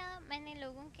नहीं किया। मैंने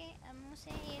लोगों के मुँह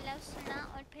से ये लफ्ज़ सुना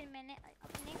और फिर मैंने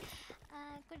अपने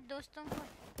कुछ दोस्तों को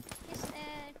इस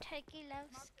ठेकी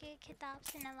लफ्ज़ के खिताब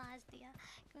से नवाज दिया,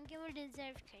 क्योंकि वो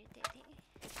डिज़र्व करते थे।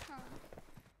 हाँ,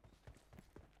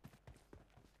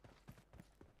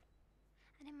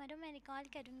 अरे मरो, मैं रिकॉल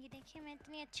करूँगी। देखिए, मैं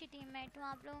इतनी अच्छी टीममेट हूँ,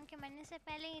 आप लोगों के मरने से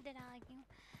पहले ही इधर आ गई हूँ।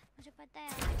 मुझे पता है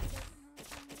आपके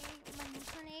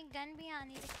मनूसों ने एक गन भी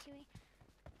आनी रखी हुई।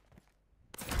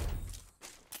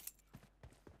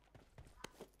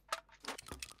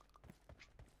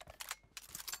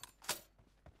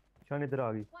 शान इधर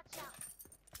आ गई।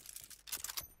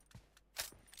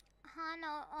 हाँ ना,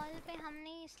 ऑल पे हम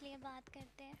नहीं इसलिए बात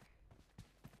करते हैं,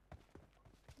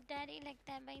 डर ही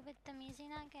लगता है भाई, बदतमीजी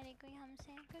ना करे कोई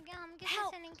हमसे, क्योंकि हम किसी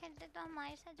से नहीं करते तो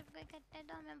हमारे साथ जब कोई करता है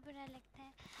तो हमें बुरा लगता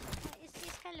है, और इस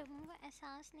चीज़ का लोगों को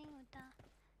एहसास नहीं होता,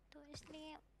 तो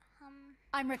इसलिए हम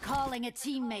I'm recalling a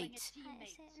teammate. हाँ,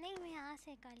 ऐसे नहीं, मैं यहाँ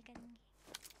से कॉल करूँगी,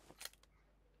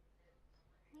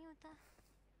 नहीं होता,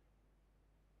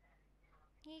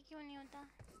 ये क्यों नहीं होता?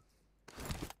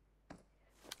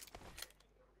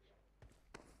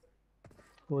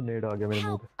 वो नेड आ गया मेरे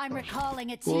मुंह पे। I'm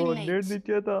recalling a वो नेड teammate.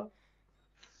 नीचे था,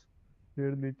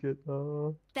 नेड नीचे था।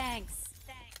 Thanks.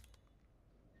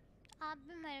 आप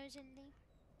भी मरो जल्दी।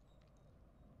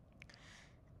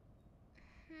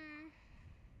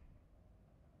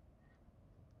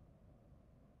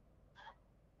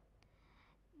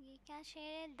 ये क्या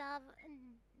शेर है?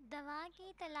 दवा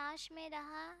की तलाश में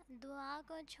रहा, दुआ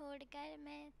को छोड़कर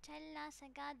मैं चल ना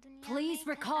सका दुनिया Please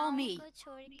में, recall खताओं me. को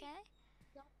छोड़कर।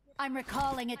 I'm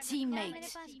recalling a क्या मेरे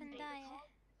teammate. पास बंदा आया है?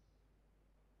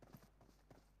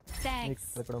 एक Thanks.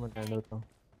 पकड़ो, मैं लैंड होता हूँ।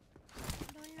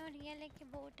 डोंट नो रियल है कि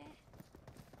बोट है?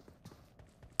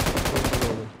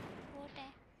 बोट है।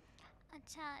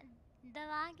 अच्छा,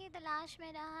 दवा की तलाश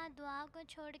में रहा, दुआ को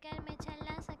छोड़कर मैं चल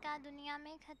ना सका दुनिया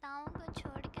में, खताओं को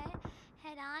छोड़कर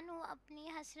हैरान हूँ अपनी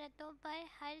हसरतों पर,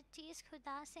 हर चीज़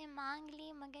खुदा से मांग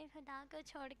ली मगर खुदा को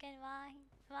छोड़कर। वाह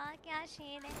वाह, क्या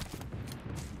शेर है।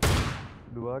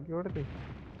 दुआ की ओर थी।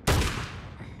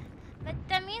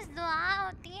 बदतमीज दुआ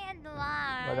होती है, दुआ।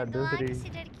 वाला दुआ दूसरी। किसी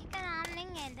लड़की का नाम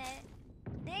नहीं है इधर,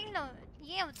 देख लो,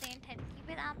 ये होते हैं ठरकी।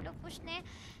 फिर आप लोग पूछते हैं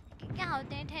कि क्या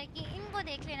होते हैं ठरकी, इनको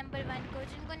देख ले नंबर 1 को,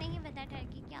 जिनको नहीं पता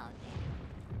ठरकी क्या होते हैं।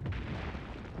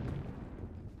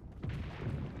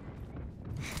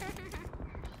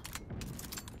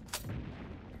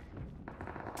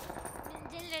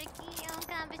 जिन लड़कियों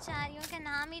का, बेचारियों का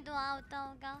नाम ही दुआ होता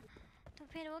होगा, तो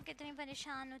फिर वो कितनी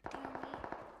परेशान होती होंगी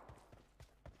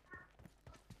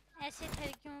ऐसे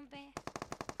ठरकियों पे।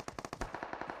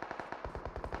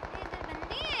 अरे इधर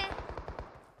बंदे हैं,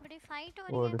 बड़ी फाइट हो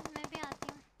रही है, मैं भी आती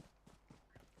हूँ,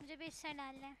 मुझे भी हिस्सा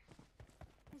डालना है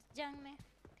इस जंग में।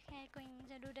 खैर कोई नहीं,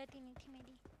 ज़रूरत ही नहीं थी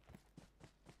मेरी,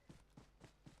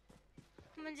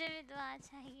 मुझे भी दुआ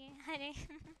चाहिए। अरे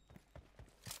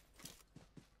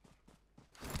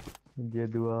ये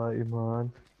दुआ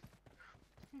ईमान।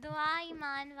 दुआ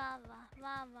ईमान, वाह वाह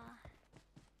वाह वाह।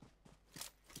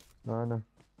 हाँ ना,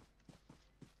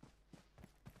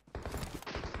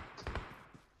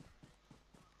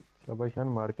 शाबाशान,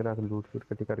 मार के रख, लूट लूट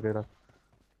कटी करके रख।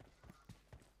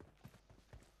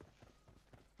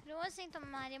 रोज़ ही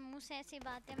तुम्हारे मुंह से ऐसी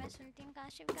बातें मैं सुनती हूँ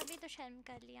काशिफ, कभी तो शर्म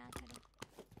कर लिया करो।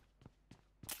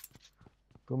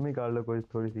 तुम ही कर लो कोई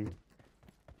थोड़ी सी।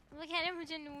 वो कह रहे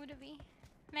मुझे नूर भी,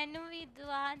 मैनू भी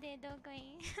दुआ दे दो कोई।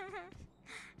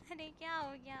 अरे क्या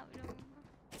हो गया आप लोगों को?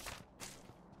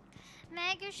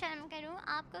 मैं क्यों शर्म करूं,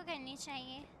 आपको करनी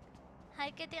चाहिए,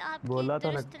 हरकतें आपकी बोला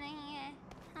था ना, दुरुस्त नहीं है।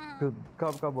 हाँ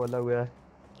कब का बोला हुआ है।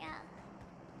 क्या?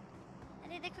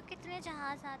 अरे देखो कितने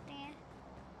जहाज आते हैं।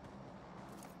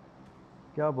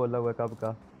 क्या बोला हुआ है कब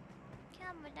का?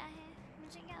 क्या बोला है,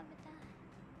 मुझे क्या पता।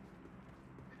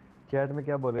 चैट में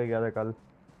क्या बोल के गया था कल?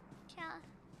 क्या?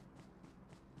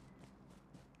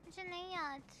 मुझे नहीं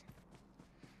याद।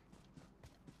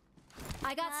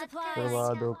 I got supplies.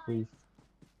 करवा दो प्लीज।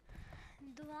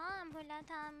 दुआ बोला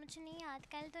था, मुझे नहीं याद,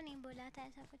 कल तो नहीं बोला था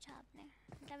ऐसा कुछ आपने,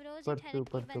 मतलब रोज ही परसों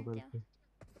ठरकी परसों बनते हो। परसों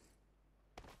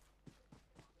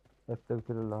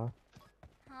अस्तगफिरुल्लाह।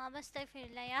 हाँ बस तो फिर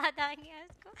याद आ गया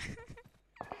उसको।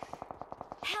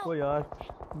 ओ यार,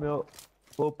 मैं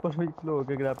ओपन में फ्लो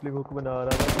होके ग्रैपलिंग हुक बना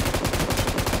रहा था।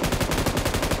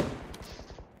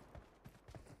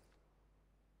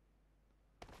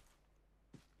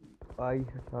 आई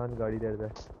हसान गाड़ी दे रहा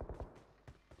है।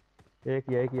 एक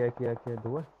ही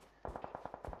दो है।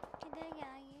 किधर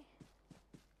गया ये?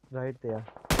 राइट पे यार,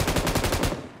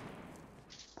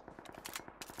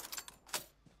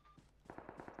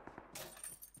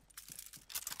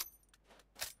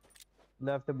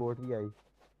 लेफ्ट पे बोट भी आई।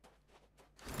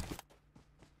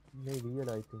 नहीं रियल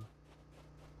आई थिंक,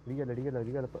 रियल आ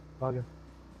गया।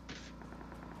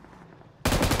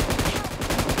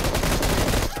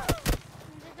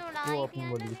 मुझे तो उड़ा वो ही अपनी दिया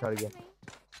मोली ना छड़ गया।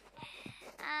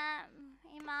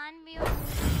 ईमान भी और नूर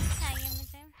भी चाहिए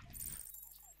मुझे,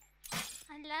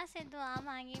 अल्लाह से दुआ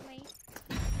मांगी भाई,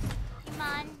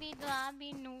 ईमान भी, दुआ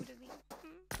भी, नूर भी।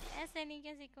 ऐसे नहीं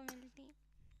किसी को मिलती।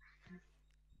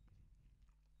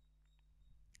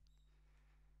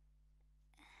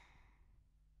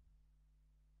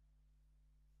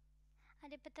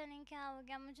 अरे पता नहीं क्या हो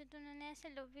गया मुझे, तो उन्होंने ऐसे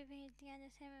लोभी भेज दिया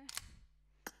जैसे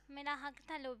मेरा हक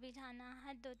था लोभी जाना,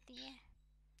 हद होती है।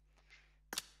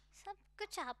 सब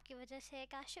कुछ आपकी वजह से है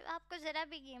काशिफ, आपको ज़रा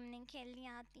भी गेम नहीं खेलनी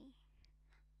आती।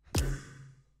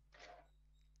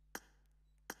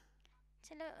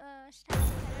 चलो स्टार्ट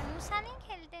करो। नुसा नहीं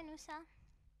खेलते? नुसा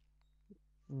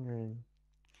नहीं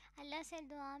अल्लाह से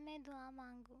दुआ में दुआ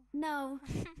मांगो। No.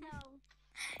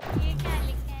 ये क्या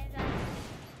लिखा है ज़ालिम ने?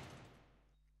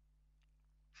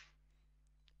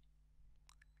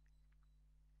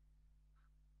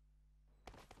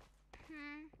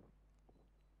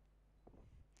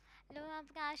 लो अब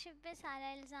काशिफ पे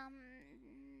सारा इल्ज़ाम।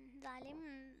 ज़ालिम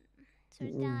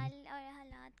सूरत-ए-हाल और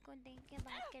हालात को देख के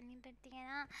बात करनी पड़ती है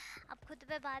ना। अब खुद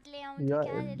पे बात ले आऊँ तो क्या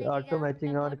यार लगेगा? ऑटो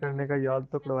मैचिंग मैं ऑन बहुत करने का याद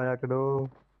तो करवाया करो।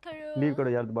 लीव करो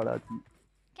यार दोबारा।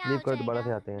 क्या लीव हो करो दोबारा जाएगा?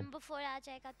 से आते हैं नंबर 4 आ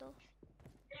जाएगा तो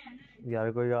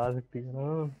यार। कोई आ सकती है ना।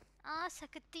 आ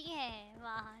सकती है।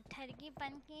 वाह,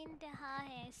 ठरकीपन की इंतहा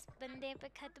है इस बंदे पे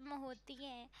ख़त्म होती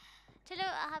है। चलो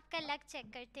आपका लक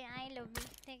चेक करते हैं। आए लोबी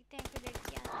देखते हैं कि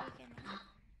लड़की आती है कि नहीं।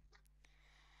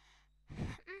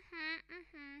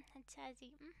 अच्छा जी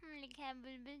लिखा है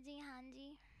बुलबुल जी। हाँ जी,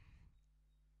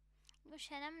 वो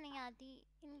शर्म नहीं आती।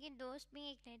 इनकी दोस्त भी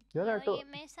एक लड़की यार है और ये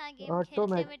मेरे साथ गेम ऑटो खेलते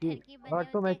हुए मैचिंग ठरकी बने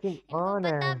ऑटो होते हैं। मैचिंग इनको ऑन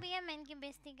पता है। भी है मैं इनकी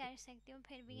बेइज्जती कर सकती हूँ,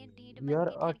 फिर भी ये ढीठ बन यार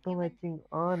के ऑटो ठरकी बन। मैचिंग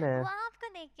ऑन है। वो आपको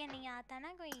देख के नहीं आता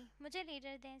ना कोई। मुझे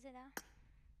लीडर दें ज़रा।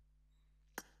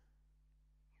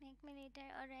 Make me leader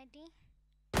already.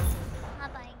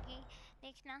 अब आएंगे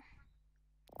देखना।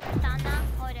 बताना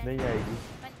औरत, नहीं आएगी।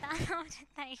 बताना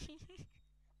औरत आएगी।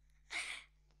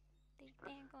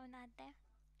 देखते हैं कौन आता है।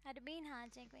 अरबीन हाँ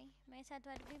जाए कोई। मेरे साथ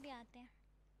अरबी भी आते हैं।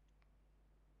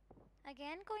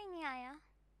 अगेन कोई नहीं आया।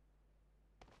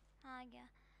 आ गया।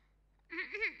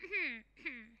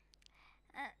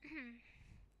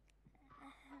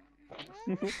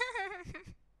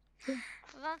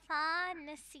 वफा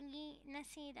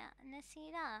नसीरा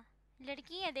नसीरा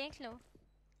लड़की है देख लो।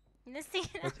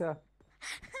 नसीरा अच्छा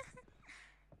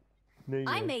नहीं I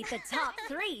है। made the top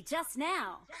 3 just now.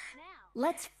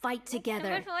 Let's fight together.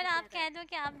 Number 4 आप कह दो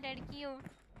कि आप लड़की हो।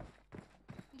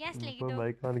 यस लिख दो।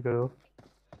 माइक ऑन करो।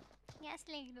 यस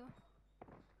लिख दो।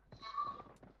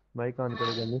 माइक ऑन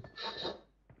करो जल्दी।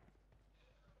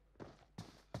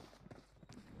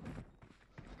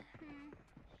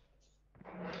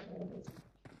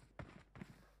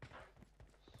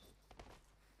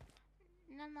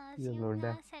 ये नमाजियों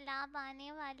लौंडा का सलाब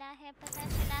आने वाला है। पता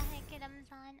चला है कि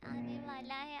रमज़ान आने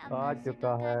वाला है। अब आ चुका मस्जिदों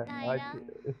का है। दायरा आज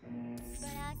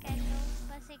बड़ा कर लो।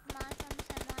 बस एक मास और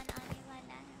मुसलमान आने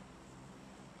वाला है।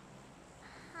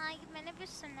 हाँ ये मैंने भी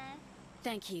सुना है।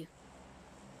 Thank you.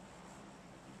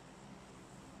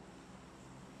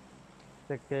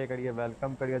 चेक करिए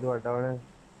वेलकम करिए ਤੁਹਾਡਾ ਉਹਨੇ।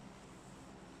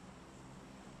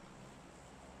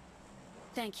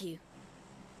 Thank you.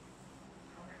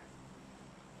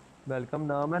 वेलकम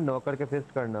नाम है नौकर के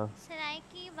फिस्ट करना।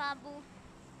 सराइकी बाबू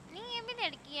नहीं, ये भी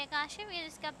लड़की है। काशिफ ये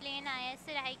इसका प्लेन आया है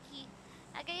सराइकी।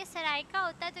 अगर ये सराइका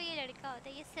होता तो ये लड़का होता।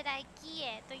 ये सराइकी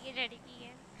है तो ये लड़की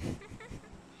है।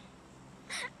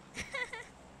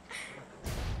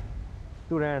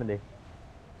 तू रहने दे।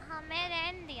 हाँ मैं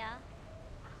रहन दिया।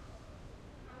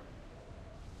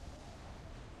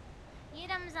 ये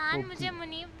रमज़ान मुझे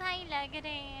मुनीब भाई लग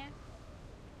रहे हैं।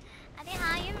 अरे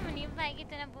हाँ ये मुनीब भाई की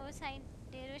तरह बहुत सारी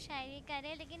ढेरों शायरी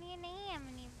करे, लेकिन ये नहीं है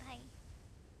मुनीब भाई।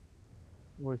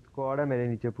 वो स्क्वाड है मेरे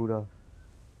नीचे पूरा। ओ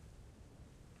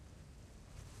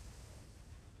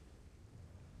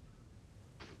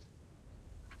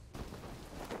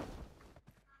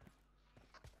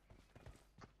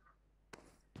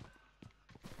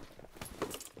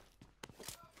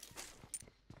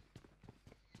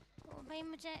भाई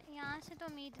मुझे यहाँ से तो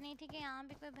उम्मीद नहीं थी कि यहाँ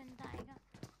भी कोई बंदा आएगा,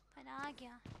 पर आ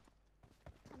गया।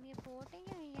 अब ये बोट है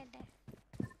या रियल है?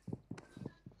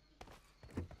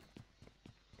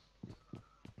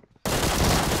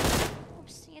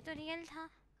 उप्स ये तो रियल था।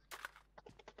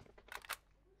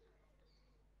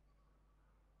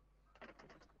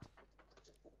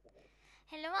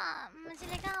 हेलो मुझे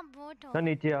लगा आप बोट हो।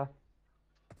 नीचे आ।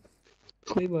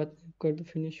 कोई बात नहीं, कर दो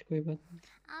फिनिश, कोई बात नहीं।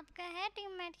 आपका है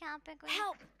टीममेट यहाँ पे कोई?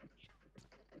 Help!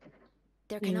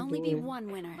 There can only be one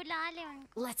winner. बुला ले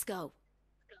उनको। Let's go.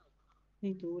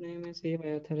 नहीं दूर है, मैं सेव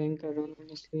आया था, रैंक कर रहा हूँ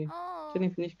इसलिए। ओह चलिए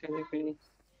फिनिश कर ले कोई नहीं।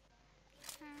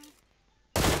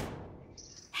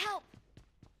 हेल्प।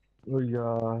 ओ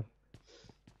यार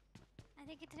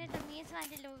अरे कितने तमीज़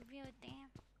वाले लोग भी होते हैं।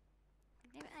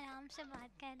 कितने आराम से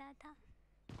बात कर रहा था।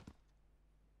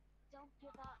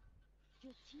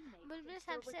 बुलबुल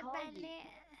सबसे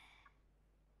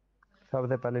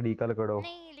पहले रिकॉल करो।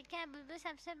 नहीं लिखा है बुलबुल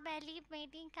सबसे पहली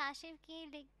मीटिंग काशिफ की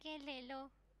लिख के ले लो।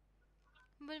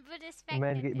 बुलबुल रिस्पेक्ट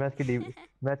मैं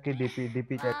इसकी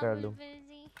डीपी चेक कर लूं। बुलबुल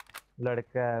जी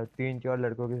लड़का है, 3-4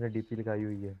 लड़कों की इसने डीपी लिखाई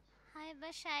हुई है। हाय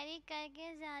बस शायरी करके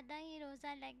ज्यादा ही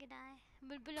रोजा लग रहा है।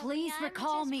 बुलबुल Please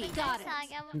recall me. Got uh it.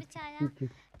 गया वो बेचारा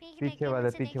पीछे वाले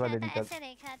था, निकल। ऐसे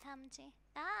देख रहा था मुझे।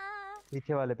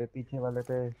 पीछे वाले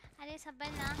पे। अरे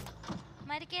सबर ना,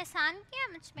 मर के एहसान किया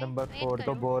मुझ पे। नंबर वेट 4 को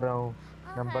करो। बोल रहा हूँ।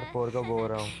 नंबर 4 को बोल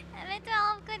रहा हूँ। मैं तो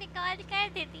आपको रिकॉर्ड कर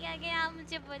देती अगर आप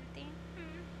मुझे बोलते।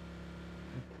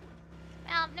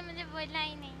 आपने मुझे बोला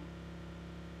ही नहीं।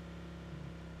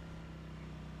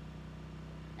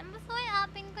 नंबर 4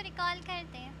 आप इनको रिकॉल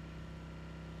करते हैं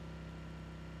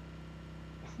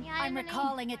यार। I'm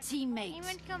recalling a teammate.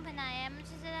 Event क्यों बनाया है?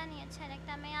 मुझे जरा नहीं अच्छा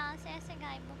लगता। मैं यहाँ से ऐसे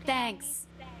गायब होके Thanks.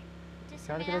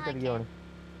 जिससे मेरा हक है।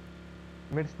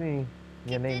 मिड्स नहीं,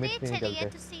 ये नहीं मिड्स नहीं चलिए चलते।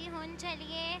 तुसी हुन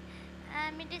चलिए,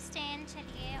 मिड स्टैंड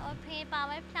चलिए और फिर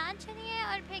पावर प्लांट चलिए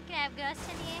और फिर क्रैब ग्रास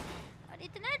चलिए और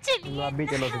इतना चलिए। आप भी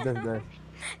चलो सीधे सीधे।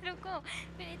 रुको,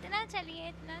 फिर इतना चलिए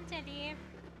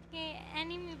कि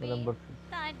एनिमी भी नंबर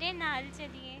साढ़े नाल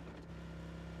चलिए।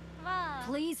 वाह।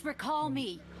 Please recall me.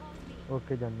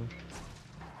 ओके जानू।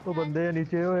 वो बंदे हैं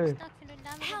नीचे ओए।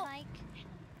 अस्तगफिरुल्लाह, मेरी बाइक,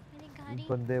 मेरी गाड़ी।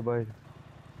 बंदे बाहर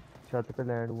छत पे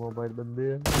लैंड हुआ, बाहर बंदे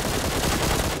हैं।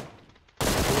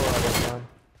 वो आ रहे हैं।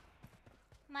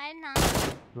 मारना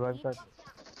ड्राइव कर।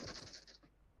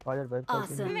 आ जा ड्राइव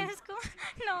कर। मैं उसको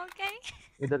नॉक करी।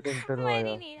 इधर से इंटर मर आया।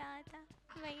 ही नहीं रहा था,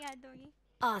 वही याद होगी।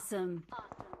 Awesome.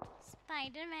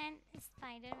 स्पाइडरमैन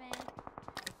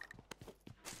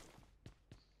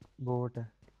बोट है।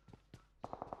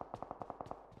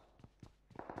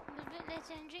 बुलबुल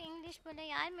लेजेंडरी इंग्लिश बोले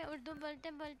यार। मैं उर्दू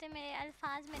बोलते बोलते मेरे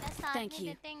अल्फाज मेरा साथ नहीं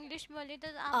देते। इंग्लिश बोली तो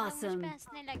आप लोग मुझ पे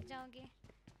हंसने लग जाओगे।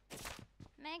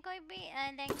 मैं कोई भी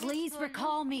लैंग्वेज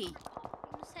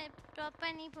मुझसे प्रॉपर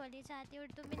नहीं बोली जाती।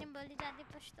 उर्दू भी नहीं बोली जाती,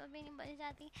 पश्तो भी नहीं बोली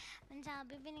जाती,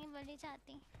 पंजाबी भी नहीं बोली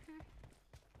जाती।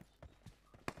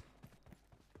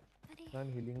 अरे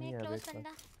नहीं मेरे क्लोज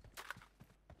बंदा,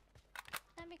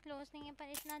 इतना भी क्लोज नहीं है पर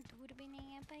इतना दूर भी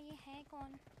नहीं है। पर ये है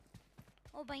कौन?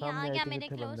 ओ भाई आ गया मेरे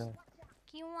क्लोज।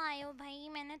 क्यों आए हो भाई?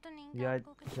 मैंने तो नहीं कहा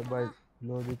आपको कुछ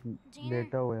कहा।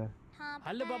 लेटा हुआ है। हाँ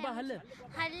हल्ले बाबा हल्ले।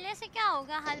 हल्ले से क्या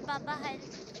होगा? हल बाबा हल,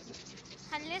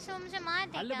 हल्ले से वो मुझे मार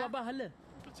देगा। हल्ले बाबा हल्ले।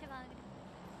 पीछे भाग रहे।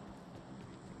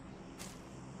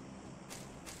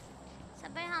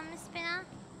 सबर हम इस पे ना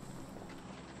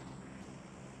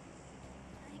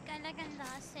एक अलग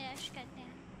अंदाज से रश करते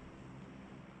हैं।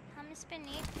 हम इस पे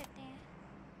नेट करते हैं।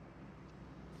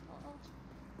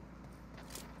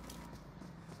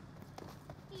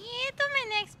 ये तो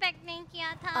मैंने एक्सपेक्ट नहीं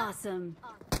किया था। Awesome.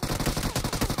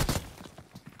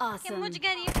 कि मुझ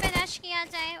गरीब पे रश किया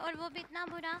जाए और वो भी इतना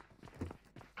बुरा।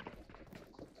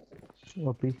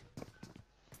 ओपी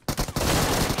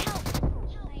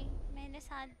भाई मेरे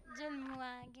साथ जुल्म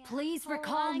हुआ गया। Please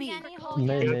recall me.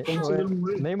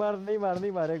 नहीं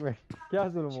मार एक मिनट। क्या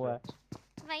जुल्म हुआ है?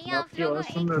 भाई आप लोग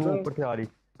ऊपर से आ रही।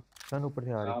 ऊपर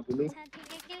से आ रही। अच्छा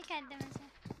ठीक है, किल कर दे मुझे।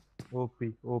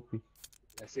 ओपी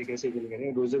ऐसे कैसे किल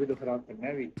करें? रोजे भी तो खराब करना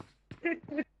है अभी।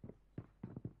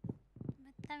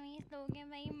 बदतमीज लोग हैं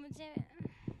भाई। मुझे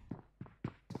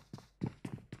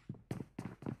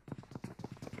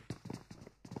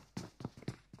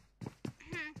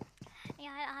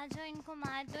यार आ जाओ, इनको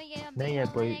मार दो। ये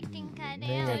अभी एक्टिंग कर रहे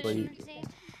हैं और मुझे,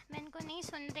 मैं इनको नहीं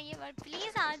सुन रही है।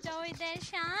 प्लीज आ जाओ इधर।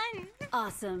 शान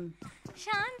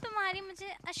शान तुम्हारी मुझे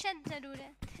अशद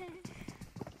जरूरत है।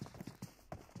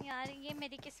 यार ये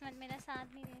मेरी किस्मत मेरा साथ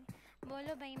नहीं दे रही।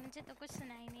 बोलो भाई, मुझे तो कुछ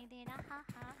सुनाई नहीं दे रहा।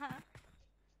 हाँ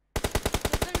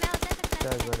बिल्कुल मैं होता सकता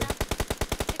है।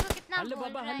 देखो कितना बोल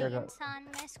रहा है इंसान,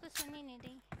 मैं इसको सुन ही नहीं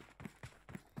रही।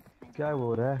 क्या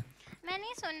बोल रहा है? मैं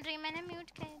नहीं सुन रही, मैंने म्यूट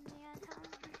कर दिया था।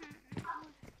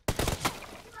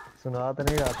 सुना तो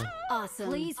नहीं रहा था। Awesome.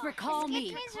 Please recall me.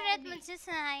 कितनी जरूरत मुझे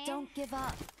सुनाए। Don't give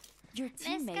up. Your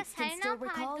teammates can still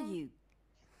recall you.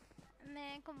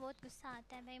 मेरे को बहुत गुस्सा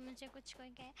आता है भाई, मुझे कुछ कोई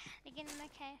कहे, लेकिन मैं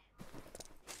खैर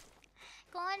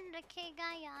कौन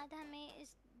रखेगा याद हमें इस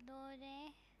दौरे।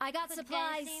 I got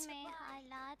supplies. में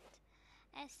हालात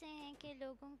ऐसे हैं कि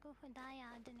लोगों को खुदा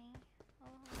याद नहीं।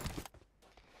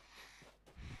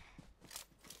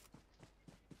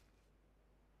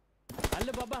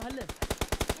 हल्ले बाबा हल्ले।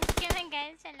 इसके में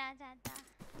घर चला जाता।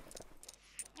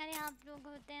 अरे आप लोग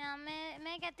होते ना,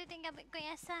 मैं कहती थी कि कोई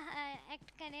ऐसा एक्ट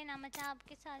करे ना, मतलब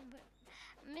आपके साथ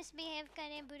मिसबिहेव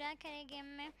करे, बुरा करे गेम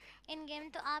में, इन गेम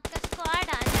तो आपका स्क्वाड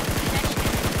आ जाए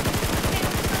फिर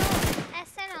उसको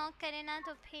ऐसे नॉक करे ना,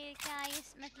 तो फिर क्या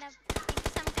इस मतलब एक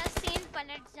किस्म का सीन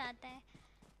पलट जाता है।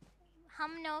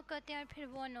 हम नॉक होते हैं और फिर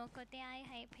वो नॉक होते हैं। आए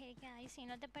हाय फिर क्या ही सीन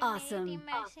होता है। पर मेरी टीम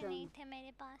में ऐसे नहीं थे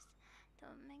मेरे पास, तो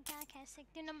मैं क्या कह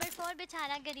सकती हूँ। नंबर 4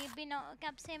 बेचारा गरीब भी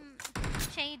कब से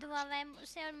शहीद हुआ है,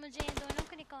 उसे और मुझे दोनों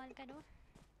को रिकॉल करो।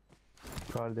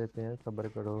 कर देते हैं, सब्र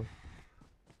करो।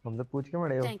 हमसे पूछ के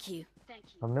मरे हो? Thank you.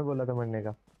 हमने बोला था मरने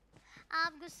का।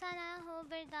 आप गुस्सा ना हो,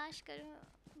 बर्दाश्त करो,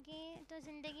 ये तो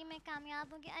ज़िंदगी में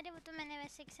कामयाब हो गया। अरे वो तो मैंने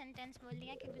वैसे एक सेंटेंस बोल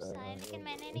दिया कि गुस्सा आया, लेकिन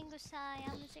मैंने नहीं गुस्सा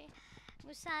आया मुझे।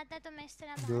 गुस्सा आता तो मैं इस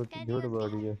तरह बात कर रही झूठ बोल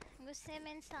रही है। होती। गुस्से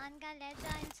में इंसान का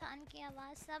लहजा, इंसान की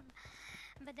आवाज़ सब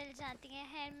बदल जाती है।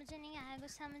 खैर मुझे नहीं आया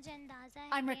गुस्सा, मुझे अंदाज़ा है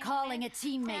I'm कि recalling हमें a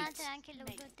teammate. तरह के लोग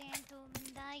होते हैं, तो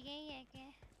बंदा यही है कि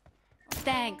उन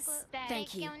Thanks. लोगों को Thank देख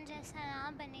के you. उन जैसा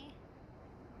ना बने।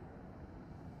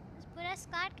 बस पूरा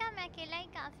स्क्वाड का मैं अकेला ही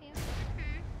काफ़ी हूँ।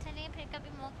 चलिए फिर कभी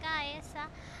मौका आए ऐसा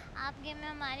आप गेम में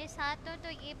हमारे साथ हो तो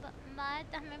ये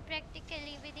बात हमें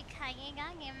प्रैक्टिकली भी दिखाइएगा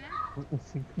गेम में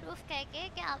प्रूफ करके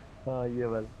कि आप हाँ ये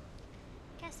बात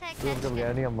कैसा प्रूफ क्लच के कर।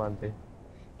 बगैर नहीं हम मानते।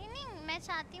 नहीं नहीं मैं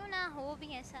चाहती हूँ ना हो भी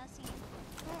ऐसा सीन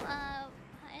तो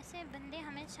ऐसे बंदे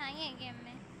हमें चाहिए गेम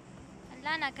में।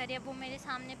 अल्लाह ना करे वो मेरे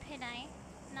सामने फिर आए।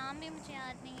 नाम भी मुझे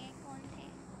याद नहीं है कौन थे।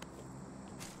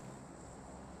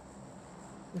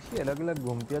 इसकी अलग अलग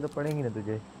घूमती है तो पड़ेंगी ना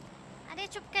तुझे। अरे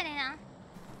चुप करे ना।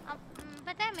 अब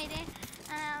पता है मेरे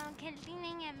गलती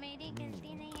नहीं है, मेरी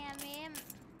गलती नहीं है।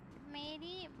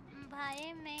 मेरी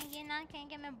भाई मैं ये ना कहें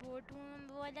कि मैं बोट हूँ,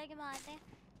 वो अलग बात है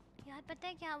यार। पता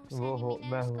है क्या उस वो हो एनिमी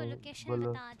ने मैं उसको हूँ लोकेशन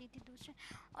बोलो। बता दी थी दूसरे।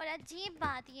 और अजीब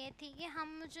बात ये थी कि हम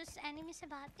मुझे उस एनिमी से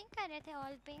बात नहीं कर रहे थे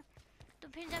ऑल पे। तो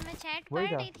फिर जब मैं चैट वही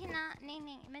पढ़ था। रही थी ना,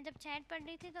 नहीं मैं जब चैट पढ़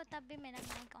रही थी तो तब भी मेरा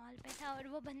माइक ऑल पे था और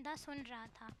वो बंदा सुन रहा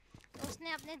था। तो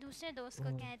उसने अपने दूसरे दोस्त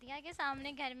को कह दिया कि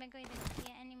सामने घर में कोई लड़की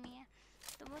है, एनिमी है।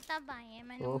 तो वो तब आए हैं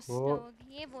मनूस ओहो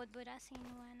लोग। ये बहुत बुरा सीन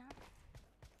हुआ है ना।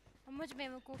 और मुझ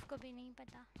बेवकूफ़ को भी नहीं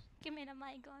पता कि मेरा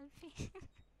माइक ऑल पे।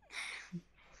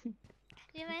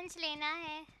 रिवेंज लेना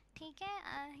है ठीक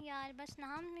है यार, बस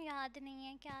नाम याद नहीं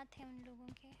है क्या थे उन लोगों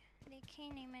के। देखे ही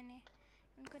नहीं मैंने,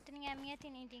 उनको इतनी अहमियत ही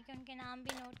नहीं दी कि उनके नाम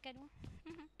भी नोट करूं।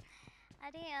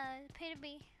 अरे फिर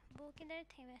भी वो किधर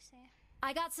थे वैसे?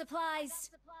 I got supplies.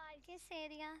 किस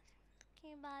एरिया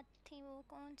की बात थी वो,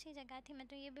 कौन सी जगह थी? मैं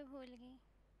तो ये भी भूल गई।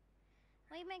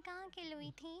 वही मैं कहाँ किल हुई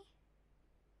थी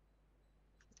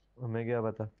हमें क्या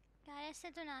पता। यार। ऐसे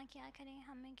तो ना क्या करें,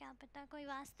 हमें क्या पता, कोई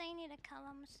वास्ता ही नहीं रखा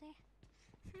हुआ मुझसे।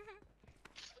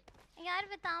 यार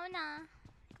बताओ ना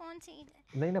कौन सी।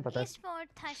 नहीं ना पता। ई स्पोर्ट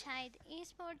था शायद, ई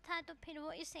स्पोर्ट था तो फिर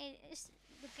वो इस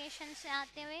लोकेशन से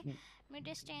आते हुए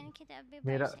मिड स्टैंड की तरफ भी बढ़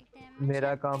मेरा सकते हैं। मुझे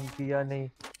मेरा काम मेरा किया अंदाज़ा। नहीं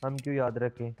हम क्यों याद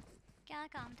रखें। क्या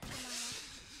काम था तुम्हारा?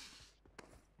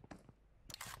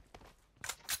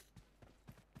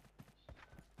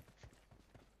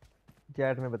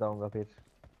 चैट में बताऊंगा फिर।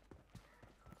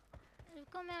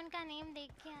 रुको मैं उनका नेम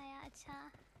देख के आया। अच्छा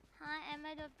हाँ,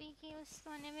 अहमद ओपी की उस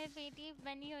कोने में बेटी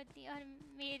बनी होती और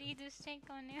मेरी दूसरे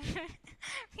कोने में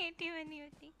बेटी बनी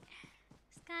होती।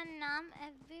 उसका नाम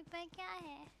एफबी पर क्या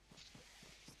है?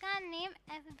 उसका नेम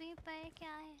एफबी पर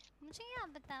क्या है? मुझे क्या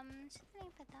पता, मुझे तो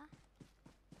नहीं पता।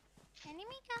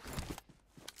 एनिमी का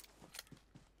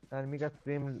एनिमी का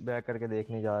स्ट्रीम बैक करके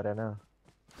देखने जा रहा है ना।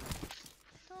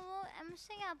 तो वो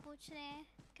मुझसे क्या पूछ रहे हैं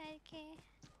करके?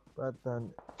 पता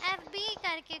नहीं। एफबी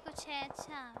करके कुछ है।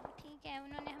 अच्छा ठीक है,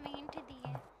 उन्होंने हमें हिंट दी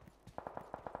है।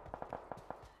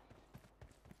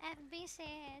 एफबी से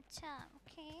है। अच्छा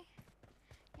ओके।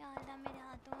 या अल्लाह मेरे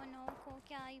हाथों नो को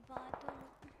क्या ही बात हो।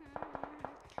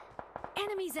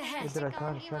 Enemies मैं ahead. वैसे इधर शान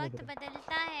कहूँगी शान वक्त इधर।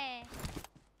 बदलता है।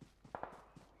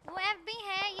 वो एफबी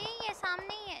है, यही है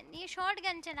सामने ही है। ये शॉर्ट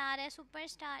गन चला रहा है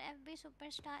superstar, FB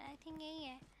superstar I think यही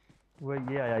है। वो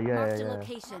ये आया ये आया Marked ये a आया।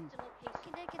 location.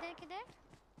 किधर किधर किधर?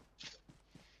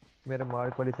 मेरे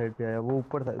मार्क वाली साइड पे आया। वो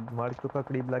ऊपर था मार्क तो का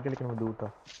करीब लाके लेकिन वो दूर था।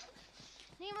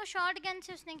 नहीं वो शॉर्ट गन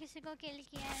से उसने किसी को किल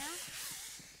किया है ना।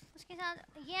 उसके साथ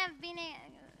ये एफबी ने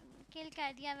किल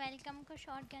कर दिया वेलकम को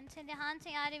शॉर्ट गन से। ध्यान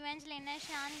से यार, रिवेंज लेना है।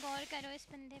 शान गौर करो इस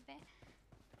बंदे पे,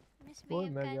 ओए मिसबिहेव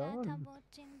मैं कर रहा था यार बहुत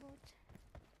चिन बहुत।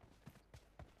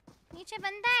 नीचे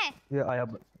बंदा है। ये आया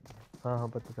हाँ हाँ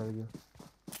पता चल गया।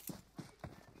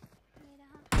 ये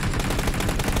रहा।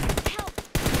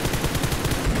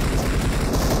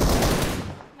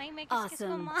 भाई मैं किस किस को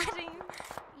Awesome. मार रही हूँ।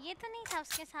 ये तो नहीं था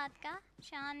उसके साथ का।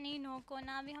 शान नहीं नो को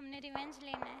ना, भी हमने रिवेंज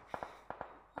लेना है।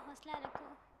 हौसला रखो।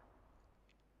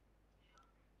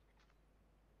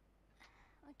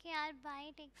 ओके यार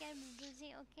बाय, टेक केयर बुलबुल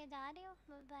जी। ओके जा रही हो,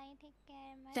 बाय टेक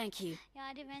केयर मत। Thank you.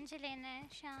 यार रिवेंज लेना है।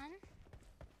 शान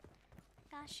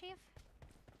काशिफ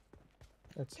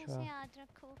अच्छे अच्छा से याद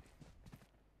रखो।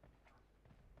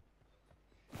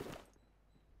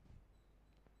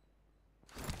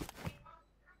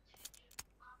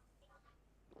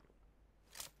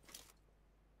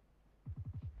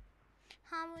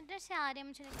 हाँ वो उधर से आ रहे हैं,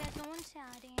 मुझे लगता है जोन से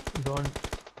आ रहे हैं।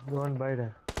 जोन बाइट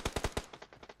है।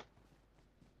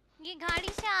 ये गाड़ी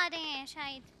से आ रहे हैं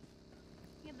शायद।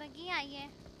 ये बग्गी आई है।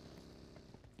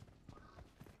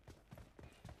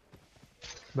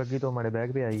 बग्गी तो हमारे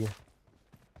बैग पे आई है।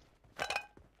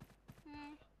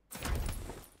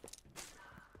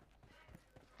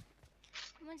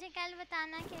 मुझे कल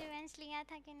बताना कि रिवेंज लिया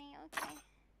था कि नहीं। ओके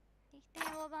देखते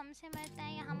हैं वो अब हमसे मरता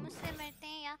है या हम उससे मरते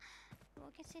हैं या वो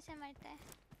किसी से मरता है।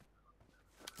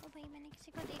 ओ भाई मैंने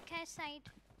किसी को देखा है साइड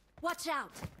Watch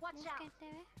out! मूव करते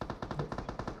हुए।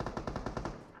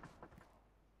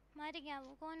 मर गया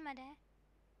वो। कौन मरा है?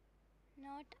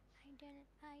 नॉट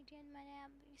आइडियल मरा है।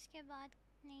 अब इसके बाद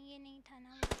नहीं ये नहीं था ना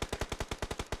वो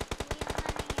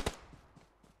यहाँ नहीं है।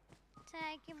 अच्छा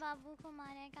है कि बाबू को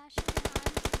मारा है। काश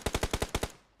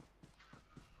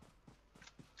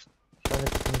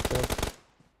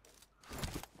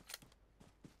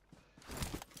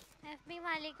एफबी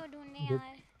वाले को ढूंढने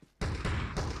यार।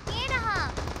 ये रहा।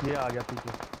 ये आ गया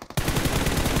पीछे।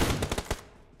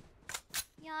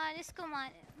 यार इसको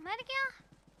मर गया।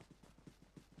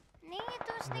 नहीं ये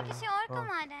तो उसने किसी और को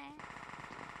मारा है।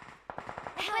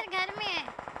 ऊपर घर में है।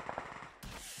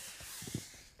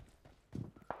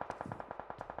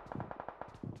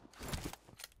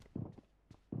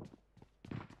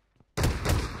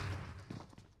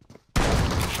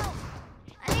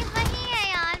 अरे वही है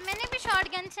यार। मैंने भी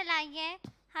शॉटगन चलाई है।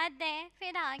 हद है।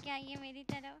 फिर आ गया ये मेरी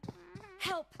तरफ।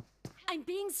 Help! I'm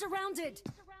being surrounded.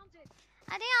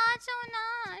 अरे आ जाओ ना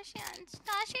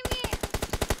काशी भी।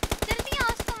 जल्दी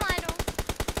आओ उसको मारो।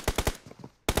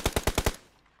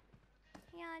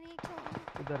 यार ये क्यों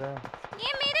इधर है।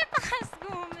 ये मेरे पास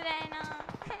घूम रहा है ना।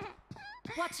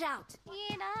 Watch out!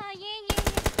 ये ना ये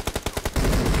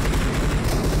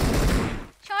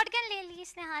शॉटगन ले ली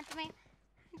इसने हाथ में।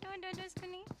 डो उसको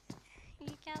नहीं।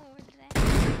 ये क्या बोल रहा है?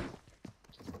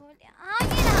 हाँ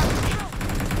ये रहा।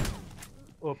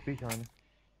 ओपी शान।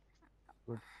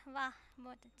 वाह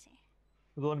बहुत अच्छे।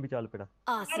 जोन भी चाल पड़ा।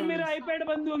 यार मेरा आईपैड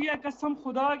बंद हो गया कसम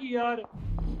खुदा की यार।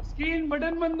 स्क्रीन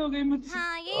बटन बंद हो गई मुझसे।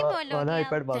 हाँ यही बोलोगे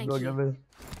आईपैड बंद हो गया मेरा।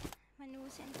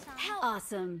 मनूस इंसान।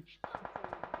 Awesome.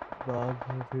 बाग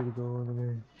में फिर जोन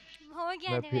में हो गया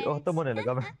मैं फिर तो होने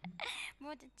लगा मैं।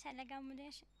 बहुत अच्छा लगा मुझे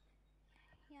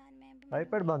यार। मैं भी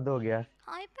आईपैड बंद हो गया।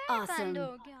 आईपैड बंद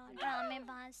हो गया।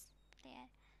 ड्रामेबाज प्लेयर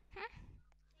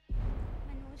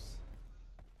मनूस।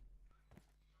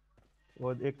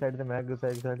 वो एक साइड से मैं एक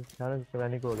साइड शान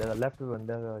पैनिक हो गया था। लेफ्ट पे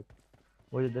बंदा है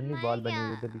वो इधर नहीं बाल बनी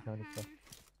हुई उधर भी शान का।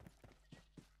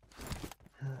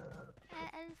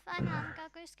 अल्फा नाम का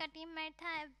कोई उसका टीममेट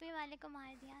था। एफबी वाले को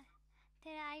मार दिया।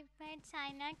 तेरा आईपैड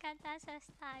चाइना का था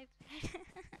सस्ता आईपैड।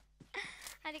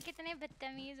 अरे कितने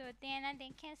बदतमीज होते हैं ना।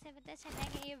 देखें ऐसे पता चला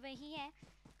कि ये वही है।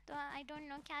 तो आई डोंट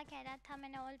नो क्या कह रहा था।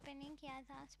 मैंने ऑल पे नहीं किया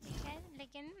था स्पीकर।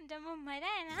 लेकिन जब वो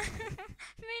मरा है ना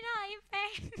मेरा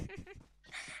आईपैड।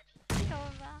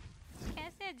 तौबा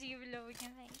कैसे अजीब लोग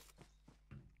हैं भाई।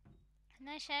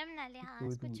 ना शर्म ना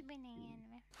लिहाज कुछ भी नहीं है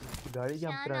इनमें। गाड़ी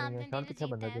जंप शान करानी है। आपने शान दिल पीछे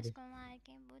बंदा जीता है तेरे उसको मार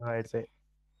के। बहुत राइट अच्छा पे। है।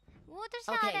 वो उधर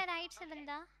से आ रहा है राइट से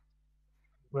बंदा।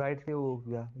 राइट से वो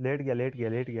गया लेट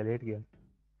गया।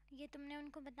 ये तुमने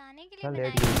उनको बताने के लिए हाँ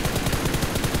लेट बनाई गया।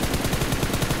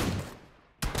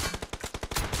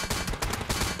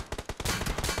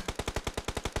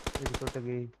 एक टूट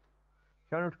गई।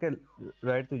 शान उठ के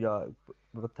राइट तू जा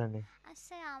पत्थर ने।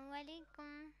 अस्सलाम वालेकुम।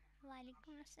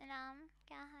 वालेकुम अस्सलाम।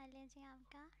 क्या हाल है जी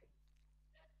आपका?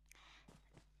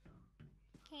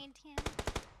 खेत हैं।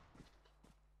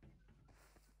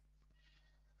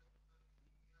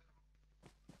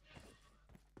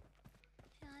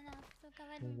 शान आप तो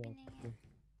कवर में भी नहीं है।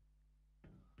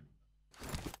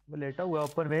 मैं लेटा हुआ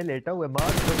ऊपर में लेटा हुआ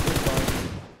मार।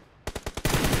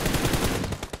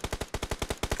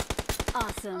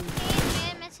 Awesome.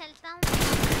 ओके मैं चलता हूँ।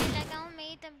 मैं लगाऊँ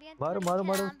मेरी तबीयत मारो थोड़ी मारो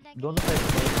मारो खराब लग रही दोनों है। साइड।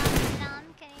 सलाम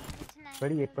करें कुछ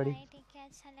पड़ी नहीं एक पड़ी। भाई ठीक है।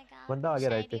 अच्छा लगा बंदा आ आपकी गया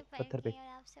राइट पे शायरी पढ़ पत्थर के पे। और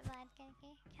आपसे बात करके।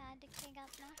 ख्याल रखिएगा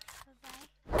अपना। बाय।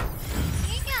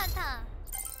 ये क्या था?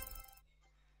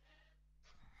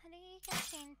 अरे ये क्या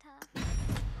सीन था?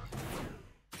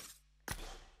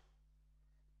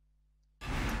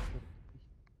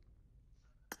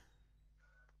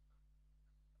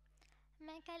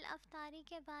 मैं कल अफ्तारी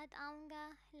के बाद आऊँगा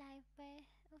लाइव पर।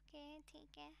 ओके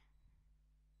ठीक है।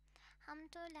 हम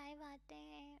तो लाइव आते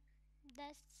हैं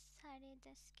 10 साढ़े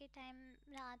 10 के टाइम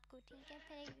रात को। ठीक है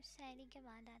फिर सहरी के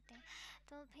बाद आते हैं।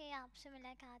 तो फिर आपसे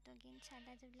मुलाकात होगी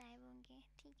इंशाल्लाह जब लाइव होंगे।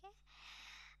 ठीक है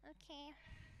ओके।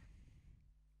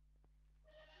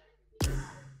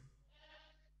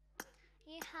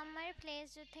 ये हमर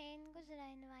प्लेस जो थे इनको ज़रा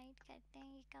इनवाइट करते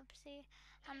हैं। ये कब से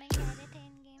हमें कह रहे थे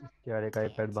इन गेम। यार एक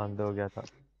आईपैड बंद हो गया था।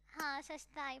 हाँ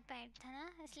सस्ता आईपैड था ना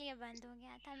इसलिए बंद हो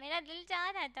गया था। मेरा दिल चाह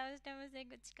रहा था उस टाइम उसे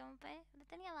कुछ कहूँ पर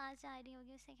पता नहीं आवाज़ आ रही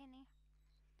होगी उसे कि नहीं।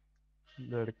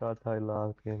 लड़का था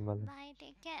लास्ट गेम वाला। भाई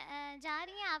ठीक है जा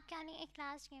रही हैं आप? क्या नहीं एक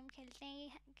लास्ट गेम खेलते हैं। ये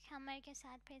हमर के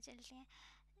साथ फिर चलते हैं।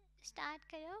 स्टार्ट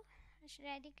करो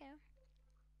रेडी करो।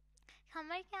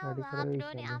 हमर क्या गाड़ी हुआ? करो आप ही रो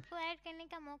रहे? चलो। आपको ऐड करने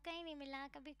का मौका ही नहीं मिला,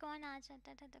 कभी कौन आ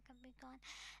जाता था तो कभी कौन।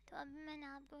 तो अब मैंने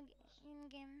आपको इन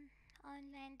गेम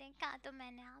ऑनलाइन देखा तो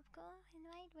मैंने आपको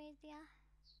इनवाइट भेज दिया।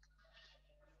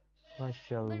 बुलबुल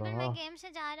माशाल्लाह। मैं गेम से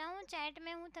जा रहा हूँ, चैट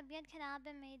में हूँ, तबीयत ख़राब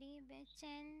है मेरी,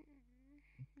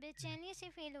 बेचैनी सी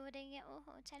फील हो रही है।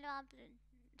 ओहो चलो आप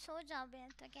सो जाओ, मैं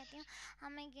तो कहती हूँ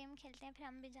हम एक गेम खेलते हैं फिर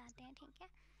हम भी जाते हैं, ठीक है?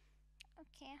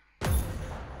 ओके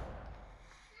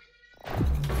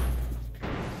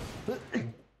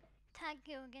थक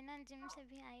गए होगे ना, जिम से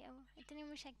भी आए हो, इतनी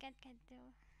मुशक्क़त करते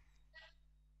हो।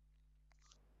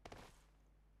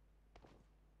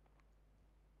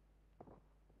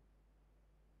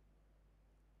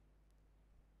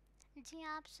 जी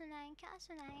आप सुनाएं, क्या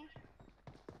सुनाएं?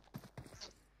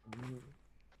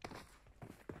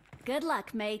 Good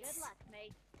luck, mates.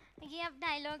 ये अब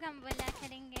डायलॉग हम बोला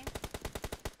करेंगे।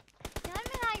 यार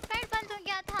मेरा आईपैड बंद हो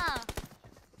गया था।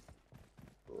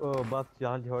 ओ बस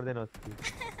जान छोड़ देना उसकी।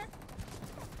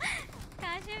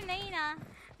 काशिफ नहीं ना,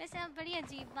 वैसे अब बड़ी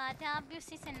अजीब बात है, आप भी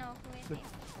उसी से नॉक हुए थे।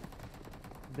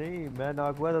 नहीं मैं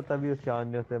नॉक हुआ तो तभी उस शान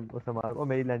ने उसे मार, वो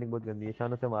मेरी लैंडिंग बहुत गंदी है,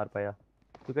 शान उसे मार पाया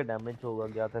क्योंकि डैमेज होगा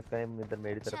गया था इसका एम इधर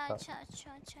मेरी अच्छा तरफ था। अच्छा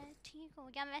अच्छा अच्छा ठीक हो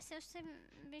गया। वैसे उससे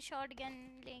भी शॉट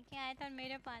गन लेके आया था और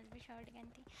मेरे पास भी शॉट गन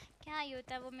थी, क्या ही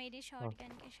होता वो मेरी शॉट गन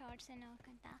के शॉट से नॉक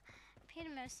करता, फिर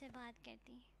मैं उससे बात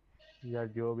करती। यार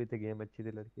जो भी थे गेम अच्छी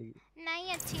थी लड़के की।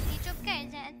 नहीं अच्छी थी, चुप कर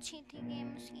जाए, अच्छी थी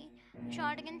गेम उसकी,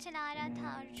 शॉटगन चला रहा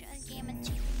था और गेम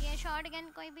अच्छी थी। ये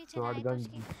शॉटगन कोई भी चलाए तो शॉटगन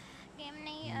उसकी गेम नहीं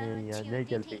नहीं यार अच्छी नहीं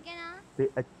होती, चलती। ठीक है ना?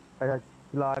 अच्छा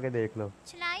चला के देख लो।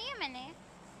 चलाई है मैंने।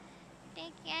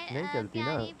 टेक नहीं केयर चलती ना।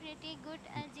 प्यारी प्रिटी गुड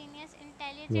जीनियस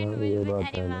इंटेलिजेंट यार ये बुलबुल। बात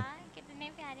अरे है ना, वाह कितने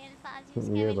प्यारे अल्फाज यूज़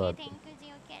किए ये मेरे लिए, बात है। Thank you ji.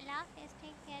 ओके अल्लाह हाफिज़,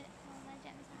 टेक केयर मोहम्मद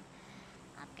रमज़ान।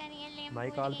 आपका रियल नेम माई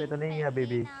भूल कॉल पे गई, तो नहीं है अभी ये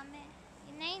भी। नाम है?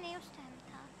 नहीं नहीं उस टाइम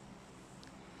था।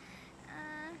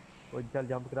 वो चल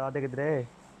जंप करा दे किधरे।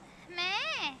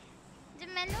 मैं जब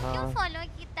मैंने क्यों हाँ फॉलो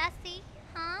किया सी?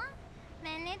 हाँ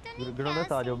मैंने तो नहीं किया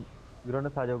ग्रोनस आ सी। जाओ,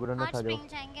 ग्रोनस आ जाओ, ग्रोनस हॉट आ जाओ। स्प्रिंग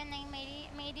जाएंगे? नहीं मेरी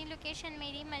मेरी लोकेशन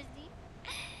मेरी मर्जी।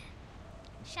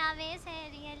 शावेज है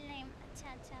रियल नेम।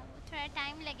 अच्छा अच्छा वो थोड़ा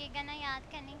टाइम लगेगा ना याद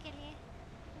करने के लिए,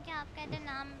 क्योंकि आपका इधर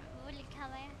नाम वो लिखा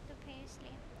हुआ है तो फिर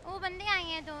इसलिए। वो बंदे आए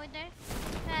हैं दो उधर,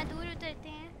 थोड़ा दूर उतरते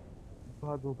हैं।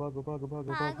 भागो भागो भागो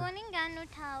भागो भागो भागो। नहीं, गन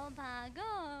उठाओ भागो,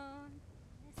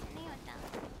 ऐसे नहीं होता।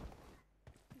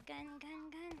 गन गन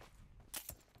गन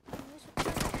वो सुपर गन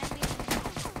भी नहीं है।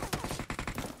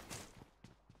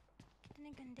 कितने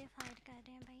गंदे फायर कर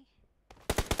रहे हैं भाई,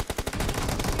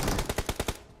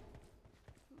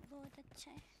 बहुत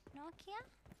अच्छा है। नॉक किया।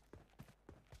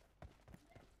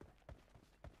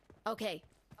 Okay.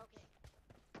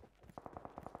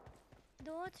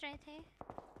 दो उतरे थे।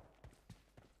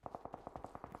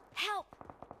 Help!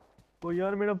 ओ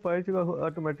यार मेरा फायर से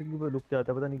ऑटोमेटिकली रुक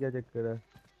जाता है, पता नहीं क्या चक्कर है।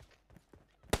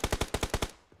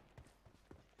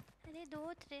 अरे दो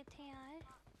उतरे थे यार।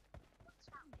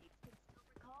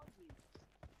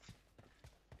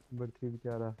 नंबर 3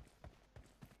 बेचारा,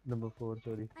 नंबर 4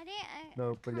 सॉरी। अरे ना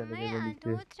ऊपर जाने के हमें दो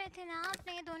नीचे। उतरे थे ना,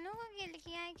 आपने दोनों को किल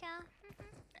किया है क्या?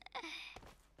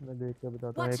 मैं देख के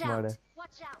बताता हूँ, Watch एक मार है, out!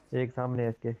 एक सामने है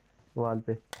इसके वॉल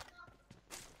पे,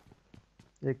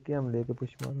 एक के हम लेके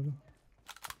पुश मारो।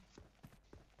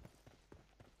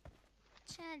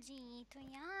 अच्छा जी तो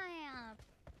यहाँ हैं आप।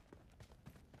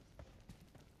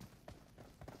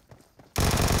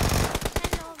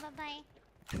 चलो बाय बाय।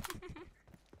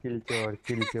 किल चोर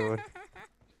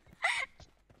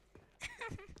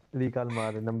रिकॉल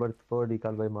मार, नंबर 4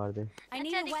 रिकॉल भाई मार दे। I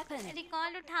need अच्छा a weapon.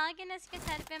 रिकॉल उठा के ना इसके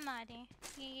सर पे मारे,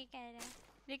 ये कह रहे हैं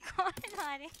रिकॉल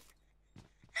मारे। ओ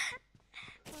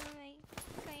भाई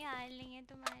कोई हाल नहीं है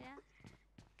तुम्हारा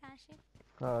काशिफ।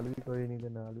 हाल भी कोई नहीं तो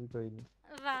नाल भी कोई नहीं।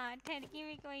 वाह ठरकी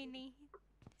भी कोई नहीं।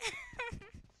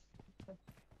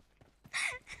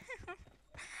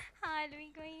 हाल भी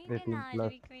कोई नहीं तो 18 नाल प्लस।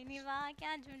 भी कोई नहीं, वाह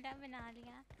क्या जुमला बना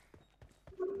लिया।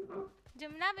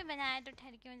 जुमला भी बनाया तो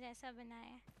ठरकियों जैसा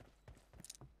बनाया।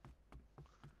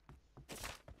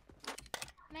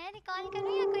 मैं रिकॉल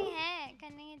करूँ या कोई है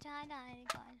करने जा रहा है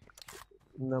रिकॉल?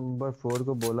 नंबर 4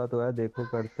 को बोला तो है, देखो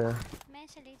करता है। मैं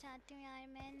चली जाती हूँ यार,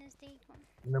 मैं नज़दीक हूँ।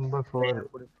 नंबर 4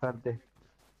 कर दे।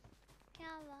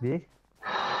 क्या हुआ? ये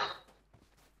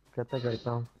कहता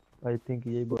करता हूँ, आई थिंक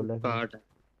यही बोला है। काट है।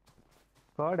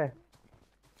 कार्ड है,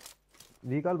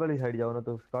 रिकॉल वाली साइड जाओ ना,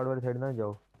 तो कार्ड वाली साइड ना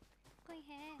जाओ। कोई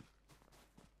है?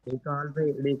 रिकॉल पे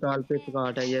है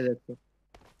काट है, ये देखो। ये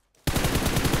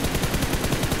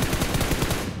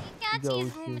क्या जाओ चीज़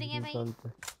उसी घूम रही है भाई? रिकॉल पे।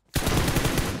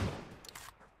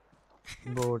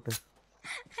 बोट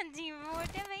जी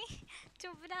वोट है भाई,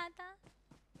 चुप रहा था।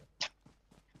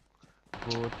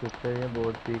 बोट छुपते हैं,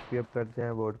 बोट पिक भी अप करते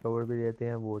हैं, बोट कवर भी देते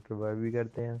हैं, बोट रिवाइव भी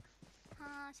करते हैं।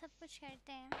 हाँ हाँ सब कुछ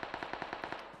करते हैं,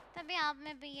 तभी आप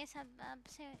में भी ये सब अब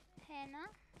से है ना।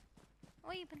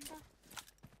 वही बंदा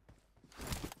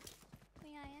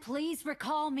कोई आया। Please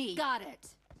recall me. Got it.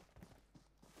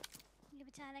 ये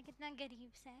बेचारा कितना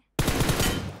गरीब सा है।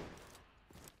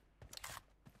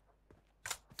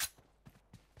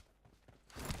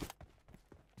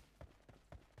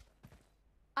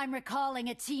 I'm recalling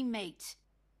a teammate.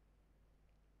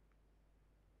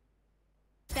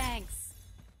 Thanks.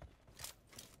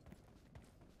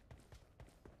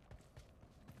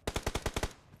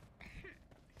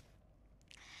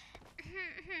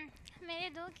 मेरे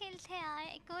 2 किल थे यार,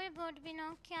 एक और बोट भी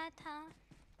नॉक किया था।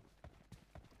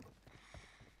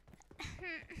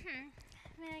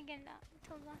 मेरा गिल्ला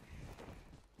तौबा।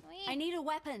 I need a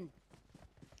weapon.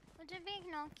 मुझे भी एक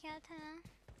नॉक किया था ना।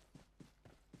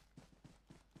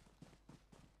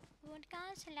 बोट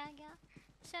कहाँ चला गया?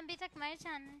 उसे अभी तक मर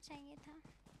जाना चाहिए था।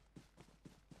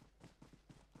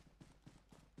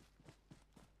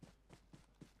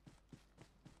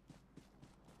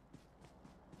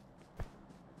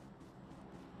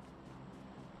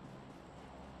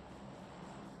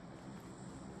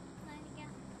 मर गया।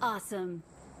 Awesome.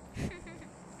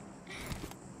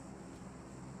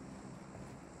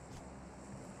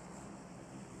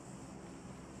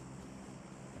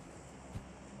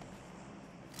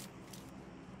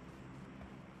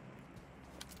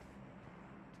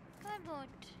 कोई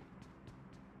बोट।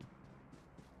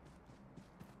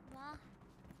 वाह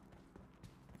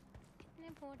कितने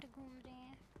बोट घूम रहे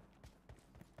हैं।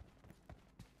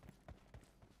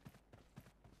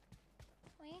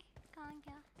 ओए कहाँ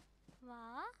गया?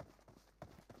 वाह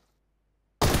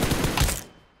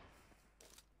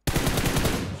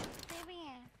छुपते भी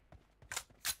हैं।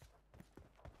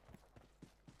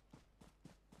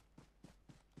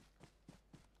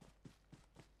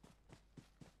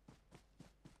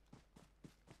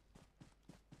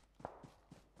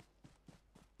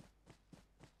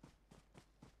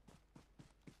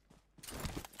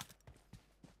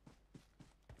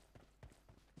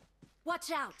 Watch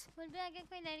out. बुलबुल अगर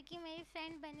कोई लड़की मेरी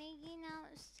फ्रेंड बनेगी ना,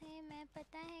 उससे मैं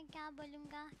पता है क्या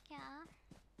बोलूँगा? क्या?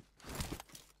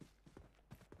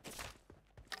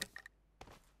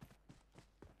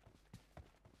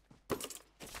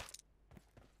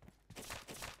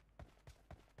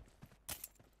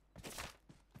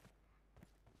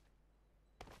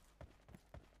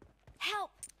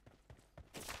 Help.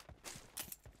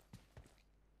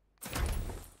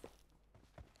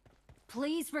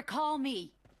 Please recall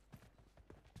me.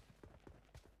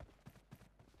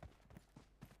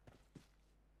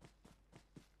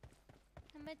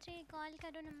 Number 3 call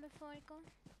करो नंबर 4 को।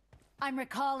 I'm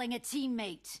recalling a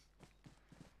teammate.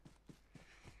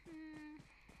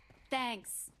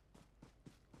 Thanks.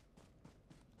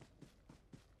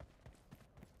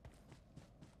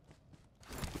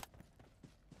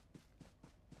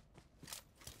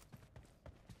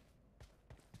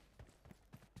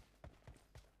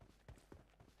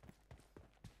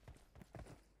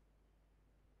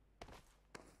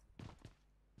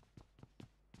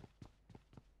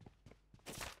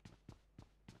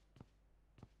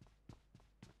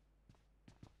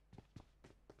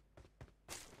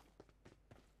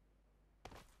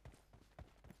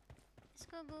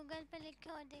 इसको गूगल पे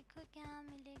लिखो और देखो क्या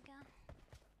मिलेगा।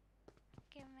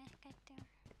 ओके मैं करती हूँ।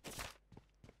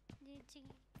 जी जी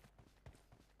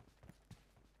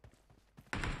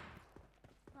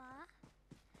वाह।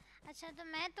 अच्छा तो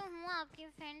मैं तो हूँ आपकी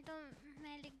फ्रेंड, तो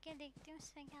मैं लिख के देखती हूँ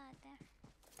उसमें क्या आता है।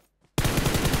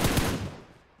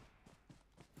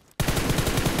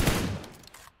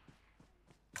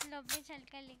 लॉबी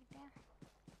चलकर लिखते हैं।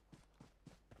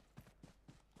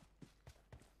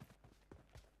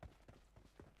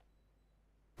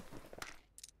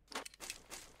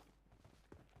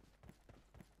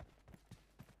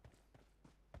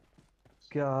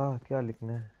 क्या क्या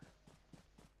लिखना है?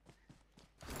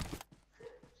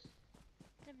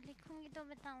 जब लिखूंगी तो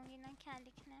बताऊंगी ना क्या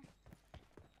लिखना है।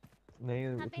 नहीं,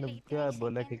 अभी उसने लिखते हैं क्या एक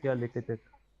बोला कि सेकेंड। क्या लिखे थे?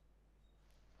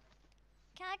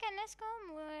 क्या करना है इसको?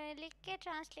 लिख के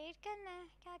ट्रांसलेट करना है?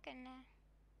 क्या करना है?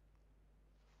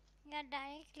 या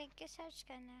डायरेक्ट लिख के सर्च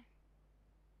करना है?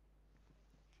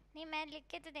 नहीं मैं लिख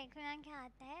के तो देखूँ ना क्या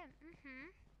आता है।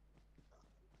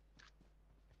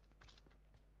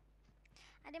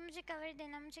 अरे मुझे कवर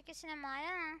देना, मुझे किसी ने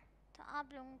मारा ना तो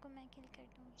आप लोगों को मैं किल कर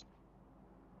दूंगी।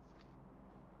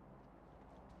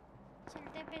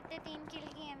 चलते फिरते 3 किल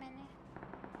किए मैंने।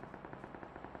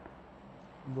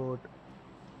 बोट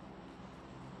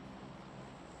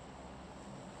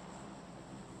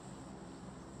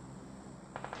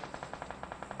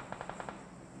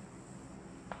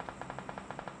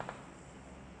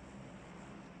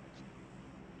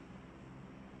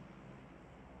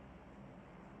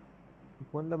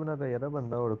बंदा बना रहा यार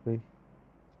बंदा और कोई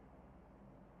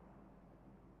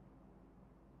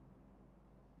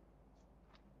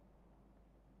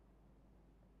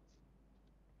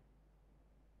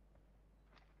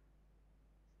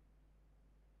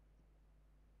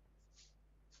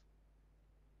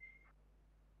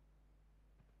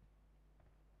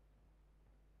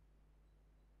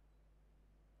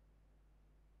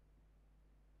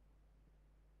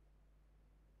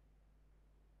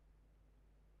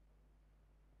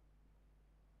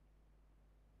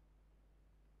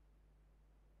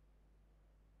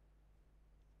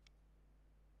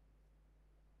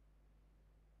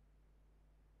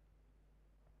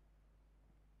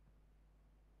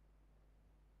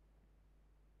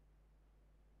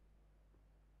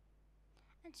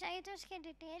अच्छा ये तो उसकी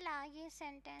डिटेल आ गई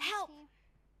सेंटेंस की।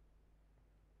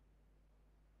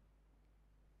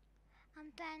 हम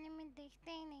तो एनिमे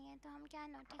देखते ही नहीं है तो हम क्या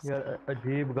नोटिस यार करेंगे।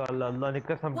 अजीब गल अल्लाह ने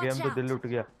कसम गेम तो दिल उठ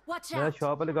गया मैं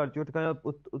शॉप वाले घर चुट का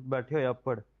बैठे हो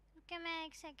अप्पड़ ओके मैं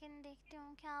एक सेकंड देखती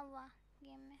हूँ क्या हुआ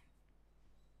गेम में।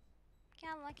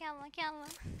 क्या हुआ क्या हुआ क्या हुआ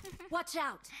Watch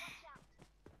out!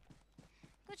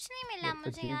 कुछ नहीं मिला यार मुझे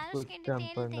अजीब यार कुछ उसकी डिटेल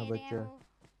टेम्पर ना दे रहे हैं बचा वो।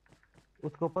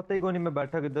 उसको पता ही को नहीं मैं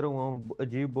बैठा किधर हुआ हूँ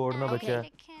अजीब बोर्ड ना डायरेक्ट बचा है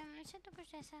लिखे हैं मुझे तो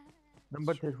कुछ ऐसा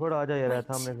नंबर शो 3 नहीं। छोड़ आ जा यार Wait.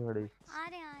 सामने से खड़ी आ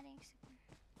रहे एक सेकंड।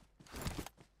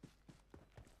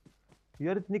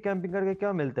 यार इतनी कैंपिंग करके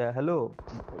क्या मिलता है हेलो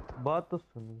बात तो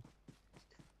सुनो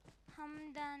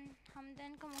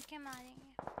हमदन को मुक्के मारेंगे।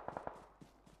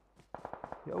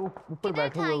 यार वो ऊपर किधर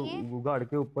बैठे था हुए ये? वो गाड़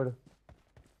के ऊपर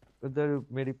उधर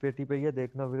मेरी पेटी पे ही है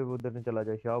देखना फिर वो उधर नहीं चला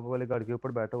जाए शॉप वाले गाड़ के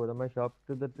ऊपर बैठा हुआ था मैं शॉप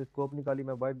से उधर से स्कोप निकाली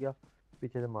मैं बैठ गया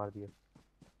पीछे से मार दिया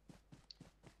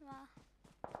वाह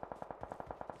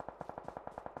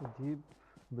अजीब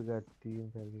बिगाड़ती है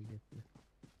करके इसने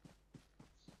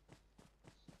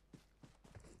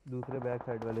दूसरे बैक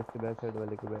साइड वाले इसके बैक साइड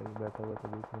वाले के बैग बैठा हुआ था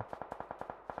बीच में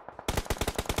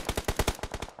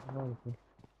ना इसने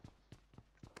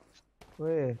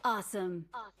ओए Awesome.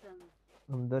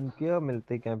 हमदन क्या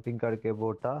मिलते कैंपिंग करके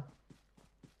बोटा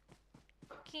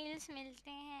किल्स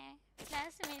मिलते हैं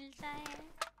प्लस मिलता है।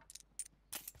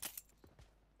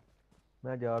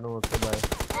 मैं जा रहा हूँ ओके बाय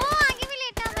ओ आगे भी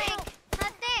लेटा बाइक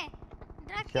हद है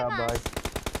ट्रक के शाबाश पास।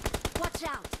 Watch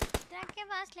out! ट्रक के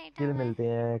पास लेटा किल हुआ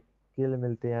है। किल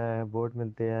मिलते हैं बोट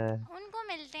मिलते हैं उनको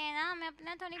मिलते हैं ना मैं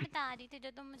अपना थोड़ी बता रही थी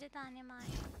जो तुम मुझे ताने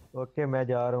मारे। ओके मैं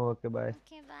जा रहा हूँ okay bye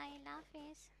okay bye Allah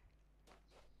Hafiz.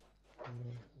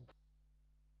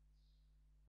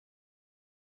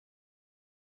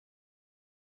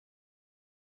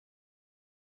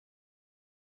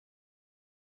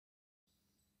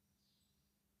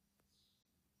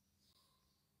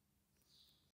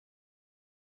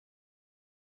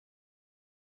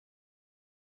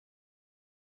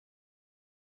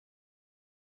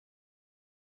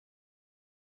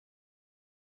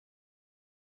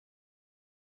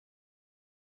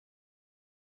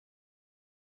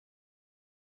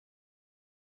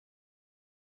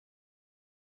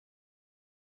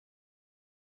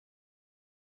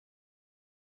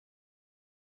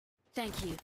 Thank you.